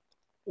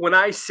 when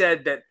I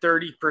said that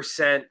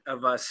 30%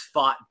 of us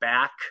fought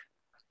back,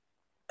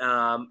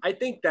 I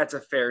think that's a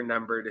fair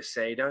number to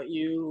say, don't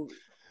you?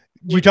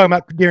 You talking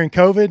about during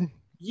COVID?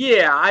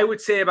 Yeah, I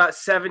would say about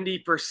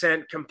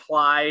 70%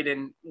 complied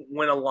and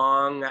went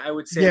along. I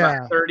would say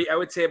about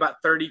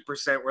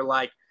 30% were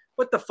like,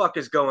 what the fuck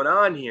is going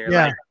on here?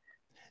 Yeah. Like,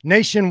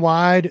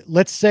 nationwide,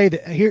 let's say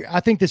that here,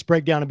 I think this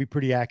breakdown would be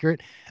pretty accurate.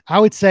 I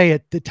would say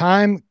at the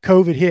time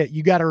COVID hit,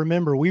 you got to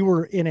remember we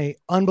were in a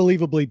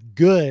unbelievably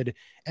good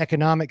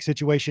economic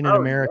situation in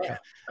America.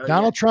 Yeah.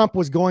 Donald Trump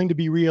was going to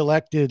be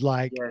reelected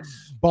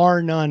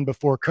bar none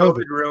before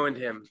COVID ruined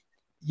him.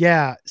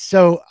 Yeah.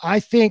 So I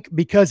think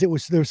because there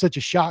was such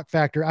a shock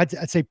factor,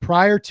 I'd say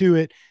prior to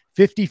it,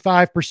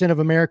 55% of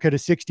America to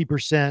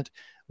 60%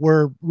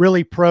 were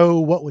really pro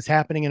what was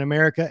happening in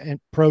America and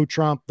pro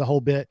Trump, the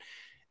whole bit.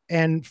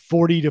 And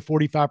 40 to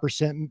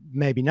 45%,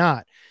 maybe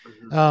not.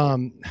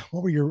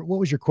 What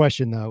was your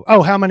question though?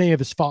 Oh, how many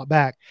of us fought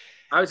back?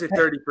 I would say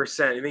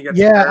 30%. You think that's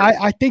fair?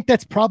 I think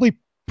that's probably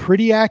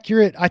pretty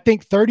accurate. I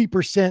think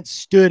 30%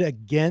 stood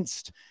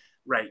against.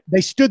 Right.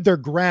 They stood their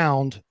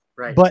ground.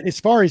 Right. But as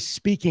far as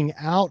speaking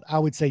out, I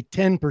would say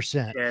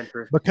 10%.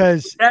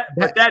 Because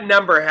that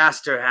number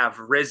has to have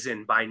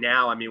risen by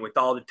now. I mean, with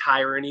all the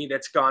tyranny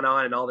that's gone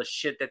on and all the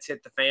shit that's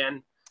hit the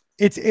fan.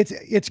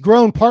 It's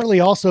grown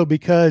partly also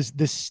because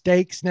the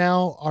stakes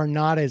now are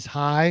not as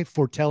high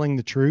for telling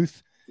the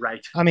truth.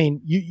 Right. I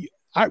mean,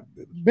 I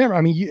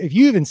remember, if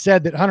you even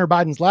said that Hunter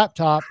Biden's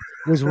laptop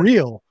was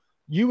real,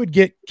 you would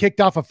get kicked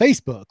off of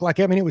Facebook.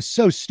 Like, I mean, it was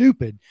so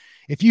stupid.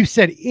 If you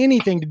said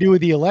anything to do with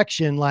the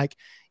election, like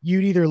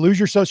you'd either lose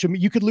your social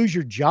media, you could lose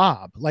your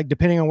job, like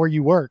depending on where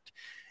you worked.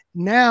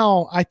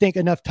 Now, I think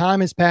enough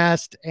time has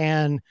passed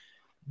and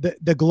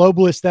the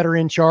globalists that are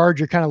in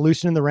charge are kind of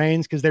loosening the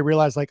reins because they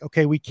realize like,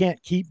 okay, we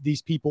can't keep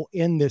these people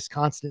in this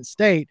constant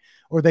state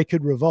or they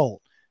could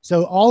revolt.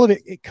 So all of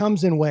it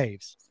comes in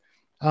waves.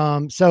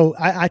 So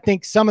I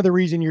think some of the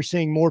reason you're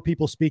seeing more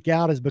people speak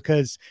out is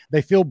because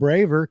they feel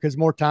braver because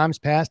more time's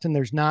passed and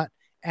there's not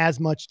as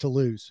much to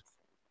lose.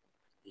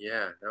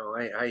 Yeah, no,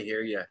 I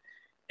hear you.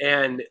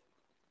 And,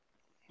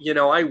 you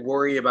know, I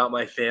worry about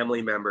my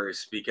family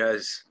members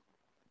because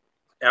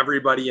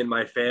everybody in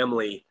my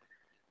family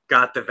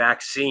got the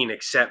vaccine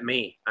except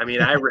me. I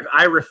mean,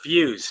 I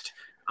refused.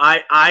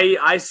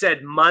 I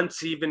said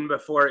months even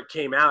before it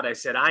came out, I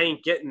said, I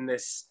ain't getting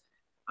this.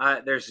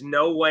 There's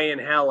no way in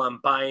hell I'm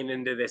buying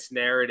into this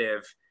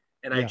narrative.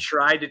 And I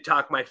tried to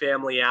talk my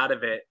family out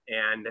of it,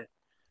 and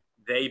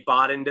they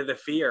bought into the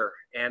fear.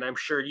 And I'm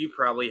sure you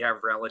probably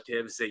have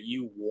relatives that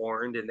you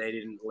warned and they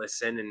didn't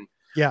listen.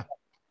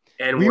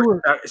 And we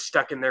were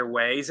stuck in their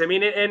ways. I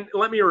mean, and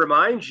let me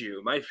remind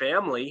you, my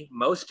family,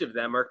 most of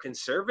them are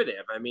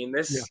conservative. I mean,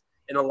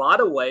 in a lot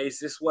of ways,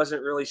 this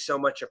wasn't really so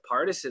much a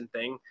partisan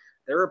thing.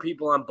 There were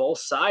people on both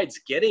sides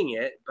getting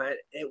it, but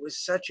it was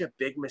such a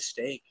big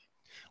mistake.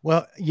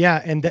 Well,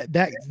 yeah. And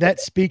that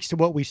speaks to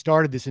what we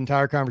started this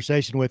entire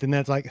conversation with. And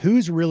that's like,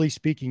 who's really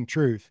speaking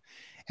truth?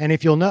 And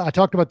if you'll know, I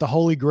talked about the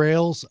holy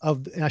grails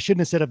and I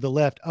shouldn't have said of the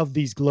left, of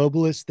these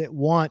globalists that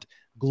want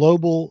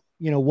global,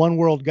 one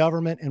world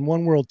government and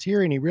one world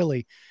tyranny,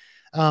 really.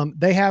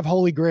 They have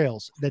holy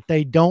grails that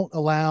they don't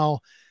allow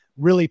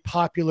really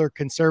popular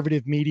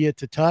conservative media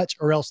to touch,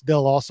 or else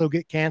they'll also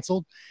get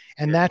canceled.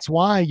 And that's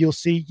why you'll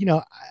see,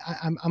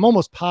 I'm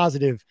almost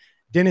positive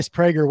Dennis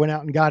Prager went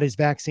out and got his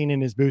vaccine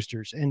and his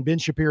boosters, and Ben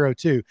Shapiro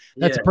too.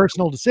 That's a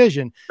personal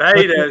decision.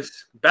 Betas.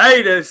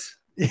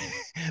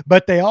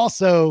 But they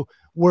also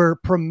were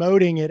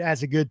promoting it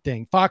as a good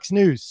thing. Fox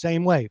News,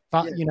 same way.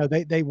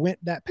 They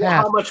went that path.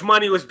 Well, how much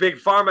money was Big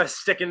Pharma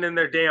sticking in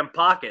their damn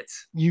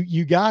pockets?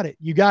 You got it.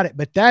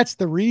 But that's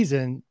the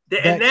reason.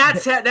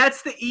 That's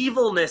the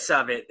evilness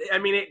of it. I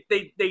mean,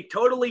 they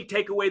totally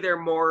take away their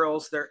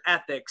morals, their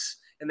ethics,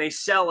 and they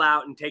sell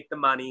out and take the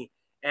money,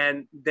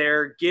 and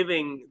they're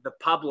giving the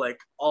public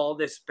all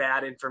this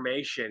bad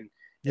information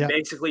and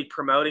basically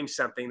promoting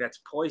something that's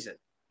poison.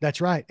 That's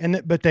right.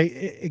 But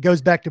it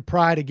goes back to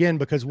pride again,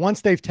 because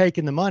once they've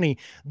taken the money,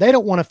 they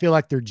don't want to feel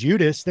like they're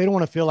Judas. They don't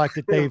want to feel like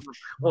that they've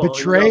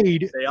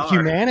betrayed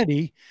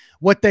humanity.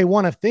 What they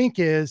want to think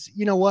is,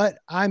 you know what,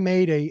 I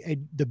made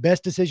the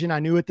best decision I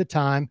knew at the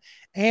time.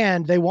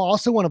 And they will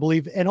also want to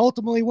believe, and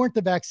ultimately weren't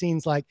the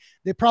vaccines like,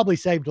 they probably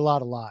saved a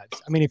lot of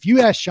lives. I mean, if you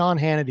ask Sean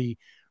Hannity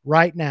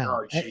right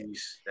now,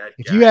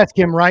 if you ask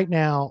him right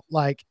now,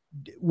 like,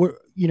 do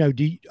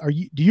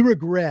you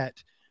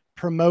regret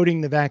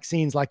promoting the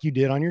vaccines like you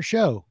did on your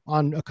show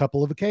on a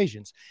couple of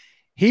occasions?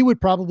 He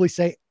would probably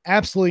say,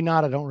 absolutely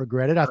not. I don't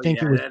regret it. I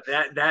think it was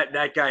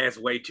that guy has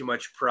way too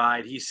much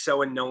pride. He's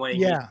so annoying.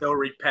 He's so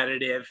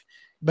repetitive.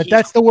 But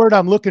that's the word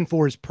I'm looking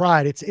for, is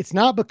pride. It's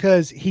not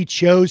because he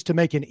chose to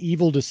make an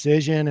evil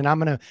decision and I'm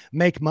going to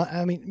make money.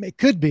 I mean, it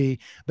could be,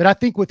 but I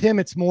think with him,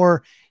 it's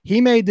more, he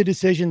made the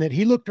decision that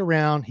he looked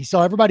around, he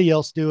saw everybody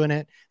else doing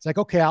it. It's like,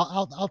 okay,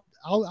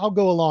 I'll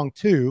go along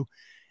too.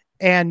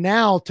 And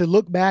now to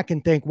look back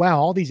and think, wow,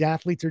 all these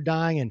athletes are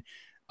dying, and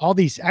all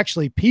these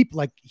actually people,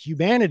 like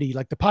humanity,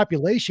 like the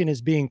population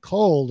is being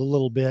culled a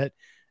little bit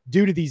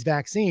due to these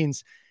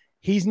vaccines.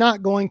 He's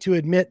not going to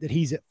admit that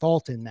he's at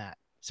fault in that.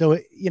 So,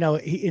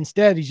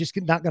 instead, he's just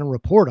not going to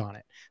report on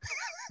it.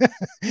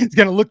 He's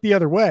going to look the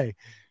other way.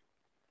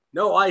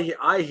 No,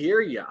 I hear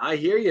you. I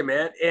hear you,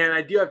 man. And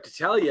I do have to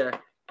tell you,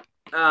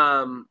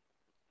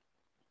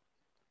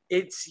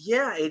 it's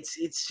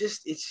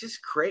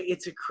just crazy.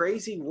 It's a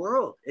crazy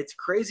world. It's a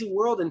crazy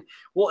world. And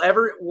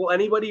will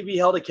anybody be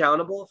held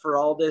accountable for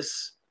all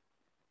this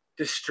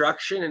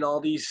destruction and all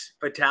these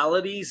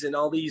fatalities and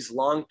all these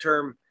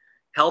long-term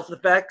health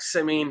effects?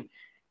 I mean,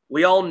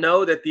 we all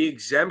know that the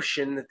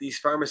exemption that these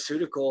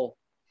pharmaceutical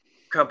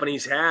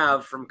companies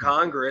have from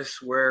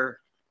Congress, where,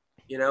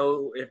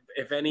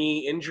 if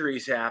any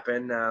injuries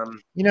happen,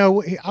 I'm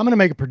going to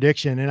make a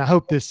prediction, and I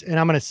hope and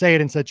I'm going to say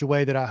it in such a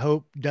way that I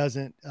hope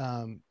doesn't,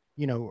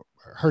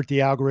 hurt the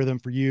algorithm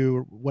for you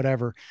or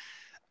whatever.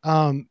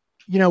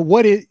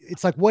 What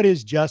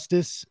is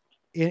justice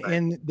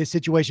in this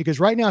situation?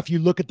 Because right now, if you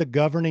look at the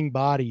governing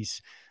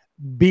bodies,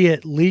 be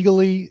it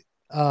legally,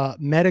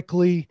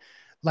 medically,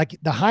 like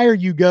the higher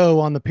you go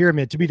on the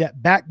pyramid to be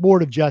that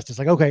backboard of justice,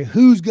 like, okay,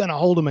 who's going to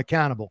hold them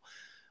accountable?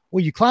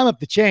 Well, you climb up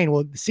the chain.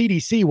 Well, the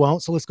CDC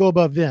won't, so let's go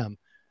above them.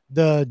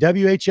 The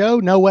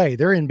WHO, no way.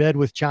 They're in bed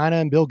with China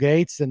and Bill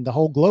Gates and the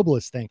whole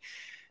globalist thing.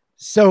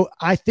 So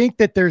I think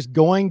that there's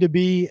going to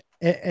be,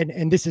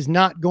 and this is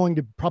not going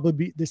to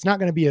it's not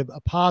going to be a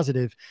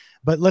positive,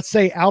 but let's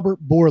say Albert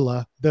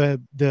Bourla,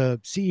 the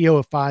CEO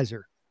of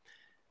Pfizer,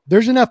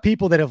 there's enough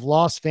people that have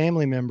lost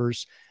family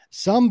members.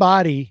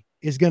 Somebody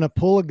is going to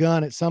pull a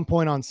gun at some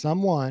point on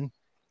someone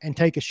and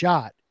take a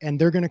shot, and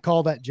they're going to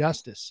call that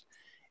justice,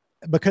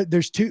 because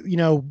there's two,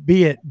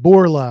 be it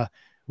Borla,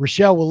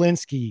 Rochelle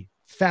Walensky,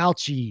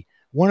 Fauci,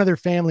 one of their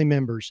family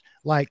members,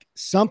 like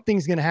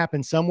something's going to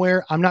happen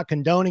somewhere. I'm not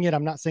condoning it.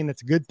 I'm not saying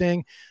that's a good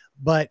thing,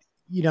 but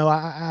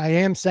I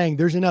am saying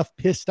there's enough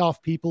pissed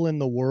off people in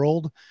the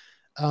world.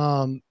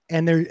 And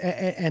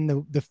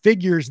the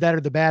figures that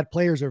are the bad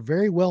players are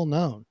very well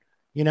known.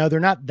 They're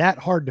not that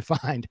hard to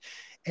find.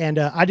 And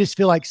I just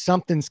feel like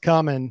something's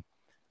coming.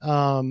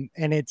 And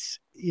it's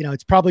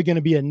probably going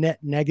to be a net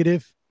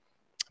negative,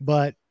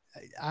 but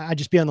I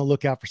just be on the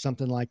lookout for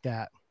something like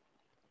that.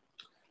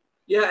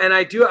 Yeah. And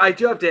I do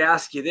have to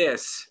ask you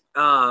this,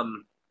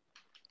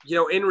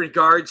 in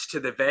regards to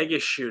the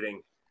Vegas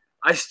shooting,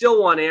 I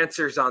still want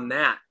answers on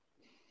that.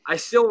 I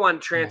still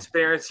want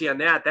transparency on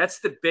that. That's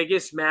the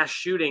biggest mass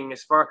shooting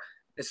as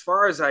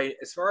far as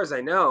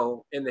I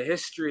know in the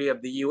history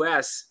of the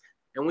U.S.,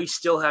 and we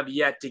still have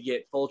yet to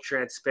get full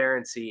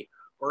transparency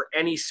or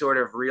any sort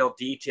of real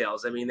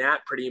details. I mean,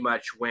 that pretty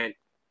much went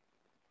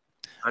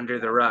under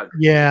the rug.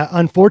 Yeah,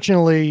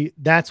 unfortunately,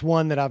 that's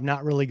one that I've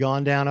not really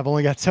gone down. I've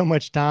only got so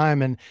much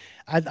time, and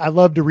I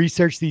love to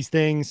research these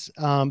things,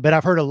 but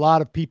I've heard a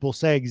lot of people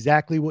say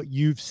exactly what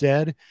you've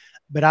said,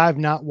 but I've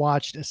not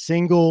watched a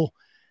single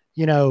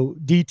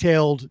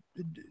detailed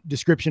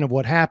description of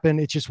what happened.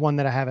 It's just one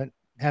that I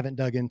haven't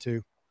dug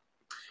into.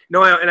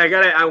 No,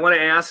 I want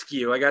to ask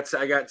you, I got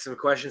some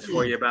questions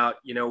for you about,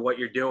 what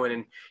you're doing.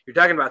 And you're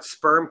talking about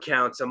sperm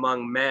counts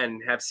among men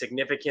have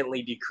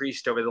significantly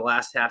decreased over the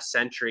last half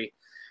century,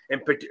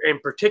 and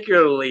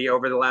particularly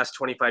over the last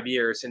 25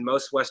 years. In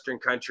most Western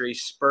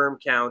countries, sperm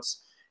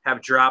counts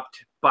have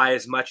dropped by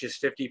as much as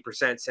 50%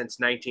 since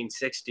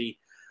 1960,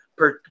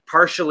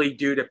 partially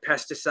due to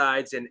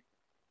pesticides and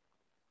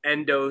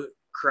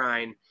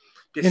endocrine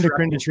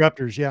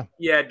disruptors.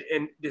 Yeah.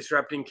 And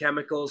disrupting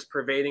chemicals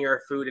pervading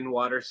our food and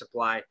water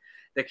supply.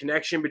 The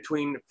connection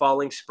between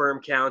falling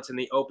sperm counts and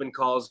the open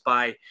calls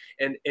by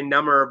an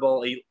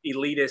innumerable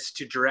elitists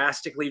to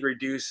drastically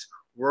reduce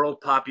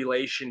world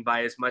population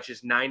by as much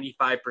as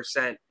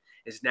 95%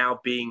 is now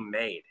being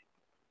made.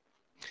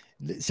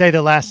 Say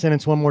the last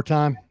sentence one more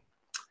time.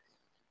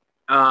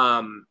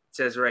 It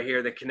says right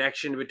here, the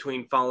connection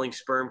between falling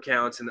sperm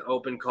counts and the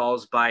open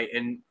calls by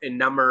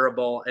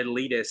innumerable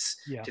elitists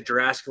to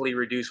drastically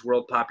reduce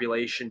world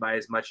population by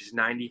as much as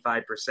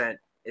 95%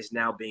 is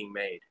now being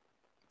made.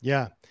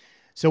 Yeah.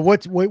 So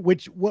where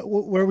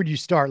would you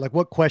start? Like,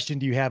 what question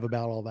do you have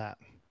about all that?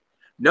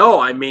 No,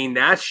 I mean,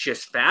 that's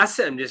just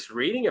fascinating. I'm just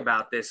reading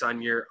about this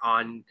on your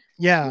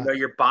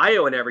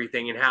bio and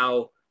everything, and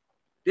how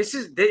this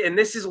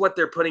is what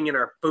they're putting in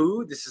our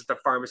food. This is the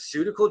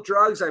pharmaceutical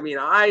drugs. I mean,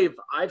 I've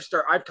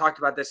talked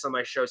about this on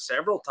my show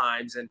several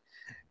times, and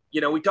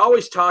we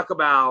always talk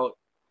about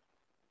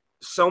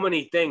so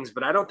many things,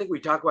 but I don't think we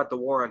talk about the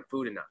war on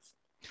food enough.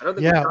 I don't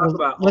think we talk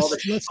about let's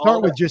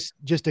start with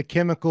just a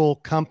chemical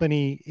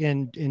company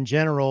in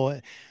general.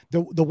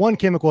 The one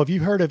chemical. Have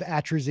you heard of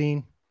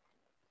atrazine?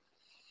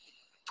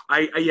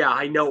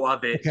 I know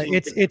of it. Okay,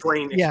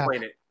 explain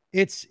it.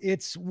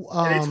 It's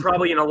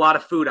probably in a lot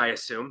of food, I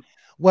assume.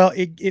 Well,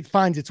 it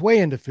finds its way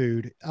into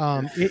food.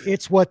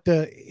 It's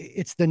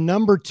the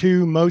number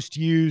 2 most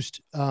used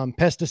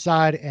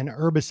pesticide and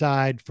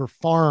herbicide for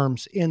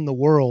farms in the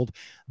world.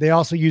 They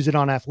also use it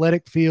on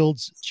athletic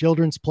fields,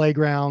 children's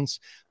playgrounds,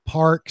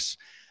 parks,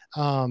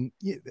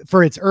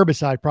 for its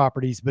herbicide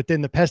properties. But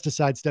then the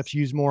pesticide stuff's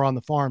used more on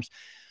the farms.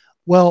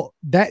 Well,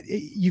 that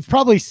you've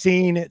probably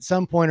seen at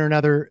some point or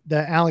another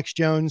the Alex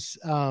Jones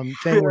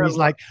thing where he's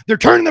like, they're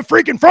turning the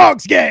freaking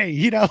frogs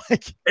gay,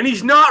 and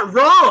he's not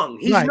wrong.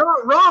 He's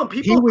not wrong.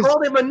 People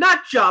called him a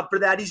nut job for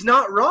that. He's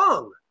not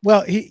wrong.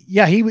 Well,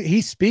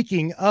 he's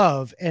speaking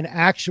of an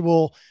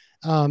actual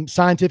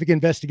scientific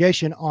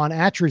investigation on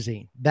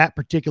atrazine, that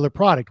particular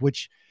product,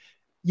 which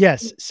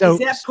yes. So is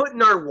that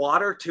putting our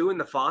water too in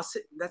the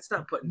faucet? That's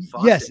not putting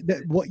faucet.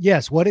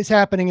 Yes. What is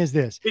happening is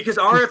this, because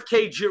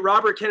RFK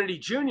Robert Kennedy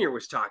Jr.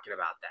 was talking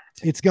about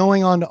that. It's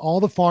going on to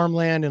all the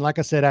farmland and, like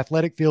I said,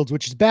 athletic fields,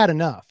 which is bad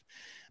enough.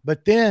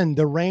 But then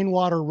the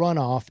rainwater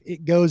runoff,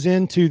 it goes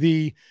into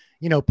the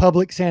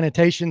public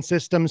sanitation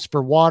systems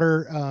for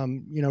water,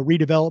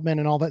 redevelopment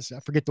and all that. I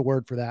forget the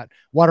word for that.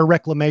 Water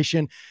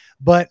reclamation,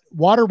 but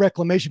water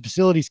reclamation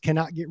facilities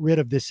cannot get rid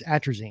of this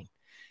atrazine.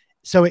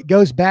 So it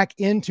goes back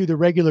into the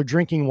regular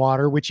drinking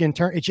water, which in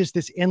turn, it's just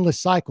this endless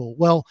cycle.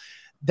 Well,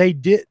 they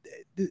did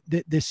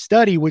this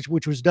study, which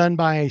was done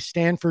by a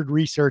Stanford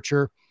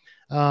researcher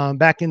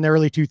back in the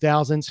early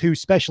 2000s who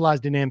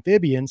specialized in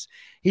amphibians.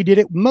 He did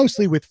it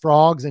mostly with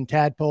frogs and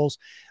tadpoles,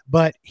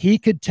 but he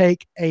could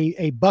take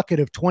a bucket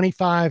of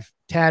 25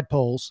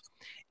 tadpoles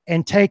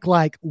and take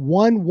like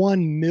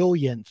 1/1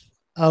 millionth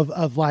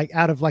of like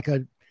out of like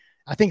a,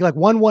 I think like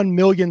 1/1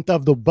 millionth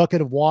of the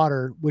bucket of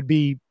water would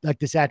be like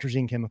this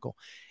atrazine chemical.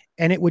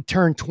 And it would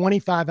turn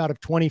 25 out of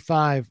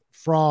 25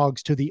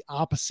 frogs to the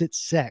opposite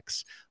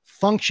sex,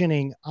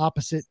 functioning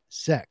opposite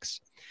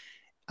sex.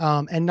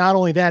 And not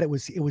only that, it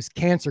was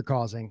cancer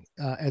causing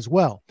as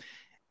well.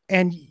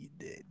 And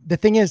the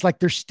thing is, like,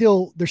 they're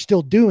still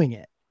doing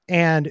it.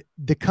 And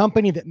the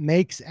company that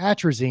makes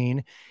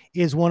atrazine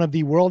is one of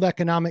the World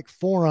Economic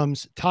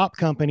Forum's top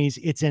companies.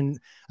 It's in,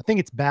 I think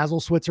it's Basel,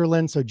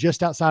 Switzerland. So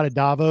just outside of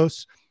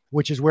Davos,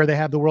 which is where they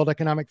have the World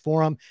Economic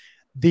Forum.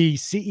 The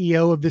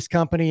CEO of this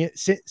company,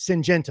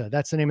 Syngenta,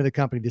 that's the name of the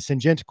company, the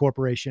Syngenta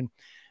Corporation.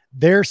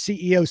 Their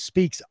CEO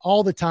speaks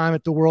all the time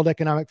at the World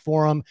Economic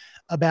Forum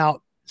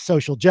about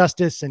social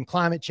justice and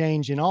climate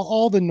change and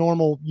all the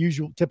normal,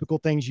 usual, typical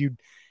things you'd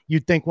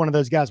think one of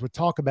those guys would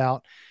talk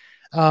about.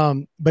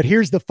 But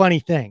here's the funny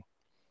thing.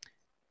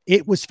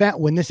 It was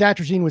found when this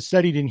atrazine was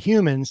studied in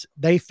humans,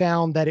 they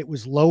found that it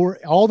was lower.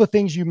 All the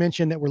things you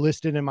mentioned that were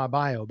listed in my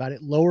bio about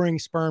it lowering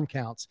sperm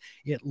counts,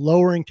 it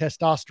lowering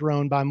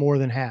testosterone by more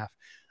than half.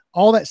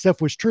 All that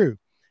stuff was true.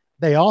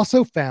 They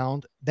also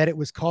found that it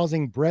was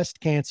causing breast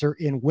cancer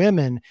in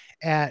women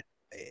at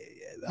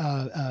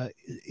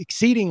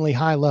exceedingly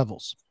high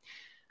levels.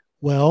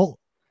 Well,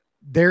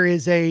 there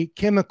is a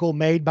chemical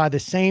made by the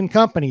same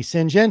company,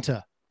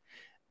 Syngenta,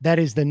 that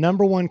is the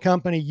number one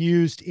company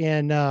used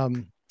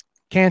in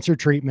cancer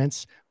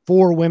treatments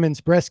for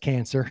women's breast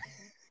cancer.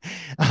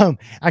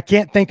 I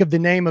can't think of the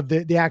name of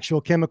the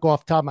actual chemical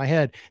off the top of my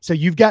head. So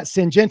you've got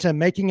Syngenta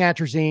making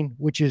atrazine,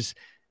 which is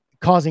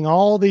causing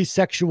all these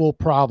sexual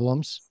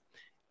problems.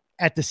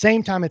 At the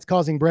same time, it's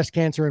causing breast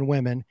cancer in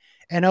women.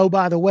 And oh,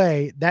 by the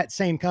way, that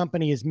same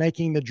company is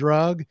making the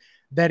drug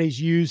that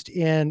is used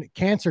in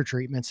cancer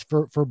treatments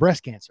for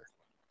breast cancer.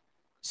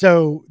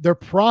 So they're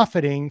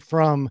profiting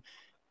from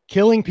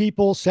killing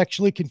people,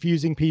 sexually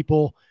confusing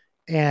people,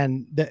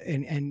 and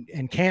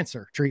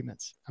cancer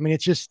treatments. I mean,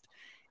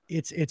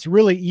 it's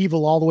really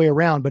evil all the way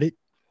around, but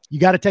you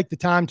got to take the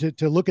time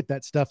to look at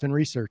that stuff and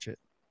research it.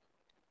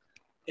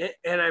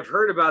 And I've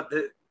heard about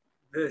the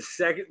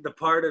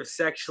part of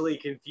sexually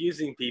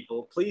confusing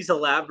people. Please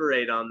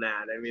elaborate on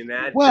that. I mean,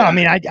 that. Well, I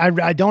mean,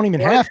 I don't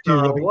even have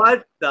to.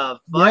 What the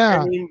fuck?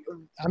 Yeah,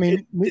 I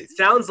mean, it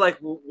sounds like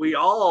we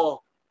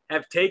all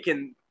have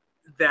taken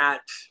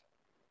that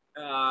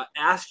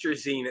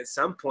atrazine at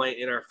some point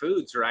in our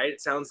foods, right?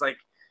 It sounds like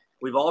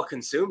we've all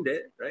consumed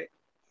it, right?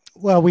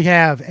 Well, we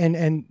have,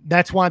 and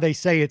that's why they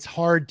say it's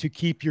hard to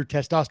keep your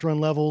testosterone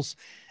levels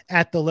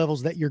at the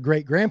levels that your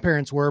great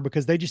grandparents were,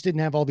 because they just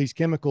didn't have all these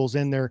chemicals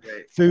in their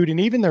food and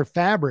even their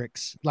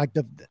fabrics. Like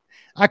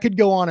I could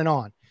go on and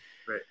on.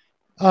 Right.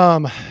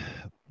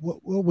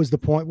 What was the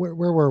point? Where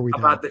were we?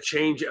 About the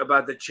changing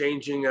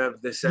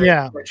of the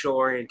sexual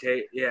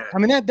orientation. Yeah. I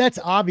mean, that's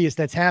obvious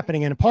that's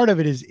happening. And a part of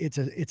it is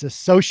it's a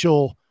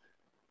social,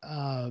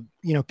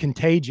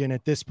 contagion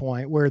at this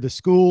point, where the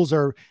schools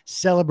are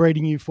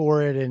celebrating you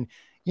for it. And,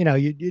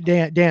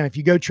 damn, if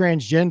you go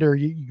transgender,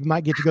 you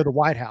might get to go to the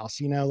White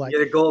House, like get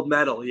a gold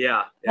medal.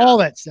 Yeah. All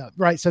that stuff.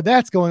 Right. So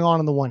that's going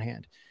on the one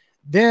hand.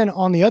 Then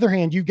on the other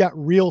hand, you've got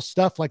real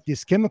stuff like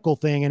this chemical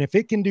thing. And if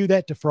it can do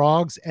that to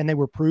frogs, and they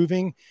were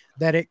proving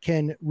that it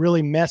can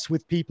really mess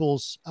with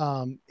people's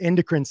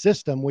endocrine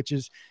system, which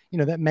is,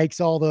 that makes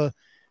all the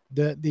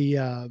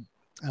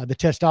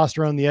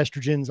testosterone, the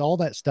estrogens, all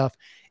that stuff,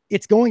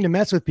 it's going to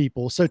mess with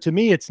people. So to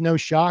me, it's no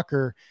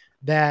shocker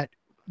that,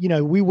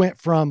 we went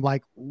from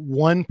like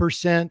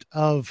 1%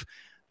 of,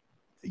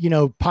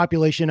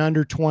 population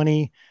under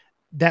 20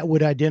 that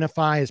would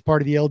identify as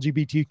part of the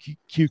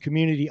LGBTQ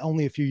community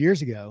only a few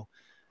years ago,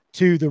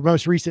 to the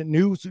most recent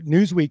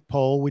Newsweek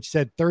poll, which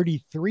said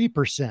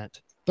 33%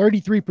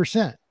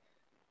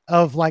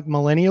 of like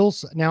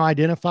millennials now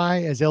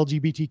identify as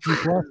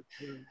LGBTQ+.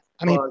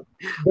 I mean,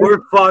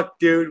 we're fucked,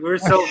 dude. We're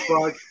so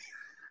fucked.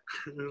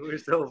 We're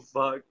so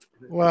fucked.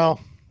 Well,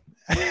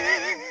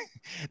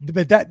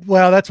 but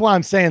that's why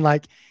I'm saying,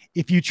 like,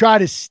 if you try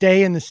to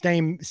stay in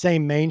the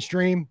same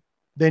mainstream,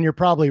 then you're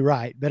probably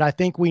right. But I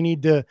think we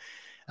need to,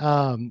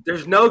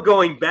 there's no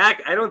going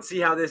back. I don't see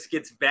how this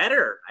gets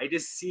better. I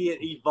just see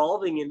it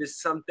evolving into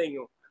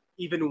something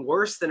even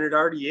worse than it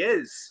already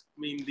is. I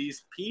mean,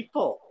 these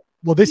people.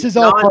 Well, this is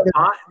all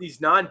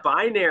these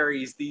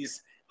non-binaries,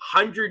 these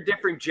 100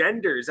 different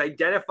genders,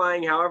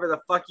 identifying however the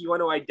fuck you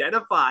want to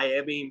identify.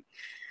 I mean,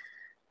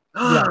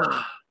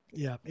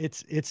 yeah,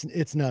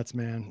 it's nuts,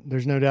 man.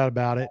 There's no doubt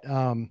about it.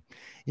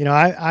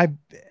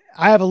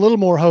 I have a little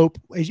more hope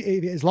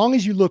as long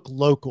as you look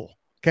local.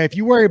 Okay. If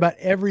you worry about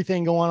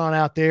everything going on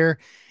out there,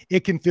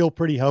 it can feel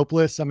pretty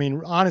hopeless. I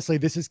mean, honestly,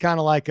 this is kind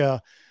of like a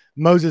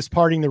Moses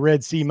parting the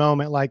Red Sea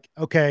moment. Like,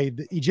 okay,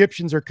 the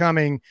Egyptians are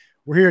coming.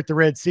 We're here at the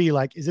Red Sea.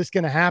 Like, is this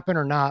going to happen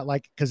or not?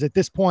 Like, cause at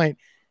this point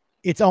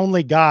it's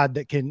only God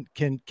that can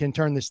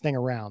turn this thing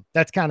around.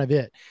 That's kind of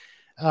it.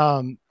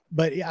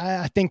 But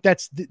I think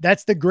that's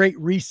the great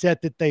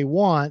reset that they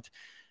want.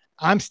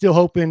 I'm still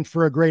hoping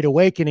for a great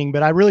awakening,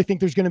 but I really think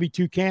there's going to be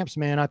two camps,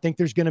 man. I think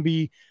there's going to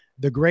be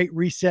the great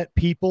reset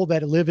people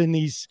that live in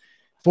these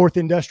fourth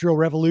industrial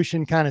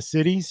revolution kind of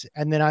cities.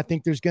 And then I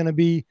think there's going to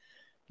be,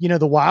 the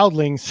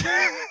wildlings,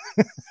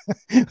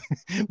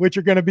 which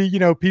are going to be,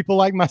 people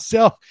like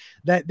myself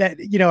that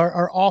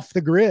are off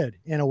the grid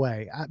in a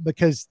way,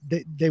 because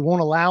they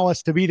won't allow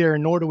us to be there,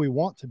 and nor do we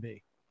want to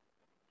be.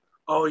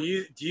 Oh, do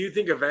you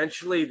think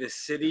eventually the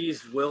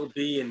cities will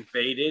be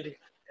invaded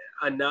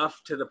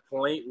enough to the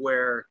point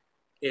where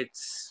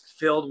it's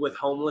filled with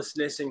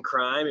homelessness and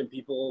crime and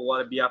people will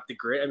want to be off the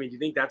grid? I mean, do you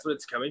think that's what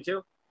it's coming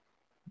to?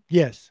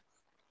 Yes.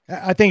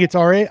 I think it's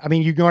already, I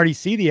mean, you can already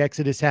see the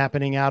exodus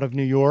happening out of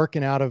New York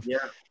and out of,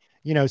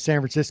 Yeah. San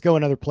Francisco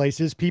and other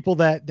places, people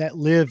that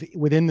live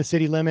within the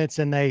city limits,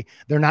 and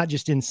they're not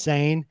just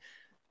insane.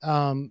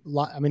 I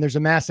mean, there's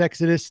a mass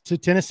exodus to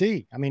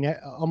Tennessee. I mean,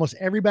 almost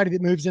everybody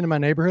that moves into my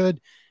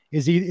neighborhood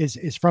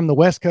is from the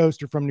West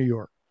Coast or from New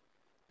York,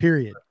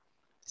 period.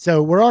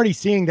 So we're already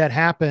seeing that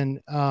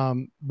happen.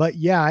 But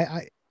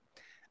yeah,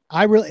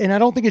 I really, and I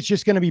don't think it's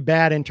just going to be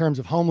bad in terms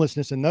of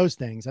homelessness and those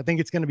things. I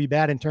think it's going to be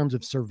bad in terms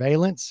of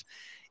surveillance,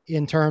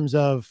 in terms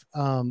of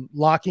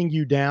locking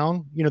you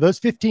down.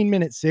 Those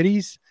 15-minute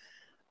cities,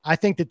 I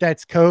think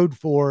that's code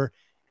for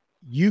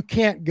you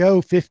can't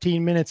go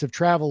 15 minutes of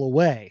travel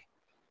away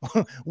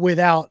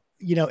without,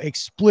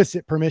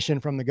 explicit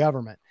permission from the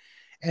government.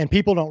 And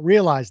people don't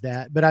realize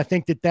that. But I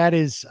think that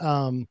is,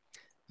 a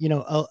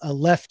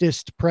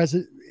leftist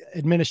president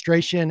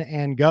administration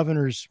and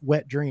governor's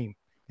wet dream,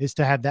 is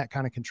to have that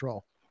kind of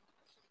control.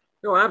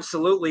 No,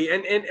 absolutely.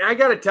 And I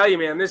got to tell you,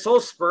 man, this whole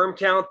sperm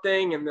count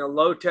thing and the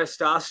low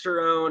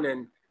testosterone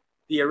and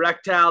the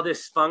erectile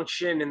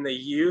dysfunction in the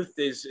youth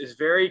is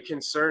very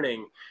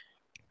concerning.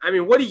 I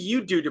mean, what do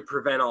you do to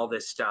prevent all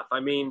this stuff? I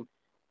mean,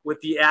 with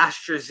the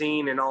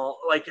astrazine and all,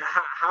 like,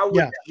 how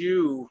would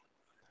you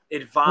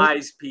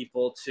advise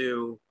people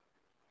to,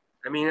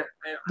 I mean,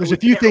 there's a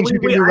few things you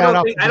can do right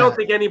off the bat. I don't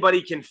think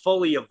anybody can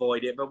fully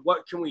avoid it, but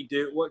what can we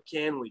do? What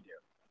can we do?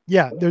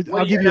 Yeah,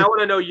 I'll give you. I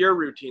want to know your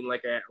routine,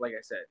 like I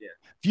said. Yeah,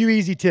 few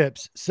easy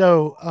tips.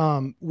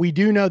 So we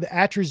do know that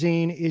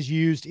atrazine is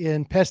used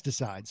in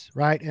pesticides,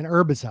 right, and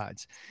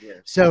herbicides. Yeah.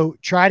 So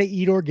try to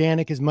eat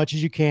organic as much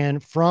as you can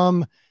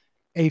from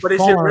a farm.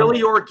 But is it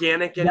really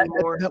organic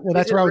anymore?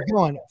 That's where I was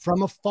going.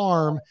 From a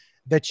farm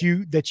that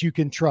you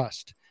can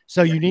trust.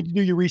 So you need to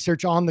do your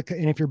research on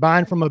and if you're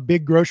buying from a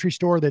big grocery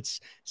store that's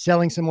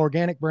selling some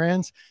organic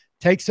brands,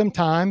 take some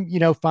time,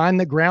 find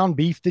the ground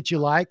beef that you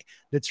like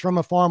that's from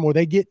a farm where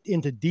they get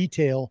into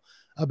detail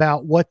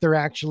about what they're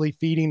actually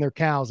feeding their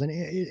cows. And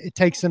it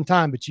takes some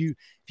time, but if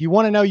you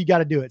want to know, you got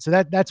to do it. So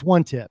that's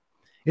one tip.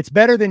 It's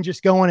better than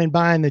just going and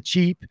buying the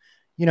cheap,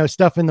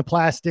 stuff in the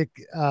plastic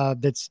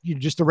that's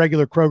just a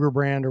regular Kroger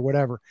brand or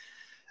whatever.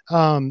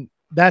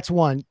 That's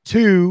one.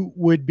 Two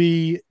would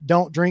be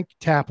don't drink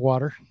tap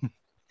water.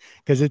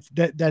 Because it's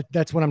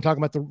that's what I'm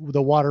talking about,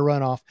 the water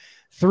runoff.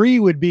 Three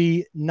would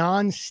be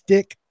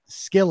non-stick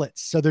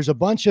skillets. So there's a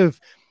bunch of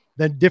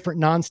the different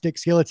non-stick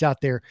skillets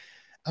out there.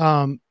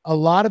 A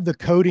lot of the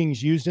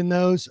coatings used in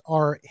those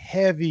are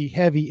heavy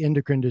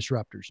endocrine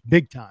disruptors,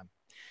 big time.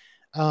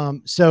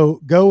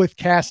 So go with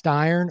cast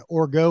iron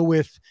or go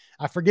with,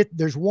 I forget,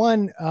 there's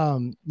one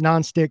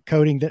non-stick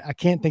coating that I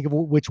can't think of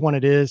which one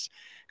it is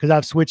because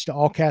I've switched to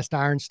all cast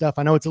iron stuff.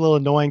 I know it's a little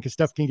annoying because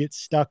stuff can get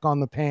stuck on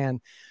the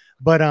pan.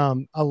 But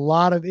a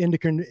lot of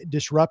endocrine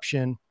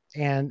disruption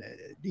and,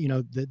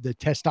 the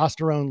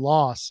testosterone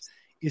loss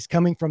is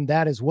coming from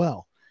that as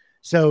well.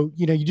 So,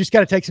 you just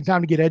got to take some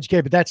time to get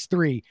educated, but that's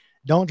three.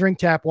 Don't drink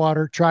tap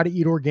water, try to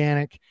eat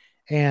organic,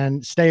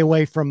 and stay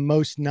away from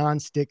most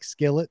nonstick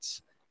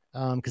skillets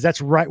because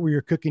that's right where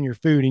you're cooking your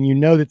food.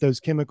 And that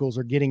those chemicals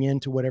are getting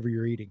into whatever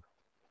you're eating.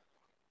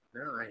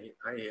 No,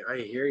 I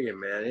hear you,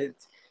 man.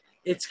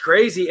 It's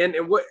crazy.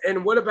 And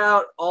what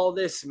about all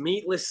this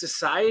meatless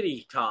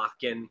society talk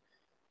and,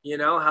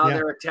 how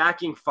they're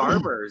attacking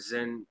farmers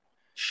and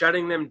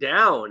shutting them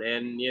down.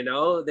 And,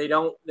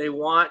 they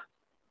want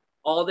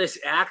all this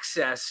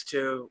access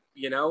to,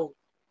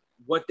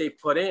 what they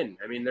put in.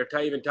 I mean, they're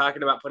even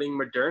talking about putting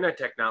Moderna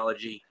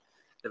technology,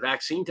 the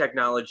vaccine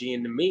technology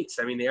into meats.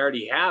 I mean, they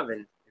already have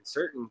in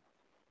certain.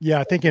 Yeah,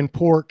 I think in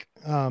pork,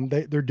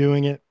 they're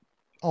doing it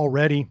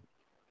already.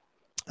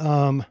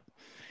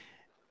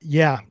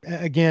 Yeah,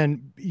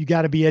 again, you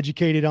got to be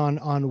educated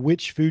on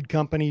which food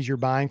companies you're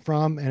buying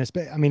from. And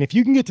if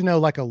you can get to know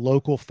like a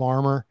local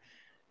farmer,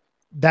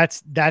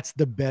 that's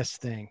the best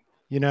thing,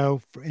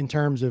 in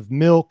terms of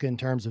milk, in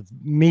terms of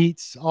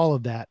meats, all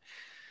of that.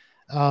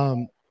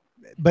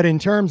 But in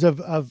terms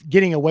of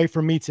getting away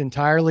from meats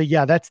entirely,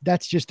 yeah, that's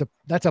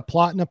a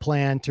plot and a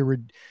plan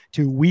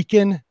to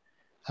weaken,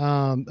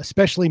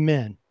 especially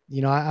men.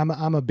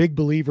 I'm a big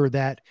believer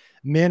that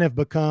men have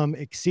become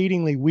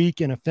exceedingly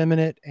weak and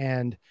effeminate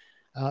and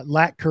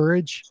lack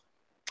courage,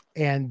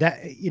 and that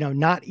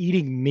not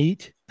eating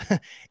meat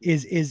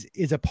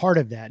is a part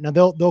of that. Now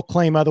they'll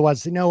claim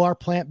otherwise. Say, no, our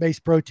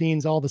plant-based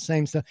proteins all the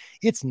same stuff.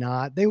 It's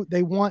not. They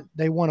want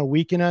to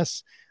weaken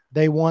us.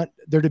 They want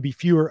there to be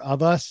fewer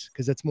of us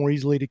because it's more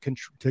easily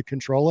to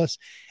control us.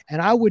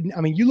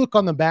 And you look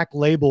on the back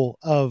label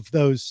of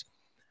those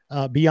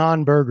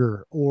Beyond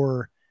Burger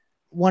or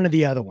one of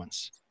the other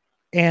ones,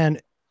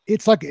 and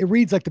it's like it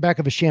reads like the back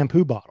of a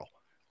shampoo bottle.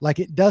 Like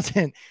it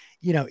doesn't,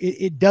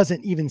 it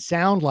doesn't even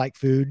sound like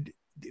food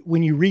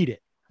when you read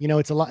it.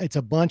 It's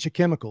a bunch of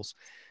chemicals.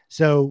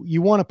 So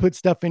you want to put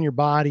stuff in your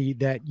body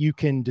that you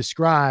can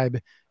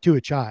describe to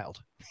a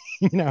child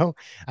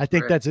I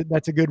think Right.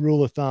 that's a good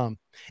rule of thumb.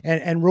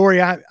 And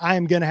Rory, I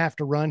am going to have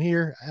to run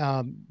here.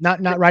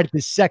 Not right at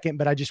this second,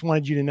 but I just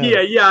wanted you to know.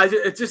 Yeah.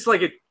 It's just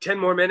like 10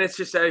 more minutes.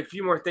 Just a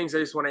few more things I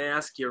just want to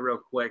ask you real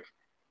quick.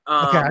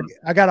 Okay.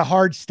 I got a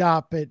hard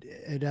stop at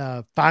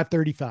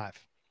 5:35.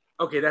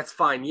 Okay, that's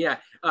fine. Yeah.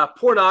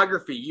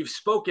 Pornography. You've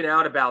spoken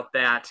out about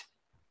that.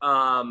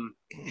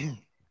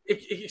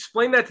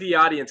 Explain that to the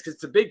audience, because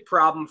it's a big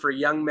problem for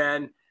young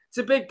men. It's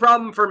a big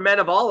problem for men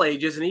of all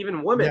ages and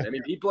even women. Yeah. I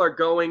mean, people are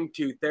going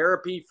to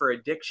therapy for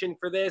addiction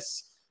for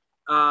this.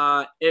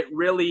 It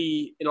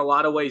really, in a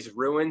lot of ways,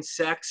 ruins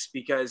sex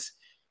because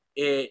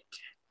it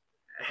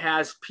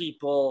has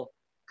people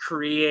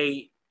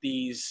create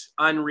these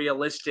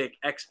unrealistic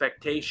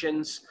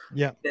expectations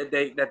Yeah.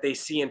 that they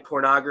see in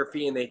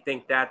pornography, and they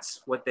think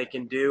that's what they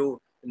can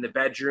do in the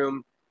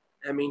bedroom.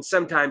 I mean,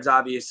 sometimes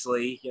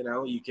obviously,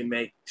 you can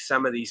make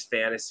some of these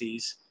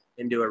fantasies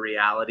into a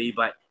reality,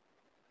 but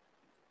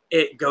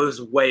it goes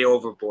way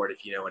overboard,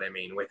 if you know what I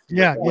mean. With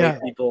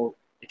people,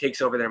 it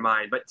takes over their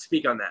mind. But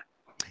speak on that.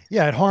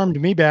 Yeah, it harmed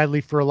me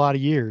badly for a lot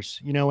of years.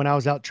 When I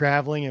was out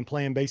traveling and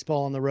playing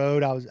baseball on the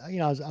road, I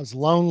was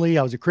lonely.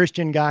 I was a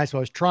Christian guy, so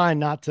I was trying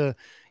not to,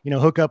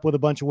 hook up with a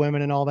bunch of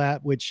women and all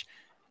that, which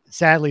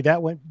sadly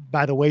that went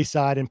by the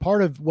wayside. And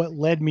part of what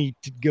led me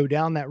to go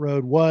down that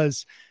road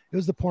was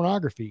the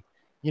pornography,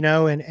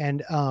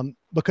 and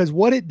because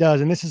what it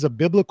does, and this is a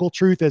biblical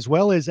truth as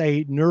well as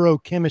a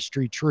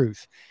neurochemistry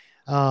truth.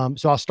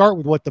 So I'll start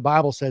with what the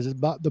Bible says.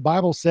 The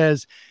Bible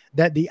says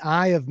that the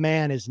eye of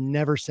man is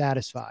never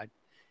satisfied.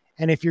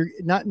 And if you're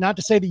not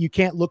to say that you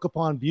can't look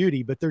upon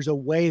beauty, but there's a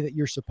way that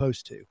you're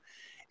supposed to.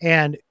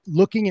 And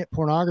looking at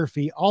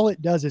pornography, all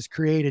it does is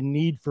create a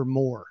need for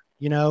more.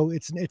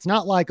 It's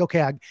not like,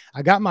 okay,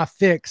 I got my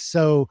fix.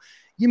 So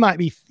you might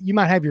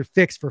have your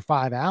fix for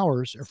 5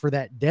 hours or for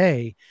that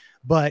day,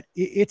 but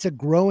it's a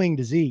growing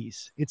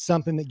disease. It's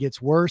something that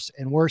gets worse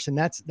and worse. And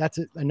that's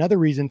another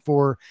reason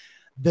for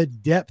the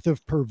depth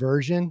of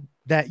perversion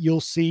that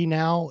you'll see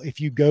now if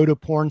you go to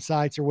porn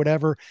sites or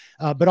whatever,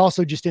 but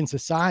also just in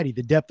society,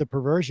 the depth of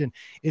perversion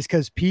is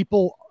because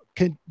people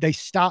they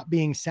stop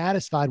being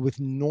satisfied with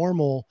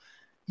normal,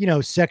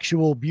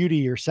 sexual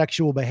beauty or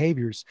sexual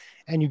behaviors,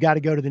 and you got to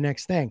go to the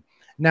next thing.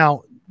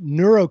 Now,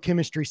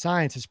 neurochemistry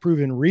science has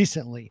proven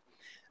recently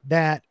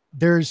that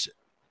there's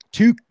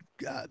two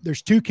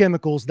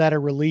chemicals that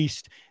are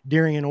released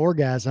during an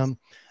orgasm,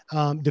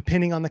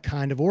 depending on the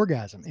kind of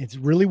orgasm. It's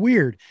really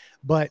weird,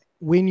 but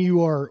when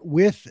you are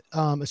with,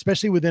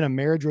 especially within a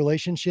marriage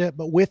relationship,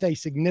 but with a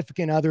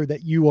significant other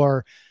that you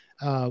are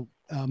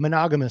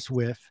monogamous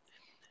with,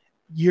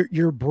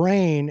 your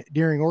brain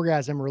during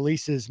orgasm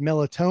releases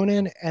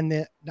melatonin, and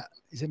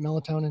is it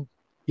melatonin?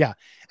 Yeah.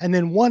 And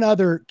then one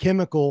other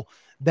chemical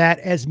that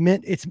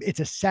it's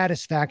a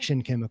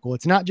satisfaction chemical.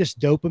 It's not just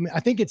dopamine.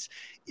 I think it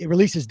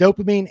releases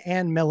dopamine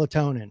and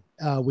melatonin,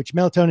 which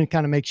melatonin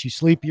kind of makes you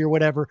sleepy or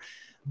whatever.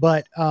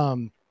 But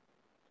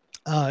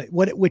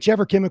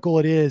whichever chemical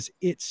it is,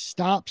 it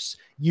stops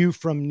you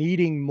from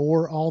needing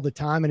more all the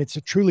time. And it's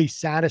a truly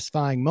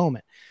satisfying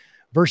moment.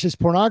 Versus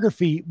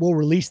pornography will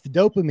release the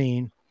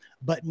dopamine,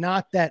 but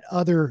not that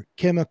other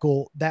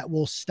chemical that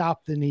will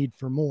stop the need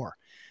for more.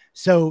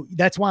 So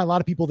that's why a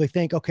lot of people, they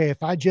think, okay,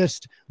 if I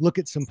just look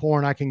at some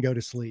porn, I can go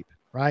to sleep.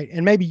 Right.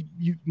 And maybe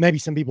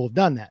some people have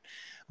done that,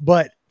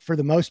 but for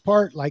the most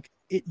part, like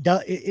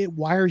it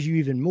wires you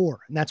even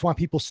more. And that's why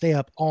people stay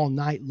up all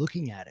night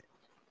looking at it.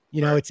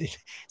 Right.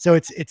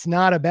 It's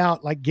not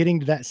about like getting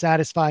to that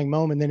satisfying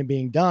moment, then it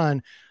being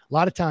done. A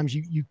lot of times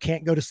you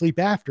can't go to sleep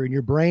after, and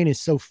your brain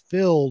is so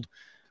filled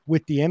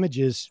with the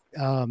images.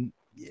 There's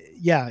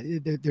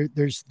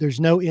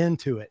no end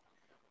to it.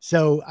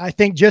 So I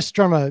think just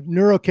from a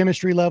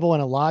neurochemistry level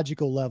and a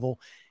logical level,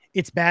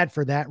 it's bad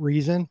for that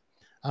reason.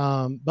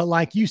 But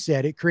like you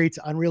said, it creates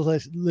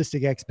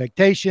unrealistic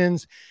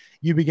expectations.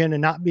 You begin to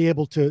not be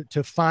able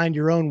to find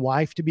your own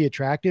wife to be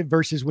attractive,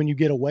 versus when you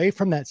get away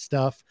from that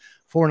stuff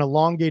for an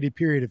elongated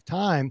period of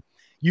time,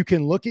 you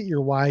can look at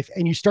your wife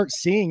and you start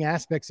seeing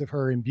aspects of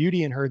her and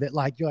beauty in her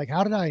that you're like,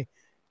 how did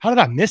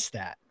I miss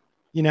that?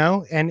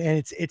 And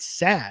it's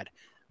sad,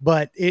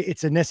 but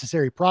it's a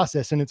necessary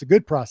process, and it's a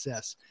good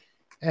process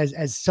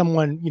as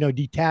someone,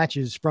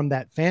 detaches from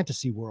that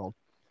fantasy world.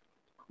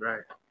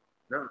 Right.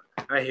 No,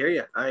 I hear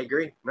you. I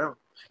agree. No,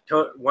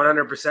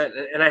 100%.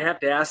 And I have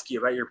to ask you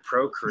about your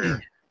pro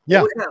career.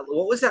 Yeah.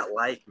 What was that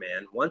like,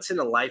 man? Once in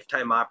a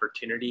lifetime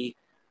opportunity.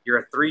 You're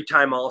a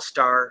 3-time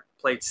All-Star,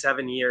 played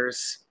 7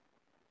 years.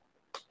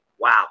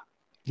 Wow.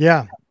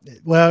 Yeah.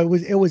 Well,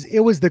 it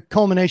was the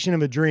culmination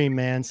of a dream,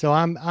 man. So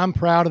I'm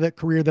proud of that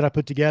career that I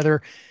put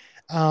together.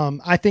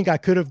 I think I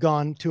could have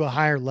gone to a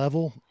higher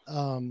level.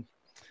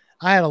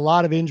 I had a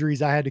lot of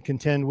injuries I had to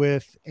contend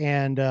with.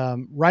 And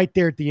right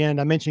there at the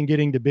end, I mentioned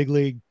getting to big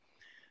league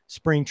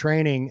spring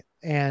training.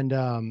 And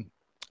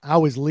I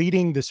was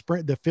leading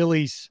the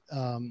Phillies.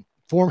 They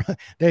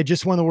had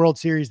just won the World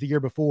Series the year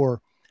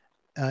before.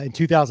 In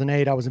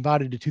 2008, I was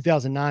invited to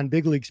 2009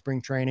 big league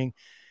spring training.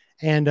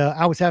 And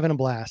I was having a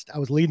blast. I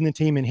was leading the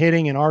team in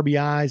hitting and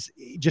RBIs,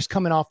 just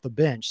coming off the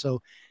bench.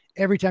 So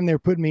every time they were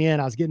putting me in,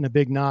 I was getting a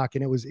big knock,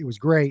 and it was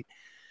great.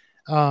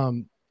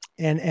 And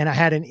I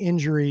had an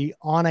injury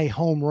on a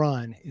home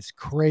run. It's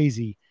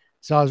crazy.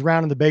 So I was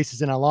rounding the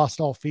bases and I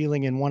lost all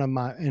feeling in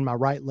my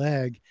right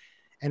leg.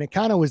 And it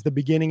kind of was the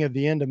beginning of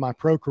the end of my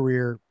pro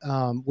career,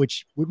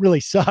 which really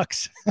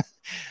sucks.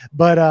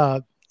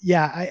 But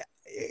yeah,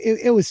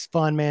 it was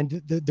fun,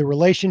 man. The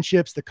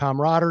relationships, the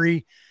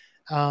camaraderie,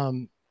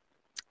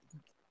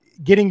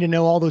 getting to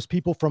know all those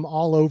people from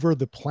all over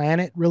the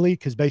planet, really,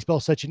 because baseball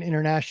is such an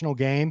international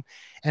game,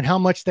 and how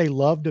much they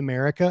loved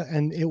America.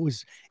 And it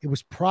was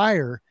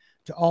prior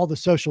to all the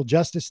social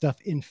justice stuff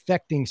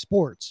infecting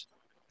sports.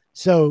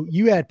 So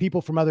you had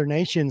people from other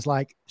nations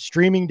like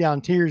streaming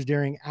down tears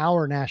during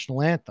our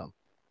national anthem,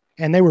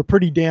 and they were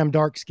pretty damn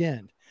dark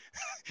skinned.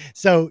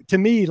 So to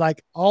me,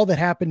 like, all that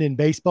happened in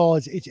baseball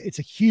is it's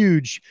a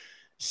huge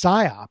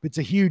psyop. It's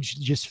a huge,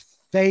 just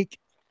fake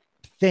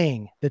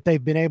thing that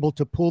they've been able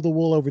to pull the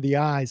wool over the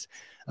eyes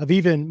of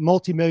even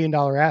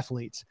multi-million-dollar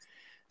athletes.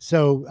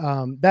 So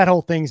that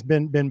whole thing's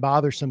been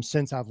bothersome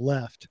since I've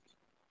left.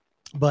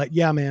 But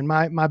yeah, man,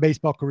 my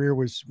baseball career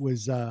was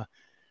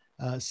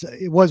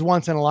it was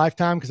once in a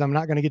lifetime, because I'm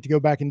not going to get to go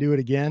back and do it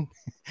again.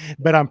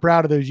 But I'm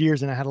proud of those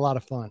years, and I had a lot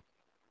of fun.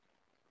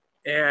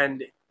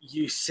 And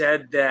you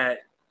said that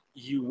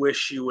you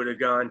wish you would have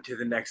gone to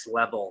the next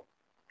level.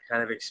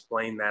 Kind of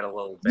explain that a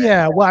little bit.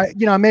 Yeah, well,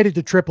 I made it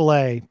to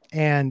AAA,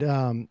 and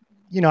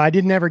I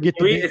didn't ever get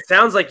to. It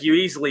sounds like you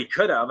easily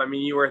could have. I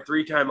mean, you were a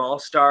 3-time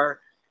All-Star.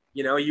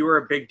 You were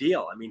a big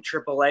deal. I mean,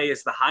 AAA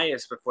is the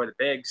highest before the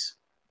bigs.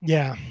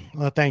 Yeah,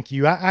 well, thank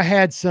you. I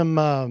had some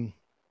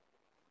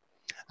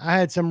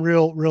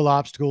real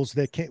obstacles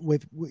that came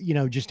with,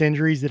 just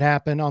injuries that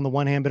happened on the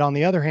one hand, but on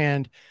the other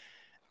hand,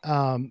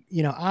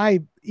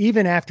 I,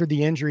 even after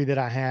the injury that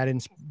I had in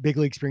big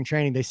league spring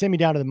training, they sent me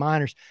down to the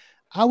minors.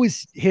 I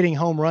was hitting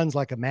home runs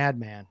like a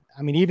madman.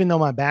 I mean, even though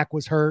my back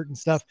was hurt and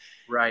stuff,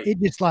 right? It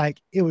just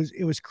it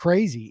was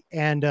crazy.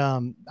 And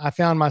I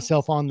found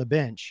myself on the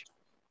bench,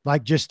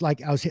 I'd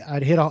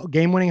hit a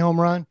game-winning home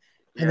run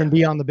and then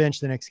be on the bench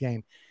the next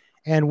game.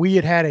 And we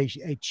had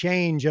a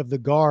change of the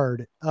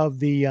guard of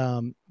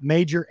the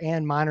major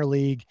and minor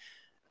league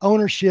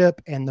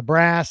ownership, and the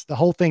brass, the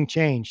whole thing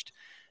changed.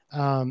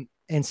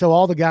 And so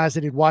all the guys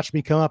that had watched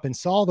me come up and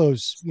saw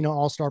those,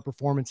 all-star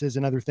performances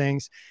and other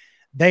things,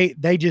 they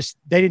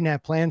didn't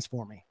have plans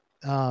for me.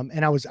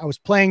 And I was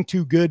playing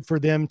too good for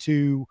them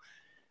to,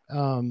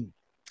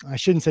 I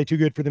shouldn't say too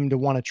good for them to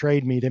want to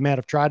trade me. They might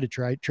have tried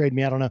to trade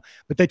me. I don't know,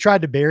 but they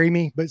tried to bury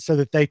me, but so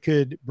that they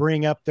could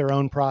bring up their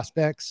own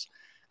prospects.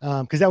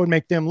 Cause that would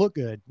make them look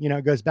good.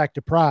 It goes back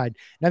to pride.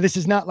 Now, this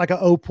is not like a,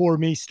 oh, poor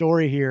me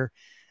story here.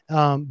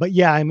 But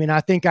yeah, I mean,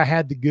 I think I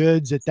had the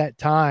goods at that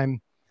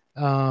time,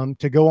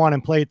 to go on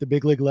and play at the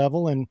big league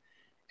level and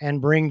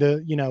bring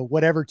the,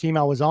 whatever team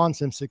I was on,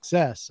 some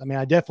success. I mean,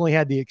 I definitely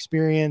had the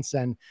experience,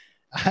 and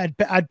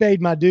I'd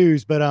paid my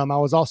dues, but I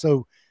was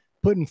also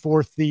putting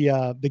forth the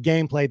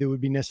gameplay that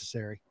would be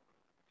necessary.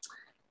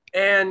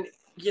 And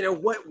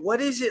what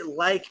is it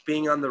like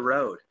being on the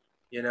road,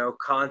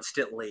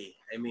 constantly?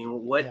 I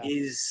mean,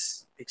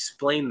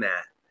 explain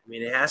that. I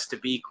mean, it has to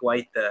be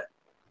quite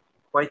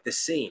the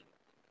scene.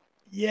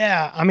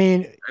 Yeah. I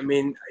mean,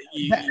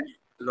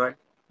 go ahead.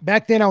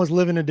 Back then I was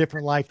living a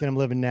different life than I'm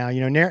living now.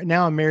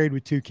 Now I'm married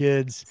with 2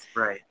 kids.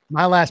 Right.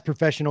 My last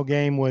professional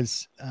game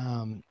was,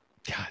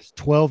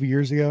 12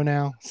 years ago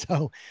now.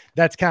 So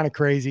that's kind of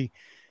crazy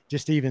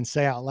just to even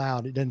say out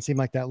loud. It doesn't seem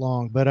like that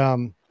long, but,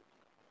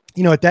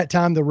 at that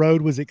time the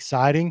road was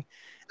exciting.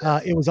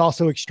 It was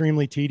also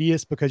extremely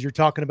tedious, because you're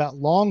talking about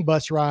long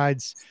bus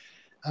rides,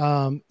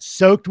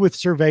 soaked with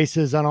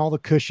cervezas on all the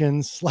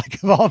cushions,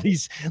 of all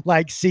these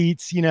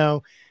seats,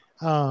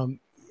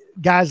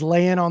 guys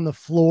laying on the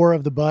floor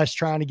of the bus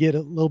trying to get a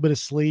little bit of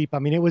sleep. I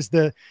mean, it was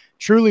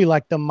truly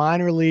the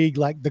minor league,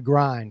 the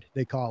grind,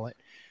 they call it.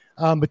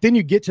 But then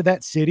you get to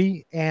that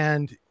city,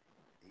 and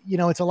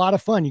it's a lot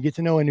of fun. You get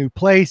to know a new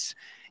place.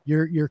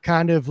 You're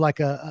kind of like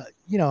a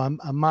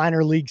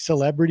minor league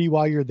celebrity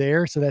while you're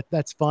there. So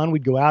that's fun.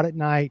 We'd go out at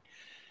night.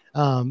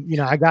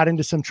 I got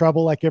into some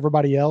trouble like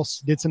everybody else,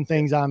 did some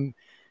things I'm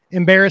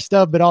embarrassed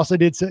of, but also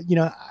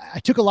I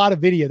took a lot of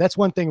video. That's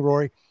one thing,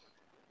 Rory.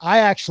 I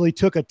actually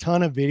took a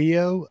ton of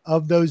video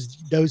of those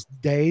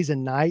days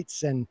and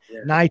nights and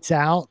nights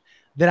out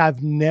that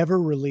I've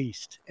never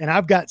released. And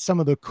I've got some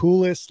of the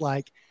coolest,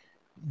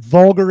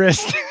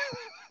 vulgarest.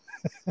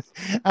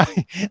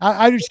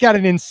 I just got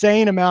an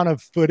insane amount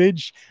of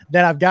footage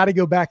that I've got to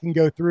go back and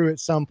go through at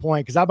some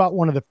point, because I bought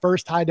one of the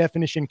first high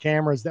definition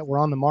cameras that were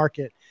on the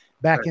market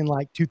back in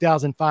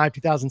 2005,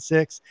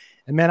 2006.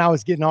 And man, I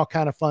was getting all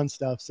kind of fun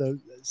stuff. So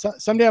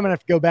someday I'm gonna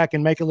have to go back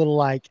and make a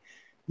little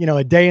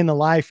a day in the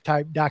life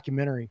type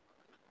documentary.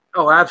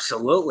 Oh,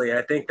 absolutely.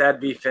 I think that'd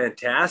be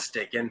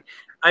fantastic. And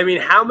I mean,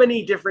 how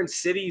many different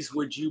cities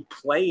would you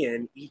play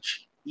in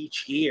each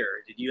year?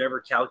 Did you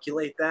ever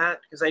calculate that?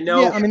 Because I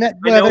know, when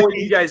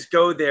you guys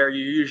go there,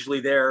 you're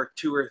usually there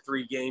 2 or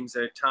 3 games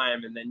at a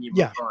time, and then you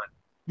move on.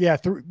 Yeah.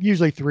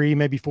 Usually 3,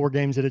 maybe 4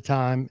 games at a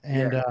time.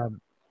 And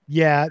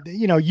Yeah.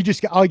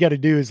 All you got to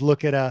do is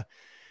look at a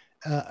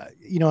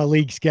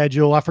league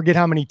schedule. I forget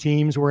how many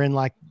teams were in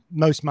like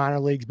most minor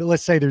leagues, but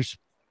let's say there's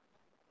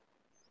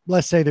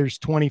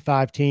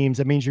 25 teams.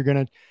 That means you're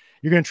going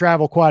to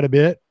travel quite a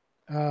bit.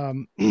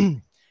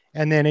 And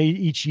then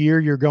each year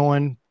you're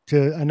going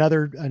to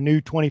a new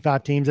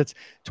 25 teams. That's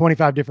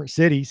 25 different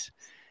cities.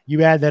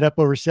 You add that up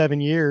over 7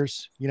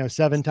 years,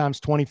 7 times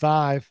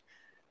 25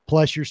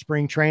 plus your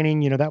spring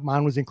training. That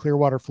mine was in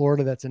Clearwater,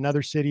 Florida. That's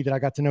another city that I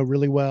got to know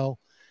really well.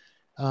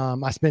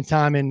 I spent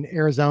time in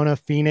Arizona.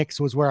 Phoenix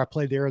was where I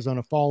played the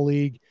Arizona Fall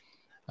League.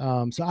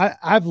 So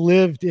I've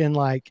lived in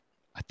I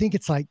think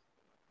it's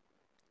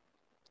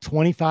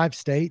 25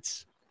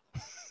 states.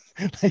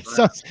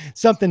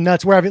 Something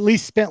nuts where I've at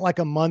least spent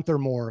a month or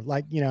more,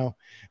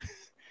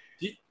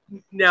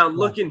 Now,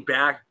 looking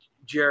back,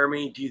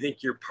 Jeremy, do you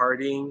think your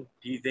partying,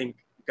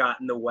 got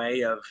in the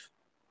way of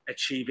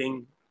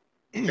achieving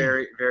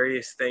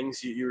various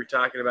things? You were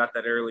talking about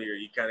that earlier.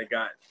 You kind of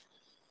got.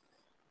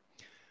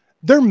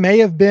 There may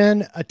have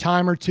been a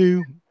time or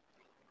two.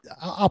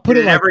 I'll put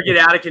Did it it ever get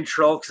out of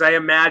control? Because I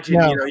imagine,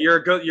 No. you're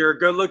a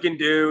good looking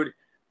dude.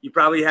 You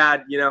probably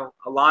had,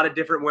 a lot of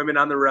different women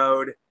on the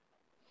road.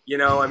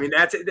 I mean,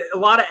 that's a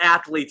lot of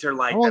athletes are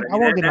like that.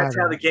 I mean, that's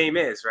how the game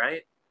is,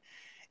 right?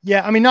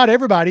 Yeah, I mean, not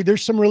everybody.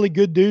 There's some really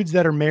good dudes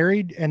that are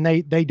married and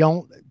they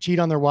don't cheat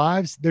on their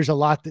wives. There's a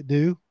lot that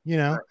do,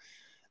 Right.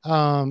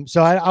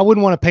 So I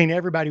wouldn't want to paint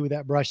everybody with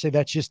that brush. Say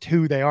that's just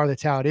who they are.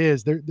 That's how it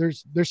is.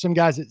 There's some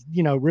guys that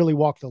really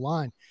walk the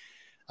line.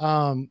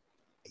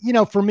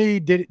 For me,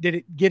 did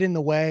it get in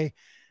the way?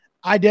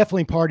 I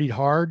definitely partied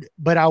hard,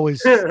 but I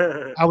was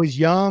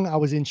young. I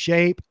was in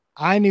shape.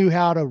 I knew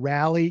how to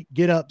rally,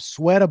 get up,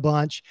 sweat a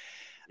bunch.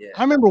 Yeah.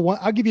 I remember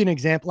I'll give you an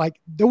example.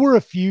 There were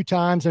a few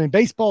times, I mean,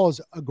 baseball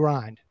is a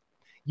grind.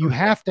 You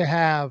have to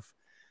have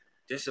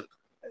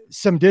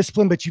some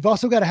discipline, but you've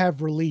also got to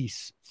have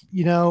release,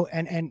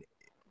 and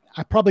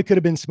I probably could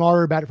have been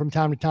smarter about it from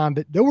time to time,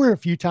 but there were a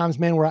few times,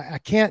 man, where I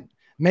can't,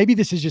 maybe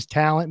this is just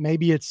talent.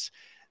 Maybe it's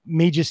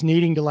me just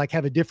needing to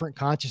have a different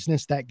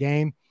consciousness that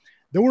game.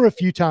 There were a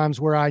few times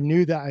where I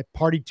knew that I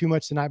partied too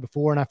much the night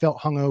before and I felt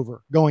hungover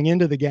going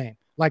into the game,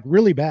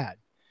 really bad.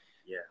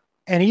 Yeah.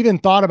 And even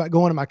thought about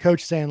going to my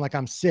coach saying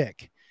I'm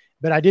sick,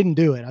 but I didn't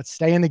do it. I'd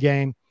stay in the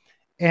game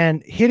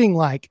and hitting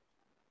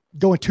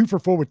going 2 for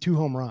 4 with 2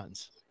 home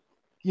runs,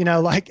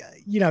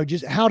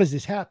 just how does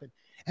this happen?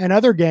 And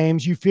other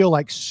games you feel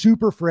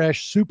super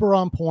fresh, super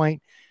on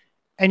point,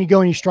 and you go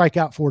and you strike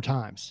out 4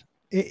 times.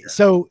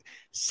 So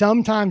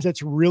sometimes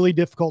it's really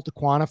difficult to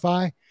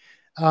quantify.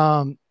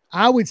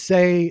 I would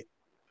say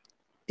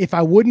if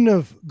I wouldn't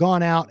have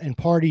gone out and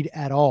partied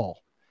at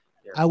all,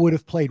 I would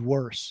have played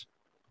worse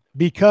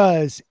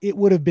because it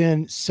would have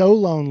been so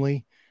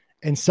lonely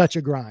and such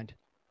a grind.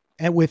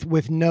 And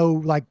with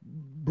no,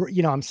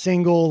 I'm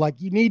single,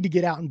 you need to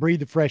get out and breathe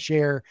the fresh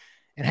air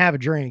and have a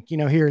drink,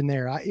 here and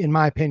there, in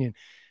my opinion.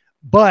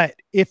 But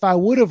if I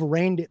would have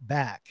reined it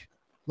back,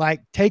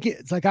 take it,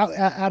 it's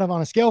out of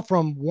on a scale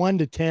from 1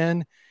 to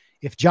 10,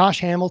 if Josh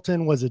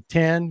Hamilton was a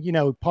 10,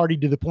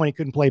 partied to the point he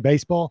couldn't play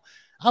baseball,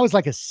 I was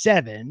a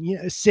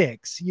 7,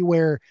 6,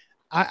 where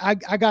I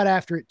got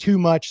after it too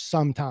much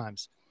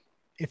sometimes.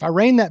 If I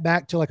reined that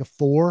back to a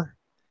 4,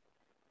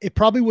 it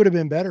probably would have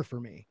been better for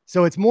me.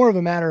 So it's more of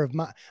a matter of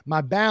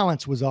my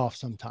balance was off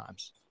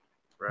sometimes,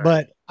 right.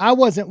 But I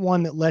wasn't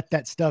one that let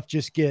that stuff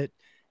just get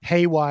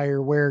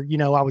haywire where,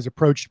 I was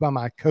approached by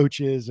my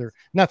coaches or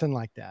nothing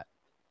like that.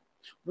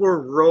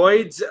 Were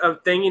roids a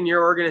thing in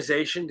your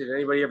organization? Did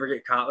anybody ever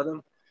get caught with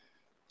them?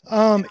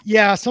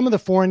 Yeah, some of the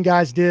foreign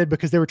guys did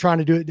because they were trying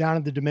to do it down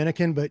in the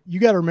Dominican, but you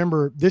got to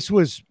remember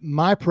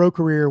my pro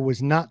career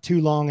was not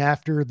too long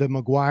after the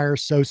McGuire,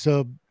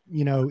 Sosa,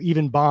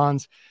 even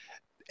Bonds.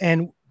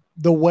 And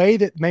the way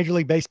that Major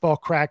League Baseball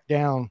cracked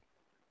down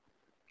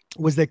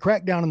was they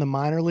cracked down in the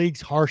minor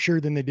leagues harsher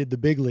than they did the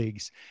big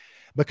leagues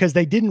because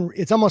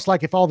it's almost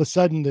like if all of a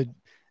sudden the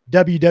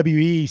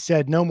WWE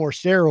said no more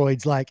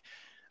steroids,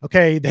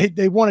 okay,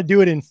 they want to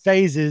do it in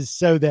phases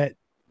so that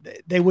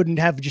they wouldn't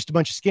have just a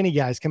bunch of skinny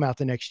guys come out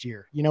the next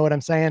year. You know what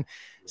I'm saying?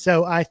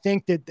 So I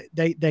think that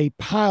they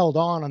piled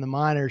on the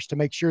minors to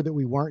make sure that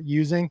we weren't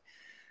using.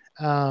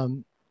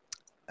 So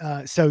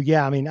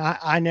yeah, I mean,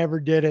 I never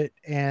did it.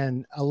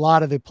 And a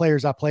lot of the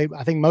players I played,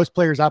 I think most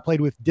players I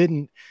played with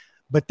didn't,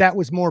 but that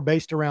was more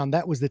based around,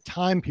 that was the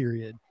time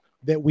period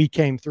that we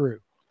came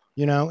through,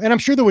 and I'm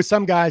sure there was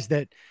some guys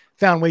that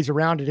found ways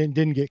around it and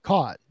didn't get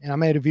caught. And I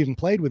may have even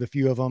played with a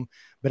few of them,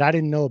 but I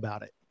didn't know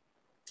about it.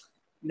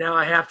 Now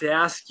I have to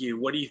ask you,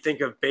 what do you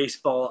think of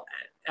baseball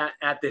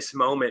at this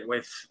moment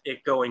with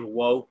it going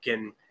woke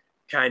and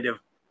kind of,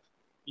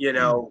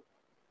 they're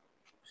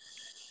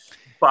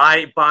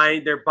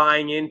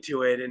buying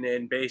into it and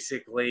then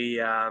basically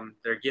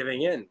they're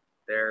giving in.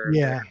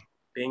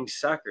 being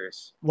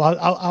suckers. Well,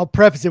 I'll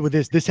preface it with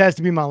this. This has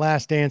to be my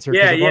last answer.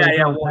 Yeah. I've already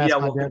gone Well, past yeah,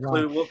 my we'll deadline.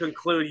 conclude. We'll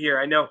conclude here.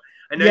 I know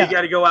Yeah. you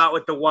got to go out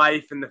with the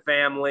wife and the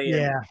family.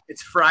 And Yeah.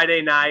 it's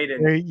Friday night,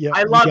 and Yeah,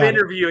 I you love got it.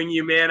 interviewing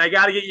you, man. I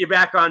got to get you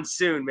back on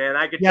soon, man.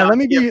 I could Yeah, talk let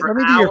me to you be for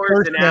your hours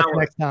first and guest hours.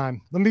 next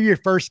time. Let me be your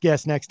first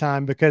guest next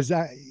time, because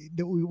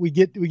we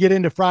get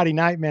into Friday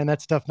night, man.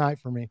 That's a tough night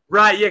for me.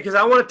 Right, yeah, because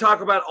I want to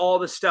talk about all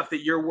the stuff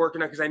that you're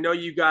working on, because I know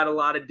you got a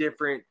lot of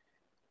different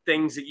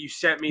things that you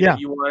sent me that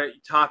you want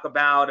to talk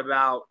about,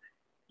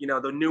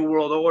 the New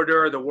World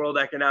Order, the World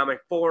Economic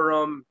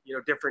Forum,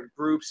 different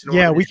groups. And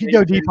Yeah, we could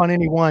go deep on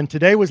any one.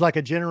 Today was like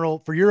a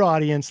general, for your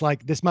audience,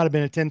 like this might have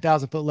been a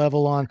 10,000 foot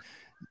level on,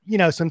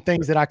 some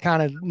things that I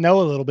kind of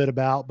know a little bit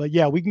about. But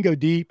yeah, we can go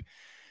deep.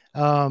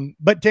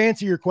 But to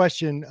answer your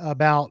question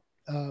about,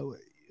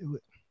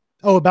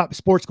 about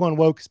sports going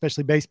woke,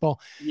 especially baseball.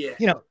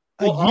 Yeah.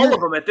 Well, all of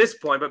them at this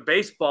point, but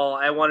baseball,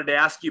 I wanted to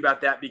ask you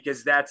about that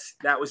because that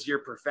was your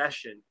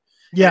profession.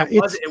 Yeah,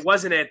 it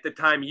wasn't at the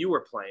time you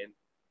were playing.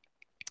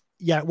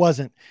 Yeah, it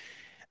wasn't.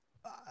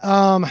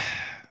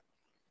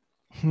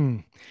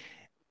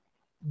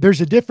 There's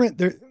a different.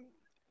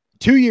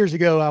 2 years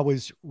ago, I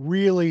was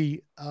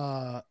really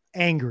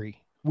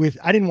angry with.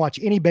 I didn't watch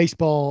any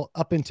baseball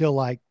up until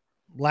like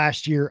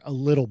last year a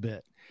little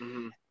bit,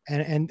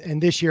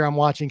 and this year I'm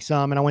watching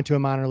some. And I went to a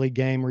minor league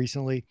game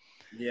recently.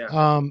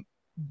 Yeah.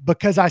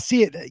 Because I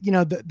see it,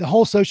 the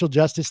whole social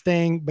justice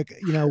thing, but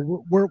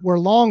we're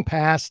long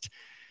past,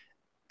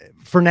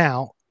 for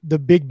now, the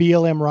big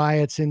BLM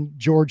riots and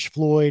George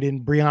Floyd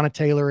and Breonna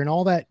Taylor and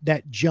all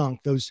that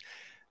junk, those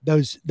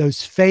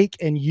fake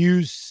and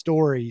used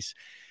stories.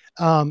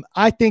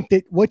 I think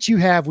that what you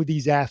have with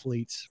these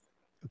athletes,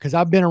 because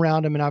I've been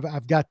around them and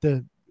I've got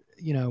the,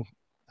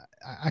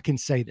 I can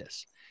say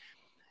this,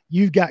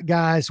 you've got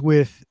guys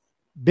with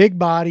big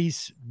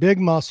bodies, big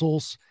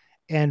muscles,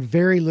 and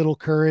very little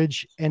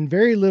courage and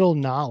very little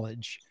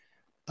knowledge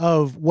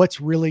of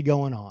what's really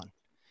going on.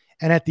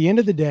 And at the end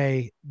of the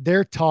day,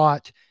 they're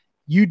taught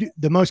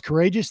the most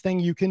courageous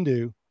thing you can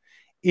do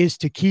is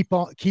to keep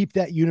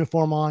that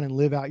uniform on and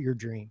live out your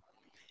dream.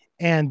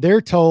 And they're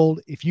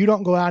told, if you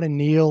don't go out and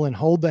kneel and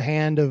hold the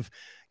hand of,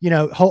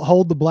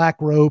 hold the black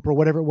rope or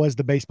whatever it was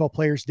the baseball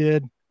players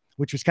did,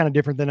 which was kind of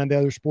different than in the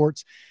other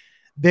sports,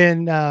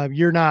 then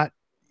you're not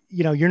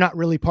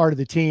really part of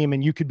the team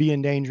and you could be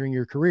endangering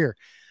your career.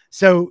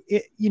 So,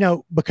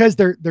 because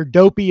they're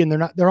dopey and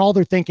they're all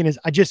they're thinking is,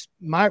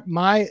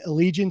 my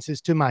allegiance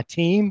is to my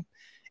team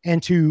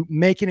and to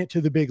making it to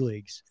the big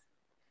leagues.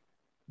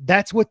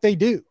 That's what they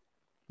do,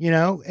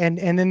 and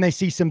then they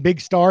see some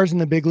big stars in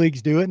the big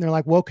leagues do it. And they're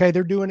like, well, okay,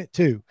 they're doing it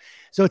too.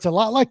 So it's a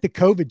lot like the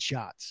COVID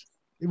shots.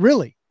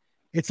 Really.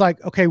 It's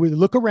like, okay, we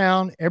look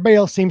around, everybody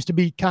else seems to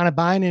be kind of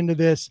buying into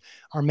this.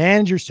 Our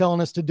manager's telling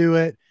us to do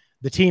it.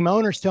 The team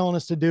owner's telling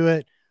us to do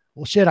it.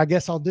 Well, shit, I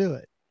guess I'll do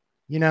it,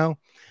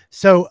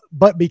 So,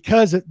 but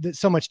because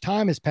so much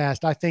time has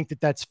passed, I think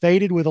that's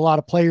faded with a lot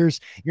of players.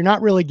 You're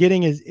not really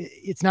getting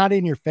it's not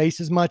in your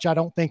face as much, I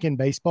don't think, in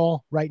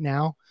baseball right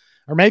now,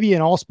 or maybe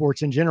in all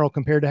sports in general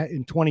compared to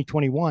in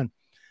 2021.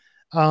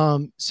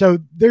 So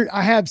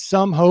I have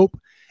some hope.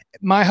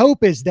 My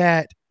hope is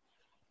that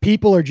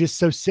people are just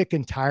so sick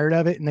and tired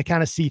of it and they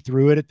kind of see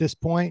through it at this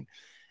point.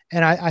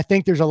 And I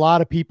think there's a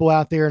lot of people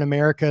out there in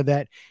America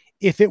that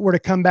if it were to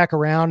come back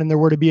around and there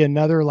were to be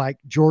another like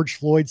George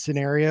Floyd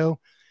scenario,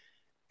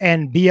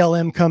 and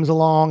BLM comes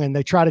along and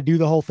they try to do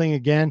the whole thing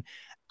again,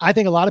 I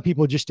think a lot of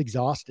people are just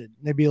exhausted.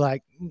 They'd be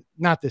like,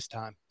 not this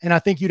time. And I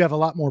think you'd have a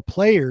lot more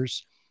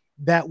players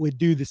that would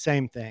do the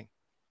same thing.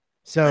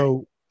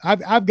 So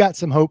I've got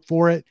some hope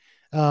for it.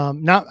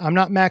 I'm not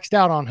maxed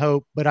out on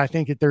hope, but I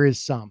think that there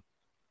is some.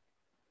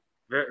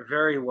 Very,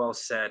 very well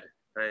said.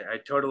 I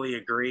totally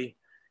agree.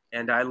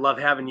 And I love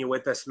having you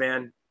with us,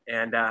 man.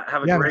 And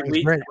have a great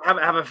week.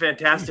 Have a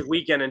fantastic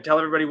weekend, and tell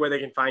everybody where they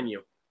can find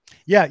you.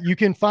 Yeah, you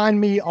can find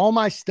me, all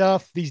my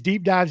stuff, these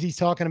deep dives he's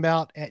talking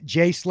about, at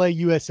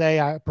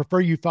JSlayUSA. I prefer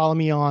you follow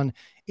me on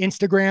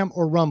Instagram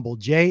or Rumble,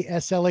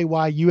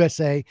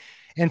 JSLAYUSA.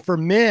 And for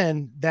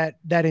men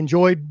that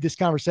enjoyed this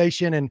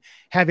conversation and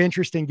have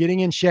interest in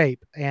getting in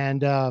shape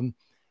and,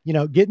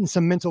 getting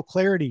some mental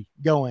clarity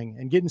going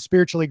and getting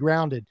spiritually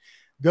grounded,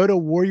 go to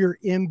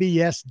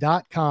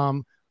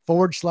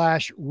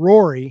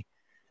warriormbs.com/Rory.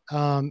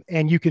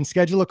 And you can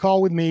schedule a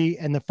call with me,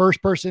 and the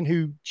first person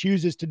who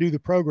chooses to do the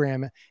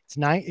program, it's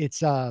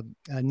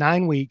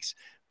 9 weeks.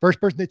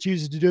 First person that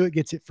chooses to do it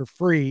gets it for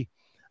free.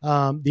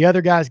 The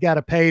other guy's got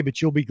to pay,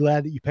 but you'll be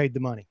glad that you paid the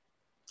money.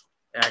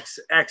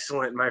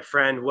 Excellent, my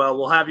friend. Well,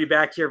 we'll have you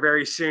back here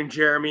very soon,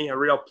 Jeremy. A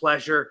real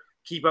pleasure.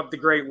 Keep up the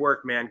great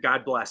work, man.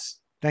 God bless.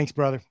 Thanks,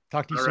 brother.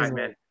 Talk to you soon. All right,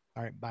 man.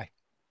 All right. Bye.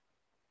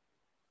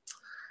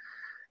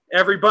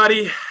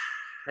 Everybody,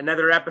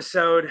 another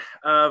episode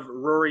of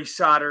Rory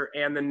Sauter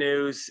and the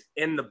News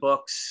in the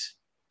books.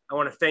 I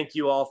want to thank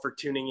you all for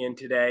tuning in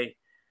today.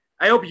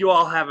 I hope you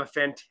all have a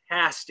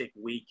fantastic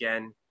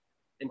weekend.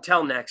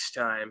 Until next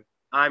time,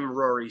 I'm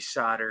Rory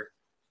Sauter.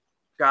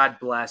 God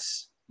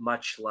bless.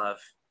 Much love.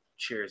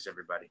 Cheers,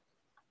 everybody.